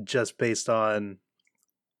just based on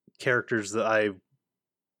characters that I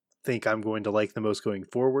think I'm going to like the most going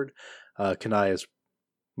forward, Kanai is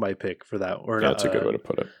my pick for that. Or that's a good way to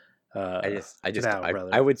put it. I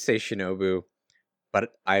would say Shinobu,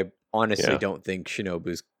 but I honestly don't think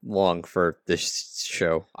Shinobu's long for this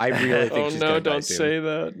show. I really think she's gonna die soon. Say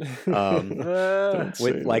that.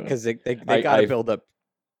 Because they gotta build up,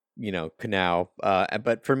 Kanao.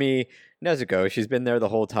 But for me, Nezuko, she's been there the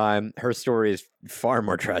whole time. Her story is far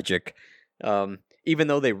more tragic. Even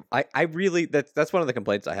though I really that's one of the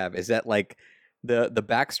complaints I have is that like the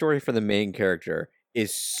backstory for the main character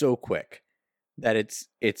is so quick that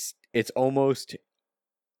it's almost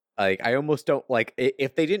like I almost don't like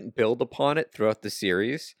if they didn't build upon it throughout the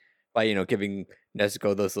series by giving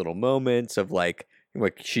Nezuko those little moments of like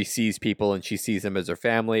she sees people and she sees them as her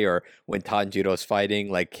family, or when Tanjiro's fighting,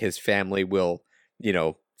 like his family will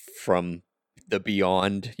from the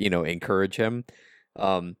beyond encourage him.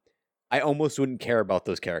 I almost wouldn't care about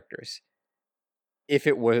those characters if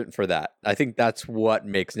it wasn't for that. I think that's what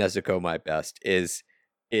makes Nezuko my best is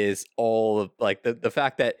all of like the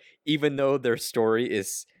fact that even though their story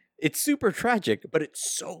it's super tragic, but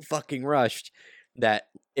it's so fucking rushed that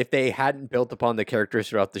if they hadn't built upon the characters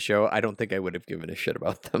throughout the show, I don't think I would have given a shit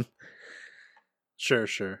about them.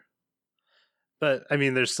 Sure. But I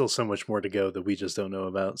mean, there's still so much more to go that we just don't know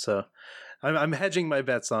about. So I'm hedging my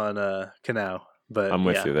bets on Kanao. But I'm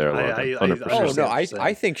with you there, Logan. 100%. No,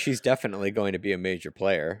 I think she's definitely going to be a major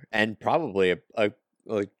player and probably a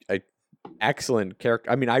excellent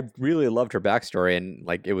character. I mean, I really loved her backstory, and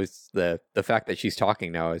like it was the fact that she's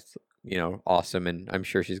talking now is awesome, and I'm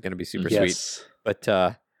sure she's going to be super sweet. But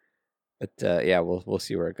yeah, we'll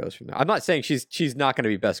see where it goes from there. I'm not saying she's not going to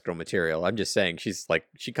be best girl material. I'm just saying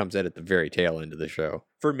she comes in at the very tail end of the show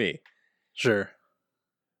for me. Sure.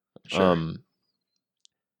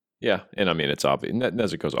 Yeah, and I mean it's obvious.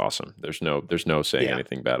 Nezuko's awesome. There's no saying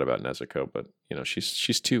anything bad about Nezuko, but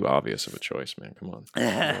she's too obvious of a choice, man. Come on.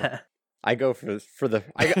 I go for the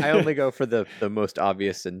I only go for the most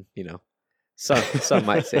obvious, and some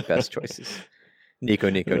might say best choices.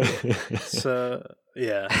 Nico. So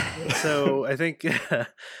I think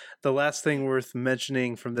the last thing worth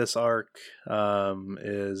mentioning from this arc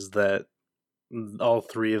is that all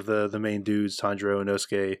three of the main dudes, Tanjiro,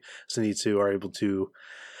 Inosuke, Zenitsu, are able to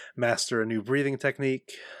master a new breathing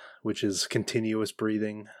technique, which is continuous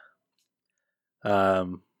breathing,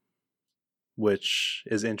 which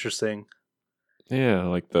is interesting. Yeah,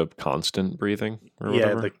 like the constant breathing or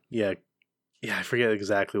whatever. I forget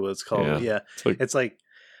exactly what it's called. Yeah. It's like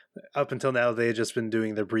up until now they had just been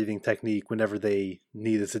doing their breathing technique whenever they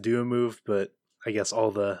needed to do a move, but I guess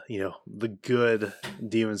all the the good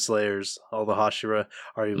demon slayers, all the Hashira,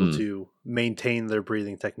 are able to maintain their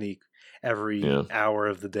breathing technique every hour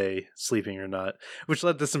of the day, sleeping or not, which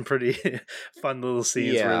led to some pretty fun little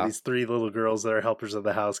scenes where these three little girls that are helpers of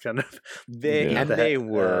the house kind of they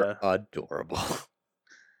were adorable.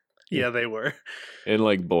 Yeah, they were, and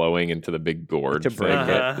like blowing into the big gourd to break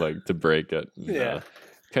it. Yeah.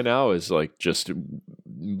 Kanao is like just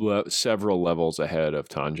several levels ahead of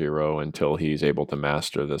Tanjiro until he's able to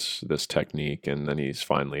master this technique, and then he's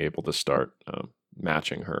finally able to start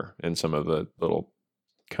matching her in some of the little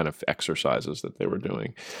kind of exercises that they were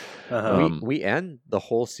doing. We end the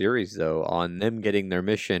whole series though on them getting their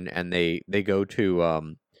mission, and they go to a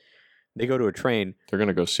train. They're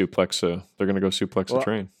gonna go suplex a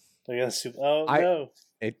train. They're gonna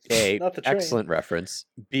A not the train. Excellent reference.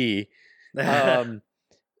 B.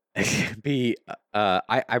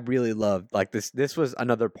 I really loved like this. This was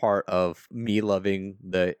another part of me loving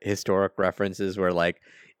the historic references where like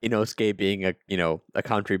Inosuke being a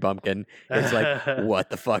country bumpkin. It's like,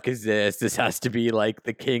 what the fuck is this? This has to be like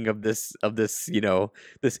the king of this this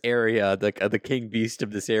area, the king beast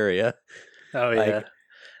of this area. Oh yeah.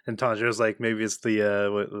 And Tanjiro's like, maybe it's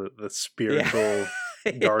the spiritual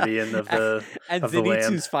guardian of the and of the land.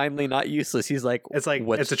 Zenitsu's finally not useless. He's like, it's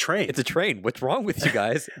a train. It's a train. What's wrong with you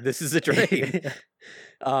guys? This is a train.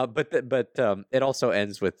 But it also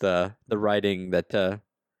ends with the writing that the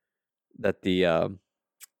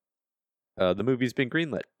movie's been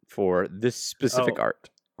greenlit for this specific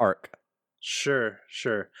arc. Sure.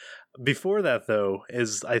 Before that, though,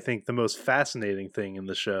 is I think the most fascinating thing in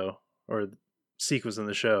the show, or sequence in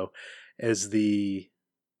the show, is the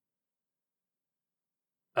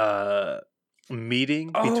meeting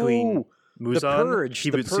between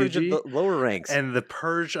Muzan, the purge of the lower ranks, and the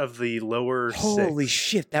purge of the lower Holy six.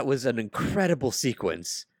 Shit, that was an incredible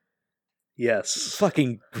sequence. Yes.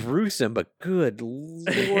 Fucking gruesome, but good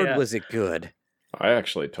lord, was it good. I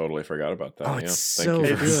actually totally forgot about that. Oh, it's so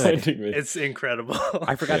good. It's incredible.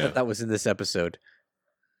 I forgot that was in this episode.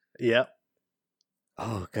 Yep.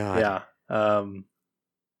 Oh, God. Yeah.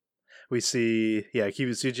 We see,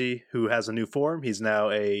 Kibutsuji, who has a new form. He's now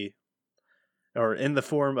in the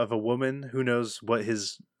form of a woman. Who knows what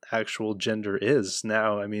his actual gender is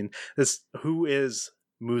now? I mean, who is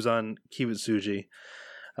Muzan Kibutsuji?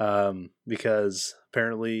 Because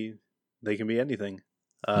apparently they can be anything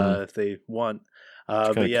if they want.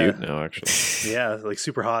 It's kind of cute now, actually. Yeah, like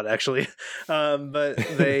super hot, actually. But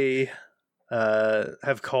they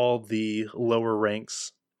have called the lower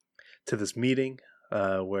ranks to this meeting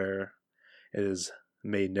where it is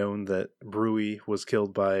made known that Brui was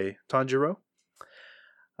killed by Tanjiro.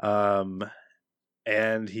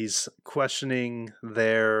 And he's questioning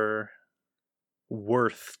their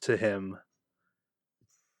worth to him.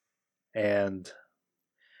 And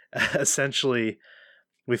essentially,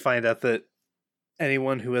 we find out that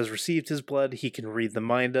anyone who has received his blood, he can read the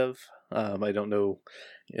mind of. I don't know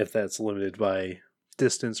if that's limited by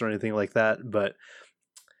distance or anything like that, but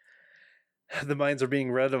the minds are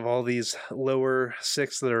being read of all these lower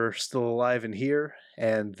 6 that are still alive in here,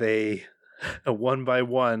 and they, one by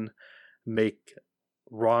one, make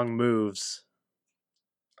wrong moves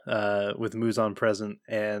with Muzan present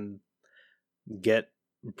and get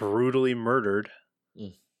brutally murdered,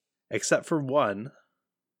 except for one.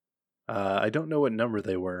 I don't know what number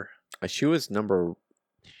they were. She was number,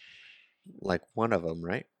 like, one of them,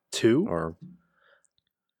 right? 2? Or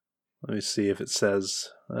let me see if it says.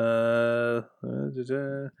 The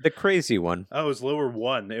crazy one. Oh, it was lower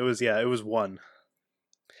 1. It was 1.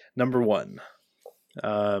 Number 1.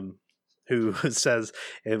 Who says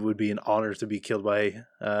it would be an honor to be killed by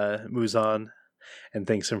Muzan, and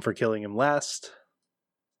thanks him for killing him last.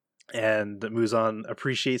 And Muzan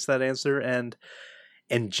appreciates that answer and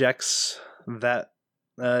injects that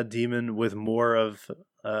demon with more of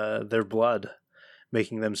their blood,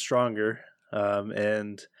 making them stronger.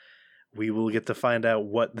 And we will get to find out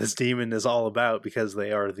what this demon is all about, because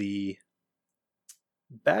they are the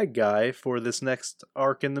bad guy for this next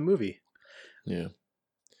arc in the movie. Yeah.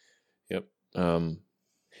 Yep.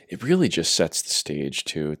 It really just sets the stage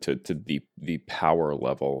to the power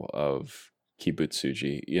level of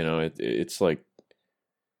Kibutsuji. You know, it's like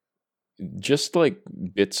just like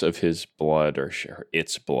bits of his blood or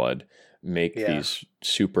its blood make these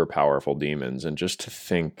super powerful demons, and just to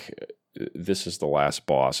think this is the last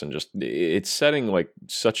boss, and just it's setting like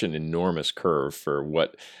such an enormous curve for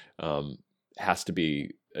what has to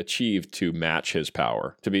be achieved to match his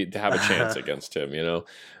power, to have a chance against him. You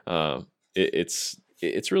know, it's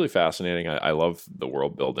really fascinating. I love the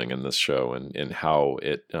world building in this show, and how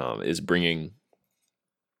it is bringing.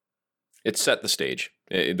 It set the stage.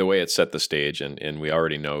 The way it set the stage, and we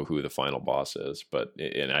already know who the final boss is, but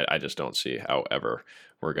I just don't see how ever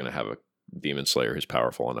we're going to have a Demon Slayer who's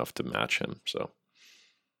powerful enough to match him. So,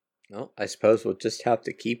 well, I suppose we'll just have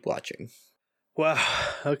to keep watching. Wow.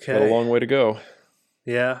 Okay. Got a long way to go.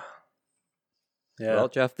 Yeah. Well,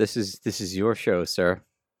 Jeff, this is your show, sir.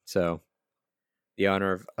 So, the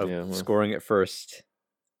honor of scoring it first.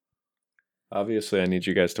 Obviously, I need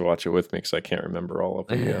you guys to watch it with me, because I can't remember all of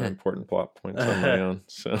the important plot points on my own.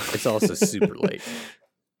 So it's also super late.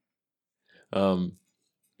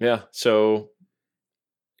 Yeah. So,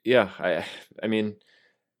 yeah. I mean,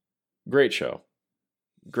 great show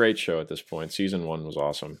at this point. Season 1 was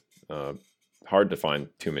awesome. Hard to find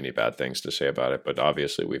too many bad things to say about it, but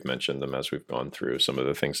obviously we've mentioned them as we've gone through some of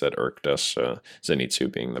the things that irked us.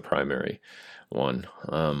 Zenitsu being the primary one.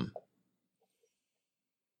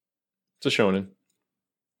 It's a shonen.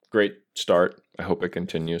 Great start. I hope it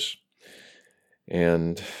continues.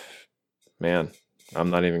 And man,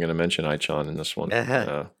 I'm not even going to mention Ai-chan in this one.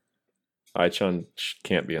 Ai-chan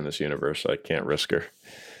can't be in this universe. I can't risk her.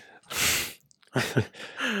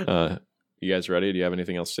 You guys ready? Do you have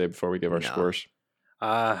anything else to say before we give our scores?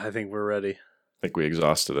 I think we're ready. I think we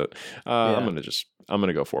exhausted it. I'm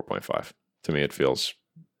gonna go 4.5. To me, it feels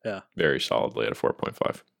very solidly at a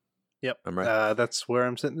 4.5. Yep, I'm right. That's where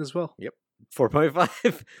I'm sitting as well. Yep,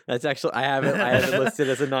 4.5. That's actually I have it listed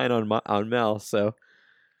as a 9 on Mel. So,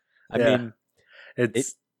 I mean,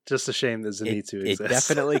 it's just a shame that Zenitsu exists. It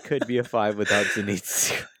definitely could be a 5 without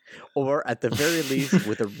Zenitsu, or at the very least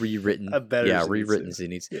with a rewritten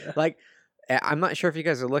Zenitsu. Yeah. Like, I'm not sure if you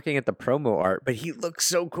guys are looking at the promo art, but he looks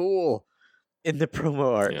so cool in the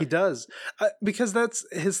promo art. Yeah. He does, because that's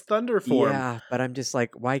his thunder form. Yeah, but I'm just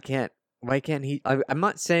like, why can't he? I'm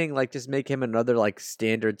not saying like just make him another like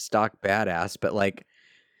standard stock badass, but like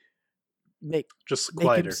make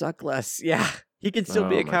him suck less. Yeah, he can still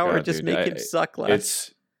be a coward. Just make him suck less.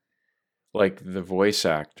 It's like the voice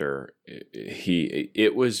actor.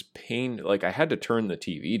 It was pain. Like I had to turn the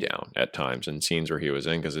TV down at times in scenes where he was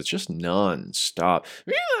in, because it's just non-stop.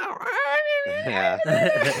 Yeah,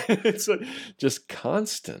 it's like just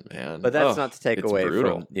constant, man. But that's not to take away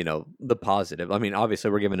from the positive. I mean, obviously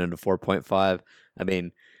we're giving it a 4.5. I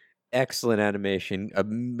mean, excellent animation,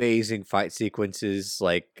 amazing fight sequences,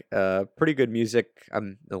 like pretty good music.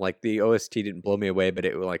 Like the OST didn't blow me away, but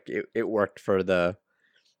it worked for the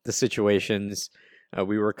situations.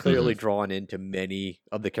 We were clearly drawn into many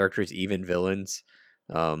of the characters, even villains.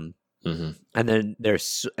 And then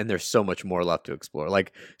there's so much more left to explore.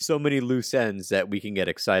 Like so many loose ends that we can get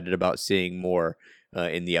excited about seeing more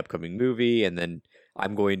in the upcoming movie. And then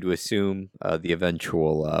I'm going to assume the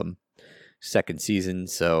eventual second season.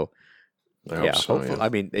 So hopefully. I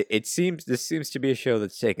mean, this seems to be a show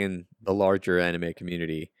that's taken the larger anime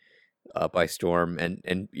community by storm,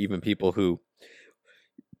 and even people who,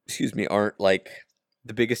 aren't like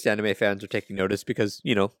the biggest anime fans are taking notice because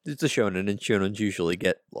it's a shonen, and shonens usually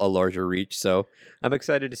get a larger reach. So I'm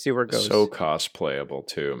excited to see where it goes. So cosplayable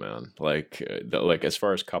too, man. Like as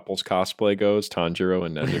far as couples cosplay goes, Tanjiro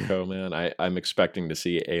and Nezuko, man, I'm expecting to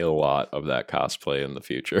see a lot of that cosplay in the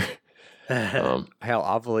future. Hell,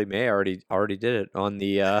 Avali May already did it on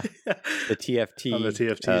the TFT, on the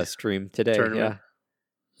TFT stream today. Tournament.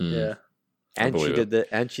 Yeah, and she did the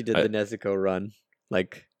Nezuko run,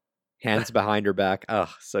 like hands behind her back.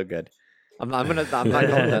 Oh, so good. I'm not calling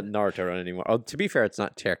that Naruto run anymore. Oh, to be fair, it's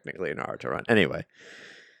not technically a Naruto run. Anyway,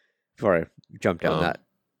 before I jump down that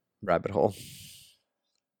rabbit hole.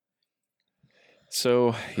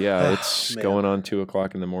 So yeah, it's going on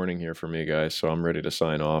 2:00 in the morning here for me, guys. So I'm ready to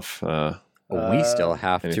sign off. We still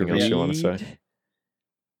have anything to else read. you want to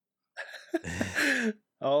say?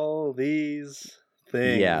 All these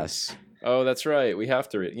things. Yes. Oh, that's right. We have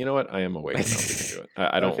to read. You know what? I am awake enough to do it.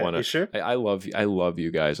 I don't want to. You sure? I love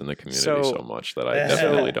you guys in the community so much that I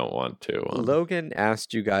definitely don't want to. Logan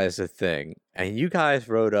asked you guys a thing, and you guys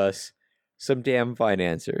wrote us some damn fine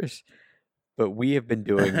answers. But we have been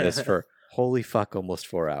doing this for holy fuck, almost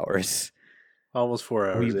 4 hours. Almost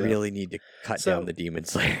 4 hours. We really need to cut down the Demon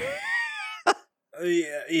Slayer.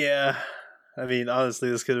 Yeah. I mean, honestly,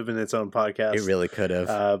 this could have been its own podcast. It really could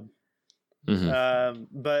have.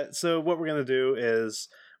 But so what we're gonna do is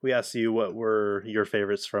we asked you what were your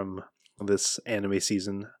favorites from this anime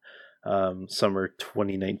season, summer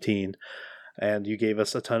 2019, and you gave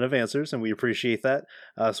us a ton of answers, and we appreciate that.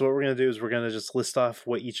 So what we're gonna do is we're gonna just list off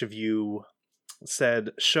what each of you said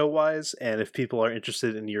show-wise, and if people are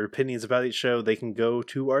interested in your opinions about each show, they can go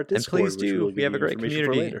to our Discord. And please do. We have a great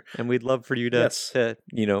community, and we'd love for you to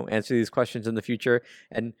answer these questions in the future.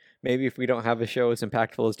 And maybe if we don't have a show as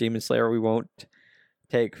impactful as Demon Slayer, we won't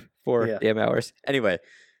take 4 damn hours. Anyway,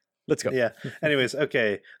 let's go. Yeah. Anyways,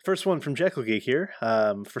 okay. First one from Jekyll Geek here.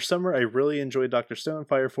 For summer, I really enjoyed Dr. Stone,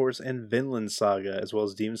 Fire Force, and Vinland Saga, as well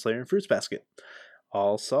as Demon Slayer and Fruits Basket.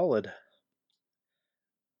 All solid.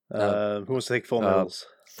 Who wants to take Full Metals?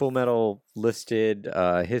 Full Metal listed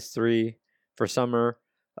his 3 for summer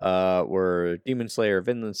were Demon Slayer,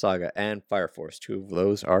 Vinland Saga, and Fire Force. 2 of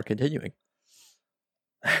those are continuing.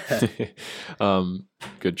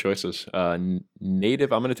 Good choices.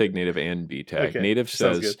 Native, I'm going to take Native and B-Tag. Okay. Native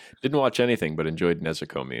says, didn't watch anything, but enjoyed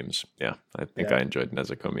Nezuko memes. Yeah, I think I enjoyed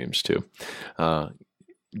Nezuko memes too.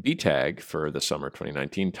 B-Tag for the summer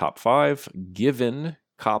 2019 top 5, Given,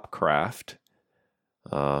 Copcraft,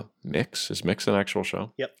 Mix. Is Mix an actual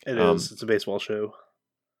show? Yep, it is. It's a baseball show.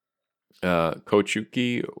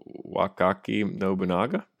 Kochuki Wakaki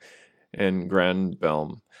Nobunaga and Grand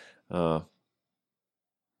Belm.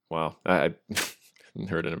 Wow, I haven't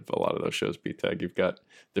heard of a lot of those shows. B-Tag, you've got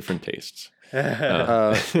different tastes.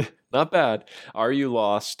 Not bad. Are You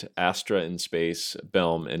Lost, Astra in Space,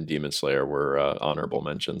 Belm, and Demon Slayer were honorable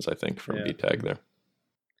mentions, I think, from B-Tag there.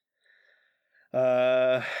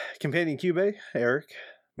 Companion Cube, Eric,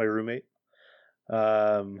 my roommate.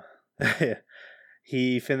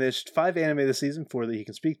 He finished 5 anime this season, 4 that he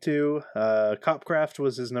can speak to. Copcraft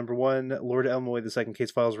was his number 1. Lord Elmoy, The Second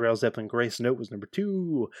Case Files, Rail Zeppelin, Grace Note was number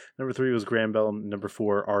 2. Number 3 was Grand Bell. Number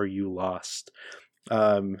 4, Are You Lost?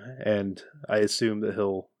 And I assume that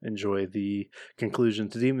he'll enjoy the conclusion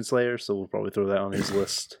to Demon Slayer, so we'll probably throw that on his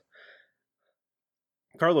list.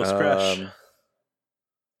 Carlos, Crash.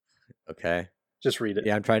 Okay. Just read it.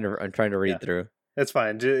 Yeah, I'm trying to read through. That's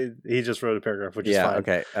fine. He just wrote a paragraph, which is fine.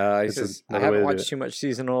 Okay. He says, I haven't watched too much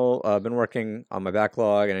seasonal. I've been working on my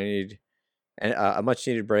backlog, and I need a much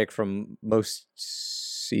needed break from most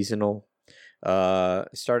seasonal.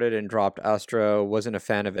 Started and dropped Astro. Wasn't a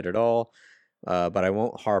fan of it at all, but I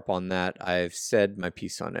won't harp on that. I've said my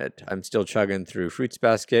piece on it. I'm still chugging through Fruits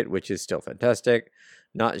Basket, which is still fantastic.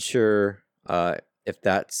 Not sure if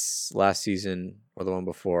that's last season or the one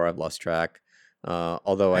before. I've lost track.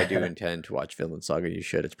 Although I do intend to watch Vinland Saga. You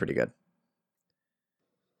should. It's pretty good.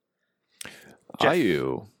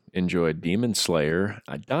 Ayu enjoyed Demon Slayer.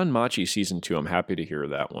 Don Machi season 2. I'm happy to hear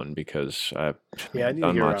that one because I need to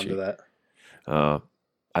get around to that.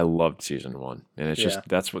 I loved season 1, and it's just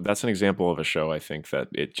that's an example of a show I think that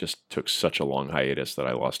it just took such a long hiatus that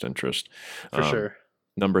I lost interest. For sure.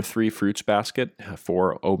 Number 3, Fruits Basket.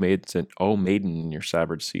 4, Oh Maiden in Your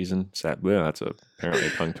Savage Season. That's apparently a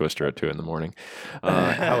tongue twister at 2 in the morning.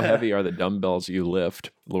 How heavy are the dumbbells you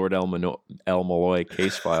lift? Lord El Malloy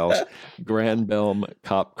Case Files. Granbelm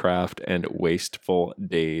Copcraft and Wasteful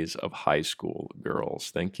Days of High School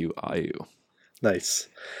Girls. Thank you, Ayu. Nice.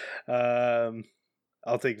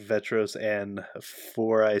 I'll take Vetros and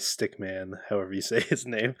Four Eye Stickman, however you say his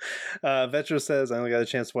name. Vetros says, I only got a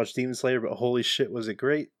chance to watch Demon Slayer, but holy shit, was it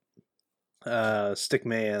great.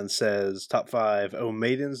 Stickman says, top 5, Oh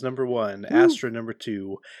Maidens, number 1, Astra, number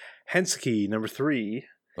 2, Hensuki, number 3,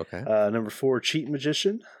 Okay. number 4, Cheat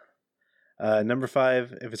Magician, number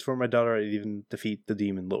 5, If It's For My Daughter, I'd Even Defeat the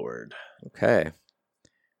Demon Lord. Okay.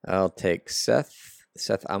 I'll take Seth.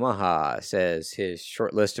 Seth Amaha says his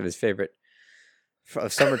short list of his favorite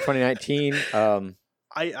of summer 2019.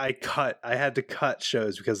 I had to cut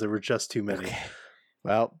shows because there were just too many. Okay.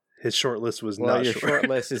 Well, his short list was well, not your short. short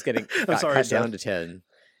list is getting I'm sorry, cut Seth. down to 10.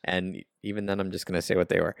 And even then, I'm just going to say what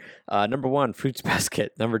they were. Number 1, Fruits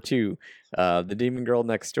Basket. Number 2, The Demon Girl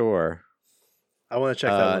Next Door. I want to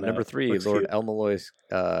check that one Number out. 3, Looks Lord cute. El Malloy's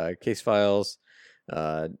Case Files.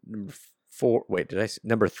 Number 4, wait, did I say?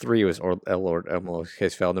 Number 3 was Lord El Malloy's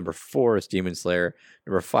Case File. Number 4 is Demon Slayer.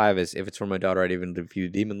 Number 5 is If It's For My Daughter, I'd Even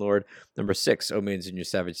Defeat the Demon Lord. Number 6, Oh Maidens in Your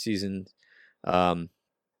Savage Season.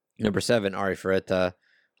 Number 7, Ari Ferretta.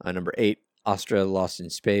 Number 8, Astra Lost in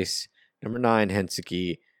Space. Number 9,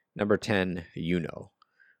 Hensuki. Number 10, Yuno.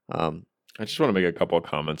 I just want to make a couple of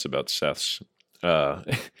comments about Seth's.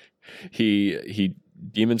 He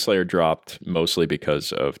Demon Slayer dropped mostly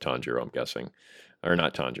because of Tanjiro, I'm guessing. Or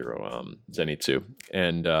not Tanjiro, Zenitsu.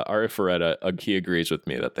 And Ari Ferretta, he agrees with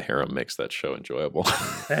me that the harem makes that show enjoyable.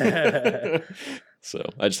 So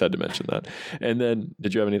I just had to mention that. And then,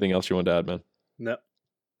 did you have anything else you wanted to add, man? No.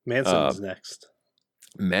 Manson's next.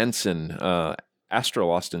 Manson, Astra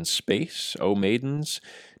Lost in Space, Oh Maidens,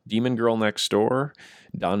 Demon Girl Next Door,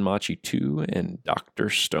 Don Machi 2, and Dr.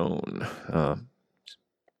 Stone.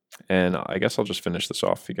 And I guess I'll just finish this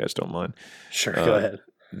off if you guys don't mind. Sure, go ahead.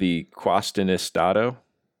 The Quastanistado.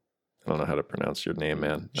 I don't know how to pronounce your name,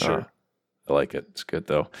 man. Sure. I like it. It's good,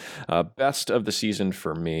 though. Best of the season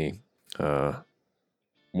for me,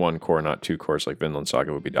 1 core, not 2 cores like Vinland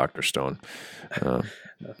Saga, would be Dr. Stone,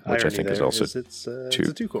 which I think is also it's a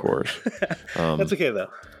 2 cores. That's okay, though.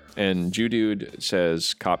 And Judude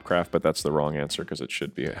says Copcraft, but that's the wrong answer because it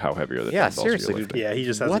should be How Heavy Are the Yeah, Dumbbells seriously, You're dude. Lifting. Yeah, he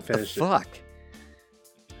just hasn't What the finished fuck?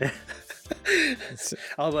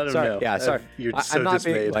 I'll let him Sorry, know. yeah, sorry. You're so I'm not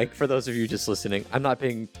dismayed. being, like, for those of you just listening, I'm not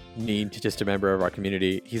being mean to just a member of our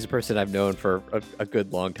community. He's a person I've known for a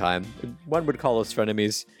good long time. One would call us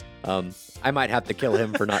frenemies. I might have to kill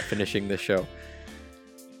him for not finishing this show.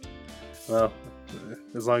 Well,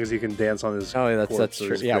 as long as you can dance on his Oh, corpse that's or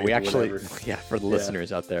true. his Yeah, we grave or actually, whatever. yeah, for the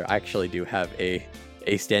listeners out there, I actually do have a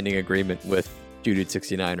standing agreement with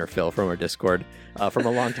Judude69 or Phil from our Discord from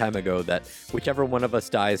a long time ago that whichever one of us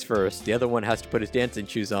dies first, the other one has to put his dancing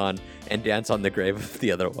shoes on and dance on the grave of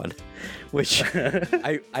the other one, which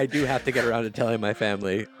I do have to get around to telling my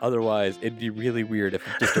family. Otherwise, it'd be really weird if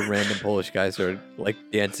just a random Polish guy started like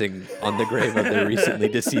dancing on the grave of their recently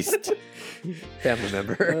deceased family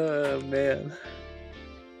member. Oh, man.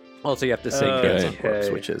 Also, you have to sing Dance on Corpse,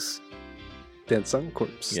 Okay. which is Dance on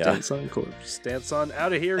corpse. Yeah. Dance on corpse. Dance on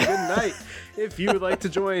out of here. Good night. If you would like to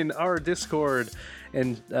join our Discord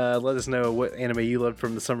and let us know what anime you loved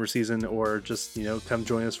from the summer season, or just come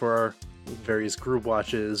join us for our various group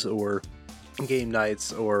watches or game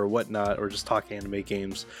nights or whatnot, or just talk anime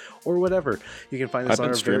games or whatever, you can find us I've on been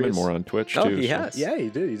our streaming various... more on Twitch, Oh, too. he so- has. Yeah, you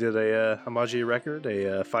did. You did a Hamaji record,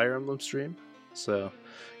 a Fire Emblem stream. So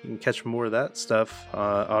you can catch more of that stuff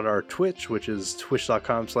on our Twitch, which is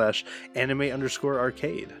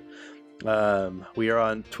twitch.com/anime_arcade. We are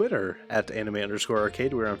on Twitter at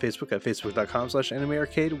anime_arcade. We're on Facebook at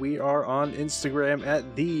facebook.com/animearcade. We are on Instagram at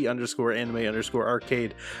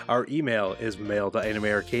 _anime_arcade. Our email is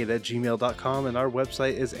mail.animearcade@gmail.com, and our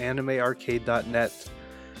website is animearcade.net.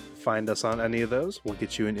 Find us on any of those. We'll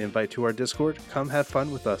get you an invite to our Discord. Come have fun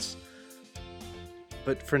with us.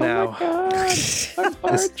 But for now, Our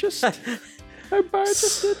bar just did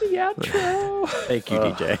the outro. Thank you,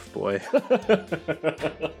 DJ. boy.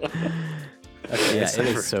 Yeah, it's it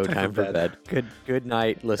time is so time for bed. Good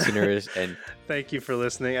night, listeners, and Thank you for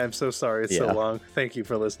listening. I'm so sorry it's so Yeah. long. Thank you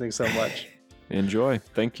for listening so much. Enjoy.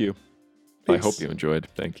 Thank you. I Peace. hope you enjoyed.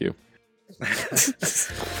 Thank you. we're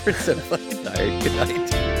so fucking tired. Good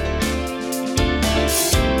night.